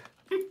must."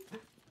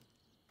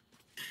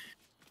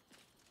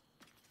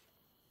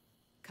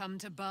 Come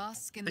to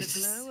bask in They the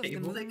glow of the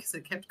disabled it moon. because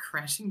it kept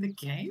crashing the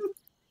game.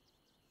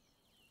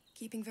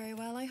 Keeping very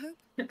well, I hope?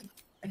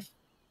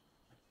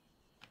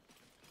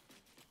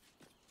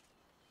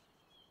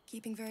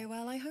 Keeping very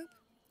well, I hope?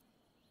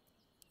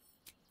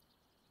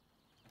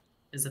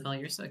 Isabel,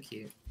 you're so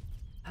cute.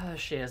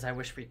 She is. I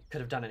wish we could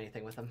have done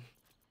anything with him.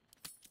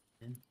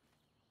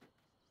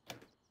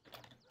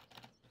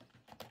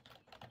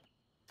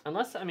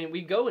 Unless, I mean,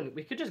 we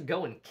could just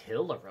go and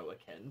kill a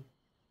Roakin.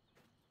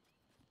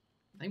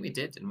 I think we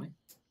did, didn't we?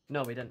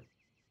 No, we didn't.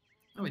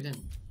 No, we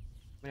didn't.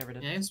 We never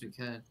did. Yeah, I guess we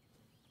could.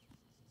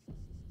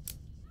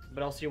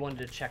 But also you wanted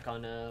to check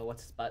on,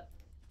 what's his butt?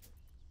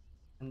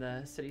 In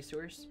the city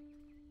sewers?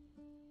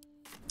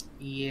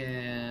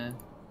 Yeah.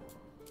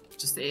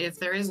 Just if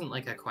there isn't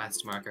like a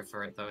quest marker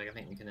for it, though, I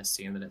think we can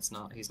assume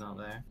that he's not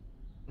there.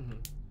 Mm-hmm.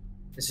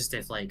 It's just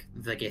if like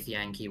the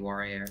Githyanki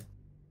warrior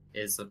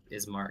is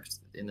marked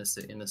in the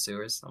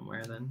sewers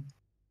somewhere, then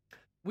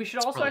We should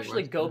it's also probably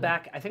actually worth go doing.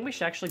 back. I think we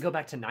should actually go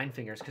back to Nine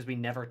Fingers because we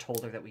never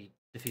told her that we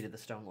defeated the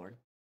Stone Lord.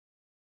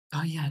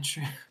 Oh yeah,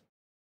 true.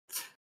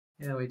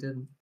 Yeah, we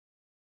didn't.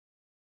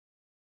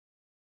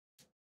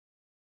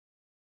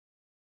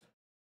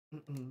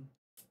 Mm-mm.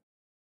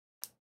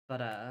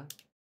 But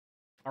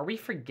are we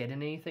forgetting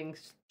anything,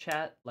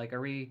 chat? Like,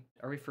 are we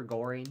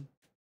forgoring? Is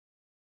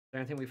there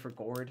anything we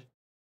forgored?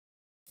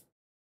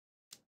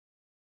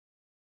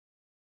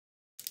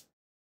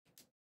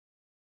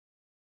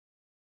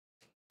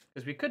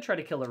 Because we could try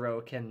to kill a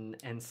Roakin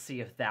and see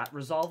if that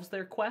resolves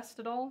their quest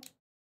at all.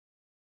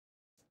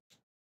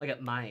 Like,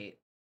 it might.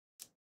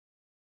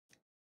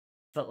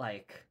 But,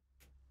 like...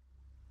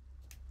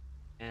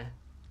 Eh.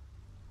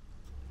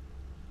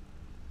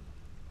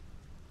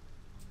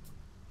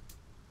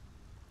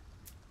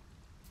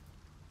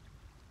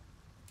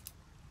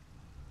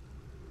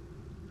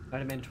 Might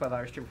have made a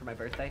 12-hour stream for my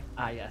birthday.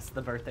 Ah, yes,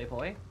 the birthday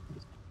boy.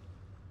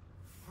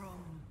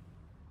 From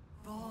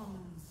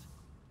bonds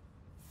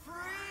free,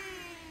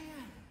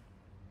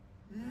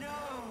 no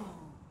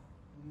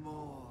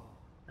more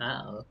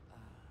Oh.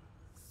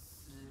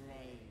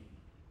 slave.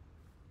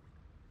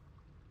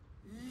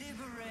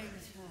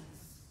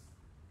 Liberators,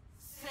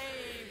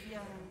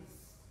 saviors,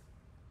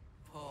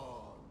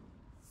 pawns,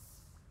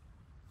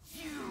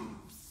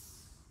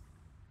 dupes,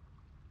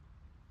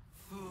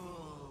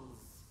 fools,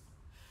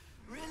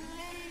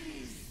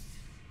 released,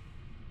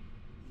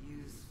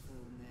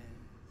 usefulness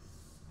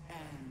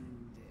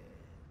ended,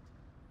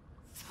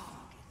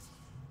 targeted,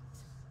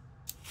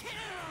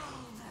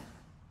 killed,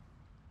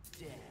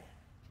 death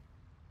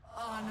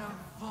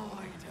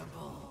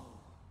unavoidable.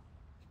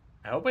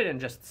 I hope I didn't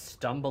just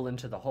stumble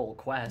into the whole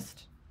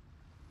quest.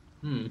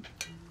 Hmm.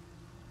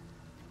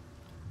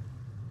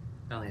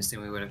 I only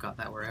assume we would have got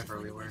that wherever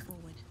we were.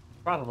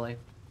 Probably.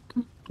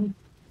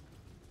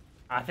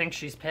 I think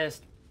she's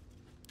pissed.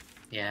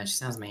 Yeah, she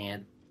sounds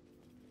mad.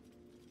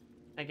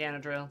 Hey,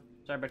 Ganadriel.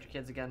 Sorry about your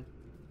kids again.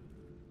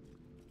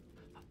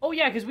 Oh,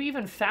 yeah, because we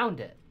even found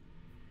it.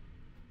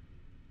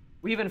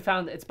 We even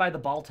found it's by the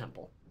Ball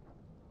Temple.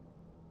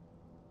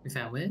 We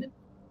found it?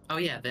 Oh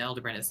yeah, the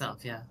Elderbrand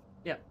itself, yeah.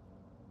 Yep.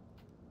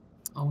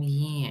 Oh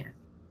yeah.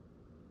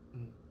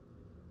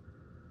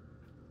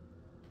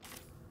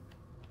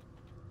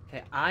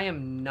 Okay, I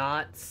am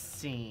not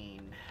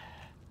seeing...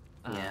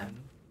 Yeah.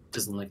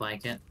 Doesn't look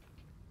like it.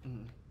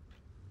 Mm.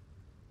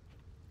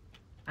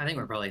 I think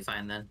we're probably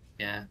fine then.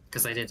 Yeah,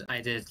 because I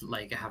did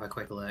like have a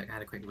quick look,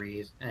 had a quick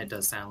read, and it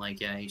does sound like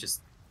he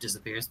just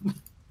disappears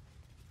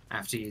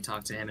after you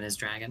talk to him and his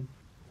dragon.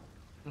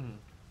 Mm.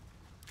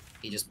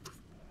 He just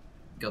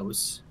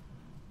goes.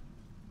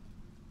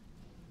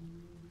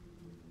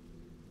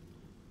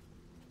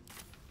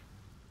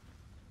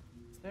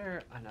 Is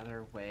there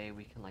another way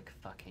we can, like,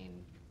 fucking...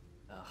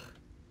 Ugh.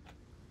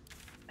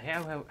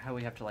 How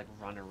we have to, like,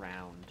 run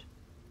around.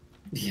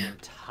 the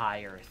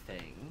entire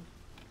thing.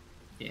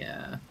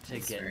 Yeah. To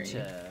get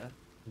to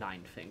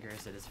Nine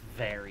Fingers, it is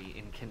very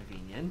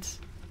inconvenient.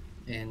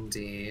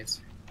 Indeed.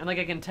 And like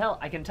I can tell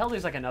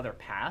there's like another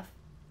path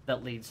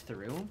that leads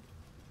through,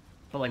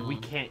 but like we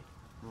can't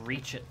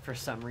reach it for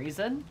some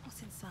reason.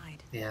 What's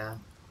inside? Yeah.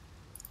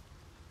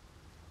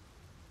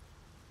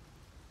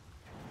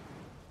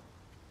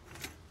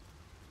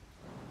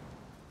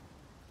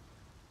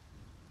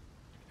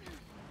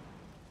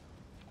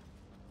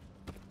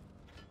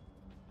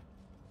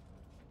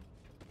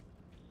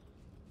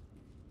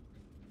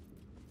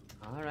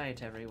 All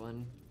right,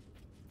 everyone.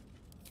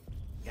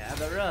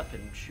 Gather up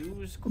and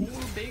choose cool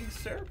big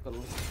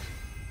circles.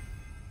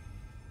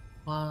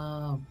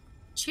 Wow.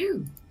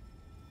 Chew.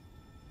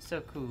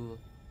 So cool.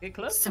 Get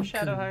close So to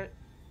Shadowheart.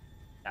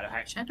 cool.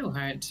 Shadowheart.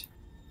 Shadowheart.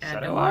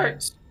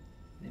 Shadowheart.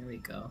 There we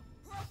go.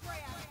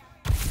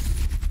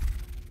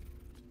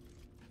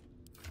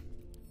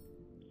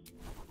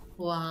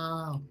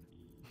 Wow.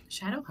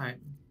 Shadowheart.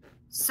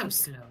 So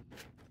slow.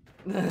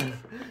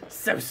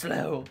 So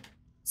slow.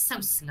 So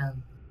slow.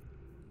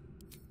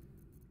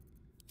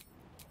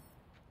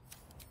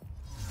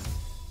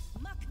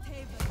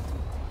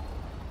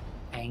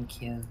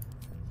 Thank you.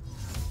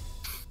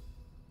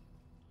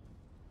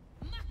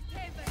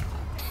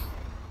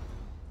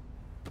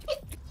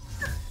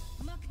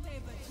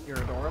 You're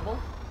adorable.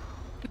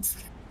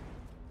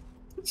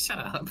 Shut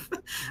up.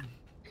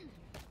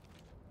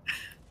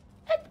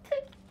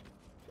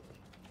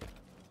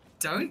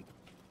 Don't.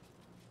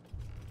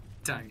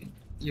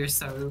 You're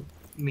so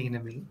mean to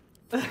me.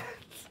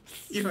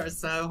 You are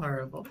so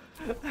horrible.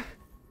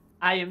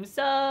 I am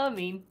so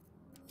mean.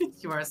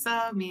 You are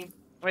so mean.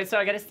 Wait, so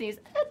I gotta sneeze.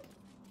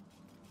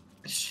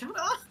 Shut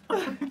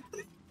up.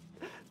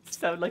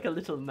 Sound like a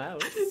little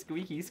mouse.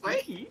 Squeaky,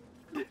 squeaky.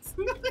 No,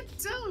 I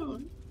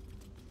don't.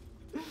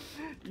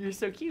 You're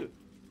so cute.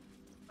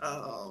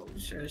 Oh,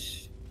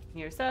 shush.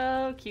 You're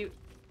so cute.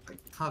 I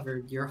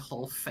covered your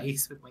whole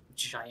face with my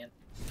giant.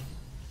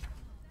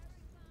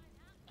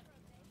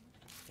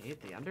 Hey,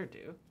 the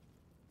underdo.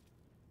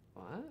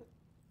 What?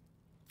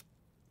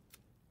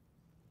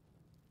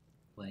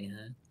 Wait,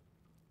 huh?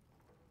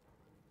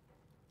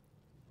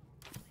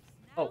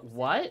 Oh,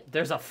 what?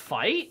 There's a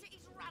fight?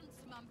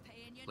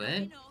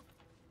 What?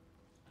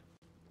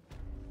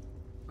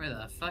 Where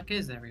the fuck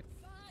is everyone?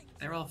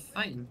 They're all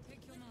fighting.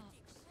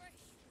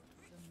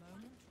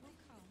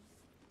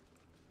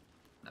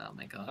 Oh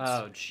my god.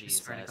 Oh,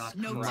 Jesus.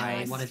 No Right.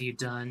 time. What have you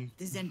done?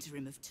 The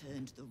Zentarim have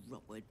turned the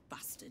Rotwood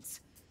bastards.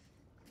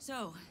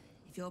 So,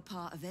 if you're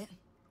part of it,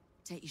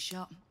 take your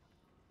shot.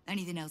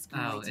 Anything else can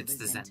Oh, wait till it's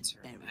the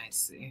Zentarim. buried. I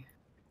see.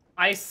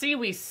 I see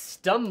we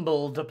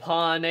stumbled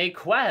upon a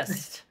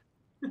quest.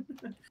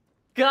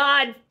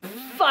 God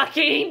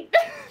fucking...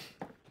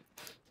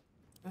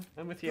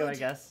 I'm with you, I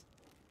guess.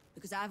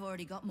 Because I've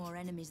already got more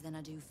enemies than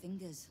I do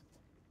fingers.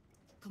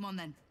 Come on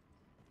then.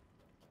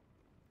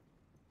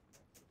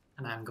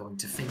 And I'm going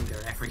to finger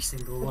every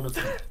single one of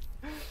them.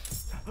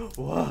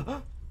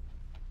 Whoa.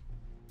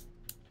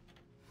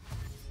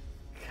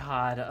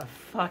 God, of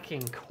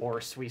fucking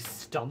course we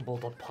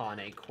stumbled upon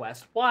a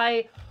quest.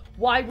 Why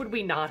would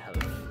we not have?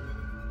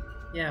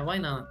 Yeah, why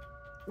not?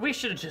 We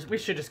should have just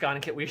gone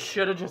and killed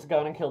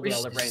the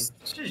Elder Brain.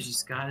 Should have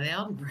just got the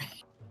Elder Brain.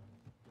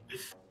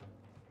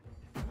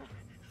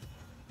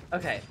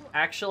 Okay,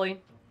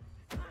 actually,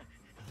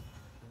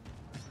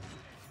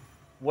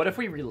 what if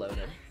we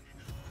reloaded?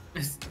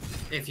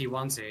 If you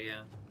want to,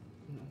 yeah.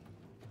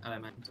 I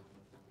don't mind.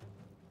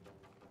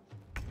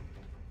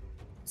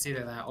 It's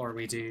either that or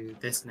we do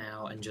this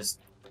now and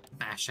just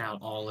bash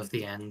out all of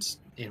the end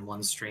in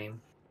one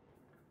stream.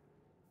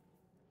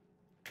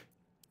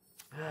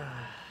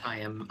 I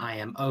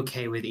am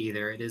okay with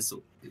either. It is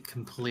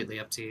completely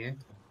up to you.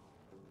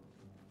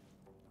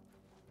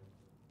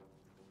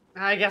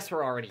 I guess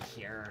we're already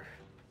here.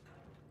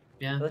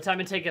 Yeah. By the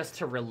time it takes us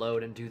to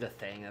reload and do the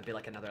thing, that'd be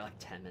like another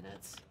 10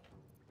 minutes.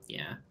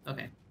 Yeah,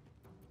 okay.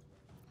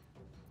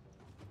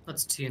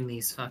 Let's tune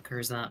these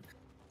fuckers up.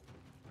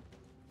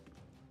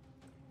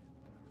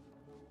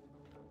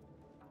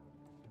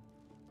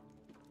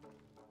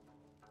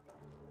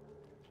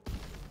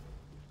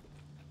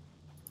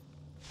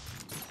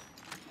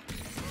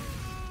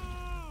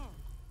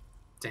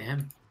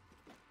 Damn.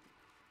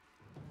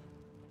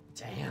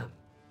 Damn.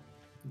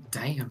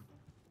 Damn.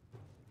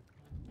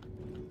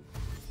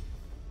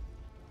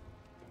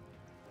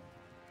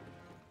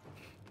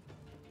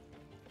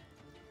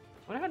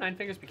 I wonder how Nine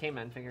Fingers became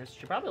Nine Fingers.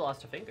 She probably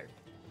lost a finger.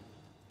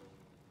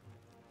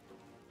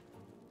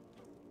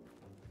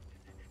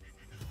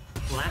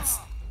 Well, that's...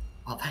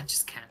 Well, that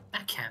just can't...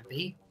 That can't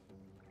be.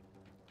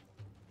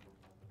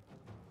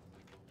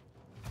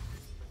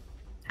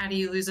 How do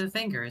you lose a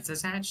finger? It's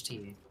attached to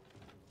you.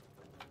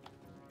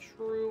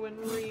 True and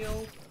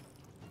real.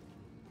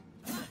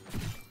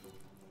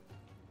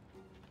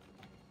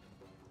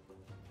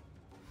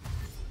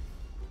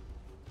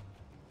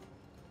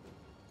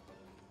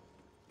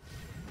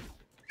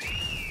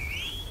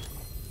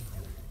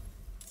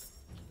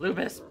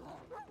 Lupus.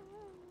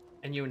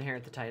 And you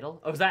inherit the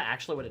title. Oh, is that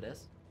actually what it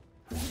is?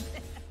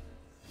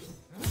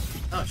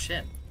 Oh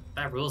shit.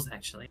 That rules,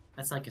 actually.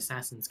 That's like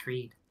Assassin's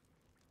Creed.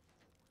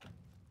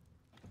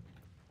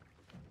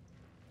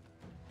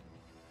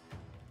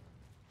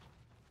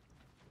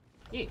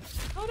 Yeet.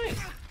 Oh, nice.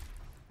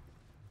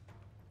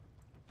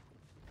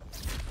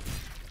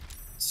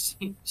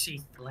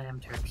 She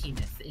slammed her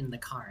penis in the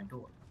car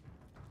door.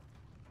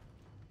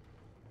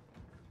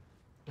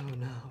 Oh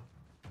no.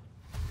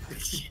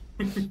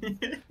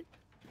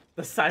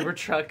 The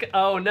Cybertruck.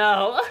 Oh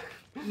no.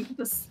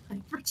 The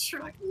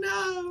Cybertruck,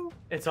 no!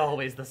 It's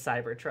always the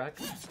Cybertruck.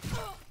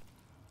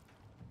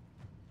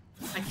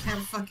 I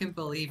can't fucking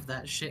believe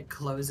that shit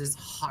closes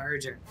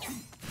harder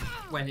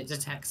when it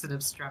detects an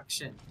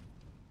obstruction.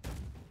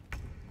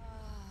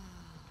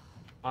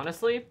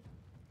 Honestly,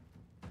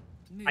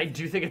 I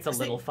do think it's a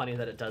little funny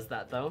that it does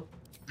that, though.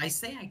 I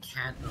say I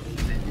can't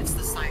believe it. It's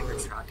the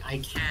Cybertruck. I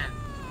can.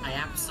 I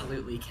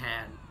absolutely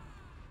can.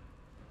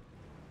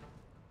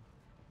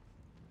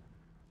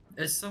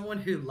 As someone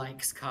who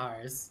likes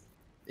cars,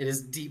 it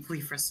is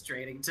deeply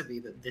frustrating to me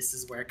that this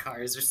is where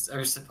cars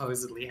are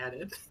supposedly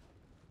headed.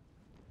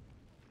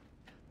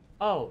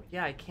 Oh,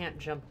 yeah, I can't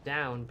jump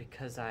down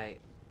because I...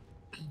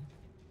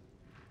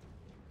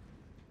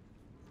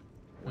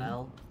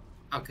 Well...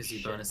 Oh, because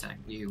you bonus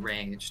act, you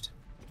raged.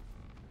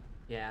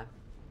 Yeah.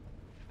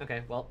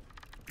 Okay, well...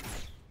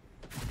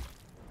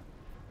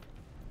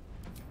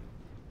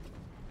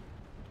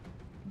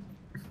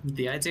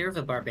 The idea of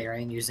a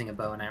barbarian using a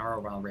bow and arrow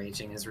while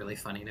raging is really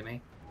funny to me.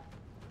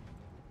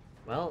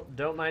 Well,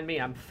 don't mind me,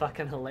 I'm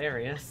fucking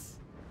hilarious.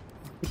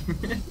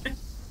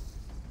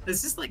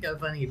 It's just like a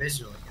funny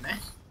visual, you know?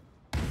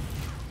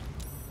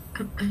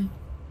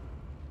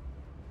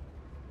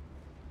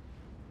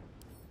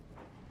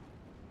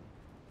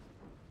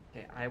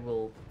 Okay, I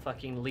will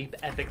fucking leap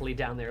epically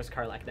down there as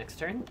Karlach next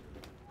turn.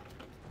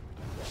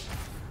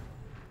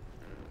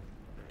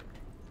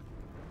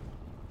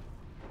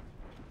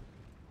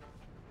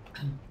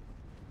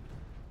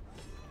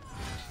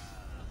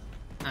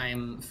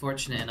 I'm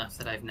fortunate enough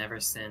that I've never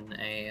seen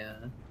a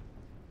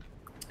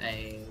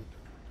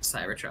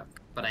Cybertruck,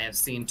 but I have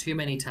seen too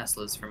many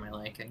Teslas for my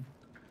liking.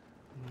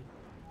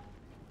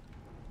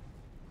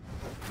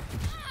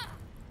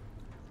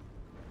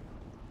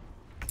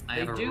 I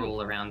have a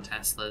rule around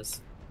Teslas.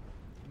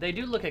 They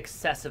do look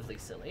excessively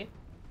silly.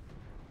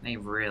 They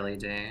really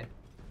do.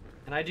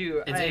 And I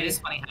do... It is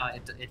funny how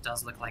it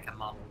does look like a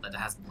model that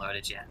hasn't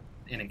loaded yet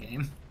in a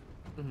game.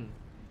 Mm-hmm.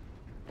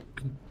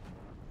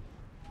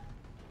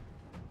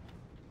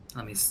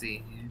 Let me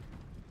see here.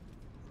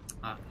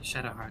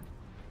 Shadowheart.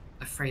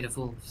 Afraid of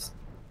wolves.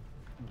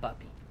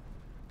 Buppy.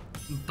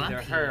 Buppy.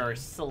 Either her or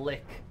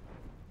Slick.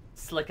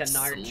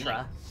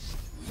 Slickanartra.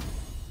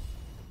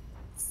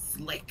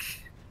 Slick.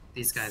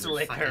 These guys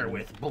Slick are her fucking...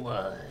 with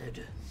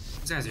blood.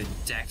 These guys are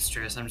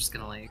dexterous. I'm just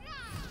gonna, like...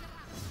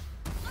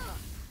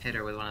 hit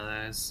her with one of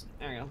those.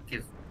 There you go.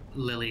 Give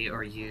Lily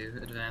or you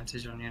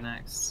advantage on your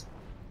next...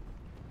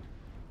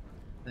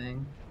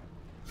 thing.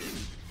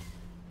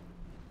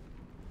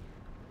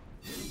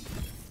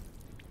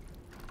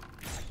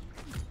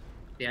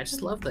 Yeah, I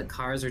just love that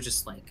cars are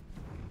just like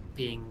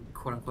being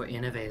quote-unquote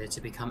innovated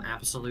to become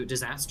absolute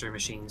disaster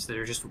machines that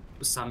are just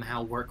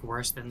somehow work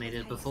worse than they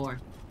did before.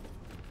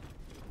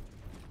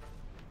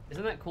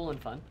 Isn't that cool and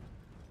fun?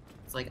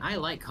 It's like, I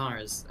like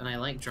cars, and I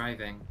like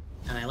driving,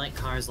 and I like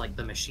cars like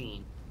the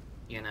machine,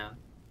 you know?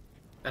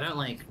 I don't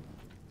like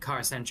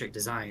car-centric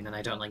design, and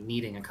I don't like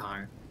needing a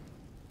car.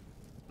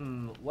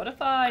 What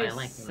if I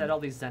like set all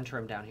these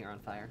Zentrum down here on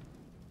fire?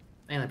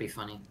 I think that'd be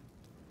funny.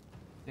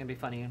 It'd be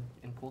funny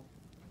and cool.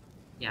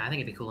 Yeah, I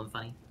think it'd be cool and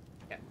funny.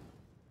 Okay.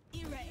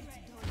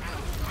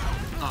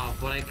 Oh,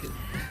 but I could...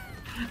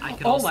 I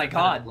could Oh also my put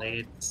god.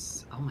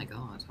 blades. Oh my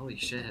god, holy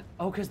shit.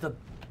 Oh, because the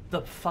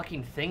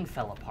fucking thing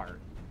fell apart.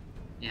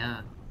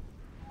 Yeah.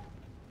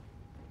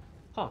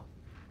 Huh.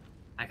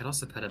 I could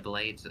also put a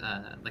blade,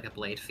 like a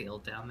blade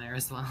field down there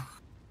as well.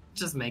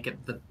 Just make it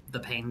the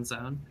pain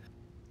zone.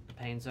 The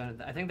pain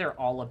zone. I think they're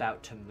all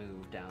about to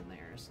move down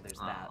there, so there's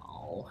that.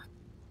 Oh.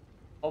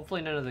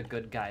 Hopefully none of the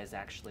good guys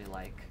actually,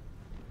 like,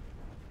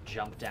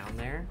 jump down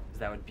there, because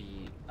that would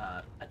be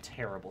a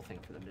terrible thing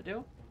for them to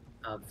do.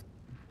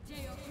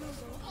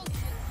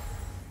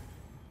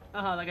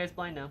 That guy's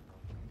blind now.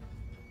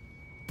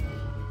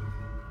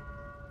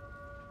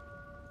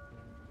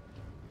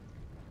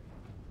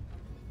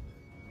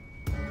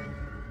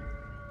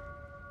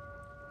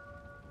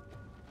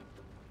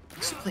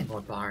 I should play more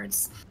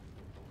bards.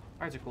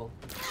 Bards are cool.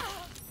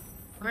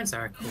 Bards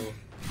are cool.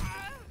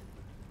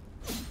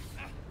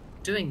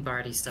 Doing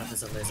bardy stuff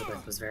as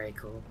Elizabeth was very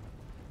cool.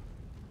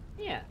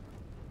 Yeah.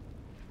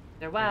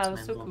 They're That's wow,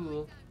 my so little-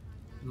 cool.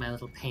 My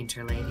little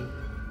painter lady.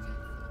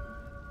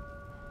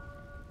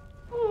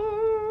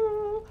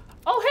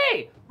 Oh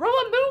hey!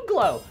 Roa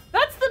Moonglow!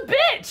 That's the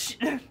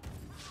bitch!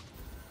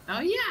 Oh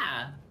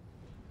yeah!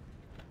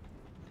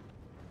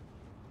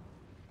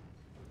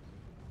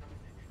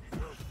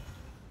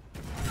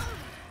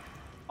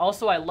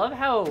 Also, I love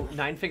how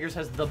Nine Figures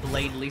has the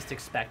blade least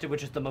expected,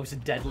 which is the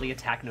most deadly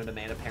attack known to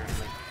man,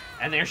 apparently.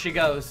 And there she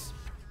goes.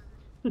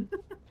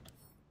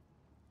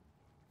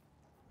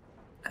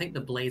 think the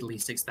blade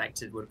least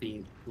expected would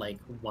be like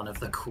one of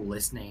the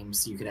coolest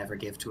names you could ever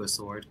give to a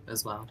sword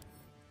as well.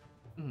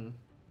 Mm.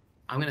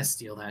 I'm gonna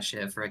steal that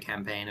shit for a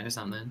campaign or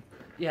something.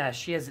 Yeah,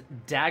 she has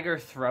Dagger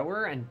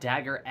Thrower and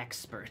Dagger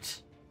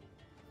Expert.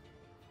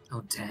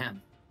 Oh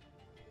damn.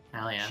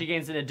 Hell yeah. She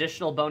gains an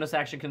additional bonus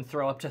action, can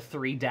throw up to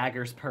 3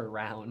 daggers per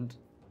round.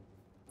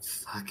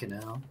 Fucking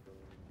hell.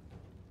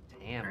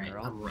 Damn, right,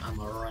 girl. I'm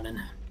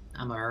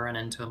a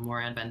running to a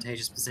more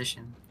advantageous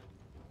position.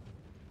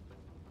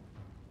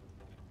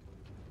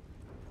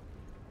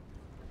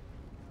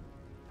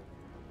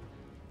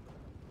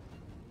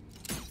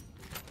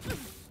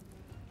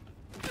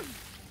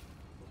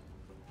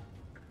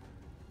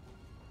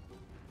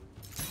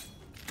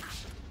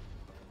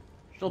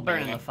 She'll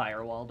burn in the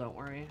firewall, don't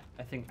worry.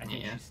 I think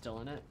Yeah. she's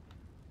still in it.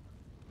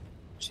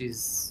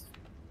 She's...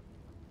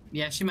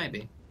 Yeah, she might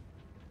be.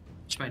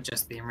 She might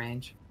just be in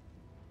range.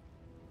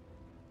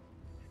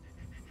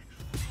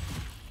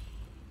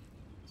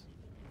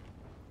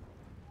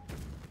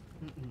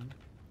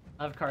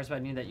 I have cars, but I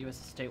need that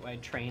U.S.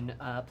 statewide train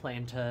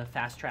plan to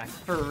fast track.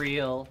 For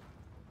real.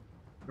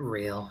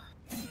 Real.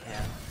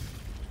 Yeah.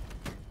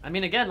 I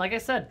mean, again, like I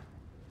said,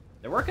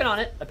 they're working on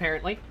it,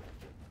 apparently.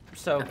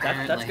 So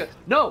that's good.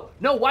 No,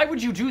 why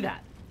would you do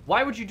that?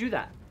 Why would you do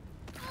that?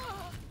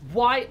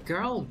 Why?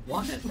 Girl,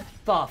 what?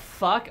 The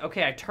fuck?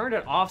 Okay, I turned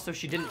it off so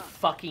she didn't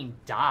fucking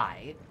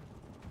die.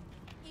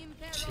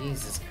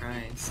 Jesus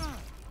Christ.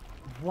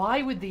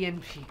 Why would the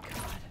NP...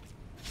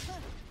 God.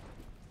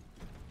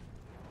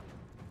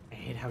 I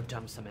hate how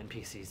dumb some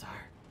NPCs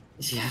are.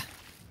 Yeah.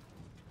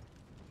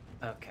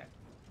 Okay.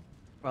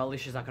 Well, at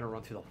least she's not going to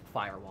run through the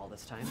firewall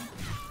this time.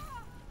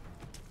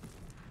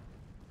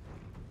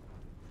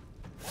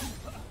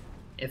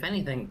 If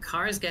anything,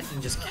 cars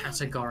getting just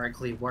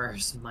categorically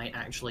worse might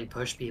actually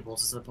push people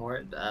to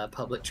support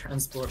public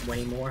transport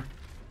way more.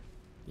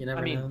 You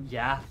never know.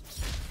 Yeah.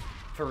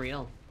 For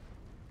real.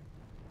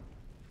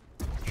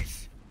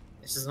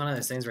 It's just one of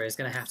those things where it's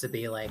gonna have to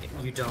be like,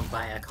 you don't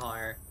buy a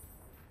car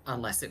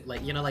unless it,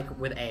 like, you know, like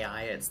with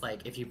AI, it's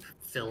like if you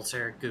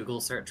filter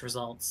Google search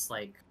results,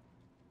 like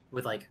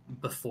with like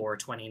before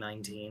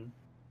 2019,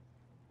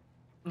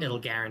 it'll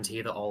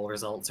guarantee that all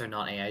results are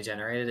not AI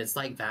generated. It's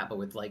like that, but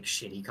with like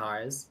shitty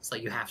cars. It's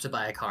like you have to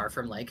buy a car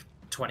from like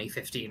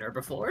 2015 or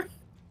before.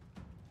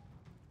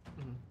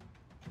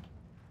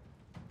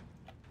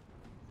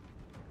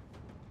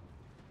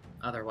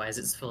 Otherwise,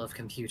 it's full of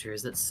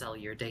computers that sell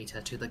your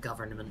data to the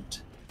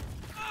government.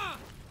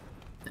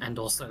 And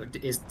also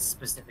is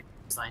specifically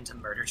designed to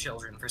murder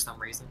children for some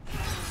reason.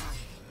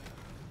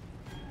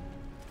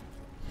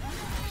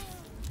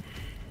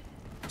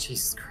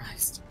 Jesus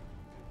Christ.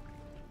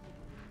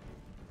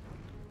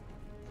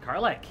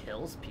 Carla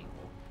kills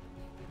people.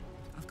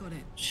 I've got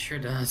it. Sure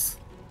does.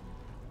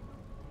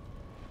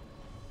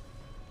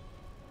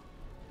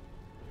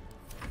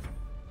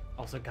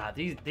 Also, God,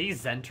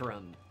 these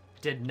Zentrum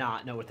did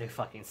not know what they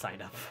fucking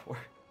signed up for.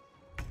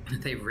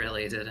 They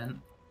really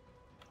didn't.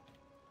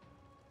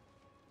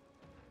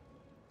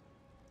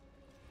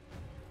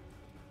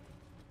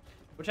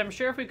 Which I'm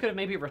sure if we could have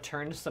maybe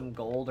returned some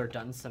gold or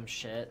done some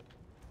shit,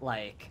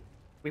 like,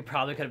 we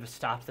probably could have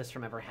stopped this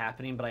from ever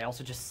happening, but I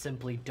also just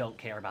simply don't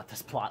care about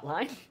this plot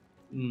line.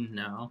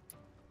 No.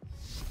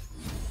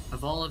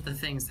 Of all of the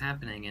things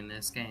happening in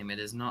this game, it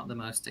is not the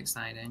most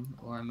exciting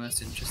or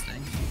most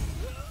interesting.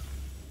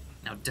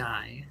 Now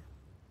die.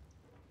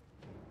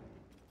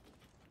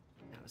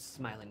 I was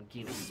smiling.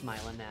 Gina's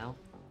smiling now.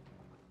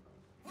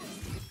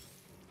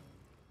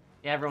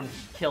 Yeah, everyone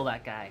kill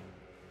that guy.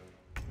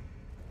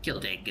 Kill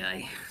that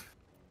guy.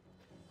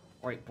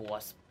 Alright,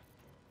 boss.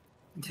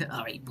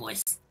 Alright,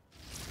 boys.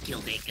 Kill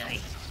that guy.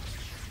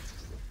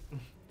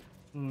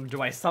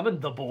 Do I summon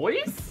the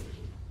boys?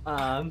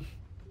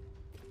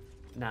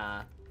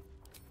 Nah.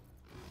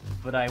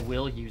 But I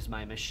will use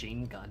my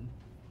machine gun.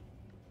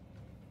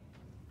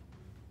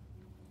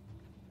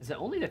 Is it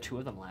only the 2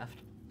 of them left?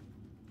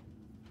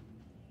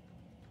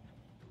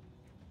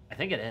 I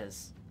think it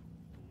is.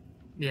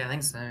 Yeah, I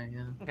think so,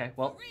 yeah. Okay,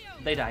 well,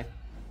 they died.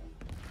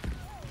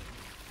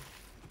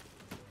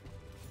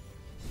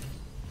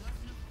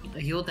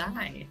 You'll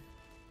die.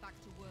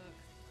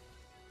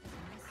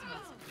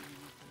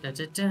 Da,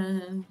 da, da.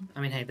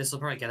 I mean, hey, this will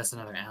probably get us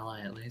another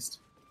ally at least.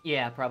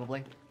 Yeah,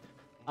 probably.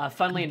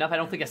 Funnily enough, I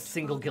don't think a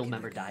single guild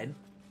member died.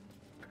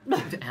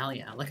 Hell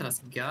yeah, look at us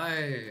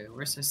go.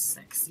 We're so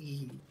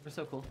sexy. We're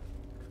so cool.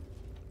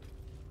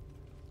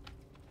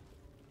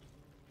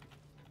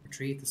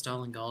 Retrieve the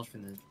stolen gold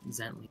from the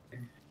Zent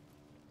leader.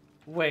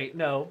 Wait,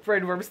 no.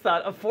 Brainworms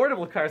thought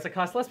affordable cars that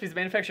cost less because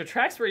manufacture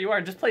tracks where you are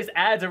and just place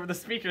ads over the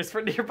speakers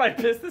for nearby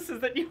businesses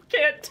that you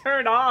can't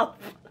turn off.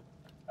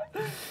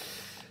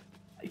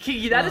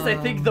 Kiki, that is, I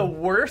think, the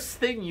worst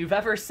thing you've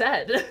ever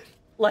said.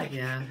 Like,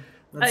 yeah,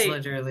 that's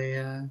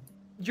literally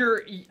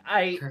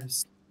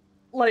cursed.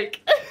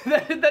 Like,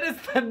 that is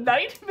the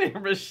nightmare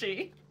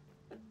machine.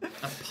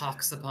 A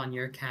pox upon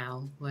your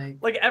cow,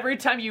 like every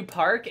time you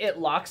park, it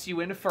locks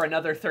you in for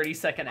another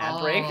 30-second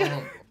ad break.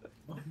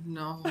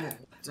 No.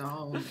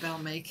 Don't. They'll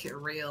make it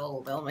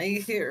real. They'll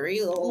make it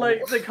real.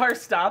 Like, the car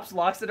stops,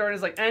 locks the door, and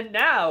is like, and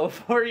now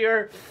for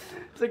your...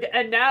 It's like,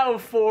 and now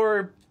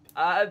for,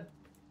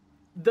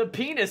 the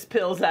penis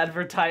pills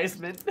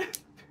advertisement.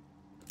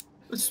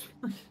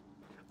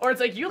 Or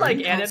it's like, you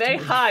like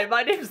anime? Hi,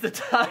 my name's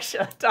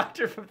Natasha,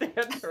 doctor from the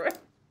underworld.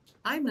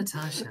 I'm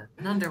Natasha,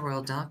 an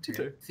underworld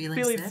doctor.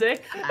 Feeling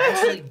sick? I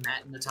actually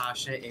met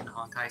Natasha in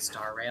Honkai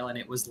Star Rail, and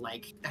it was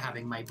like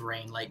having my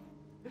brain, like,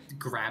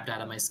 grabbed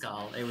out of my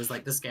skull. It was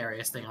like the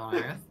scariest thing on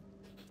earth.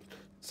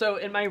 So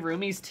in my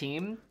roomie's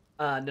team,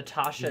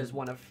 Natasha is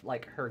one of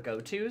like her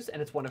go-tos,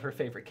 and it's one of her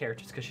favorite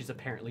characters because she's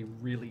apparently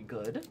really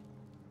good.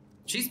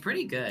 She's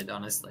pretty good,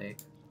 honestly.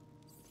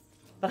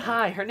 But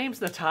hi, her name's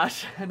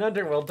Natasha, an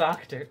underworld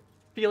doctor.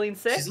 Feeling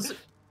sick?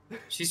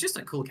 She's just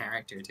a cool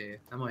character too.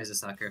 I'm always a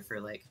sucker for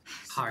like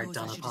hard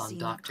done upon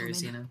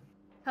doctors, you know.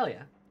 Hell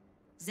yeah.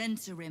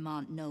 Zentarim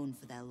aren't known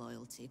for their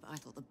loyalty, but I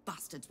thought the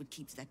bastards would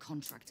keep to their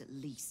contract at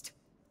least.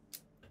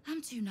 I'm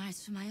too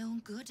nice for my own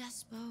good, I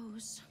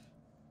suppose.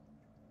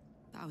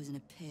 But I was in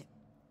a pit,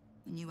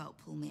 and you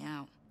helped pull me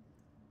out.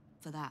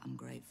 For that, I'm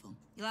grateful.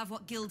 You'll have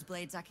what guild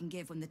blades I can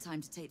give when the time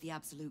to take the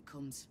absolute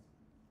comes.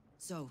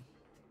 So,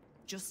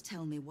 just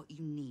tell me what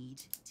you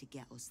need to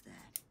get us there.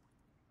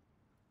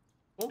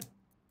 Oh.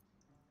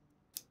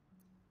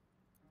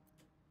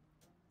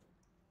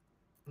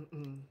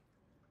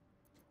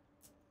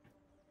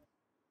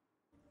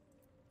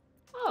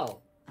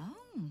 Oh.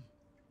 Oh.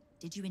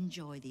 Did you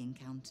enjoy the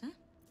encounter?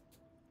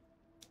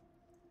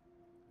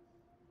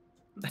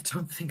 I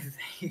don't think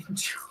they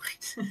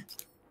enjoyed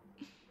it.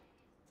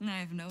 I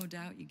have no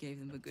doubt you gave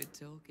them a good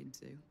talking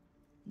to.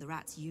 The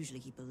rats usually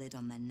keep a lid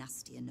on their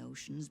nastier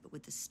notions, but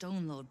with the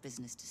Stone Lord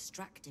business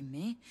distracting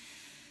me,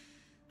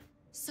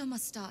 some are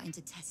starting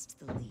to test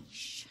the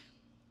leash.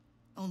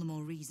 All the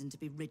more reason to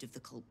be rid of the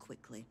cult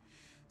quickly,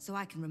 so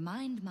I can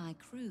remind my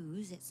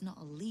crews it's not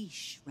a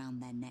leash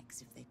round their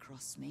necks if they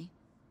cross me.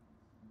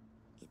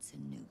 It's a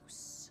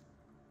noose.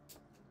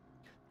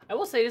 I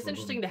will say it's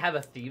interesting to have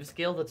a thieves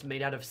guild that's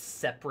made out of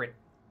separate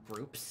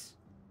groups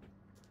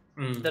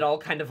that all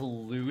kind of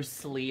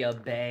loosely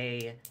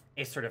obey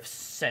a sort of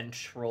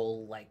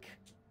central like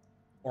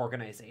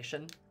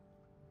organization.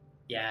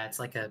 Yeah, it's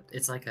like a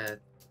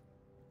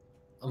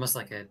almost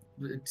like a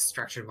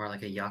structured more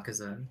like a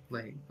yakuza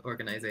like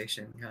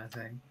organization kind of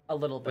thing. A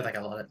little bit with like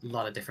a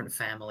lot of different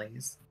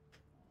families.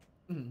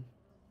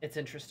 It's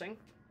interesting.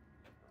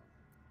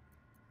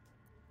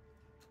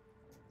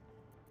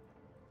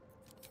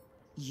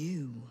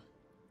 You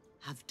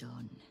have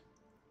done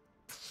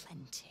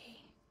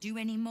plenty. Do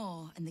any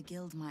more, and the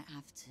guild might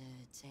have to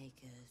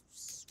take a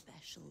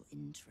special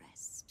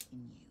interest in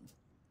you.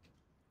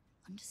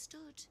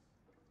 Understood?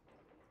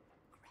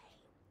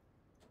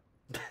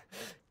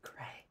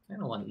 Great.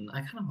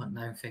 I kind of want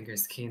Nine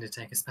Fingers Keen to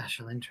take a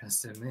special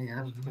interest in me. I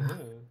don't know.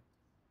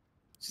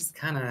 Just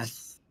kind of.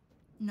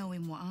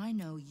 Knowing what I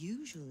know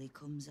usually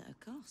comes at a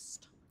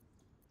cost.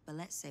 But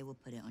let's say we'll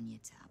put it on your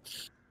tab.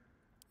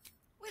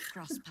 We've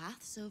crossed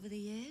paths over the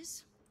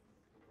years.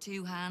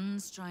 Two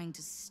hands trying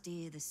to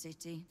steer the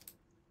city.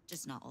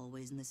 Just not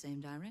always in the same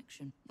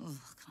direction. Oh,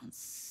 can't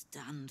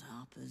stand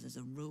harpers as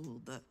a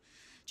rule, but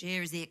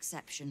Jahir is the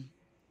exception.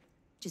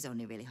 She's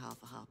only really half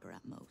a harper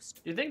at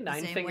most. Do you think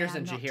Nine Fingers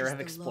and Jahir have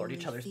explored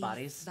each other's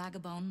bodies?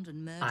 Vagabond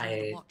and murderer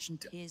the watch and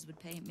tears would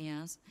paint me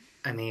as.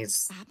 I need.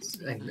 I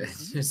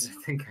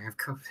think I have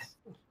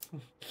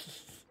COVID.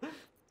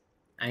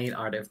 I need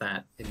art of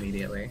that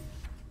immediately.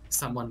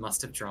 Someone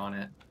must have drawn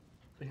it.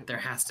 There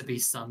has to be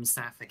some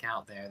sapphic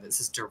out there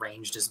that's as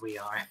deranged as we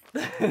are.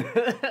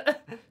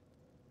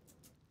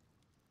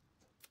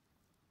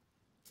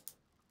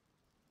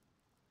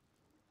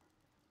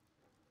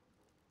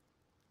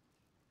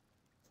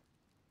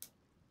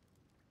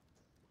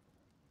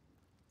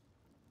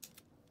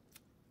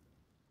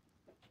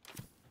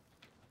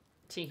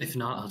 If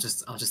not, I'll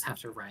just have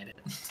to write it.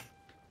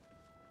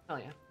 Oh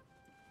yeah.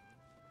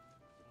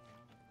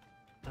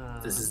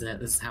 This is it.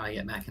 This is how I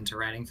get back into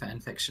writing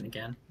fan fiction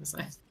again.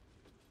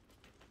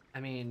 I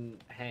mean,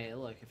 hey,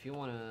 look, if you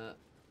wanna,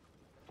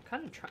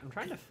 I'm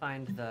trying to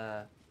find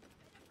the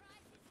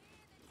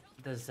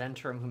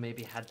Zentrum who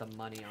maybe had the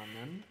money on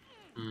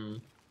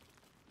them.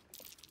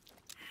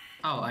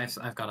 Oh,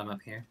 I've got them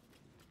up here.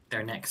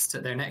 They're next to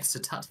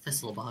Tut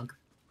Thistlebog.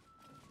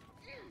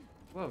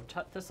 Whoa,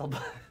 Tut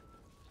Thistlebog.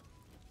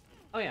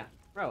 Oh yeah,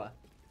 Roa.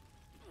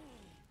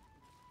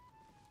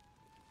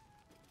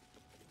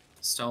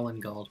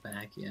 Stolen gold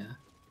bag, yeah.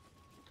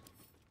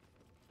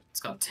 It's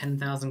got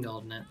 10,000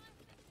 gold in it.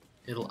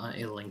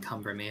 It'll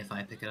encumber me if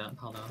I pick it up.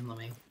 Hold on, let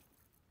me.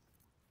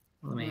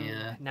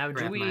 Now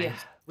do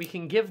we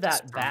can give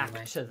that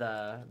back to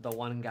the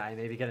one guy?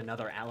 Maybe get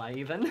another ally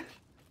even.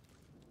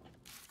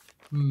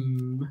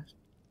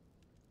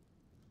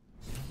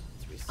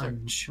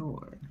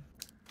 Unsure.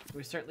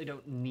 We certainly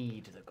don't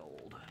need the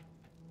gold.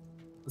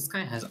 This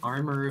guy has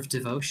Armor of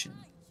Devotion.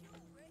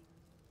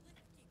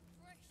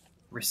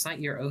 Recite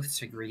your oath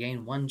to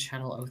regain 1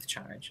 channel oath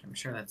charge. I'm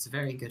sure that's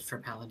very good for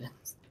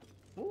paladins.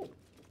 Ooh.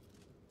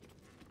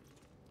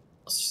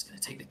 I was just gonna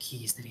take the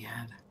keys that he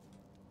had.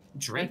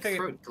 Drake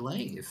Throat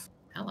Glaive.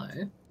 Hello.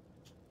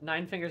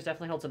 Nine Fingers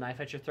definitely holds a knife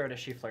at your throat as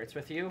she flirts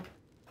with you.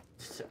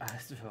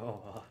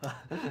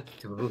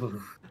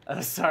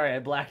 Sorry, I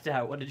blacked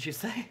out. What did you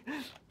say?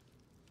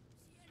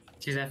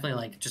 She definitely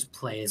like just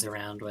plays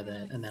around with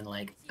it and then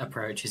like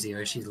approaches you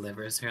as she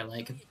delivers her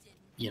like,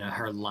 you know,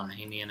 her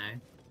line, you know,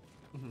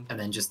 and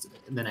then just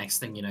the next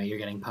thing you know, you're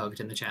getting poked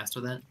in the chest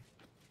with it.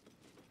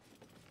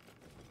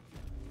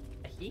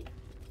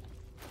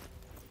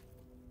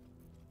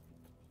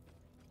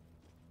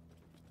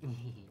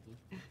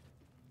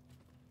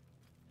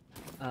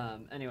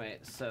 Anyway,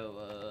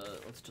 so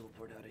let's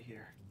teleport out of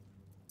here.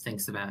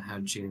 Thinks about how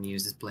June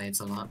uses blades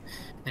a lot.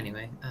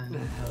 Anyway, I'm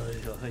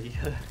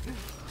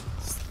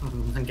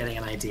getting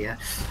an idea.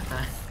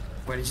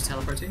 Where did you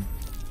teleport to?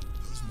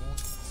 Those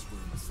mortals were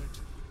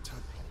infected with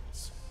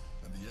tadpoles,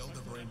 and the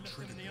Elder Brain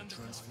triggered their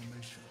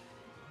transformation.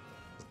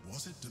 But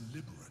was it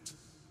deliberate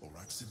or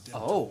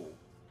accidental? Oh.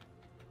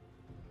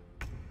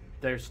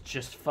 There's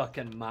just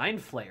fucking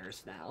mind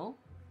flayers now.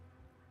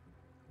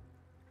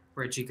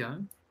 Where'd you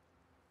go?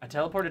 I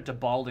teleported to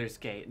Baldur's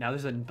Gate. Now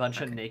there's a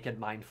bunch of naked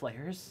mind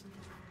flayers.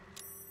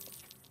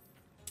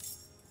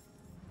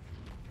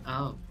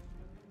 Oh.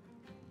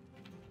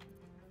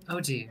 Oh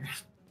dear.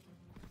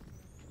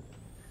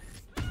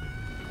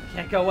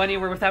 Can't go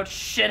anywhere without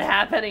shit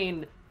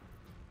happening.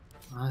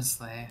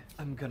 Honestly.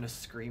 I'm gonna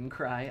scream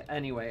cry.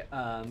 Anyway,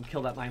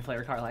 kill that mind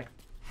flayer, Karlak.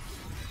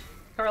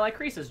 Karlak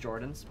creases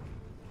Jordans.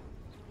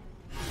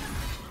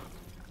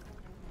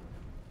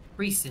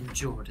 Recent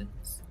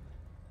Jordans.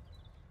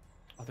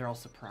 Oh, they're all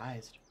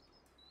surprised.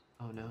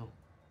 Oh no.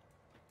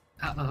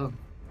 Uh-oh.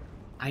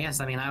 I guess,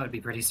 I mean, I would be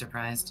pretty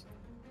surprised.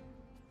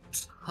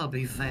 I'll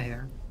be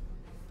fair.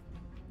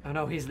 Oh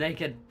no, he's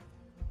naked.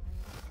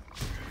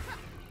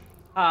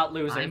 Ah,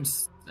 loser.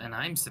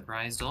 I'm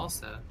surprised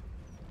also.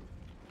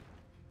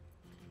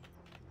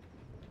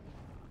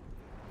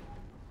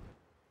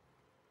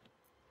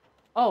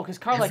 Oh, because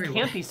Karlak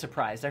can't be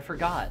surprised. I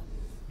forgot.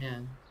 Yeah.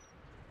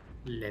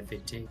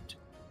 Levitate.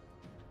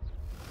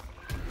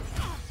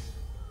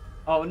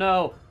 Oh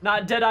no,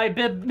 not Deadeye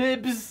Bib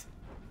Mibs.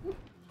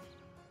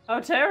 How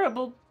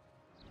terrible.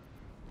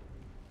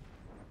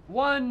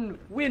 One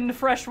win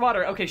fresh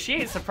water. Okay, she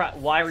ain't surprised.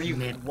 Why are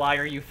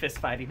you fist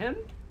fighting him?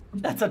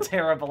 That's a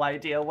terrible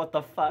idea. What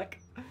the fuck?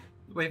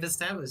 We've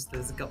established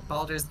this.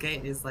 Baldur's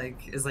Gate is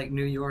like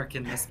New York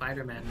in the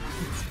Spider-Man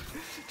movies.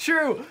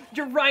 True.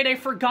 You're right. I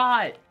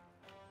forgot.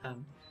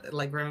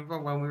 Like remember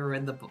when we were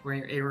in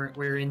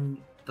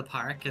the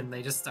park and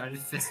they just started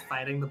fist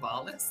fighting the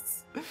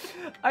ballists?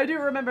 I do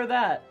remember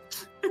that.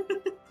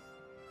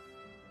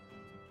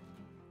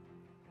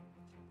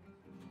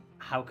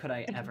 How could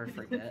I ever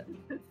forget?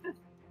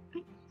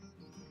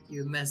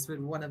 You mess with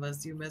one of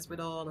us, you mess with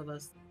all of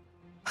us.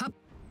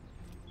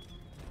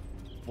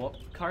 What,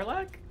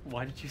 Karlak?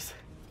 Why did you say?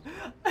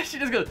 She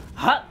just goes,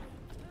 huh?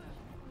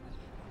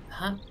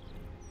 Huh?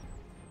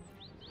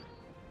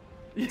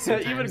 Yeah,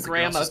 even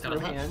Grandma threw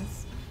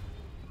hands.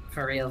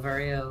 For real, for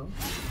real.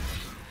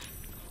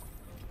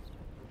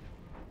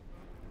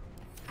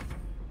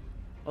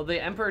 Well,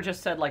 the Emperor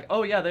just said, like,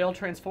 oh yeah, they all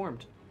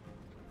transformed.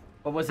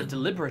 But was it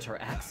deliberate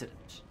or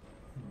accident?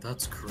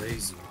 That's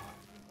crazy.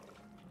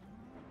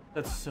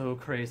 That's so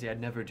crazy.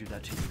 I'd never do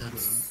that to you.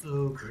 That's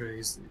so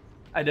crazy.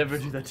 I never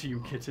do that to you,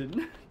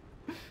 kitten.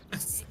 I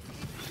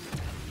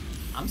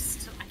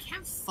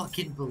can't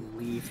fucking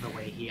believe the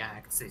way he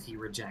acts if you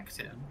reject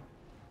him.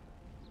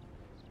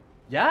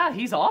 Yeah,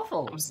 he's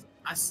awful.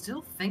 I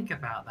still think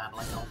about that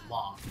like a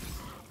lot.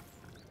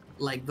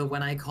 Like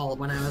when I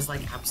was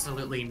like,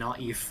 absolutely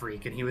not, you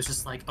freak, and he was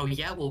just like, oh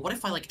yeah, well what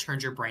if I like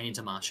turned your brain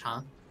into mush,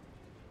 huh?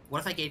 What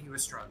if I gave you a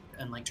stroke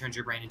and like turned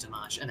your brain into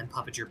mush and then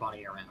puppet your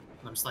body around?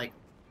 And I'm just like,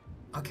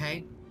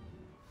 okay,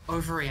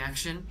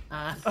 overreaction.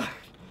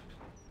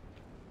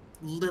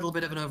 Little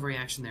bit of an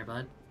overreaction there,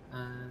 bud.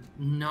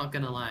 Not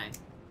gonna lie.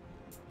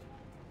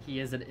 He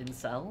is an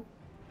incel?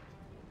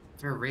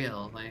 For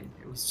real, like,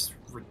 it was just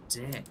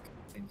ridiculous.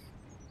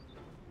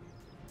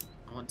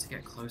 I want to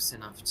get close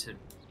enough to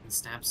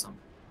stab some.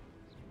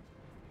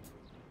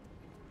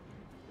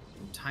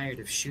 I'm tired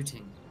of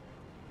shooting,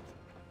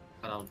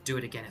 but I'll do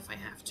it again if I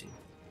have to.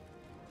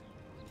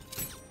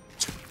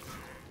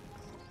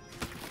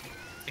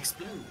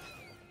 Explode!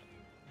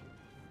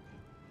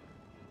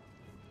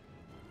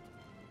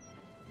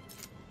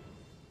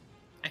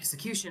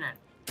 Executioner!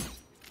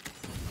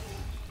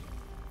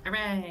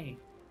 Hooray!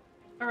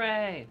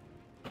 Hooray!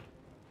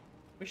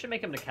 We should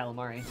make him to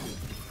calamari.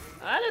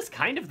 That is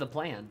kind of the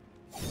plan.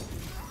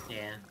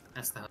 Yeah,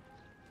 that's the...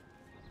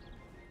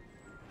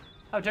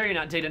 How dare you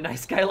not date a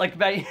nice guy like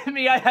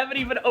me? I haven't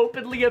even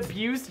openly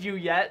abused you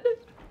yet.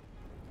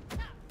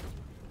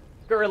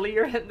 Girly,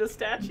 you're hitting the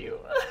statue.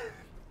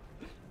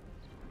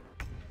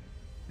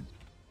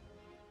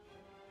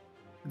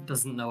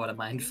 Doesn't know what a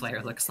mind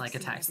flayer looks like,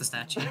 attacks the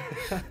statue.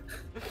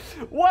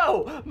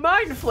 Whoa!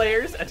 Mind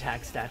flayers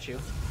attack statue.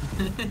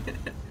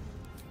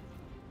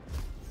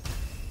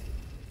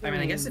 I mean,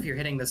 I guess if you're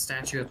hitting the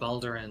statue of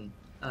Baldur and,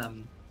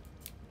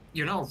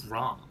 you're not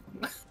wrong.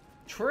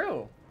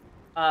 True.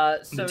 So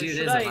the dude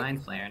should is I, a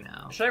mind flayer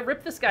now. Should I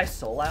rip this guy's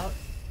soul out?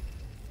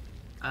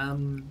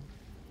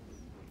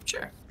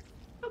 Sure.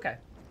 Okay.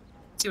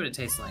 See what it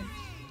tastes like.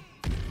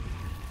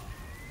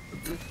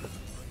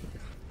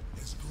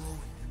 It's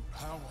growing in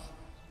power.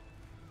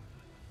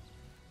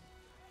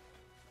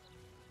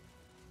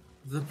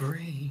 The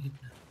brain.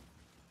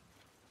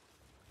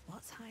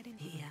 What's hiding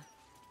here?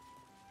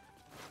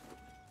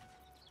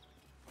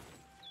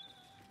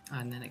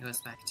 And then it goes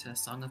back to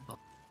Song of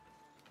Baldur.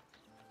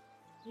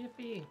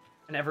 Yippee.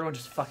 And everyone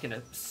just fucking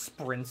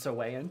sprints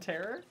away in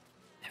terror.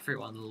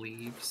 Everyone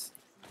leaves.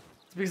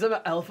 It's because I'm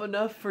elf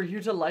enough for you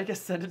to like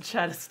Ascended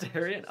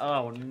Chadisterian?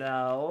 Oh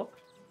no.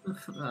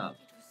 Oh.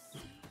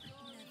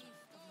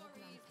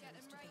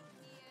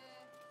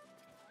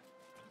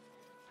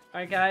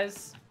 Alright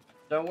guys,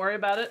 don't worry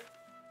about it.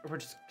 We're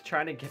just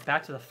trying to get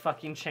back to the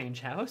fucking change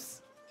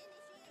house.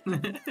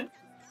 And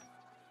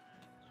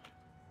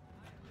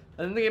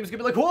then the game's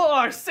gonna be like,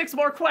 whoa, 6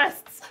 more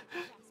quests!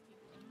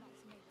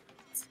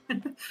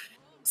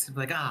 It's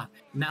like,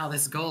 now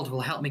this gold will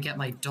help me get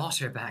my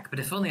daughter back, but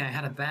if only I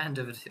had a band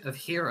of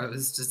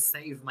heroes to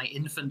save my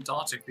infant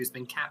daughter who's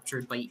been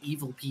captured by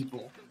evil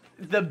people.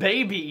 The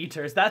baby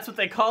eaters, that's what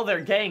they call their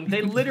gang.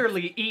 They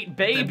literally eat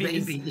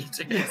babies. The baby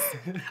eaters.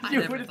 I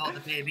never thought the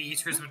baby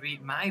eaters would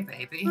eat my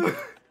baby.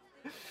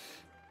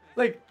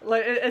 Like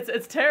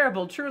it's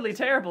terrible, truly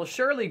terrible.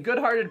 Surely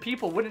good-hearted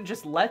people wouldn't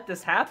just let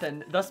this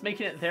happen, thus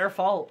making it their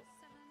fault.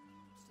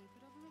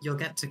 You'll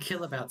get to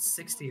kill about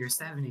 60 or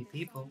 70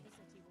 people.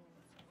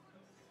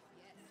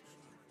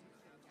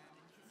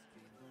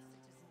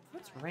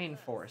 What's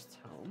Rainforest's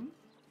home?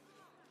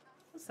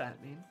 What's that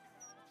mean?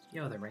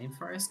 Yo, the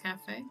Rainforest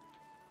Cafe?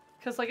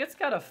 Cause like it's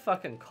got a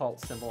fucking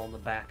cult symbol on the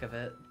back of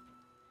it.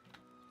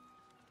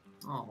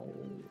 Oh.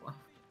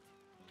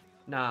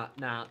 Nah,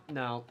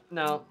 no,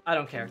 I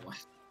don't care.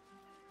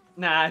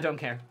 Nah, I don't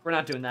care. We're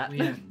not doing that. We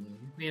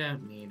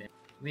don't need it.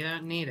 We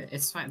don't need it.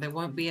 It's fine. There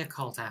won't be a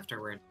cult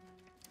afterward.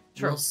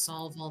 True. We'll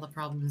solve all the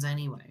problems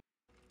anyway.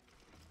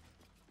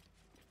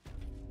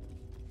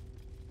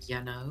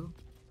 You know?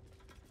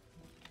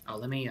 Oh,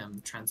 let me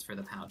transfer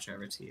the pouch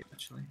over to you,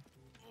 actually.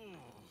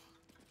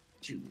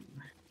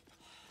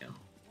 Go.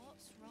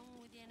 What's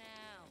wrong with you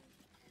now?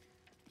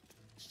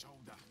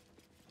 Shoulder.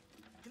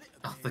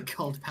 Oh, the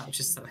gold pouch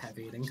is so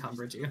heavy it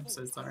encumbered you. I'm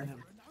so sorry.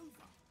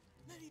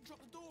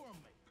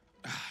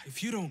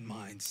 If you don't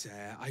mind,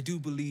 sir, I do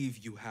believe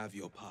you have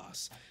your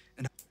pass.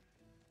 And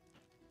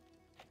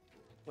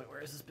wait,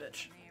 where is this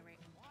bitch?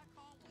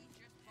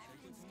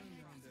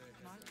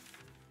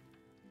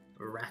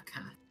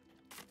 Raka.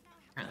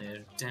 Apparently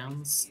they're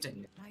downstairs.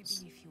 Maybe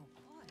if you're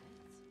quiet.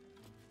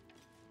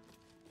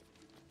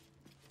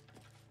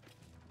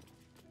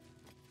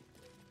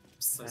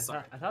 So I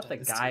sorry. thought the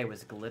guy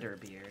was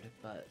Glitterbeard,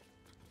 but...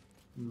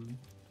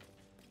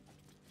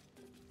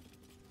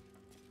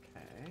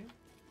 Okay.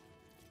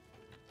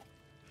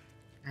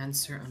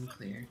 Answer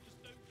unclear.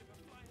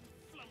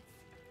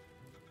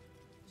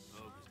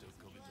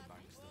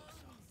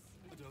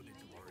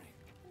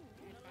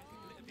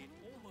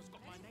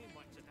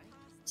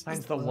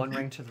 Finds the one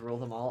ring to rule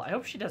them all. I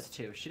hope she does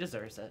too. She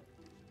deserves it.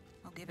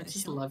 I'll give I it a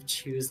just shot. love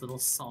Chu's little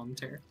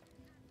saunter.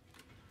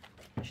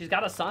 She's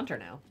got a saunter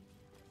now.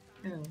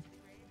 Yeah.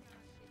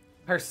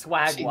 Her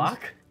swag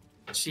walk.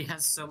 She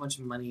has so much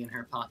money in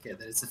her pocket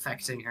that it's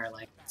affecting her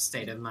like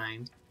state of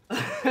mind.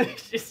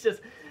 she's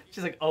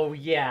like, oh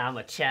yeah, I'm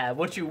a Chad.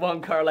 What you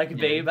want, car like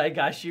babe? I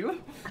got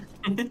you.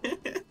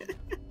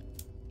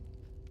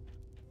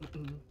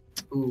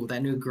 Ooh,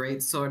 that new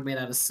great sword made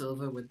out of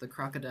silver with the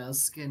crocodile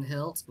skin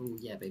hilt. Ooh,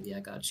 yeah, baby, I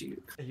got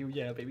you.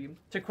 Yeah, baby.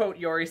 To quote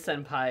Yori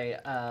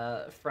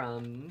Senpai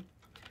from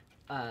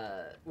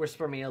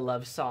Whisper Me a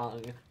Love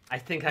Song, I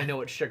think I know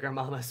what sugar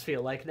mamas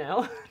feel like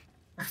now.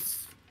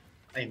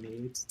 I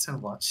need to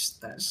watch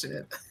that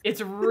shit.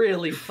 It's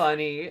really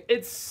funny.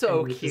 It's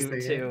so I need to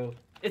cute see too.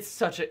 It's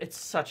so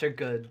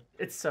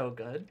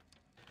good.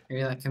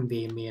 Maybe that can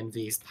be me and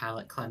V's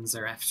palate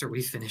cleanser after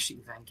we finish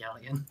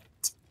Evangelion.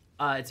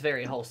 It's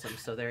very wholesome,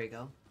 so there you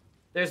go.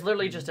 There's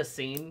literally just a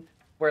scene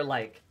where,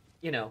 like,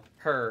 you know,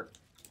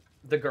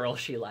 the girl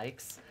she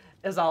likes,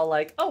 is all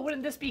like, oh,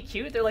 wouldn't this be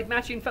cute? They're like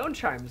matching phone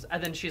charms.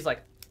 And then she's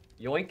like,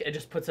 yoink, and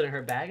just puts it in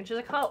her bag. And she's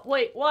like, oh,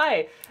 wait,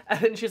 why? And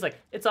then she's like,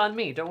 it's on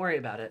me, don't worry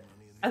about it.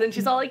 And then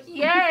she's all like,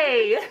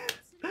 yay!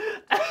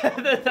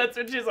 And then that's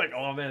when she's like,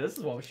 oh man, this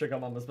is what sugar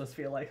mamas must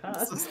feel like, huh?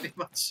 This must be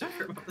what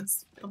sugar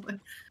mamas feel like.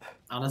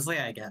 Honestly,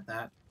 I get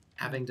that.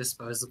 Having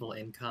disposable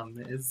income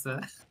is,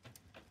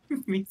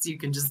 means you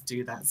can just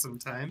do that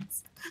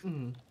sometimes.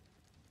 Mm.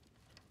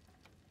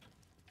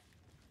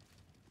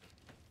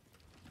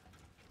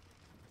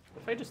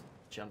 If I just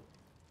jump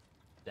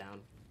down,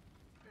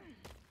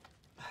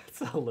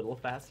 it's a little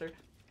faster.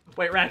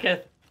 Wait,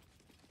 Raketh.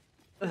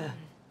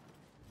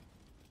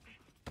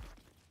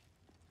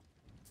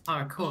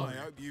 Oh, cool. I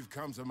hope you've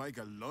come to make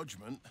a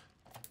lodgment.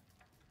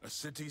 A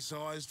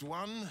city-sized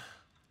one.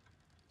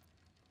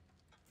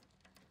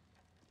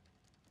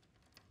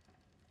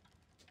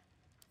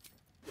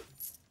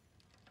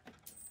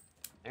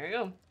 There you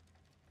go.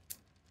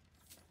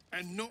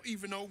 And not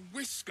even a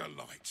whisker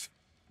light.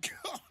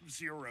 God,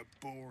 you're a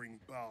boring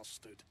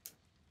bastard.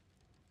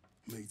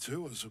 Me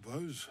too, I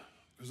suppose,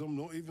 because I'm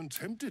not even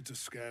tempted to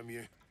scam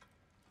you.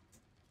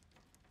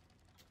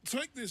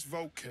 Take this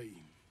vault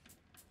key.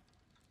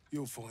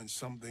 You'll find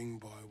something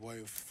by way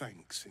of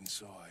thanks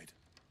inside.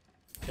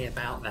 Hey,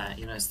 about that,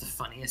 you know, it's the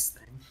funniest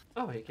thing.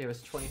 Oh, he gave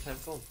us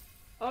 25 gold.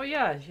 Oh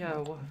yeah,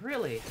 well,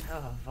 really?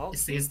 Vault. You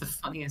see, it's the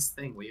funniest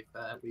thing. We've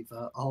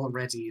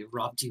already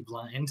robbed you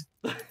blind.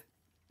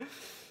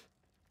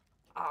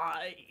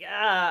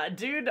 Yeah,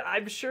 dude,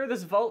 I'm sure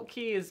this vault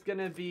key is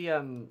gonna be,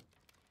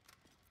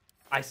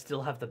 I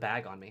still have the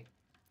bag on me.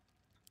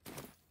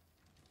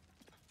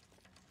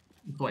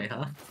 Boy,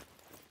 huh?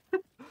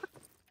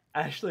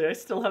 Actually, I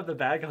still have the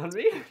bag on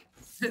me.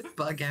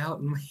 Bug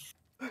out and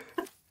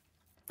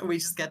we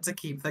just get to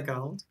keep the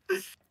gold.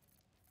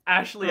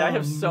 Ashley, I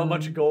have so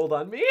much gold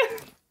on me.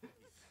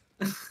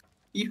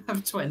 You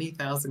have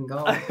 20,000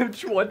 gold. I have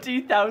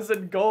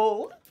 20,000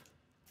 gold.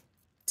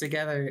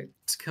 Together,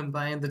 to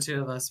combine the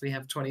two of us, we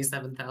have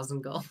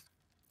 27,000 gold.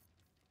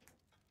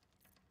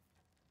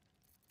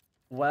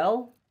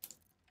 Well,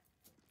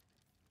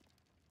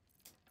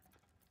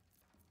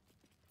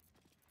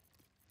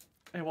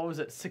 and what was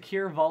it?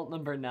 Secure vault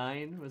number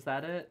 9, was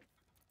that it?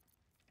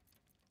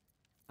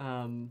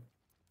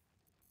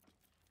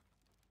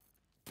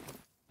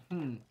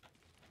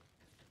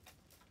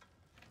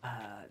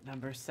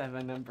 Number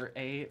 7, number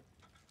 8,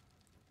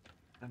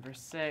 number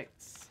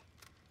 6.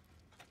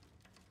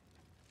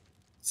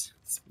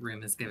 This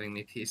room is giving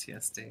me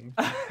PTSD.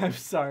 I'm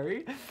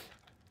sorry.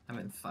 I'm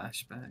in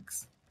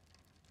flashbacks.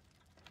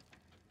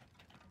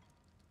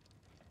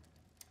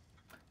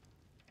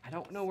 I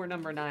don't know where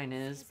number 9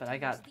 is, but I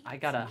got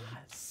a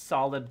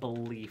solid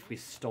belief we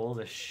stole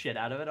the shit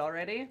out of it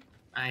already.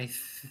 I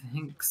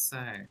think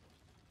so.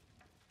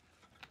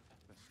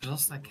 But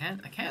also, I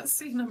can't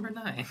see number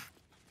 9.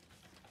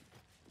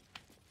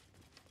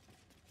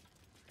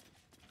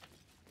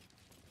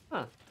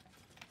 Huh.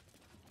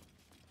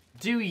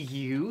 Do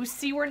you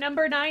see where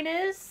number 9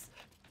 is?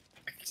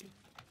 Shift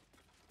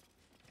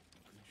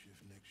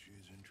next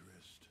year's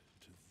interest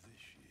to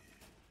this year.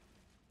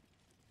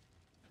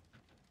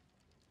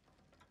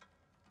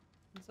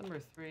 It's number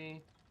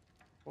 3,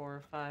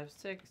 4, 5,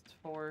 6,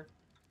 4,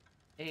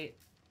 8,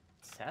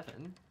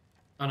 7.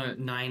 Oh no,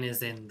 9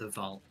 is in the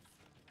vault.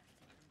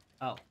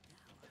 Oh.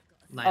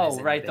 9 is Oh,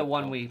 in right, big the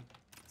one vault. we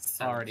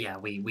So, already... yeah,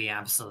 we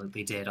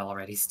absolutely did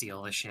already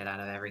steal the shit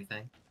out of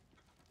everything.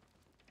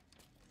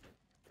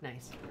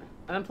 Nice.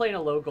 I've been playing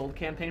a low gold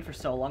campaign for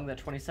so long that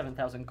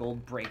 27,000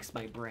 gold breaks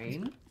my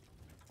brain.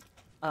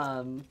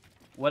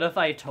 What if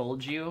I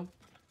told you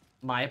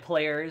my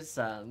players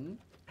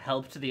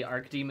helped the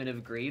Archdemon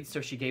of Greed, so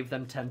she gave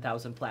them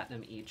 10,000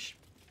 platinum each?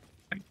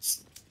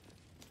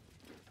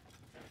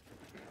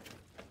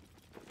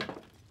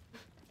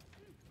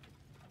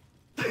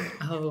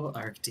 Oh,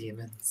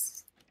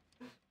 Archdemons.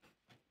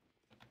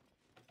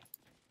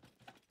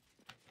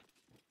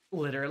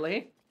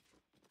 Literally.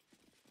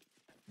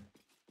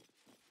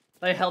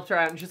 They helped her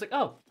out and she's like,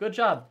 oh, good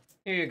job.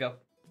 Here you go.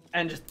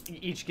 And just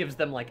each gives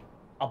them like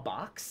a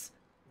box.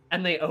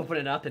 And they open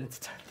it up and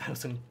it's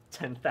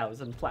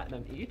 10,000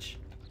 platinum each.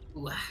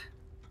 Ooh.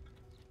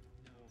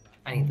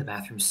 I need the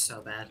bathroom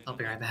so bad. I'll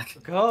be right back.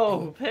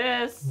 Go,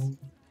 piss!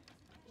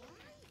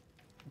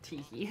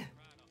 Teehee.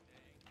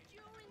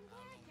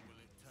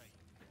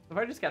 I've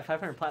already just got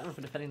 500 platinum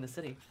for defending the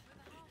city.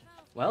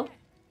 Well,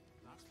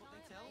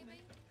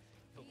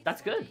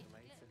 that's good.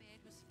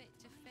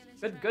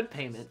 Good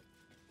payment.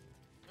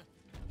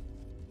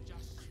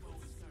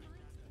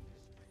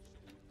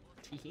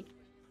 Teehee.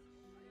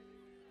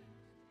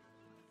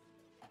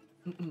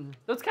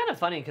 So it's kind of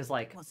funny because,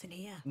 like,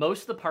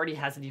 most of the party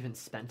hasn't even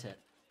spent it.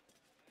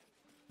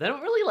 They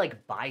don't really,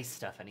 like, buy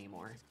stuff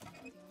anymore.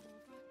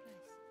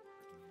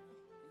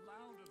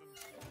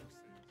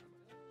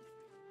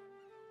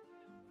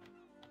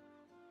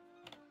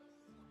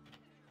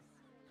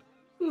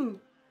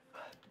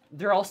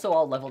 They're also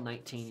all level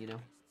 19, you know.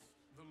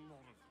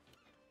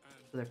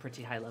 So they're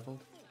pretty high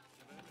leveled.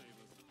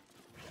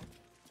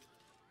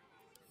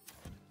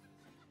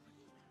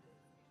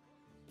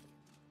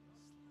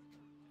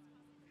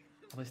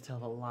 We still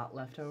have a lot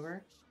left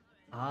over.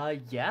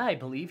 Yeah, I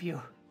believe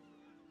you.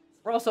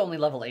 We're also only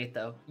level 8,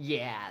 though.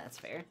 Yeah, that's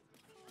fair.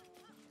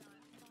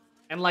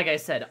 And like I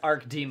said,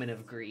 Archdemon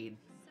of Greed.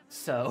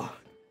 So,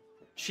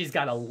 she's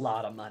got a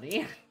lot of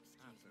money.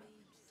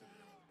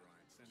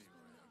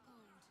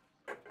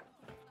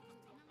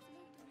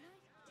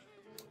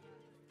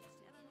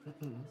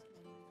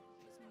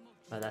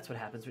 But that's what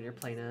happens when you're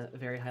playing a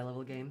very high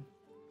level game.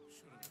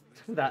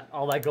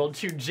 All that gold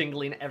tube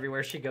jingling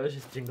everywhere she goes,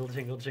 just jingle,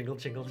 jingle, jingle,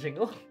 jingle,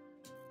 jingle.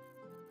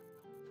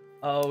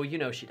 Oh, you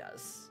know she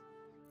does.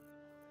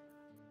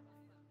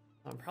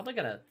 I'm probably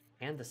gonna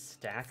hand the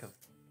stack of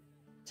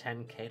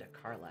 10k to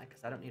Karlak,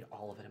 because I don't need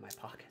all of it in my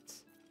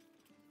pockets.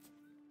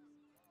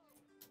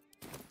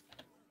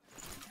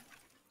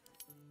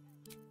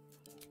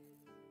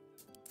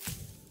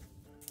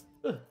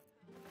 Ugh.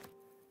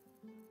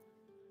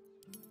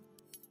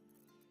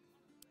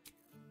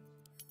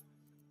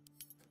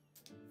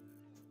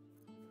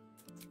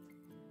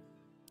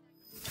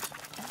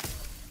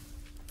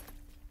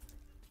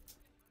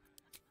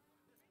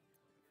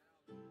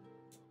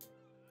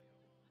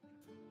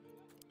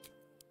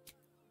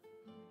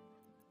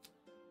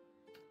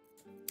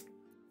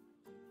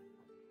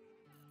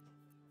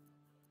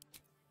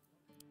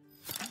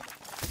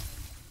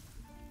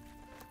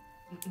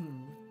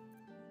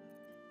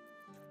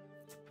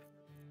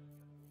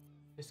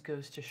 This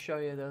goes to show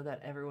you, though,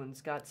 that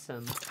everyone's got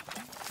some...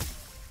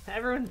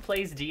 Everyone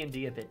plays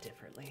D&D a bit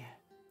differently.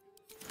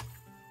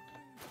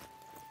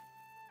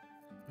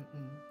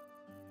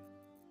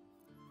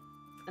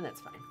 And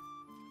that's fine.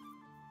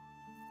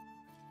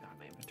 God,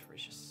 my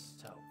inventory's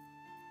just so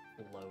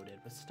loaded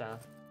with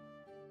stuff.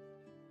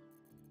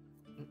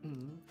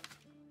 And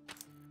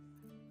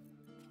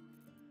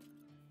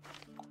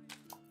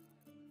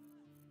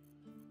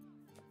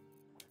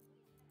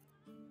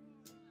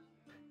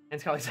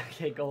it's always like,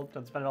 okay, gold,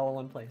 don't spend it all in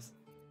one place.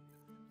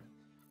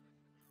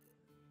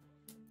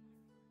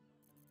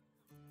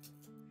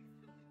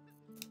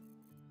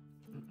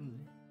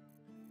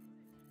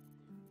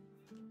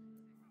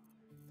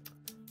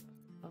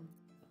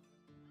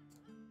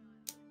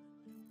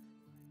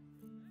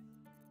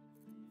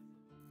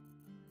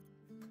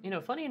 You know,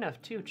 funny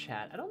enough too,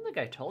 chat, I don't think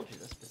I told you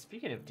this, but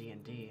speaking of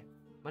D&D,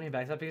 money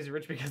bags not because you're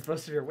rich because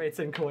most of your weight's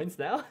in coins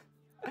now.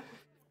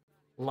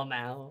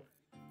 Lamau.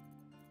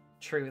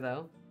 True,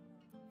 though.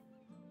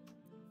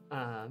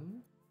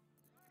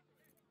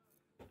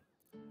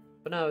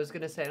 But no, I was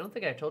gonna say, I don't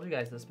think I told you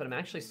guys this, but I'm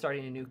actually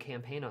starting a new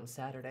campaign on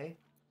Saturday.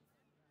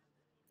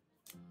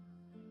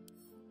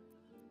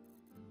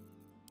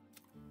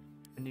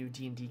 A new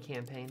D&D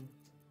campaign.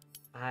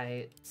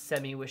 I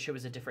semi-wish it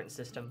was a different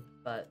system,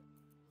 but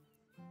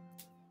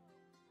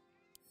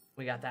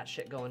we got that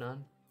shit going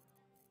on.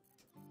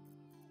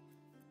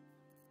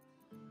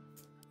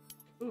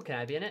 Ooh, can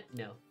I be in it?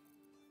 No.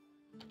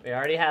 We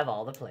already have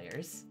all the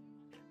players.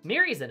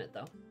 Miri's in it,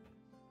 though.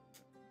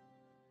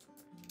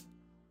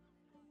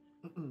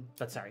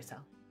 But sorry,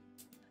 Sal.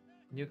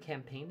 New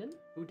campaign in?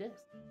 Who dis?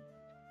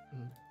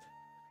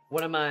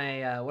 One of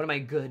my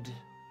good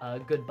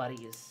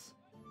buddies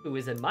who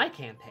is in my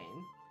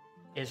campaign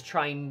is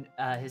trying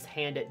his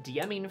hand at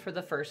DMing for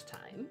the first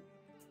time.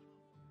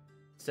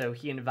 So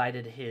he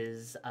invited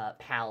his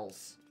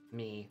pals,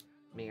 me,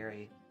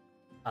 Miri,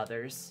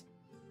 others,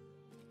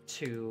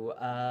 to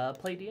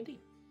play D&D.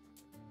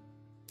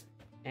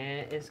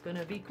 And it's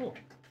gonna be cool.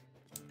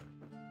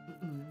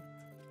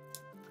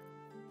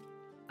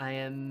 I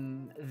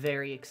am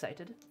very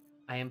excited.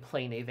 I am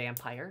playing a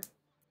vampire.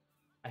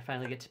 I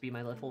finally get to be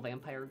my little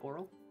vampire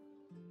girl,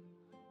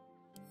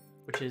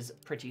 which is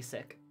pretty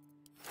sick.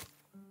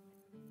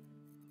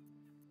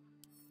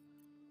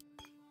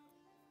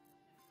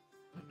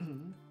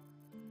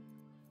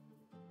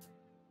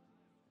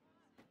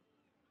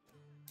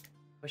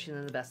 Wishing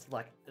them the best of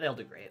luck. They'll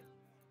do great.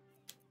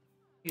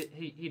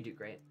 He'd do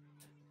great.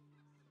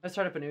 Let's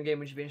start up a new game.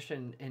 Would you be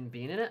interested in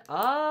being in it?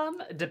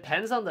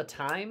 Depends on the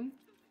time.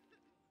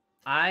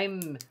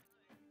 I'm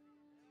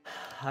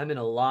in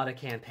a lot of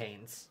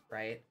campaigns,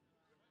 right?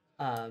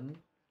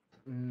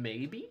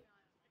 Maybe.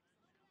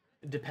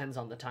 Depends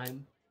on the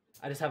time.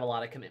 I just have a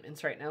lot of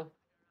commitments right now.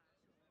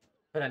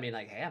 But I mean,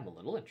 like, hey, I'm a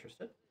little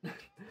interested.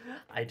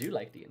 I do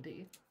like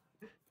D&D.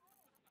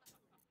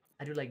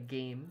 I do like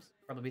games.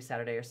 Probably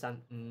Saturday or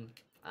Sunday.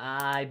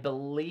 I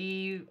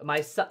believe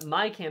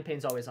my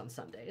campaign's always on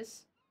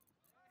Sundays.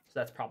 So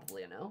that's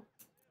probably a no.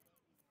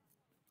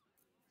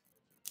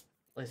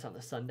 At least on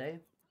the Sunday.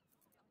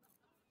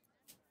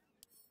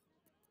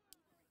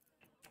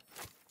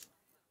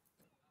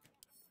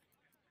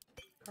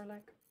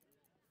 Karlak.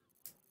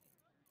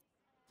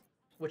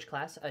 Which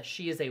class?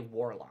 She is a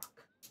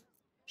warlock.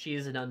 She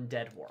is an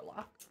undead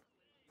warlock.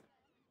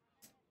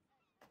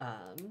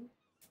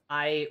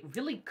 I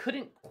really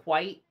couldn't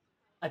quite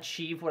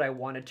achieve what I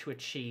wanted to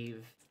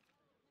achieve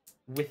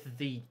with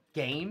the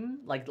game.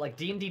 Like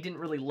D&D didn't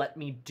really let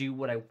me do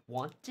what I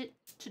wanted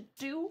to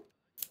do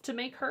to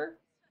make her.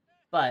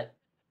 But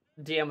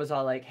DM was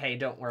all like, hey,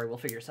 don't worry, we'll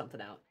figure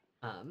something out.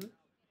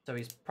 So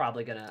he's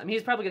probably gonna,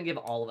 he's probably gonna give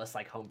all of us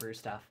like homebrew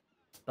stuff,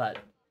 but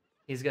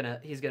he's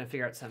gonna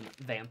figure out some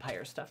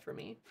vampire stuff for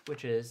me,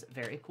 which is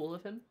very cool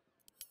of him.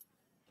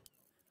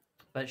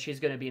 But she's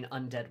gonna be an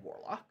undead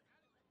warlock.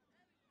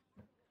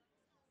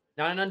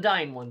 Not an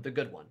undying one, the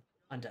good one.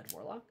 Undead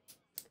warlock.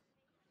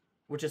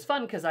 Which is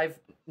fun, because I've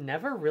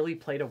never really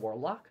played a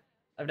warlock.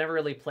 I've never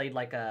really played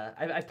like a...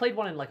 I've played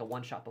one in like a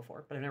one-shot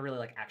before, but I've never really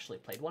like actually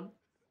played one.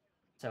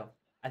 So,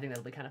 I think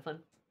that'll be kind of fun.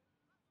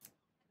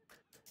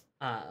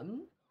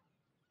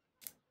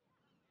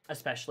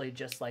 Especially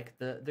just like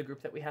the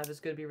group that we have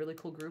is going to be a really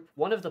cool group.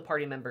 One of the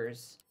party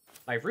members,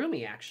 my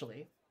roomie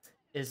actually,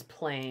 is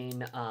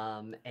playing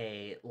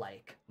a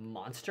like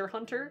monster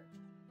hunter.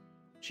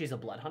 She's a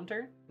blood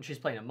hunter, and she's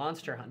playing a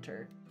monster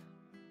hunter.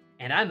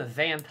 And I'm a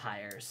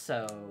vampire,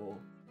 so...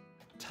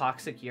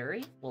 Toxic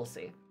Yuri? We'll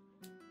see.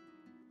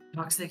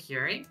 Toxic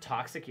Yuri?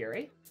 Toxic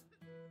Yuri?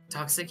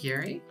 Toxic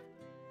Yuri?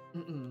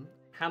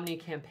 How many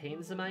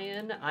campaigns am I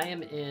in? I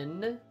am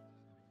in...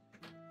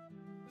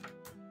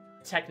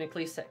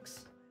 technically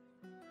 6.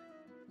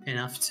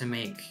 Enough to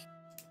make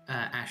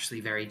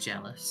Ashley very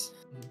jealous.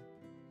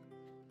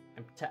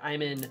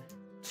 I'm in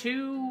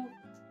 2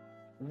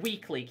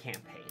 weekly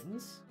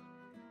campaigns.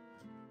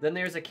 Then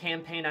there's a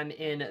campaign I'm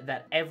in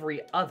that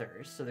every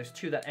other, so there's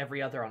 2 that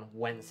every other on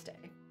Wednesday.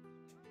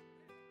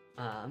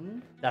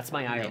 That's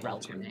my They IRL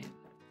alternate. group.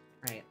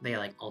 Right. They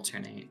like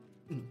alternate.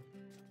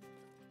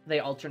 They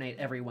alternate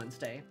every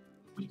Wednesday.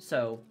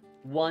 So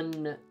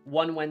one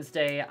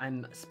Wednesday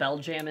I'm spell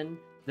jamming.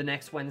 The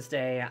next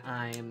Wednesday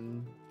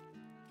I'm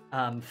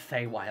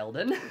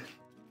Feywilden.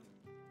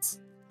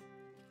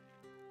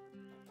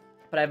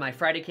 But I have my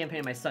Friday campaign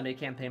and my Sunday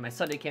campaign. My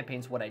Sunday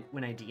campaign's when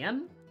I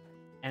DM,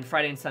 and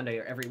Friday and Sunday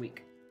are every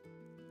week.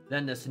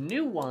 Then this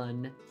new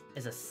one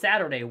is a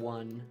Saturday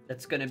one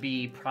that's going to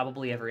be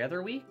probably every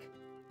other week.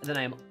 And then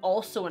I am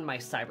also in my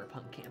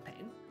Cyberpunk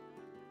campaign.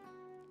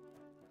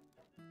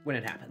 When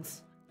it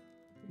happens.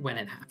 When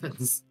it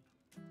happens.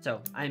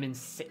 So I'm in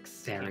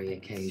 6 Very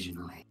campaigns.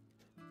 occasionally.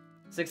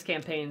 6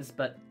 campaigns,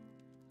 but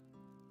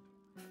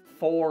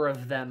 4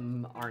 of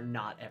them are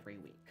not every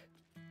week.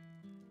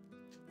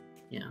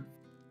 Yeah.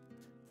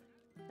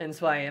 And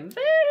so I am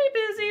very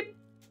busy.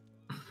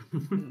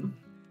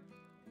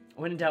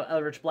 When in doubt,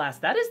 Eldritch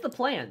Blast. That is the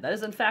plan. That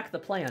is in fact the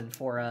plan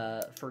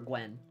for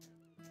Gwen.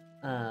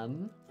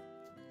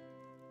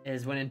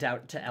 Is when in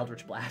doubt to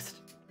Eldritch Blast.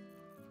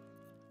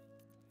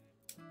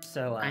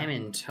 So I'm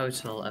in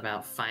total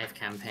about 5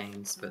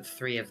 campaigns, but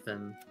 3 of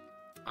them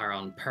are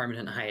on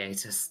permanent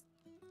hiatus.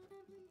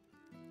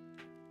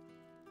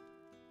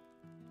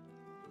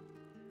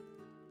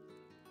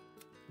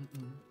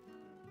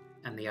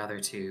 And the other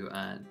 2,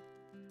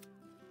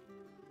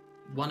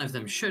 one of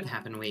them should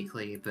happen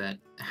weekly, but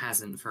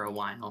hasn't for a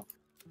while.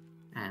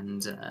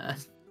 And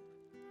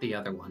the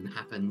other one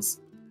happens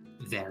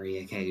very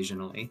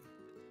occasionally.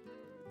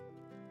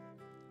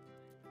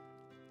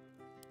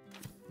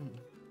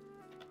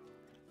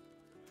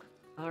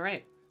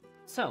 Alright.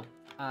 So,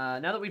 now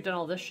that we've done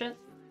all this shit,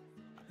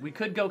 we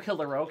could go kill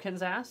the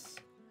Rokin's ass,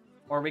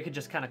 or we could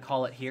just kind of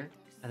call it here,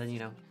 and then, you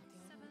know,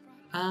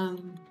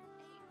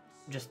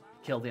 just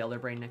kill the Elder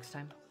Brain next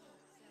time.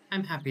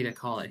 I'm happy to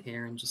call it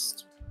here and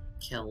just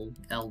kill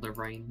Elder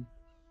Brain.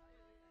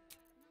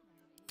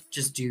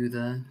 Just do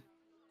the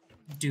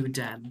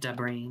da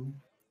brain.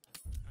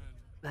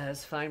 That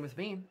is fine with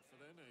me.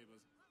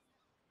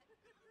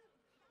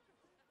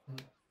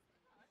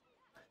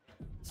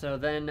 So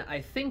then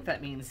I think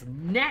that means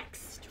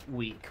next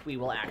week we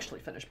will actually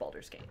finish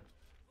Baldur's Gate.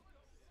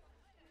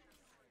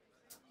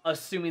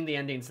 Assuming the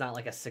ending's not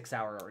like a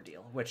 6-hour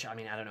ordeal, which, I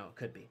mean, I don't know, it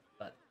could be,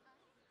 but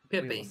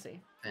Could we be. will see.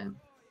 And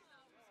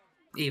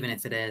even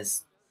if it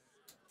is,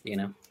 you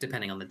know,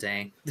 depending on the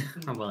day,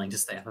 I'm willing to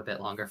stay up a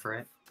bit longer for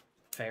it.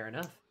 Fair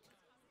enough.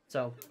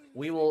 So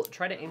we will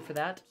try to aim for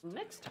that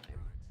next time.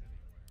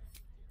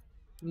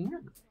 Yeah.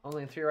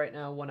 Only 3 right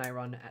now. 1 I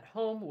run at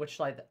home.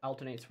 Witchlight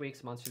alternates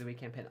weeks. Monster of the Week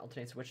campaign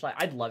alternates Witchlight.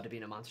 I'd love to be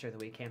in a Monster of the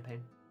Week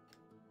campaign.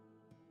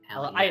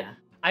 Hell yeah.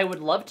 I would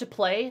love to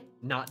play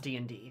not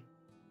D&D,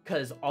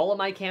 because all of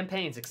my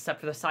campaigns except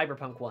for the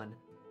Cyberpunk one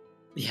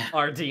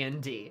are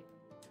D&D.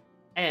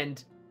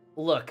 And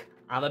look,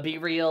 I'ma be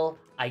real.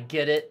 I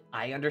get it.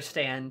 I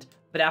understand.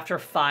 But after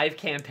 5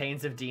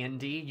 campaigns of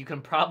D&D, you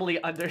can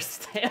probably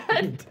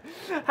understand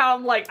how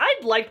I'm like,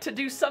 I'd like to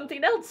do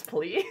something else,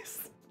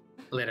 please.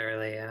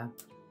 Literally, yeah.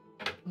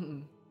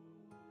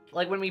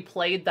 Like when we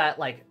played that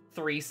like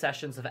 3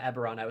 sessions of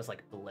Eberron, I was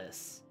like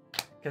bliss,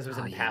 because it was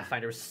in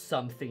Pathfinder, was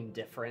something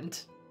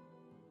different.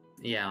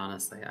 Yeah,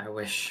 honestly, I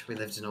wish we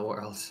lived in a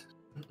world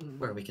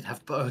where we could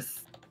have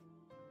both.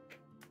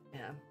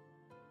 Yeah.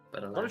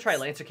 But I want to try a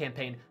Lancer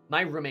campaign.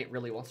 My roommate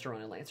really wants to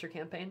run a Lancer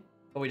campaign,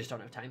 but we just don't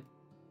have time.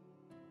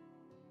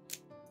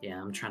 Yeah,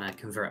 I'm trying to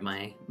convert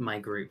my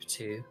group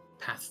to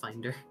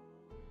Pathfinder.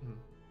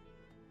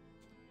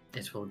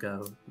 It will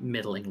go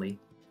middlingly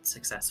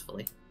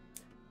successfully.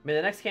 I mean,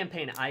 the next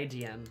campaign I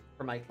DM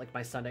for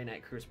my Sunday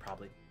night crew is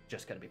probably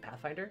just going to be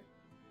Pathfinder.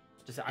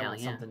 Just I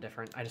want something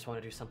different. I just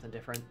want to do something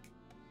different.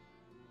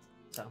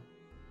 So.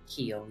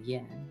 Hell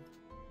yeah.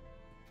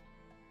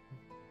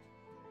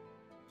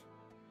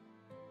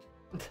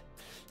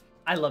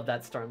 I love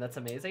that storm. That's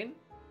amazing.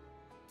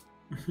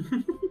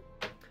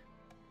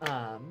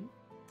 I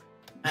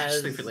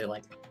actually really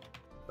like it.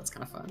 That's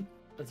kind of fun.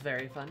 That's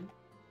very fun.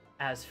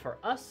 As for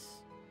us,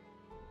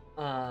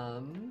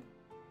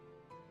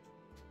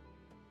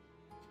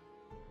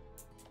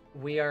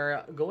 we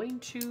are going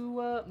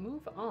to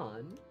move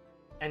on.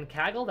 And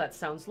Kaggle, that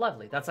sounds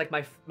lovely. That's like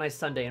my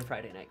Sunday and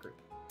Friday night group.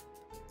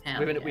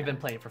 We've been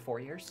playing for 4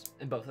 years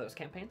in both of those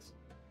campaigns.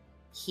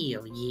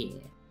 Hell yeah.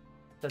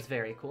 That's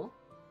very cool.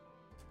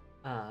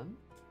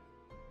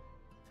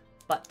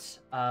 But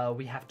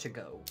we have to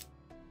go.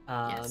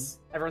 Yes.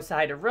 Everyone say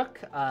hi to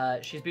Rook.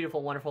 She's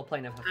beautiful, wonderful,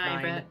 playing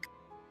FF9.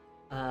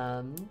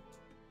 Hi,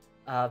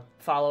 Rook.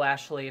 Follow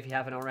Ashley if you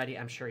haven't already.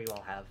 I'm sure you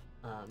all have.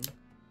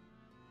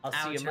 I'll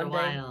see you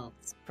Monday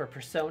for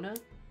Persona.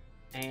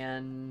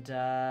 And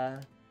yeah,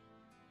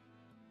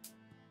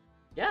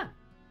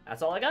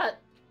 that's all I got.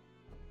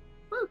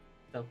 Woo.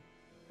 So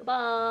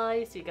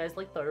goodbye. See you guys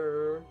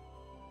later.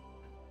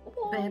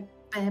 Bye.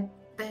 There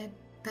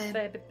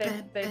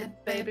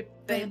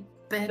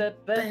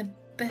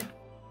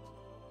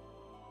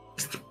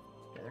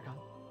they come.